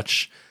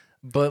watch.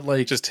 But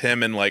like just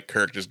him and like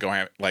Kirk just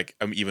going like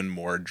even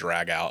more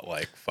drag out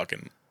like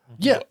fucking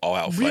all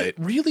out fight.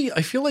 Really,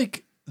 I feel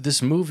like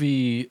this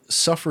movie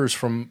suffers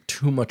from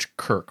too much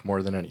Kirk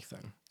more than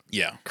anything.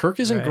 Yeah. Kirk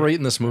isn't great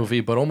in this movie,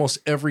 but almost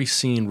every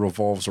scene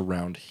revolves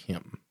around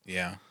him.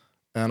 Yeah.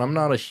 And I'm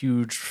not a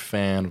huge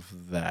fan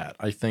of that.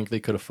 I think they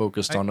could have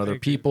focused on other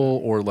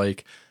people, or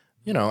like,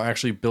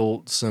 actually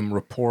built some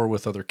rapport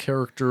with other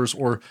characters,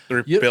 or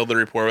build the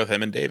rapport with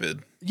him and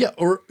David. Yeah.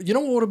 Or,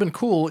 what would have been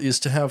cool is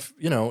to have,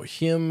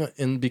 him,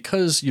 and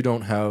because you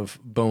don't have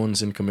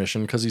Bones in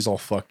commission, because he's all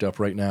fucked up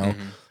right now,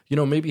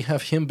 maybe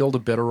have him build a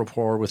better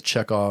rapport with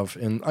Chekhov.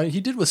 And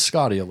he did with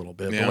Scotty a little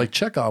bit, but like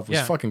Chekhov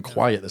was fucking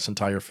quiet this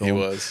entire film. He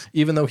was.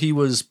 Even though he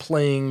was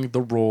playing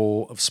the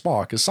role of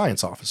Spock as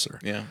science officer.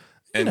 Yeah.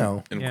 And,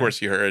 and of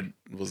course you heard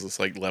was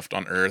just like left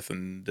on Earth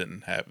and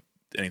didn't have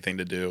anything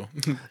to do.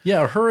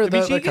 Yeah, her,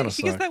 that kind of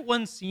She gets that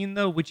one scene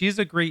though, which is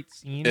a great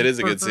scene. It is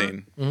a good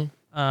scene.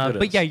 Mm-hmm.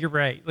 But yeah, you're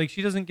right. Like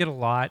she doesn't get a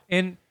lot.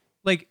 And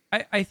like,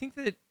 I think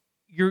that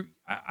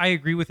I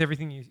agree with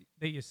everything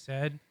that you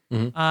said.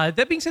 Mm-hmm.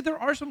 That being said, there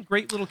are some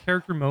great little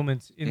character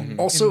moments in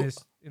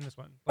this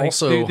one. Like,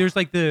 also, there's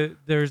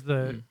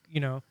the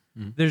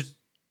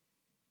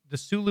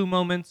Sulu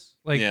moments,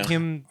 like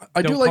him.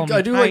 I do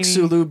like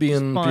Sulu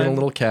being a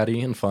little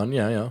catty and fun.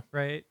 Yeah.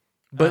 Right.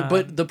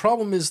 But the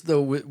problem is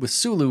though with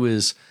Sulu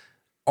is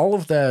all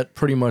of that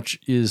pretty much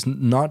is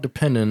not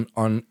dependent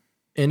on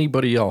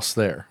anybody else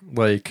there.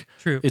 Like,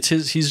 true. It's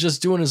he's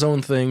just doing his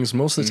own things.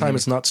 Most of the time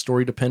it's not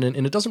story dependent,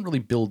 and it doesn't really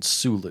build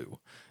Sulu.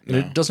 And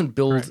it doesn't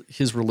build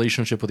his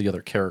relationship with the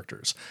other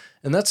characters.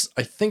 And that's,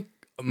 I think,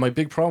 my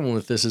big problem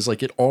with this is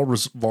like it all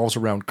revolves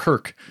around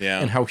Kirk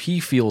and how he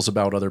feels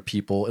about other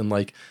people. And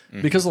like,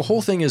 because the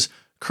whole thing is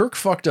Kirk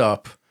fucked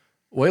up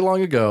way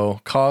long ago,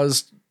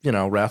 caused,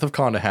 Wrath of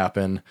Khan to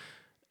happen.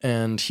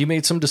 And he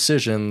made some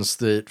decisions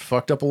that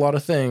fucked up a lot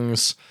of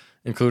things,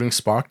 including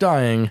Spock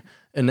dying.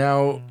 And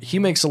now he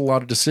makes a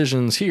lot of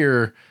decisions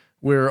here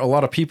where a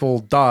lot of people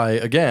die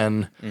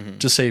again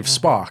to save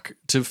Spock,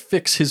 to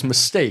fix his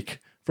mistake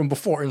from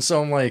before. And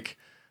so I'm like,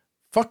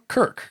 fuck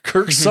Kirk.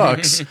 Kirk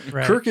sucks.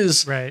 Kirk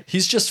is,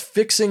 he's just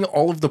fixing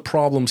all of the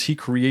problems he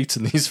creates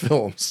in these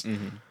films.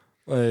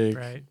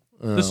 Like,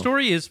 the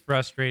story is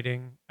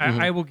frustrating.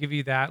 I will give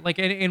you that. Like,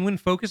 and when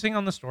focusing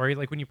on the story,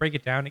 like when you break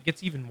it down, it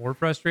gets even more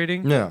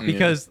frustrating. Yeah.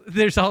 Because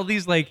there's all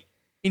these like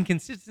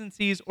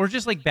inconsistencies or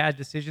just like bad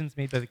decisions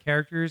made by the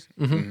characters.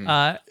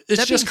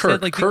 It's just Kirk.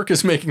 Said, like, Kirk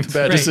is making the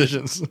bad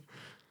decisions.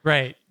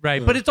 Right.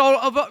 But it's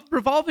all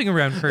revolving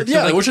around Kirk. Yeah,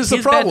 so, like, which is the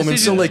problem. And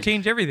so like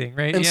change everything,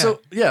 right? And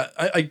so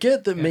I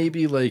get that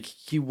maybe like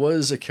he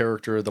was a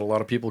character that a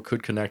lot of people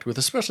could connect with,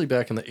 especially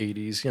back in the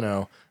 80s,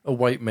 a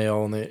white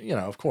male, and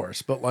of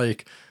course. But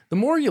like the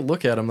more you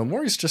look at him, the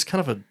more he's just kind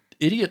of an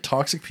idiot,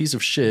 toxic piece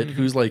of shit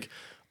whose like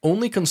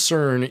only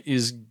concern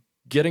is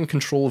getting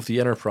control of the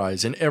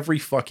Enterprise in every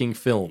fucking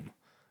film.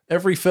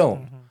 Every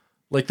film.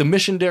 Like the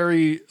mission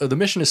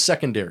is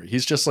secondary.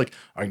 He's just like,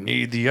 I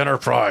need the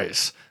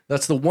Enterprise.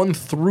 That's the one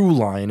through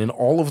line in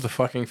all of the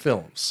fucking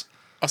films.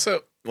 Also,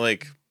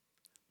 like,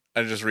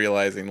 I'm just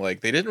realizing, like,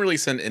 they didn't really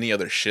send any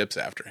other ships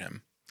after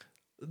him.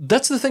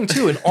 That's the thing,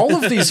 too. In all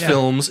of these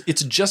films,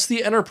 it's just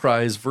the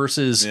Enterprise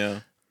versus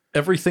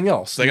everything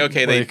else. It's like,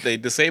 okay, they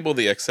disabled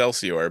the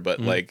Excelsior, but,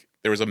 like,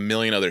 there was a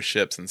million other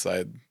ships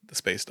inside the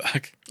space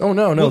dock. Oh,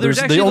 no. Well, there's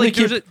another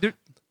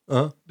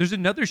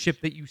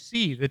ship that you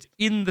see that's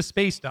in the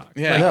space dock.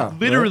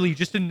 Literally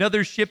just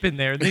another ship in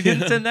there. They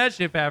didn't send that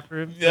ship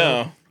after him.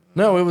 So.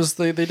 No, it was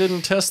they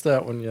didn't test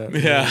that one yet.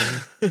 Yeah.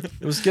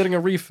 It was getting a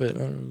refit.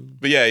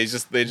 But yeah,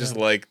 they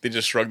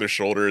just shrug their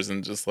shoulders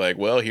and just like,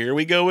 well, here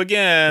we go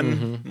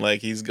again.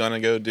 Like he's gonna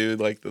go do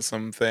like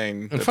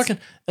something and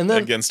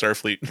then against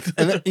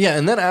Starfleet.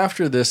 and then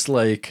after this,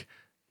 like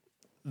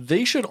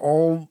they should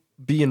all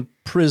be in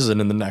prison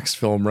in the next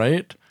film,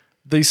 right?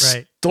 They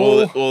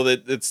stole. Well,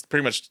 it's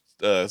pretty much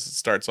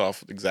starts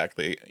off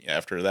exactly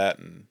after that,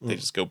 and they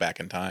just go back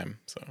in time.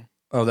 So.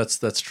 Oh, that's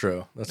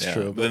true. That's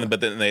true.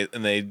 But then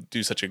they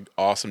do such an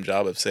awesome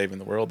job of saving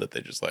the world that they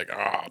just like,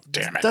 oh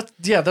damn it.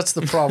 That's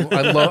the problem.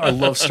 I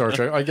love Star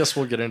Trek. I guess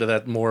we'll get into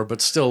that more,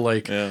 but still,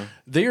 like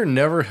they are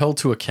never held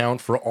to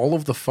account for all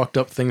of the fucked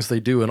up things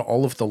they do and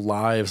all of the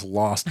lives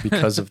lost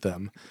because of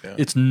them.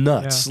 It's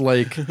nuts.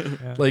 Like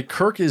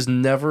Kirk is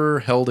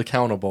never held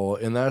accountable,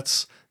 and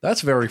that's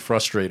very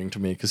frustrating to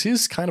me because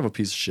he's kind of a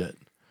piece of shit.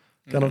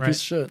 Piece of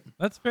shit.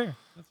 That's fair.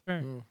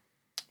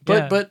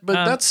 But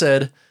that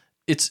said.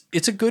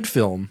 It's a good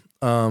film.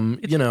 Fun.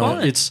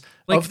 It's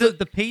like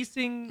the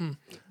pacing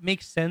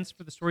makes sense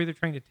for the story they're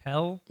trying to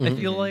tell. I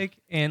feel like,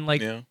 and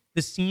like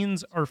the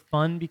scenes are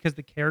fun because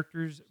the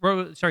actors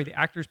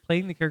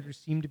playing the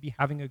characters seem to be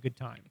having a good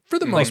time. For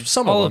the most,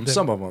 some of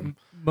them.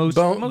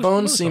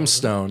 Bones seems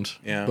stoned.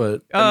 Yeah,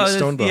 but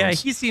stoned Bones. Yeah,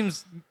 he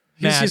seems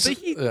mad,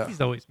 but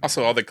he's always mad.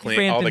 Also, all the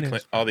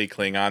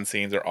Klingon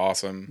scenes are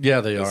awesome.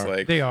 Yeah, they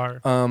are. They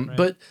are. Right.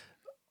 But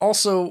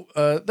also,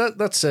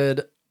 that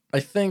said, I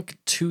think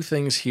two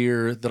things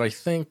here that I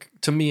think,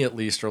 to me at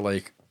least, are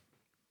like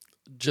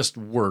just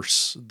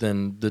worse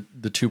than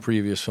the two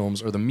previous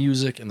films are the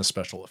music and the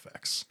special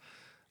effects.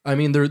 I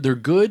mean, they're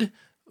good,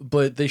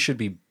 but they should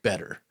be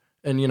better.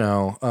 And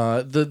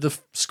the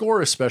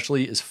score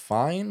especially is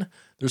fine.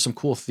 There's some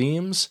cool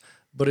themes,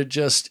 but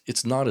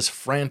it's not as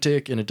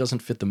frantic and it doesn't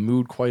fit the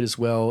mood quite as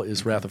well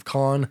as Wrath of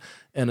Khan,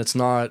 and it's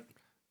not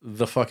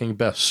the fucking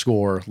best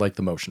score like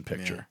the motion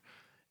picture.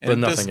 Yeah. But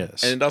nothing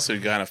is. And it also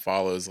kind of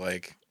follows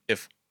like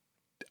if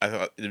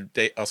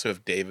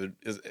David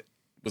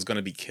was going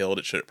to be killed,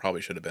 it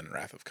probably should have been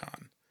Wrath of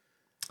Khan.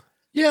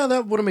 Yeah,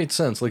 that would have made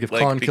sense. Like if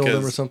Khan killed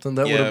him or something,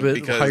 that would have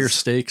been higher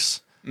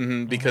stakes.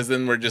 Because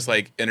then we're just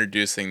like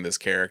introducing this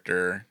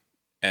character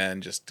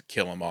and just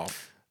kill him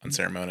off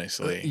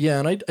unceremoniously. Yeah,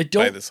 and I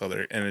don't. By this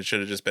other, and it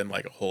should have just been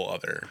like a whole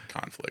other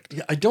conflict.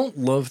 Yeah, I don't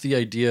love the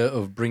idea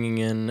of bringing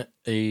in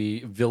a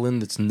villain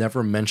that's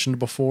never mentioned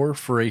before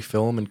for a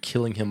film and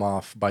killing him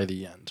off by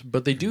the end.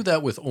 But they do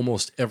that with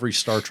almost every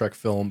Star Trek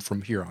film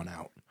from here on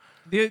out.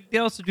 They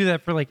also do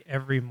that for like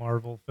every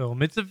Marvel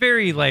film. It's a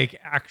very like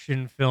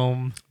action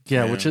film.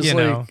 Yeah, which is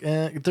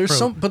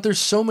there's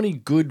so many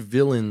good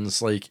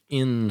villains like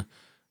in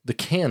the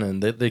canon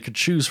that they could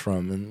choose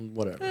from and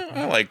whatever.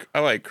 I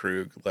like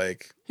Krug.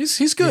 Like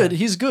he's good. Yeah.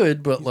 He's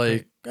good, but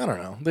like I don't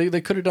know. They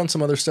could have done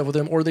some other stuff with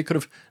him, or they could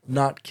have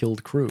not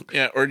killed Krug.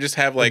 Yeah, or just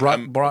have like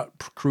brought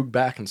Krug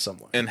back in some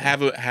way, and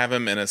have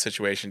him in a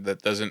situation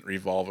that doesn't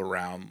revolve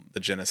around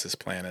the Genesis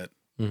planet,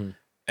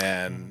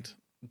 and.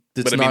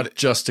 It's not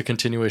just a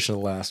continuation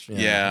of the last.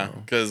 Yeah,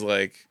 because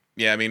I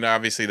mean,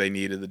 obviously they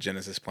needed the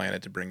Genesis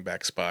planet to bring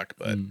back Spock,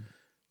 but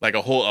like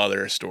a whole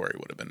other story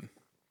would have been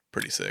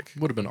pretty sick.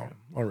 Would have been all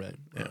right.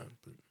 Yeah.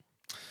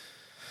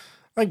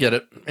 I get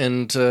it.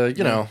 And,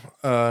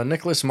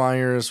 Nicholas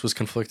Myers was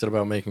conflicted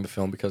about making the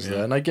film because of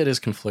that. And I get his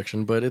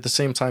confliction, but at the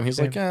same time, he's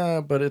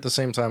but at the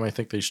same time, I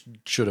think they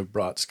should have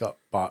brought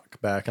Spock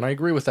back. And I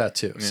agree with that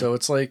too. Yeah. So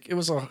it's like, it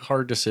was a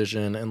hard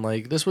decision. And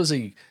like, this was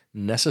a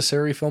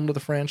necessary film to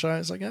the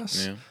franchise, I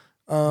guess. Yeah.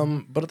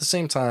 But at the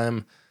same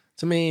time,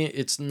 to me,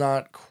 it's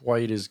not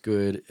quite as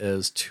good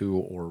as 2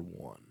 or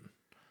 1.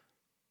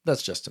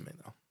 That's just to me,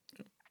 though.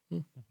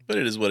 But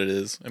it is what it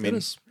is. I mean,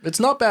 it's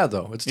not bad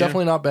though. It's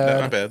definitely not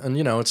bad. Not bad. And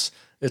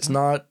it's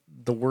not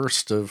the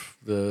worst of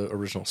the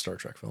original Star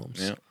Trek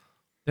films. Yeah.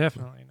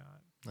 Definitely not.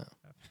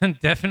 No.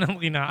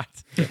 Definitely not.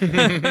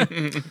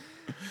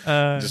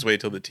 Just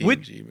wait till the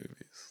TNG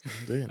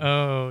movies.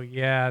 Oh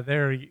yeah,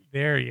 there you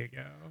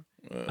go.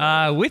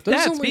 With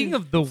that, speaking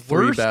of the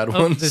worst bad of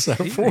ones, the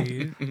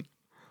series,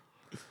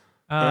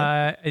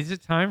 is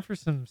it time for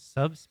some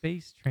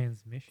subspace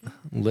transmission?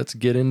 Let's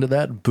get into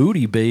that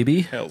booty,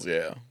 baby. Hells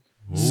yeah.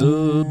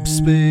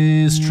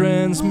 Subspace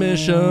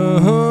transmission.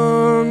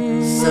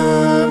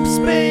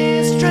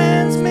 Subspace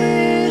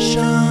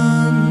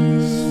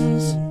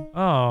transmissions.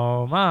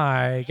 Oh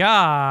my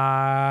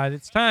God.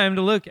 It's time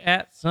to look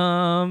at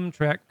some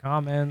Trek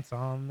comments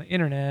on the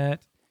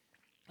internet.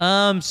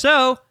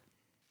 So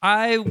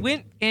I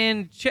went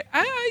and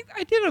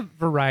I did a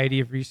variety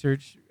of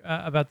research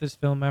about this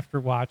film after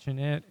watching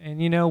it. And,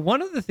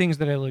 one of the things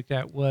that I looked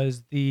at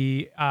was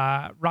the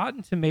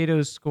Rotten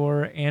Tomatoes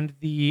score and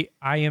the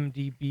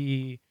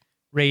IMDb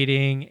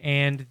rating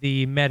and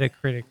the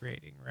Metacritic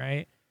rating,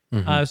 right?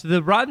 Mm-hmm. So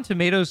the Rotten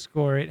Tomatoes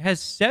score, it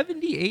has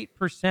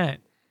 78%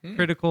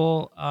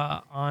 critical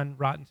on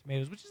Rotten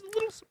Tomatoes, which is a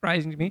little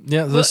surprising to me.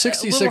 Yeah, the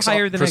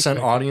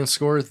 66% audience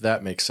score,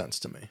 that makes sense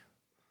to me.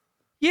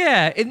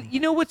 Yeah, and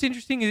what's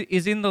interesting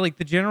is in the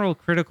general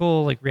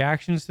critical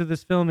reactions to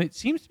this film, it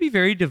seems to be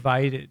very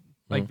divided,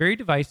 very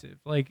divisive.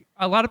 Like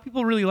a lot of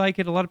people really like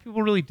it, a lot of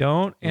people really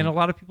don't, and a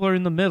lot of people are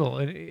in the middle.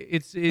 And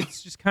it's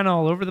just kind of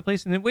all over the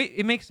place. And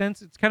it makes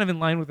sense. It's kind of in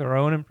line with our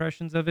own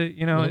impressions of it.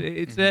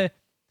 It's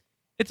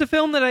a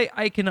film that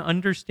I can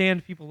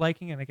understand people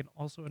liking, and I can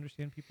also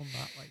understand people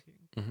not liking.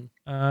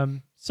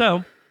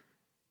 So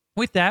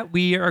with that,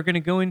 we are going to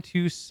go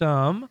into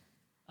some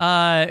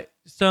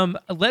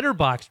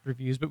Letterboxd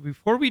reviews, but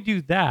before we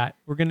do that,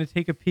 we're going to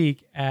take a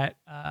peek at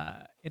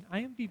an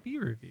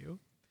IMDb review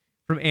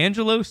from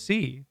Angelo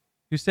C.,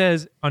 who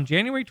says, on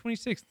January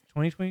 26th,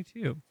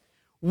 2022,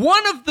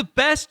 one of the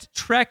best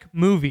Trek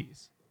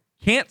movies.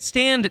 Can't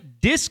stand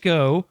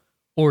disco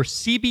or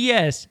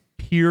CBS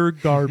pure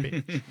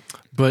garbage.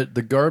 But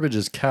the garbage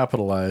is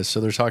capitalized,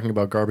 so they're talking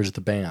about garbage at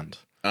the band.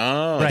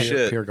 Oh, right.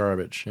 Shit. Pure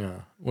garbage,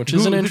 yeah. Which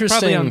is an interesting...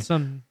 Probably on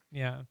some...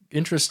 Yeah.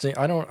 Interesting.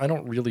 I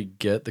don't really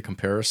get the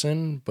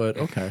comparison, but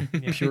okay.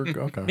 Pure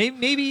okay.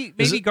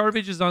 Maybe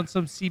garbage is on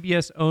some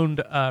CBS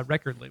owned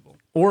record label.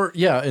 Or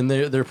and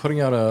they're putting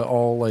out a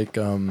all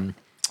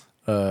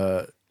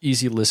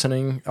easy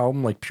listening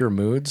album like Pure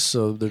Moods,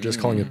 so they're just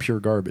calling it Pure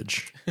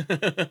Garbage.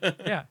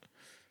 Yeah.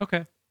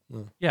 Okay.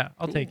 Yeah,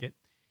 I'll take it.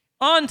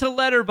 On to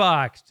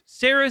Letterboxd.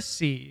 Sarah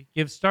C.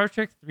 gives Star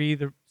Trek 3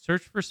 The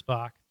Search for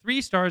Spock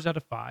 3 stars out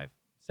of 5.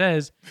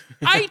 Says,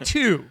 I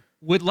too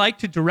would like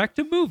to direct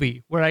a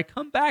movie where I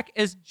come back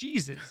as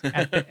Jesus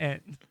at the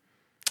end.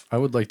 I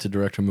would like to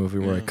direct a movie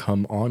where I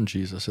come on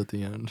Jesus at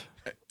the end.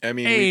 I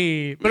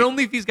mean, but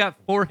only if he's got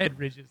forehead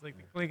ridges like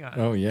the Klingon.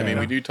 Oh yeah. I mean,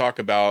 we do talk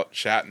about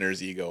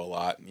Shatner's ego a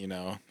lot,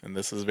 and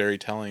this is very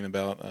telling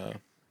about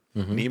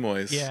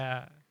Nimoy's.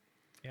 Yeah.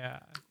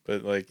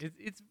 But like,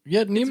 it's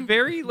Nimoy. it's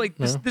very like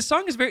this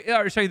song is very.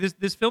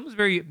 This film is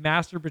very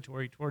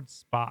masturbatory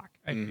towards Spock.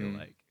 I feel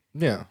like.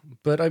 Yeah,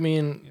 but I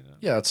mean,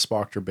 it's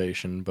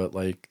Spock-turbation, but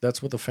like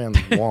that's what the fans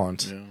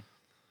want.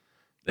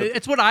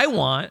 It's what I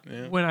want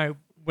when I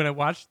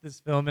watched this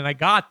film, and I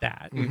got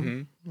that.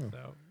 Mm-hmm.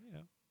 So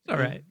it's all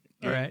right.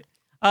 All right.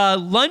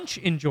 Lunch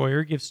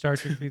Enjoyer gives Star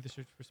Trek III: The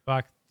Search for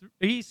Spock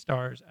 3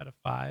 stars out of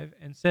 5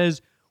 and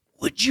says,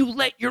 "Would you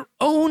let your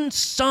own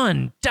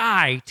son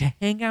die to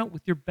hang out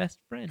with your best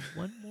friend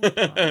one more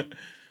time?"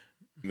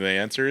 The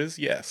answer is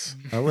yes.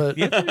 I let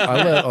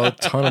a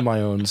ton of my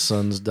own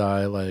sons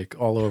die, like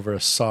all over a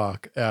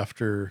sock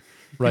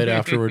right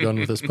after we're done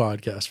with this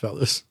podcast,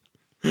 fellas.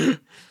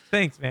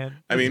 Thanks, man.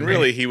 I mean,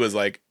 really, he was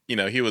like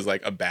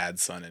a bad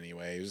son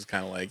anyway. He was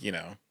kind of like,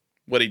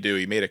 what'd he do?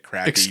 He made a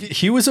crappy.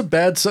 He was a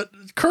bad son.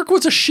 Kirk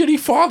was a shitty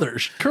father.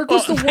 Kirk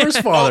was the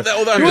worst father.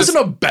 He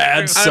wasn't a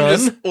bad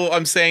son.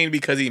 I'm saying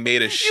because he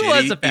made a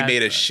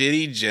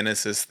shitty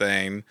Genesis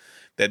thing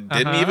that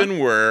didn't even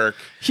work.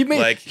 He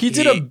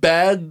did a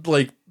bad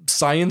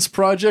science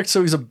project,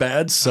 so he's a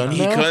bad son.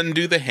 He couldn't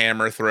do the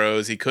hammer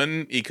throws. He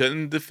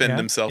couldn't defend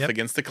himself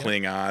against the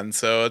Klingon.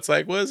 So it's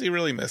like, what is he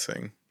really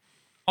missing?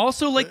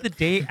 Also, like the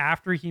day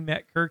after he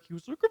met Kirk, he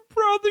was like, "I'm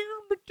proud that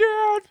you're my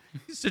dad."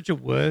 He's such a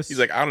wuss. He's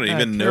like, "I don't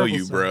even know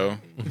you, bro."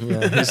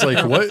 Yeah, he's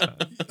like,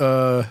 "What?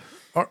 All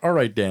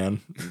right,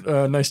 Dan.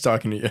 Nice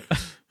talking to you."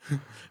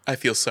 I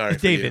feel sorry for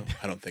David. you.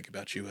 I don't think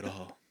about you at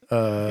all.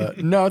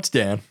 No, it's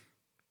Dan.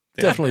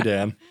 Definitely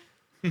Dan.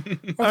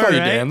 I'll call you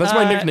Dan. That's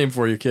my nickname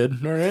for you,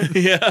 kid. All right.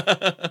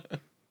 Yeah.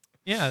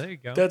 Yeah, there you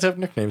go. Dads have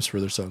nicknames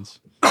for their sons.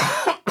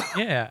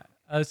 Yeah.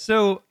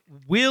 So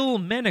Will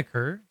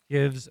Menaker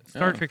gives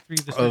Star Trek 3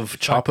 The Search of for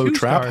Spock Chapo 2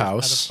 Trap stars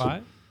House. out of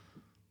 5.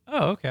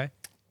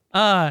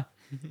 Oh, okay.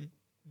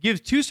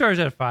 Gives 2 stars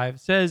out of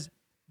 5. Says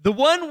the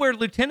one where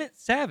Lieutenant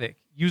Saavik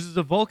uses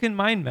a Vulcan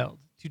mind meld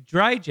to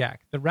dryjack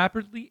the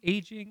rapidly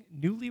aging,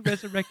 newly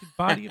resurrected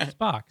body of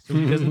Spock so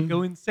he doesn't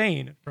go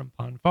insane from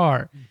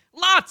Ponfar.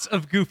 Lots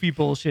of goofy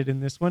bullshit in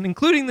this one,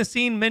 including the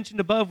scene mentioned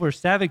above where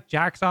Saavik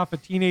jacks off a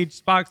teenage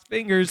Spock's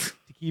fingers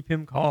to keep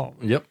him calm.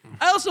 Yep.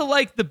 I also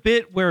like the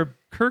bit where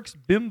Kirk's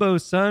bimbo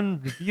son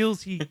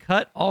reveals he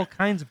cut all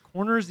kinds of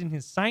corners in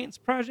his science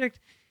project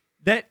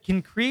that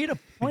can create a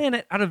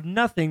planet out of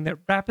nothing that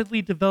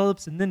rapidly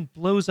develops and then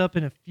blows up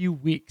in a few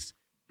weeks.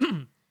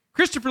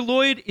 Christopher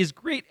Lloyd is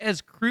great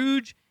as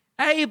Kruge,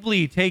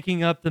 ably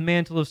taking up the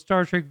mantle of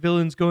Star Trek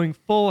villains going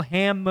full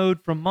ham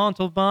mode from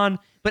Montalban,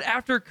 but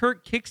after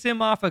Kirk kicks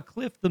him off a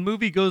cliff, the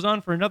movie goes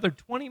on for another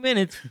 20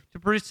 minutes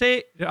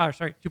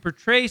to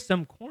portray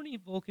some corny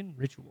Vulcan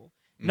ritual.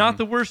 Not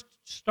the worst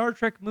Star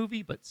Trek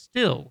movie, but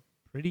still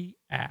pretty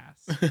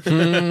ass.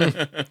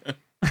 I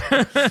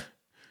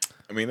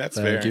mean, that's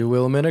fair. Thank you,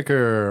 Will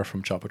Menaker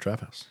from Chapo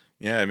Trap House.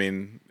 Yeah, I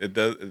mean,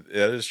 that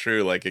is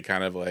true. Like, it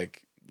kind of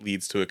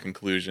leads to a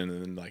conclusion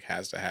and then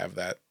has to have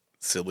that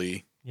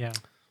silly. Yeah.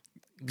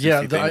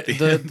 Yeah,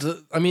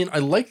 I mean, I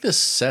like the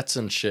sets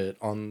and shit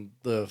on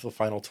the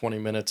final 20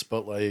 minutes,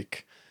 but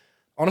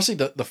honestly,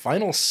 the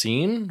final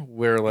scene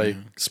where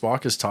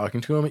Spock is talking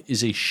to him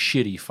is a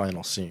shitty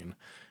final scene.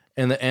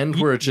 And the end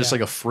where it's just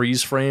a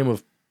freeze frame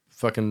of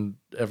fucking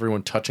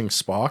everyone touching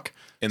Spock.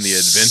 And the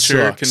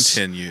adventure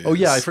continues. Oh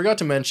yeah, I forgot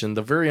to mention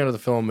the very end of the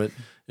film. It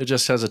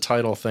just has a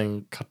title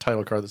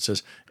card that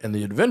says, "And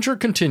the adventure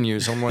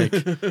continues." I'm like,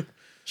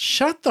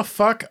 shut the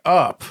fuck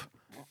up.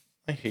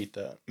 I hate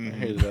that. I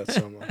hated that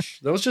so much.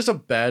 That was just a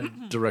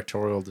bad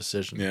directorial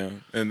decision. Yeah,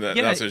 and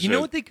that's what you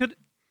know what they could.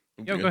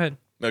 Go ahead.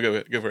 No,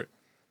 go for it.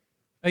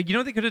 You know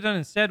what they could have done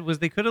instead was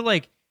they could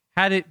have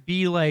had it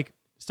be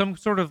some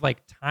sort of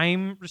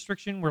time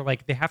restriction where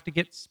they have to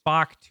get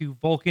Spock to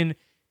Vulcan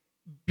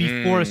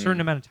before a certain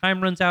amount of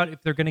time runs out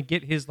if they're going to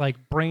get his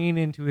brain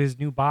into his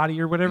new body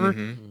or whatever.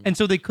 And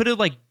so they could have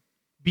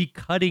be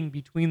cutting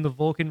between the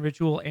Vulcan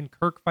ritual and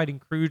Kirk fighting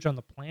Kruge on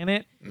the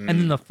planet. And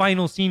then the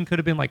final scene could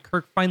have been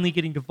Kirk finally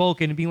getting to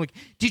Vulcan and being like,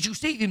 "Did you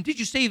save him? Did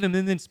you save him?"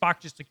 And then Spock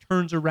just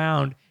turns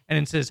around and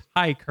then says,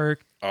 "Hi,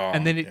 Kirk."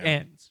 And then it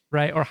ends,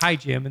 right? Or "Hi,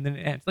 Jim." And then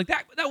it ends.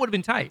 That would have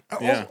been tight.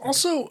 Yeah.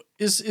 Also,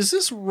 is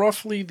this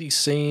roughly the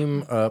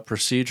same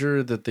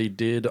procedure that they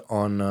did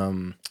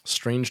on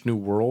Strange New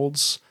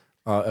Worlds,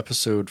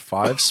 episode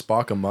 5,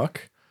 Spock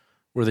Amok,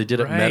 where they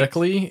did it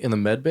medically in the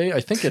med bay?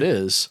 I think it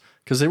is.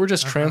 Because they were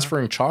just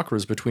transferring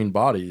chakras between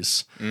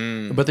bodies.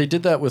 But they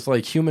did that with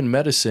human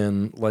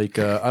medicine, I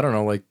don't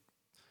know,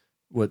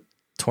 what,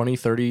 20,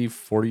 30,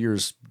 40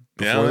 years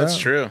before that's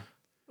true.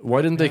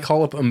 Why didn't they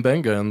call up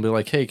Mbenga and be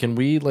like, "Hey, can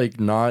we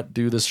not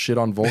do this shit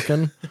on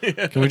Vulcan?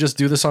 Can we just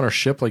do this on our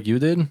ship like you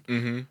did?"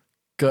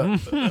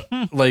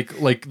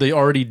 Like they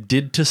already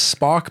did to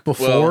Spock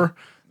before.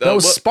 That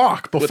was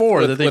Spock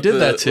before that they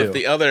did that too.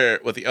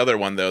 With the other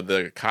one though,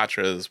 the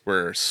Katras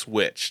were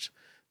switched.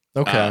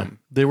 Okay,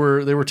 they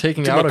were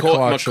taking out a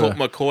Katra.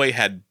 McCoy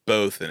had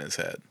both in his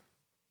head,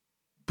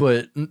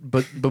 but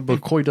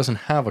McCoy doesn't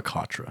have a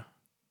Katra.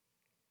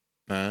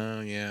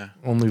 Oh yeah,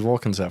 only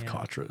Vulcans have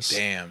Katras.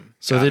 Damn.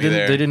 So they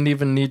didn't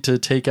even need to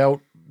take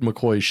out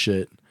McCoy's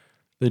shit.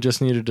 They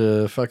just needed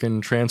to fucking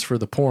transfer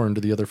the porn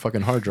to the other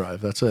fucking hard drive.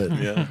 That's it.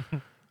 Yeah.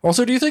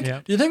 Also, do you think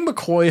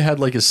McCoy had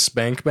like his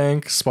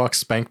Spock's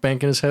spank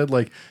bank in his head?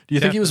 Like, do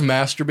you think he was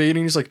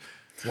masturbating? He's like,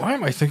 why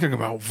am I thinking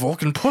about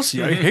Vulcan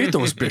pussy? I hate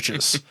those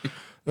bitches.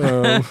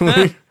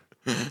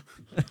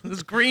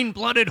 Those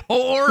green-blooded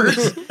whores.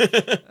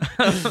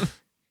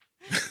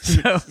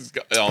 So,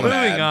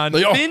 moving on.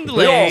 They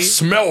all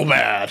smell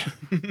bad.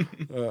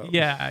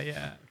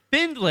 Yeah.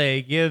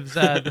 Findlay gives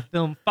the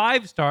film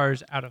 5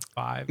 stars out of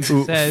 5.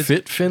 Ooh, says,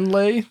 Fit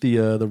Findlay,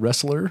 the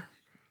wrestler?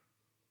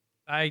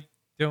 I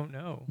don't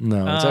know.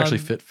 No, it's actually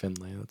Fit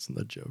Findlay. That's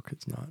the joke.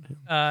 It's not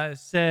him.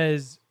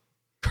 Says,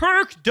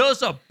 Kirk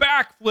does a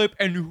backflip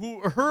and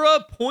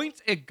Uhura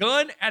points a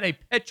gun at a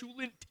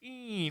petulant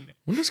teen.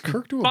 When does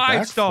Kirk do a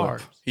 5 backflip?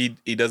 stars. He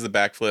does the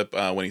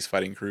backflip when he's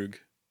fighting Krug.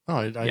 Oh,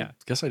 I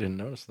guess I didn't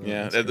notice that.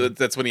 Yeah,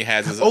 that's when he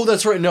has his. Oh,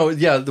 that's right. No,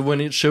 yeah, when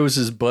it shows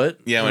his butt.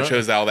 Yeah, when it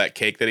shows all that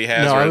cake that he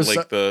has,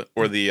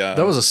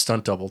 that was a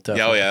stunt double.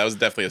 Definitely. Yeah, oh yeah, that was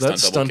definitely a stunt double.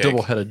 That stunt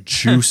double had a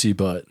juicy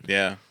butt.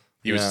 Yeah,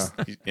 he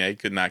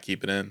could not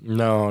keep it in.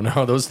 No,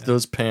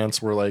 those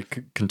pants were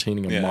like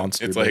containing a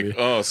monster. It's baby.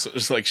 like so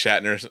just like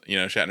Shatner.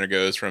 Shatner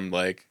goes from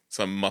like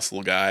some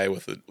muscle guy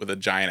with a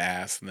giant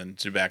ass, and then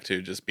back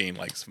to just being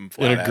like some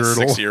flat ass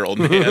 6-year-old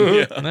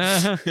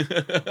man.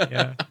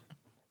 Yeah,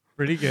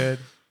 pretty good.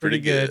 Pretty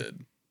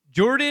good.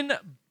 Jordan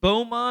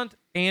Beaumont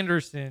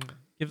Anderson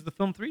gives the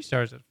film 3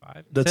 stars out of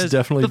 5. That's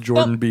definitely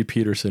Jordan B.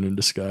 Peterson in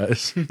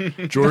disguise.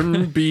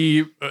 Jordan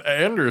B.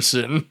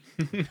 Anderson.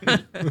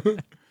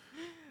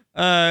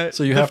 So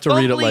you have to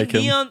read it like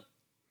him.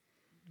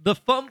 The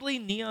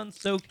fumbling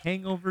neon-soaked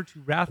hangover to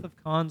Wrath of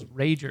Khan's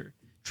Rager.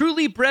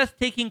 Truly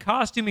breathtaking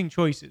costuming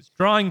choices,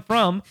 drawing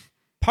from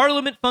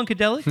Parliament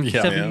Funkadelic,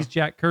 70s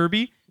Jack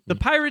Kirby, The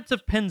Pirates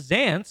of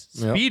Penzance,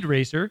 Speed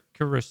Racer,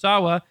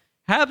 Kurosawa,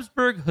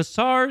 Habsburg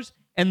Hussars,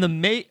 and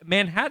the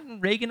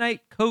Manhattan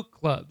Reaganite Coke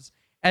Clubs,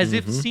 as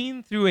if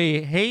seen through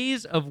a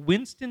haze of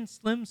Winston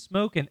Slim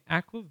Smoke and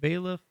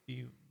Aquavela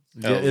fumes.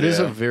 Yeah, it is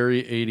a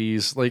very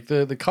 80s. Like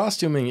the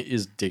costuming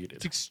is dated.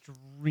 It's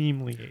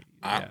extremely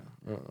 80s.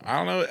 I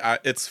don't know.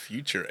 It's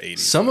future 80s.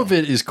 Some of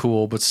it is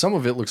cool, but some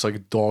of it looks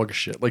like dog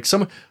shit. Like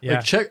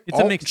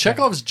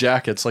Chekhov's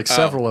jackets, like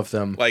several of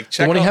them. Like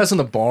the one he has in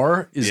the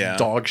bar is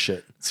dog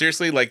shit.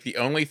 Seriously, like the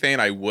only thing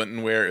I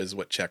wouldn't wear is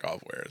what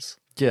Chekhov wears.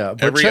 Yeah,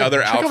 but every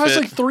other outfit. Chekhov has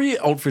like 3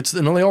 outfits,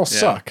 and they all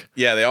suck.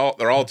 Yeah,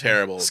 they're all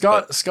terrible.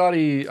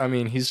 Scotty, I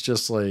mean, he's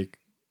just like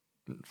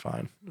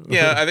fine.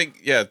 Yeah, I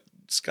think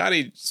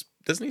Scotty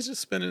doesn't he just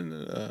spin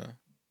in?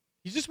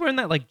 He's just wearing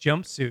that like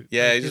jumpsuit.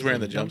 Yeah, like, he's just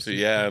wearing the jumpsuit.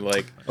 Yeah,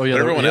 like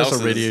everyone else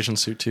has a radiation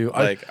suit too.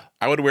 I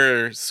would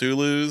wear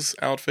Sulu's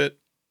outfit.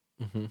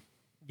 Mm-hmm.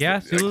 Yeah,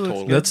 Sulu.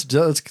 Totally. That's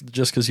just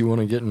because you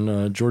want to get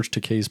in George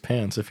Takei's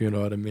pants, if you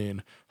know what I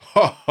mean.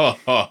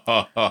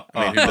 I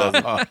mean, who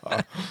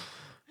doesn't?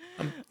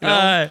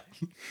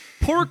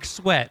 Pork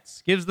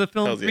Sweats gives the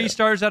film 3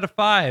 stars out of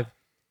 5.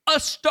 A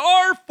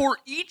star for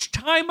each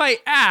time I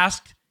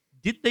asked,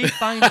 did they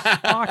find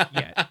Spock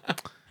yet?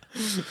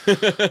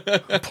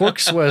 Pork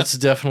Sweat's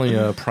definitely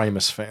a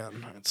Primus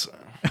fan.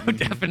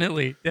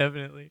 Definitely.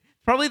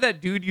 Probably that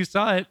dude you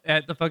saw it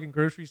at the fucking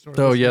grocery store.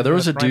 Oh yeah, there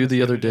was a dude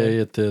the other day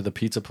at the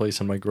pizza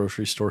place in my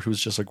grocery store who was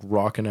just like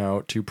rocking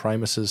out to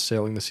Primus's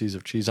Sailing the Seas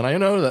of Cheese, and I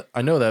know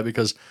that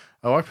because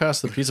I walked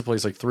past the pizza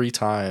place like 3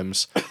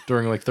 times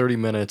during like 30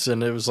 minutes,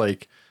 and it was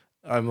like,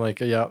 I'm like,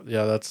 yeah,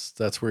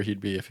 that's where he'd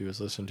be if he was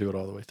listening to it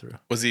all the way through.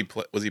 Was he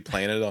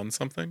playing it on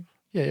something?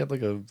 Yeah, he had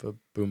like a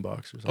boombox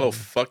or something. Oh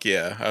fuck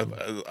yeah!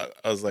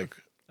 I was like,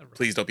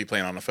 please don't be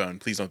playing on a phone.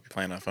 Please don't be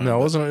playing on a phone. No,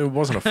 it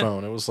wasn't a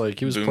phone. It was like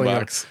he was playing.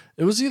 Box.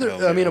 It was either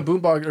a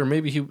boombox or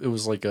maybe it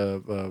was like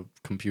a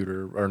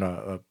computer or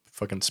not a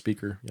fucking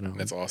speaker.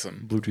 That's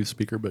awesome. Bluetooth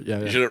speaker, but yeah.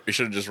 You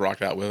should have just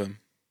rocked out with him.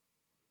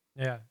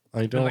 Yeah.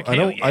 I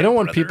don't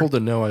want people to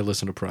know I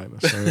listen to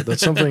Primus.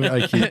 That's something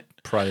I keep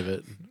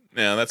private.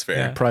 Yeah, that's fair.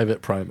 Yeah.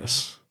 Private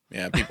Primus.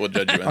 Yeah, people would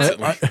judge you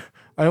instantly.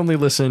 I only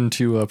listen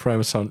to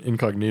Primus on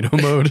incognito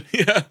mode.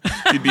 Yeah,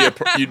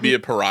 you'd be a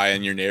pariah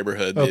in your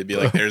neighborhood. They'd be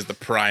like, "There's the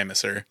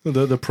Primuser."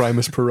 The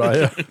Primus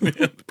pariah.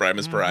 The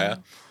Primus pariah.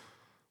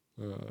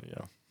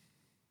 Yeah.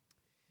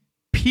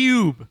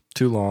 Pube.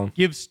 Too long.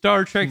 Gives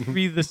Star Trek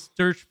 3: The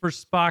Search for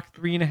Spock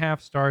 3.5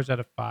 stars out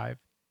of 5.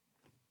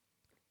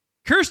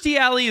 Kirstie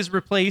Alley is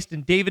replaced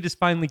and David is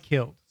finally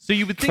killed. So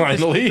you would think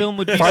this film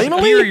would be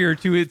superior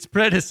to its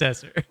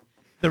predecessor,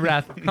 The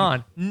Wrath of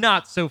Khan.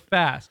 Not so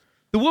fast.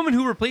 The woman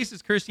who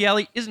replaces Kirstie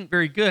Alley isn't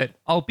very good,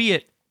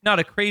 albeit not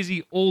a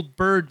crazy old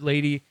bird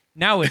lady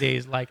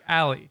nowadays like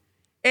Alley.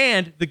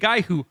 And the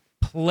guy who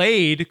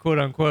played, quote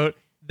unquote,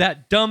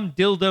 that dumb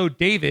dildo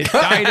David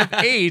died of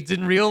AIDS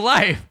in real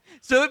life.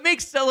 So it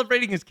makes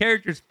celebrating his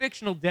character's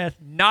fictional death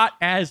not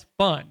as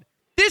fun.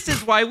 This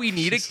is why we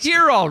need a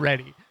cure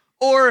already.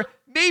 Or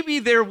maybe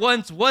there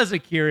once was a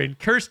cure and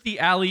Kirstie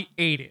Alley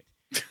ate it.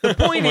 The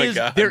point is,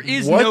 there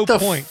is no point. What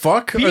the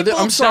fuck? People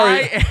I'm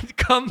sorry. die and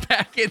come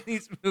back in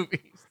these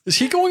movies. Is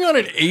he going on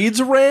an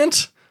AIDS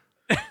rant?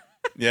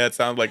 Yeah, it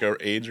sounds like an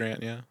AIDS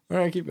rant, yeah. All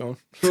right, keep going.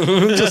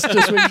 just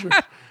make sure.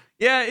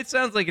 Yeah, it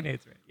sounds like an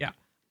AIDS rant.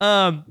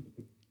 Yeah.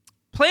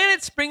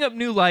 Planets spring up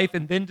new life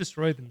and then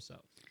destroy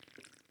themselves.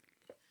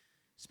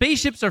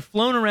 Spaceships are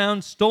flown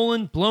around,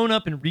 stolen, blown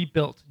up, and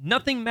rebuilt.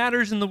 Nothing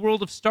matters in the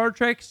world of Star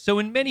Trek, so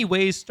in many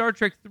ways, Star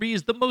Trek 3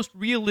 is the most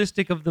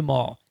realistic of them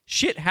all.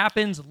 Shit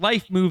happens,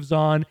 life moves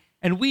on,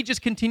 and we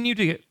just continue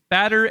to get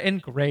fatter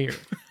and grayer.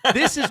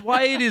 This is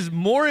why it is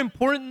more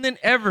important than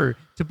ever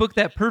to book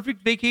that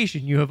perfect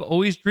vacation you have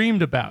always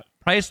dreamed about.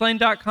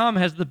 Priceline.com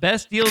has the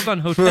best deals on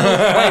hotels,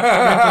 flights, and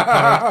rental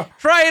cars.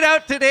 Try it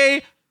out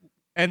today,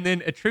 and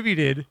then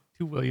attributed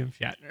to William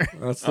Shatner.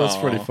 That's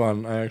pretty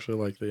fun. I actually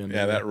like the ending.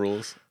 Yeah, that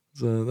rules.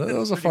 So that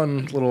was a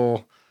fun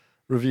little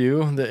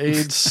review. The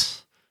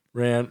AIDS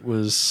rant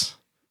was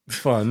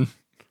fun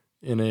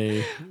in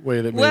a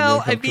way that made me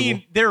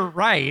uncomfortable. they're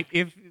right.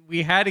 If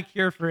we had a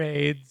cure for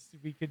AIDS,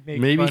 we could make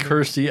maybe fun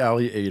Kirstie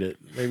Alley ate it.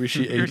 Maybe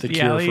she ate the Kirstie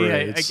cure Alley, for I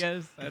AIDS.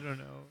 guess. I don't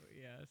know.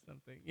 Yeah,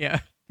 something. Yeah,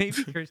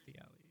 maybe Kirstie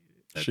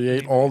Alley. She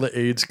ate all the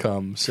AIDS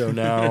cum, so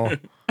now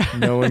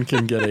no one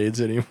can get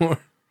AIDS anymore.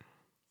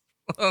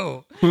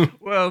 Whoa.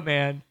 Whoa,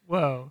 man.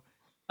 Whoa.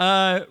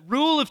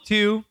 Rule of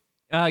 2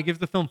 gives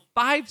the film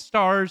 5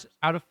 stars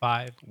out of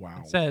 5.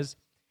 Wow. It says,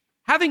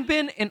 having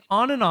been an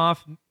on and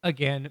off,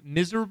 again,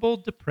 miserable,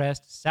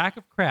 depressed sack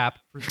of crap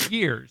for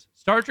years,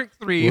 Star Trek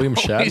 3 William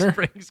always Shatner?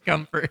 brings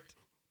comfort.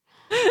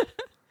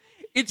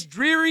 It's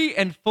dreary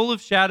and full of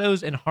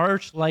shadows and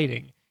harsh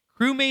lighting.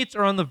 Crewmates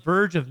are on the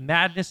verge of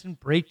madness and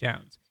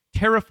breakdowns.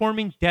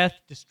 Terraforming, death,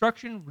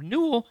 destruction,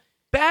 renewal,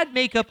 bad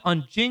makeup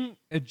on Jim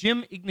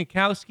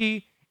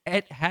Ignakowski.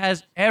 It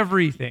has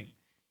everything.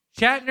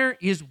 Shatner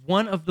is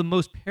one of the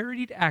most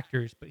parodied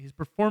actors, but his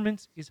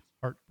performance is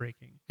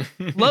heartbreaking.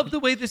 Love the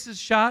way this is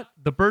shot.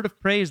 The Bird of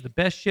Prey is the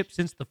best ship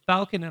since the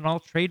Falcon, and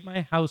I'll trade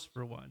my house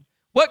for one.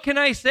 What can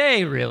I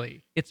say,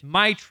 really? It's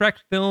my Trek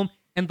film,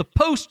 and the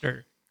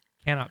poster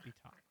cannot be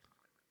topped.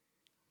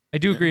 I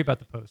do agree about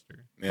the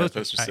poster. Yeah, the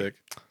poster's tight. sick.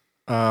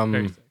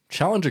 Very sick.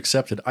 Challenge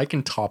accepted. I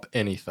can top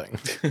anything.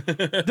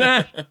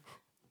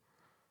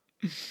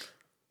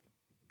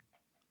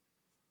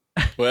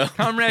 Well,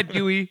 Comrade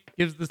Dewey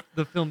gives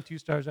the film 2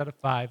 stars out of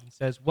 5 and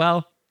says,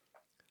 well,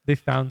 they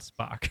found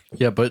Spock.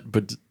 Yeah, but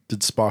did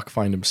Spock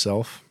find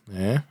himself?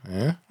 I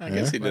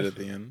guess he did at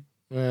the end.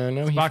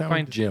 No, he Spock found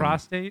finds his Jim.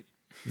 prostate.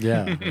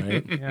 Yeah,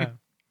 right. Yeah,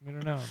 I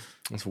don't know.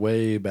 It's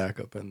way back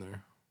up in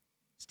there.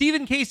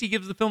 Stephen Casey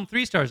gives the film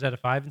 3 stars out of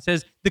 5 and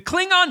says, the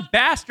Klingon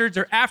bastards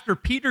are after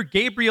Peter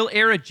Gabriel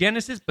era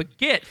Genesis, but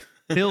get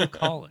Phil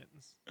Collins.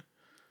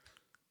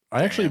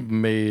 I actually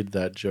made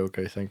that joke,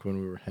 I think, when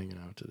we were hanging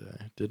out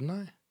today. Didn't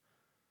I?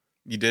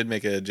 You did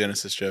make a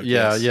Genesis joke.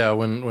 Yeah, yes. yeah.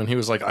 When he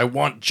was like, I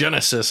want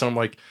Genesis. And I'm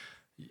like,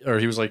 or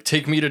he was like,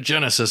 take me to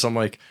Genesis. I'm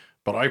like,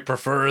 but I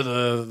prefer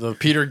the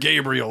Peter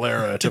Gabriel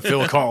era to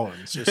Phil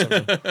Collins or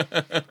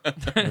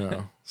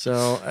something.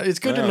 So it's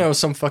good to know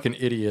some fucking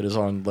idiot is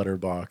on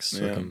Letterboxd.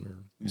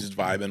 Yeah. Just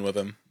vibing with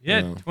him.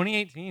 Yeah, Yeah.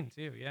 2018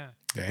 too, yeah.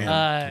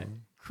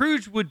 Damn.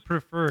 Cruise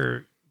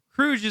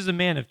is a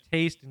man of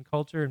taste and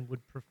culture and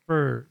would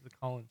prefer the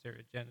Collins era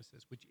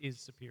Genesis, which is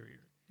superior.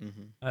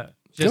 Mm-hmm.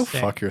 Go saying.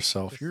 fuck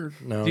yourself. Dude,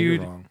 You're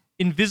wrong.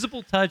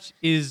 Invisible Touch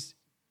is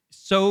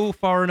so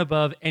far and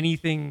above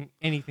anything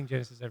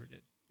Genesis ever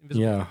did.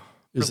 Invisible Yeah. Touch,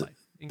 Is for it, life.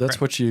 that's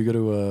Incredible. what you go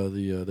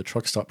to the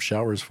truck stop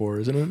showers for,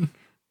 isn't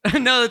it?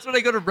 No, that's what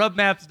I go to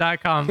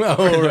rubmaps.com.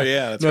 Oh, right.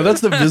 Yeah, No,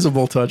 that's the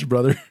visible touch,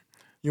 brother.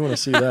 You want to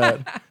see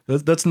that?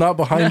 That's not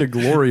behind a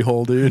glory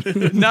hole,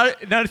 dude. not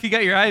if you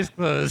got your eyes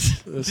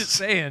closed. Just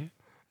saying.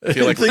 I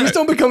feel like Things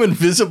don't become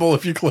invisible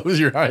if you close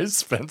your eyes,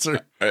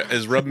 Spencer.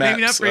 Is Rub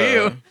Maybe Maps not for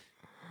you.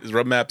 Is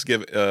Rub Maps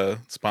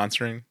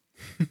sponsoring?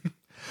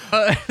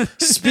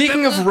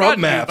 Speaking of Brought rub to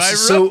you maps, by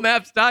so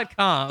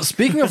rubmaps.com.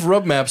 speaking of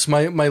rub maps,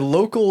 my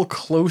local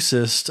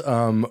closest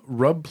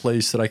rub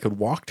place that I could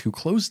walk to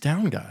closed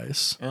down,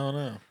 guys. Oh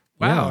no!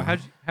 Wow, Yeah.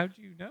 how'd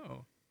you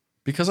know?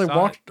 Because I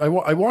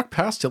walked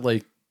past it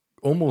like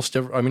almost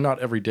every. I mean, not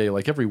every day,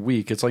 like every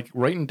week. It's like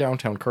right in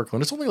downtown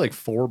Kirkland. It's only like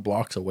 4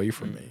 blocks away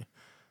from me.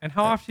 And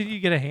how often do you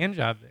get a hand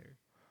job there?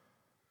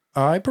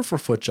 I prefer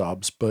foot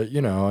jobs, but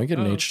I get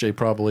an HJ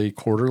probably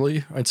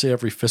quarterly. I'd say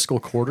every fiscal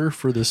quarter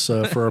for this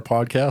for our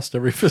podcast.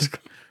 Every fiscal.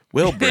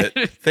 Well, Britt,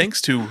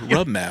 thanks to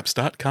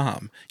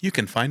rubmaps.com, you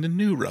can find a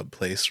new rub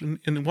place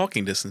in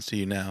walking distance to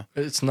you now.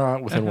 It's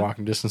not within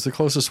walking distance. The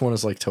closest one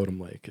is like Totem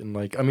Lake,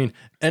 and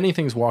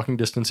anything's walking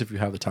distance if you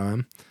have the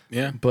time.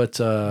 Yeah, But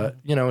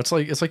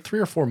it's like 3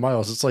 or 4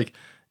 miles. It's like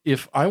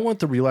if I want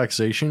the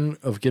relaxation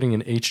of getting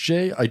an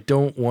HJ, I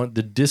don't want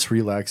the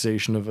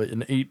disrelaxation of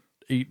an 8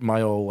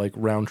 mile like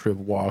round trip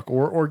walk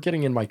or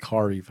getting in my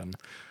car even.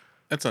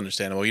 that's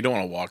understandable. You don't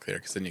want to walk there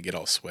because then you get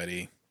all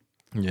sweaty.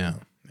 Yeah.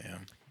 Yeah.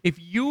 If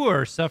you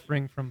are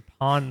suffering from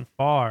pawn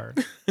far,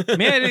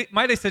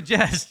 might I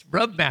suggest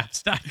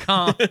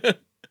rubmaps.com.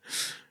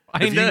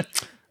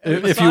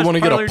 If you want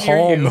to get a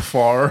palm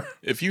far.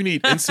 If you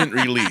need instant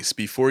release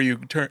before you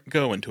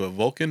go into a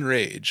Vulcan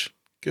rage,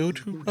 go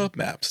to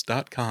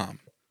rubmaps.com.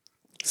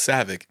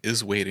 Saavik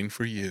is waiting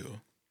for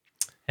you.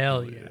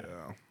 Hell yeah.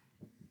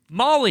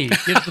 Molly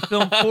gives the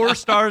film 4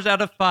 stars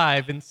out of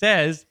 5 and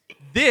says,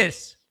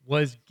 this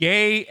was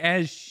gay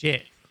as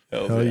shit.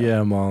 Oh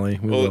yeah, Molly.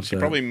 Well, she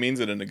probably means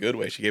it in a good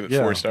way. She gave it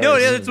 4 stars. No,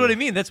 yeah, that's what I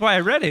mean. That's why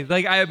I read it.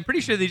 Like, I'm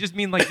pretty sure they just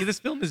mean like this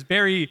film is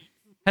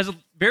has a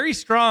very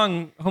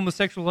strong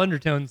homosexual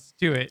undertones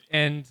to it,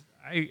 and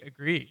I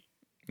agree.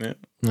 Yeah,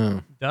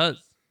 it does.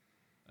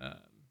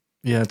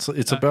 Yeah,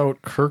 it's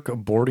about Kirk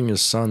aborting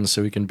his son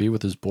so he can be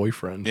with his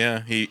boyfriend.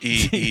 Yeah,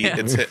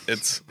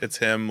 it's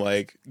him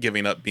like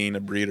giving up being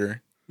a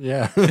breeder.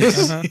 Yeah, he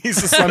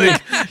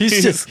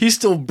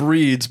still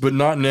breeds, but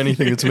not in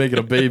anything that's making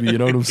a baby. You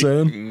know what I'm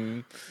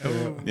saying?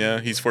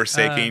 Yeah, he's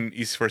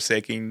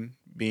forsaking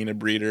being a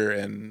breeder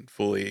and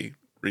fully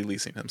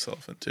releasing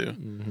himself into.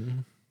 Mm-hmm.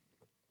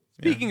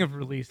 Speaking of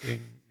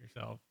releasing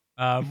yourself,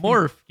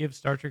 Morph gives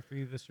Star Trek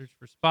 3: The Search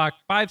for Spock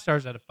 5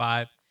 stars out of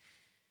 5.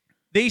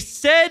 They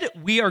said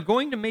we are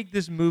going to make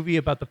this movie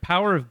about the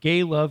power of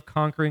gay love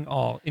conquering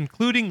all,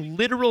 including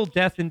literal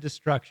death and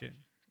destruction.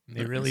 And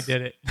they really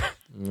did it.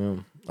 Yeah.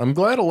 I'm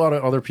glad a lot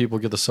of other people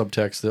get the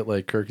subtext that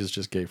like Kirk is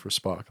just gay for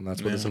Spock, and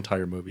that's what this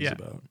entire movie is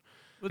about.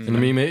 And I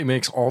mean, he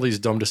makes all these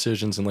dumb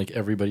decisions, and like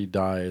everybody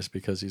dies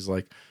because he's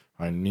like,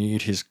 I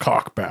need his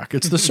cock back.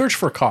 It's the search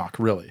for cock,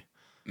 really.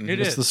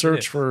 It's the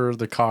search for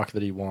the cock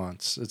that he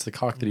wants. It's the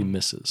cock that he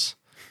misses.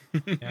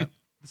 Yeah.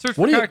 The search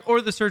for cock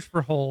or the search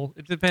for hole.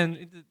 It depends.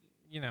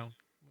 Whatever.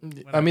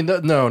 I mean,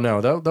 that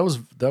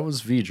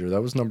was V'ger.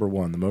 That was number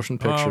 1. The motion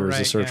picture is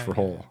the search for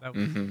hole.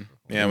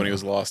 Yeah, when he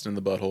was lost in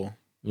the butthole.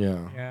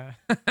 Yeah.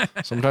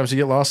 Sometimes you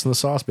get lost in the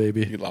sauce,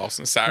 baby. You lost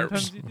in the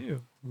syrups. Sometimes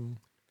you do.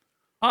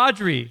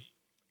 Audrey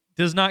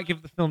does not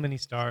give the film any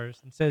stars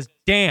and says,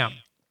 damn,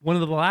 one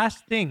of the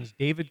last things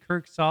David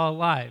Kirk saw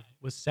alive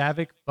was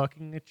Saavik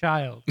fucking a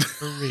child.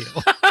 For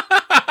real.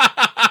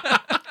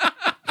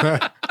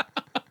 Okay.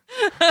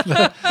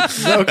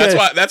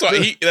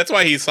 That's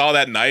why he saw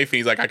that knife and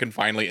he's like, I can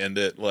finally end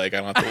it. Like, I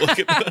don't have to look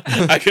at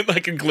I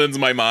can cleanse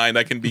my mind.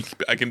 I can be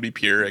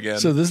pure again.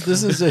 So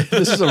this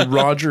is a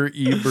Roger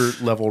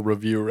Ebert level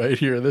review right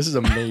here. This is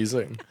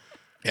amazing.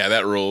 Yeah,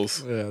 that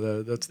rules.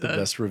 Yeah, that's the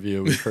best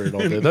review we've heard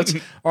all day. That's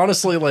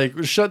honestly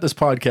like, shut this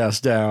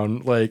podcast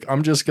down. Like,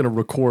 I'm just gonna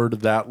record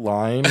that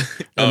line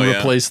and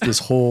replace this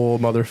whole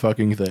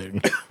motherfucking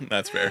thing.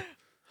 That's fair.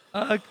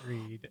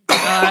 Agreed.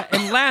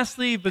 And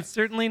lastly, but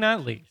certainly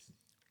not least,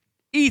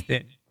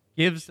 Ethan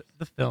gives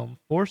the film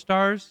 4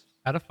 stars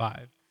out of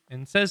 5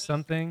 and says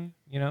something,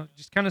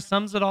 just kind of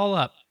sums it all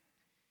up.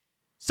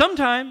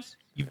 Sometimes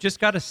you've just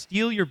got to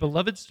steal your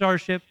beloved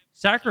starship,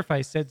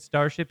 sacrifice said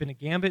starship in a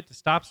gambit to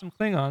stop some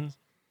Klingons,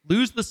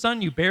 lose the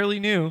son you barely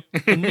knew,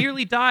 and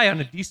nearly die on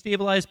a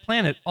destabilized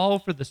planet, all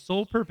for the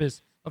sole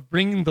purpose of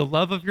bringing the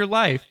love of your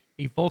life,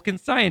 a Vulcan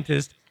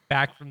scientist,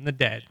 back from the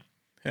dead.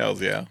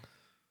 Hells yeah.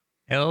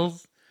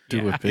 Hells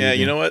Do it, baby. Yeah,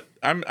 you know what?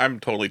 I'm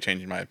totally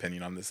changing my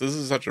opinion on this. This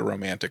is such a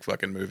romantic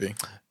fucking movie.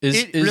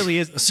 It really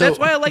is. So, that's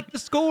why I like the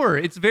score.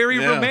 It's very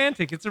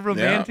romantic. It's a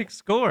romantic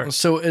score.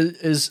 So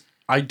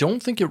I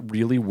don't think it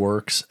really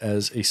works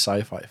as a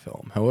sci-fi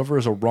film. However,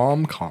 as a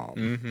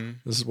rom-com,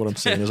 this is what I'm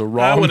saying. As a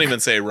rom, I wouldn't even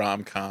say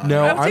rom-com.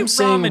 No, I'm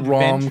saying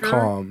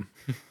rom-com.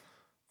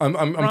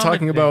 I'm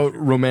talking about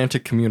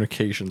romantic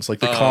communications, like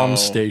the comm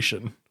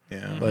station.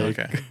 Yeah, like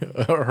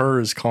her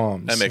is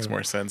comms. That makes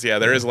more sense. Yeah,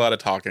 there is a lot of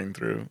talking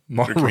through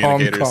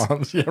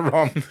rom-coms. Yeah,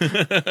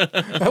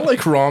 I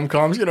like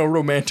rom-coms.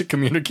 Romantic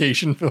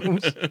communication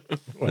films.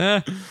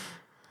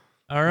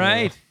 All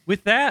right.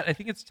 With that, I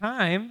think it's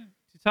time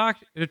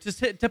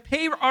to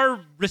pay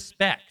our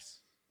respects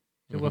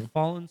to a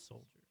fallen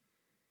soldier.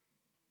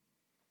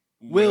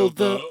 Well,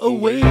 the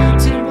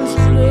awaiting was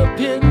in a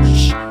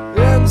pinch,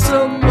 and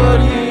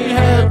somebody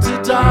had to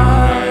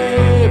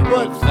die.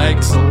 But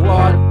thanks a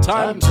lot,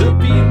 time to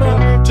beam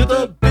up to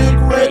the big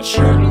red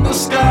shirt in the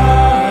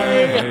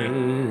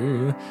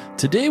sky.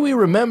 Today we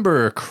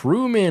remember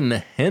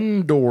crewman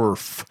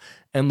Hendorf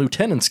and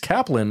Lieutenants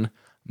Kaplan,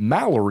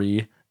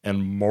 Mallory,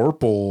 and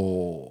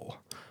Marple.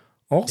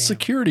 All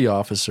security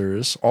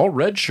officers, all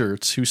red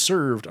shirts who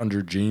served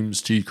under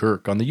James T.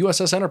 Kirk on the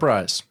USS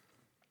Enterprise.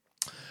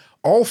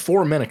 All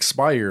 4 men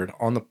expired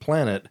on the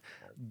planet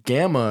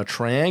Gamma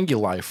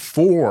Trianguli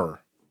 4.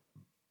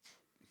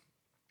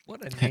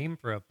 What a name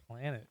for a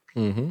planet.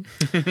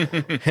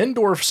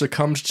 Hendorf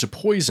succumbed to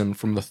poison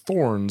from the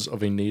thorns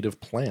of a native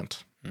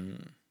plant.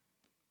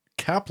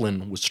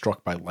 Kaplan was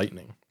struck by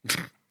lightning.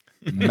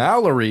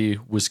 Mallory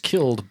was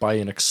killed by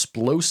an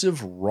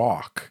explosive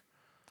rock.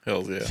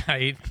 Hells yeah.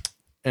 Right.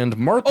 And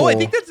Marple. Oh, I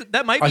think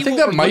that might be. I think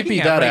that might be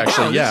that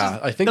actually. Yeah,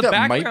 I think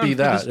that might be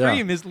that. The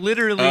stream is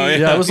literally.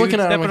 Yeah, I was looking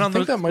at it. I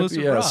think that might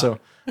be. Yeah. So,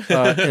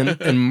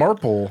 and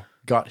Marple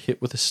got hit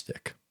with a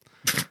stick.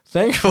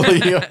 Thankfully,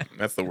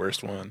 that's the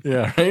worst one.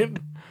 Yeah, right.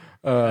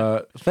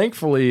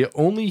 Thankfully,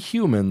 only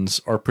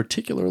humans are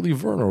particularly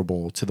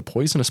vulnerable to the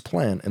poisonous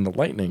plant and the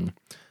lightning,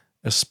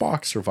 as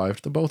Spock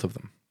survived the both of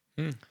them.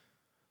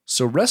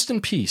 So rest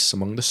in peace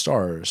among the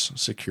stars,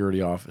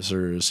 security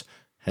officers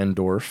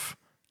Hendorf,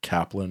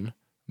 Kaplan,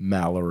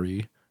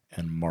 Mallory,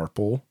 and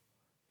Marple.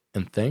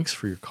 And thanks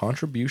for your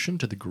contribution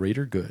to the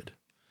greater good,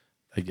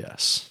 I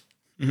guess.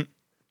 And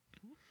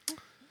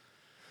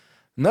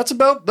that's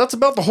about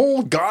the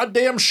whole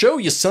goddamn show,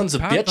 you sons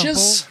of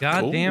bitches.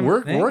 Goddamn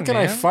Where can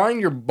I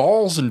find your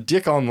balls and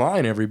dick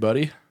online,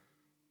 everybody?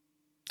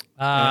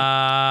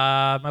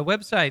 My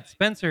website,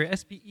 Spencer,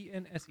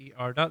 SPENSER.zone,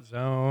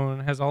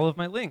 has all of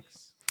my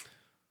links.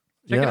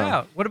 Check it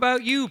out. What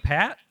about you,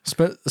 Pat?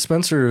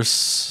 Spencer is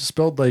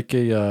spelled like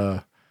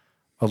a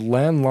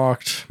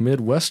landlocked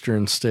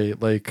Midwestern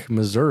state like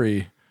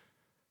Missouri.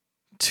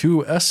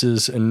 2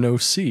 S's and no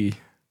C.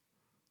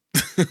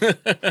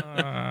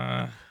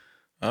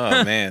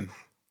 Oh, man.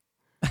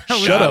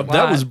 Shut up.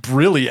 That was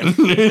brilliant.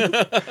 You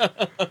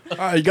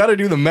got to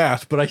do the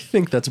math, but I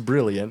think that's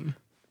brilliant.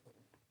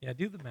 Yeah,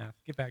 do the math.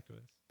 Get back to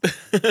us.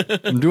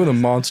 I'm doing the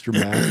monster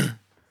math.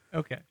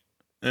 Okay.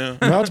 Yeah.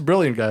 No, it's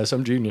brilliant, guys.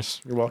 I'm genius.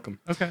 You're welcome.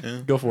 Okay.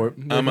 Yeah. Go for it.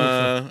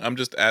 I'm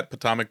just at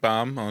Potomac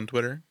Bomb on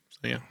Twitter. So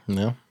yeah.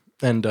 Yeah.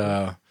 And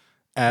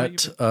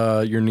at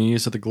your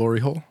knees at the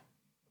glory hole.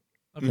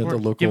 Of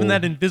course. Given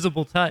that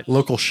invisible touch.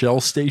 Local shell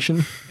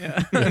station.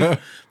 Yeah.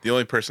 The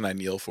only person I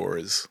kneel for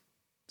is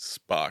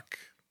Spock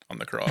on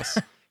the cross.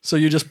 So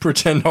you just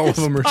pretend all of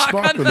them are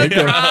Spock when they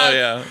go. Oh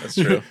yeah, that's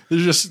true. they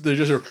just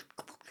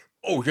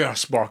oh yeah,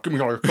 Spock, give me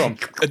all your cum.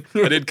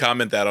 I did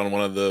comment that on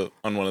one of the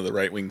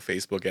right wing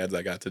Facebook ads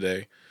I got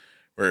today,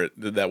 where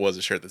that was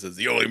a shirt that says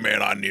the only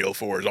man I kneel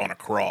for is on a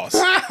cross,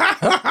 or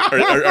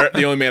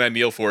the only man I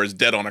kneel for is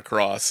dead on a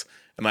cross.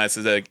 And I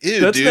said like, ew,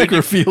 that's dude.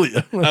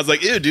 Necrophilia. I was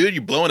like, ew, dude,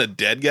 you blowing a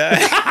dead guy?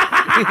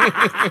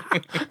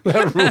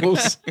 That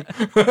rules.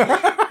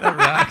 That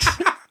rocks.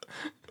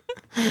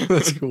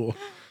 That's cool.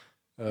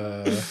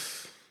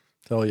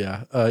 Hell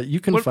yeah. You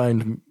can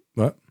find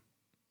what?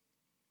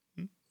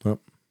 Well,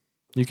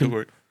 you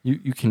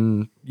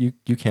can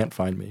you can't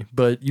find me,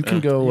 but you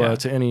can go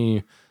to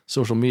any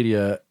social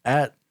media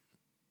at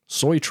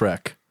Soy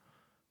Trek.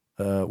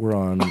 We're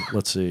on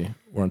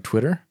we're on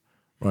Twitter,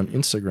 we're on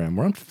Instagram,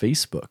 we're on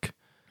Facebook,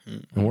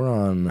 and we're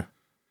on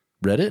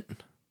Reddit.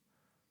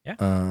 Yeah.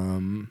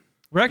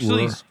 We're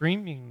actually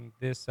streaming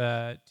this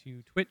to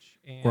Twitch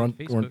and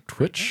Facebook. We're on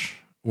Twitch.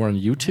 We're on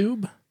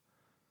YouTube.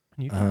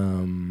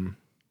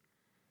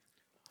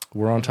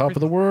 We're on top of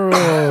the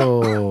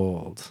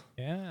world.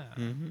 Yeah.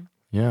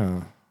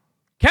 Yeah.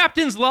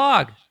 Captain's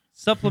log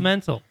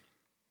supplemental.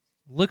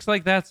 Looks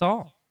like that's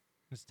all.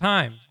 It's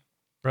time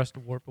for us to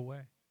warp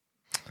away.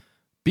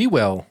 Be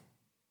well.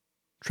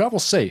 Travel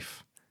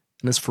safe.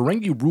 And as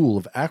Ferengi rule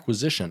of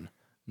acquisition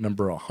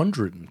number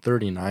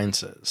 139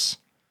 says,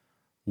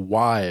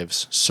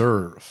 wives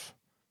serve,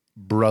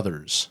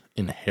 brothers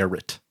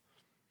inherit.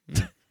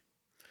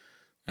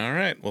 All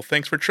right. Well,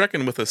 thanks for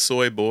trekking with us,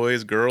 soy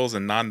boys, girls,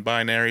 and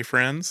non-binary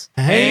friends.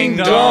 Hang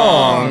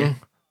dong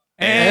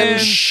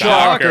and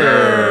shocker.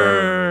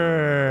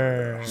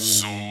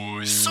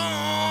 Soy,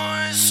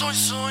 soy, soy,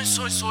 soy,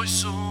 soy, soy,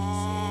 soy.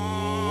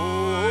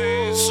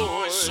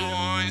 Soy,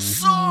 soy,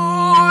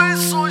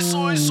 soy,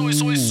 soy, soy, soy,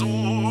 soy, soy.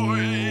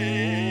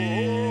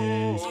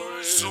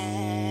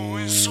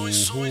 Soy, soy,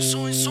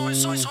 soy, soy, soy,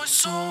 soy, soy,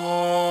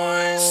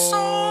 soy.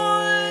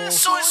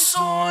 Soy, soy,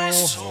 soy,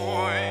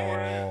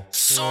 soy.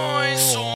 Soy,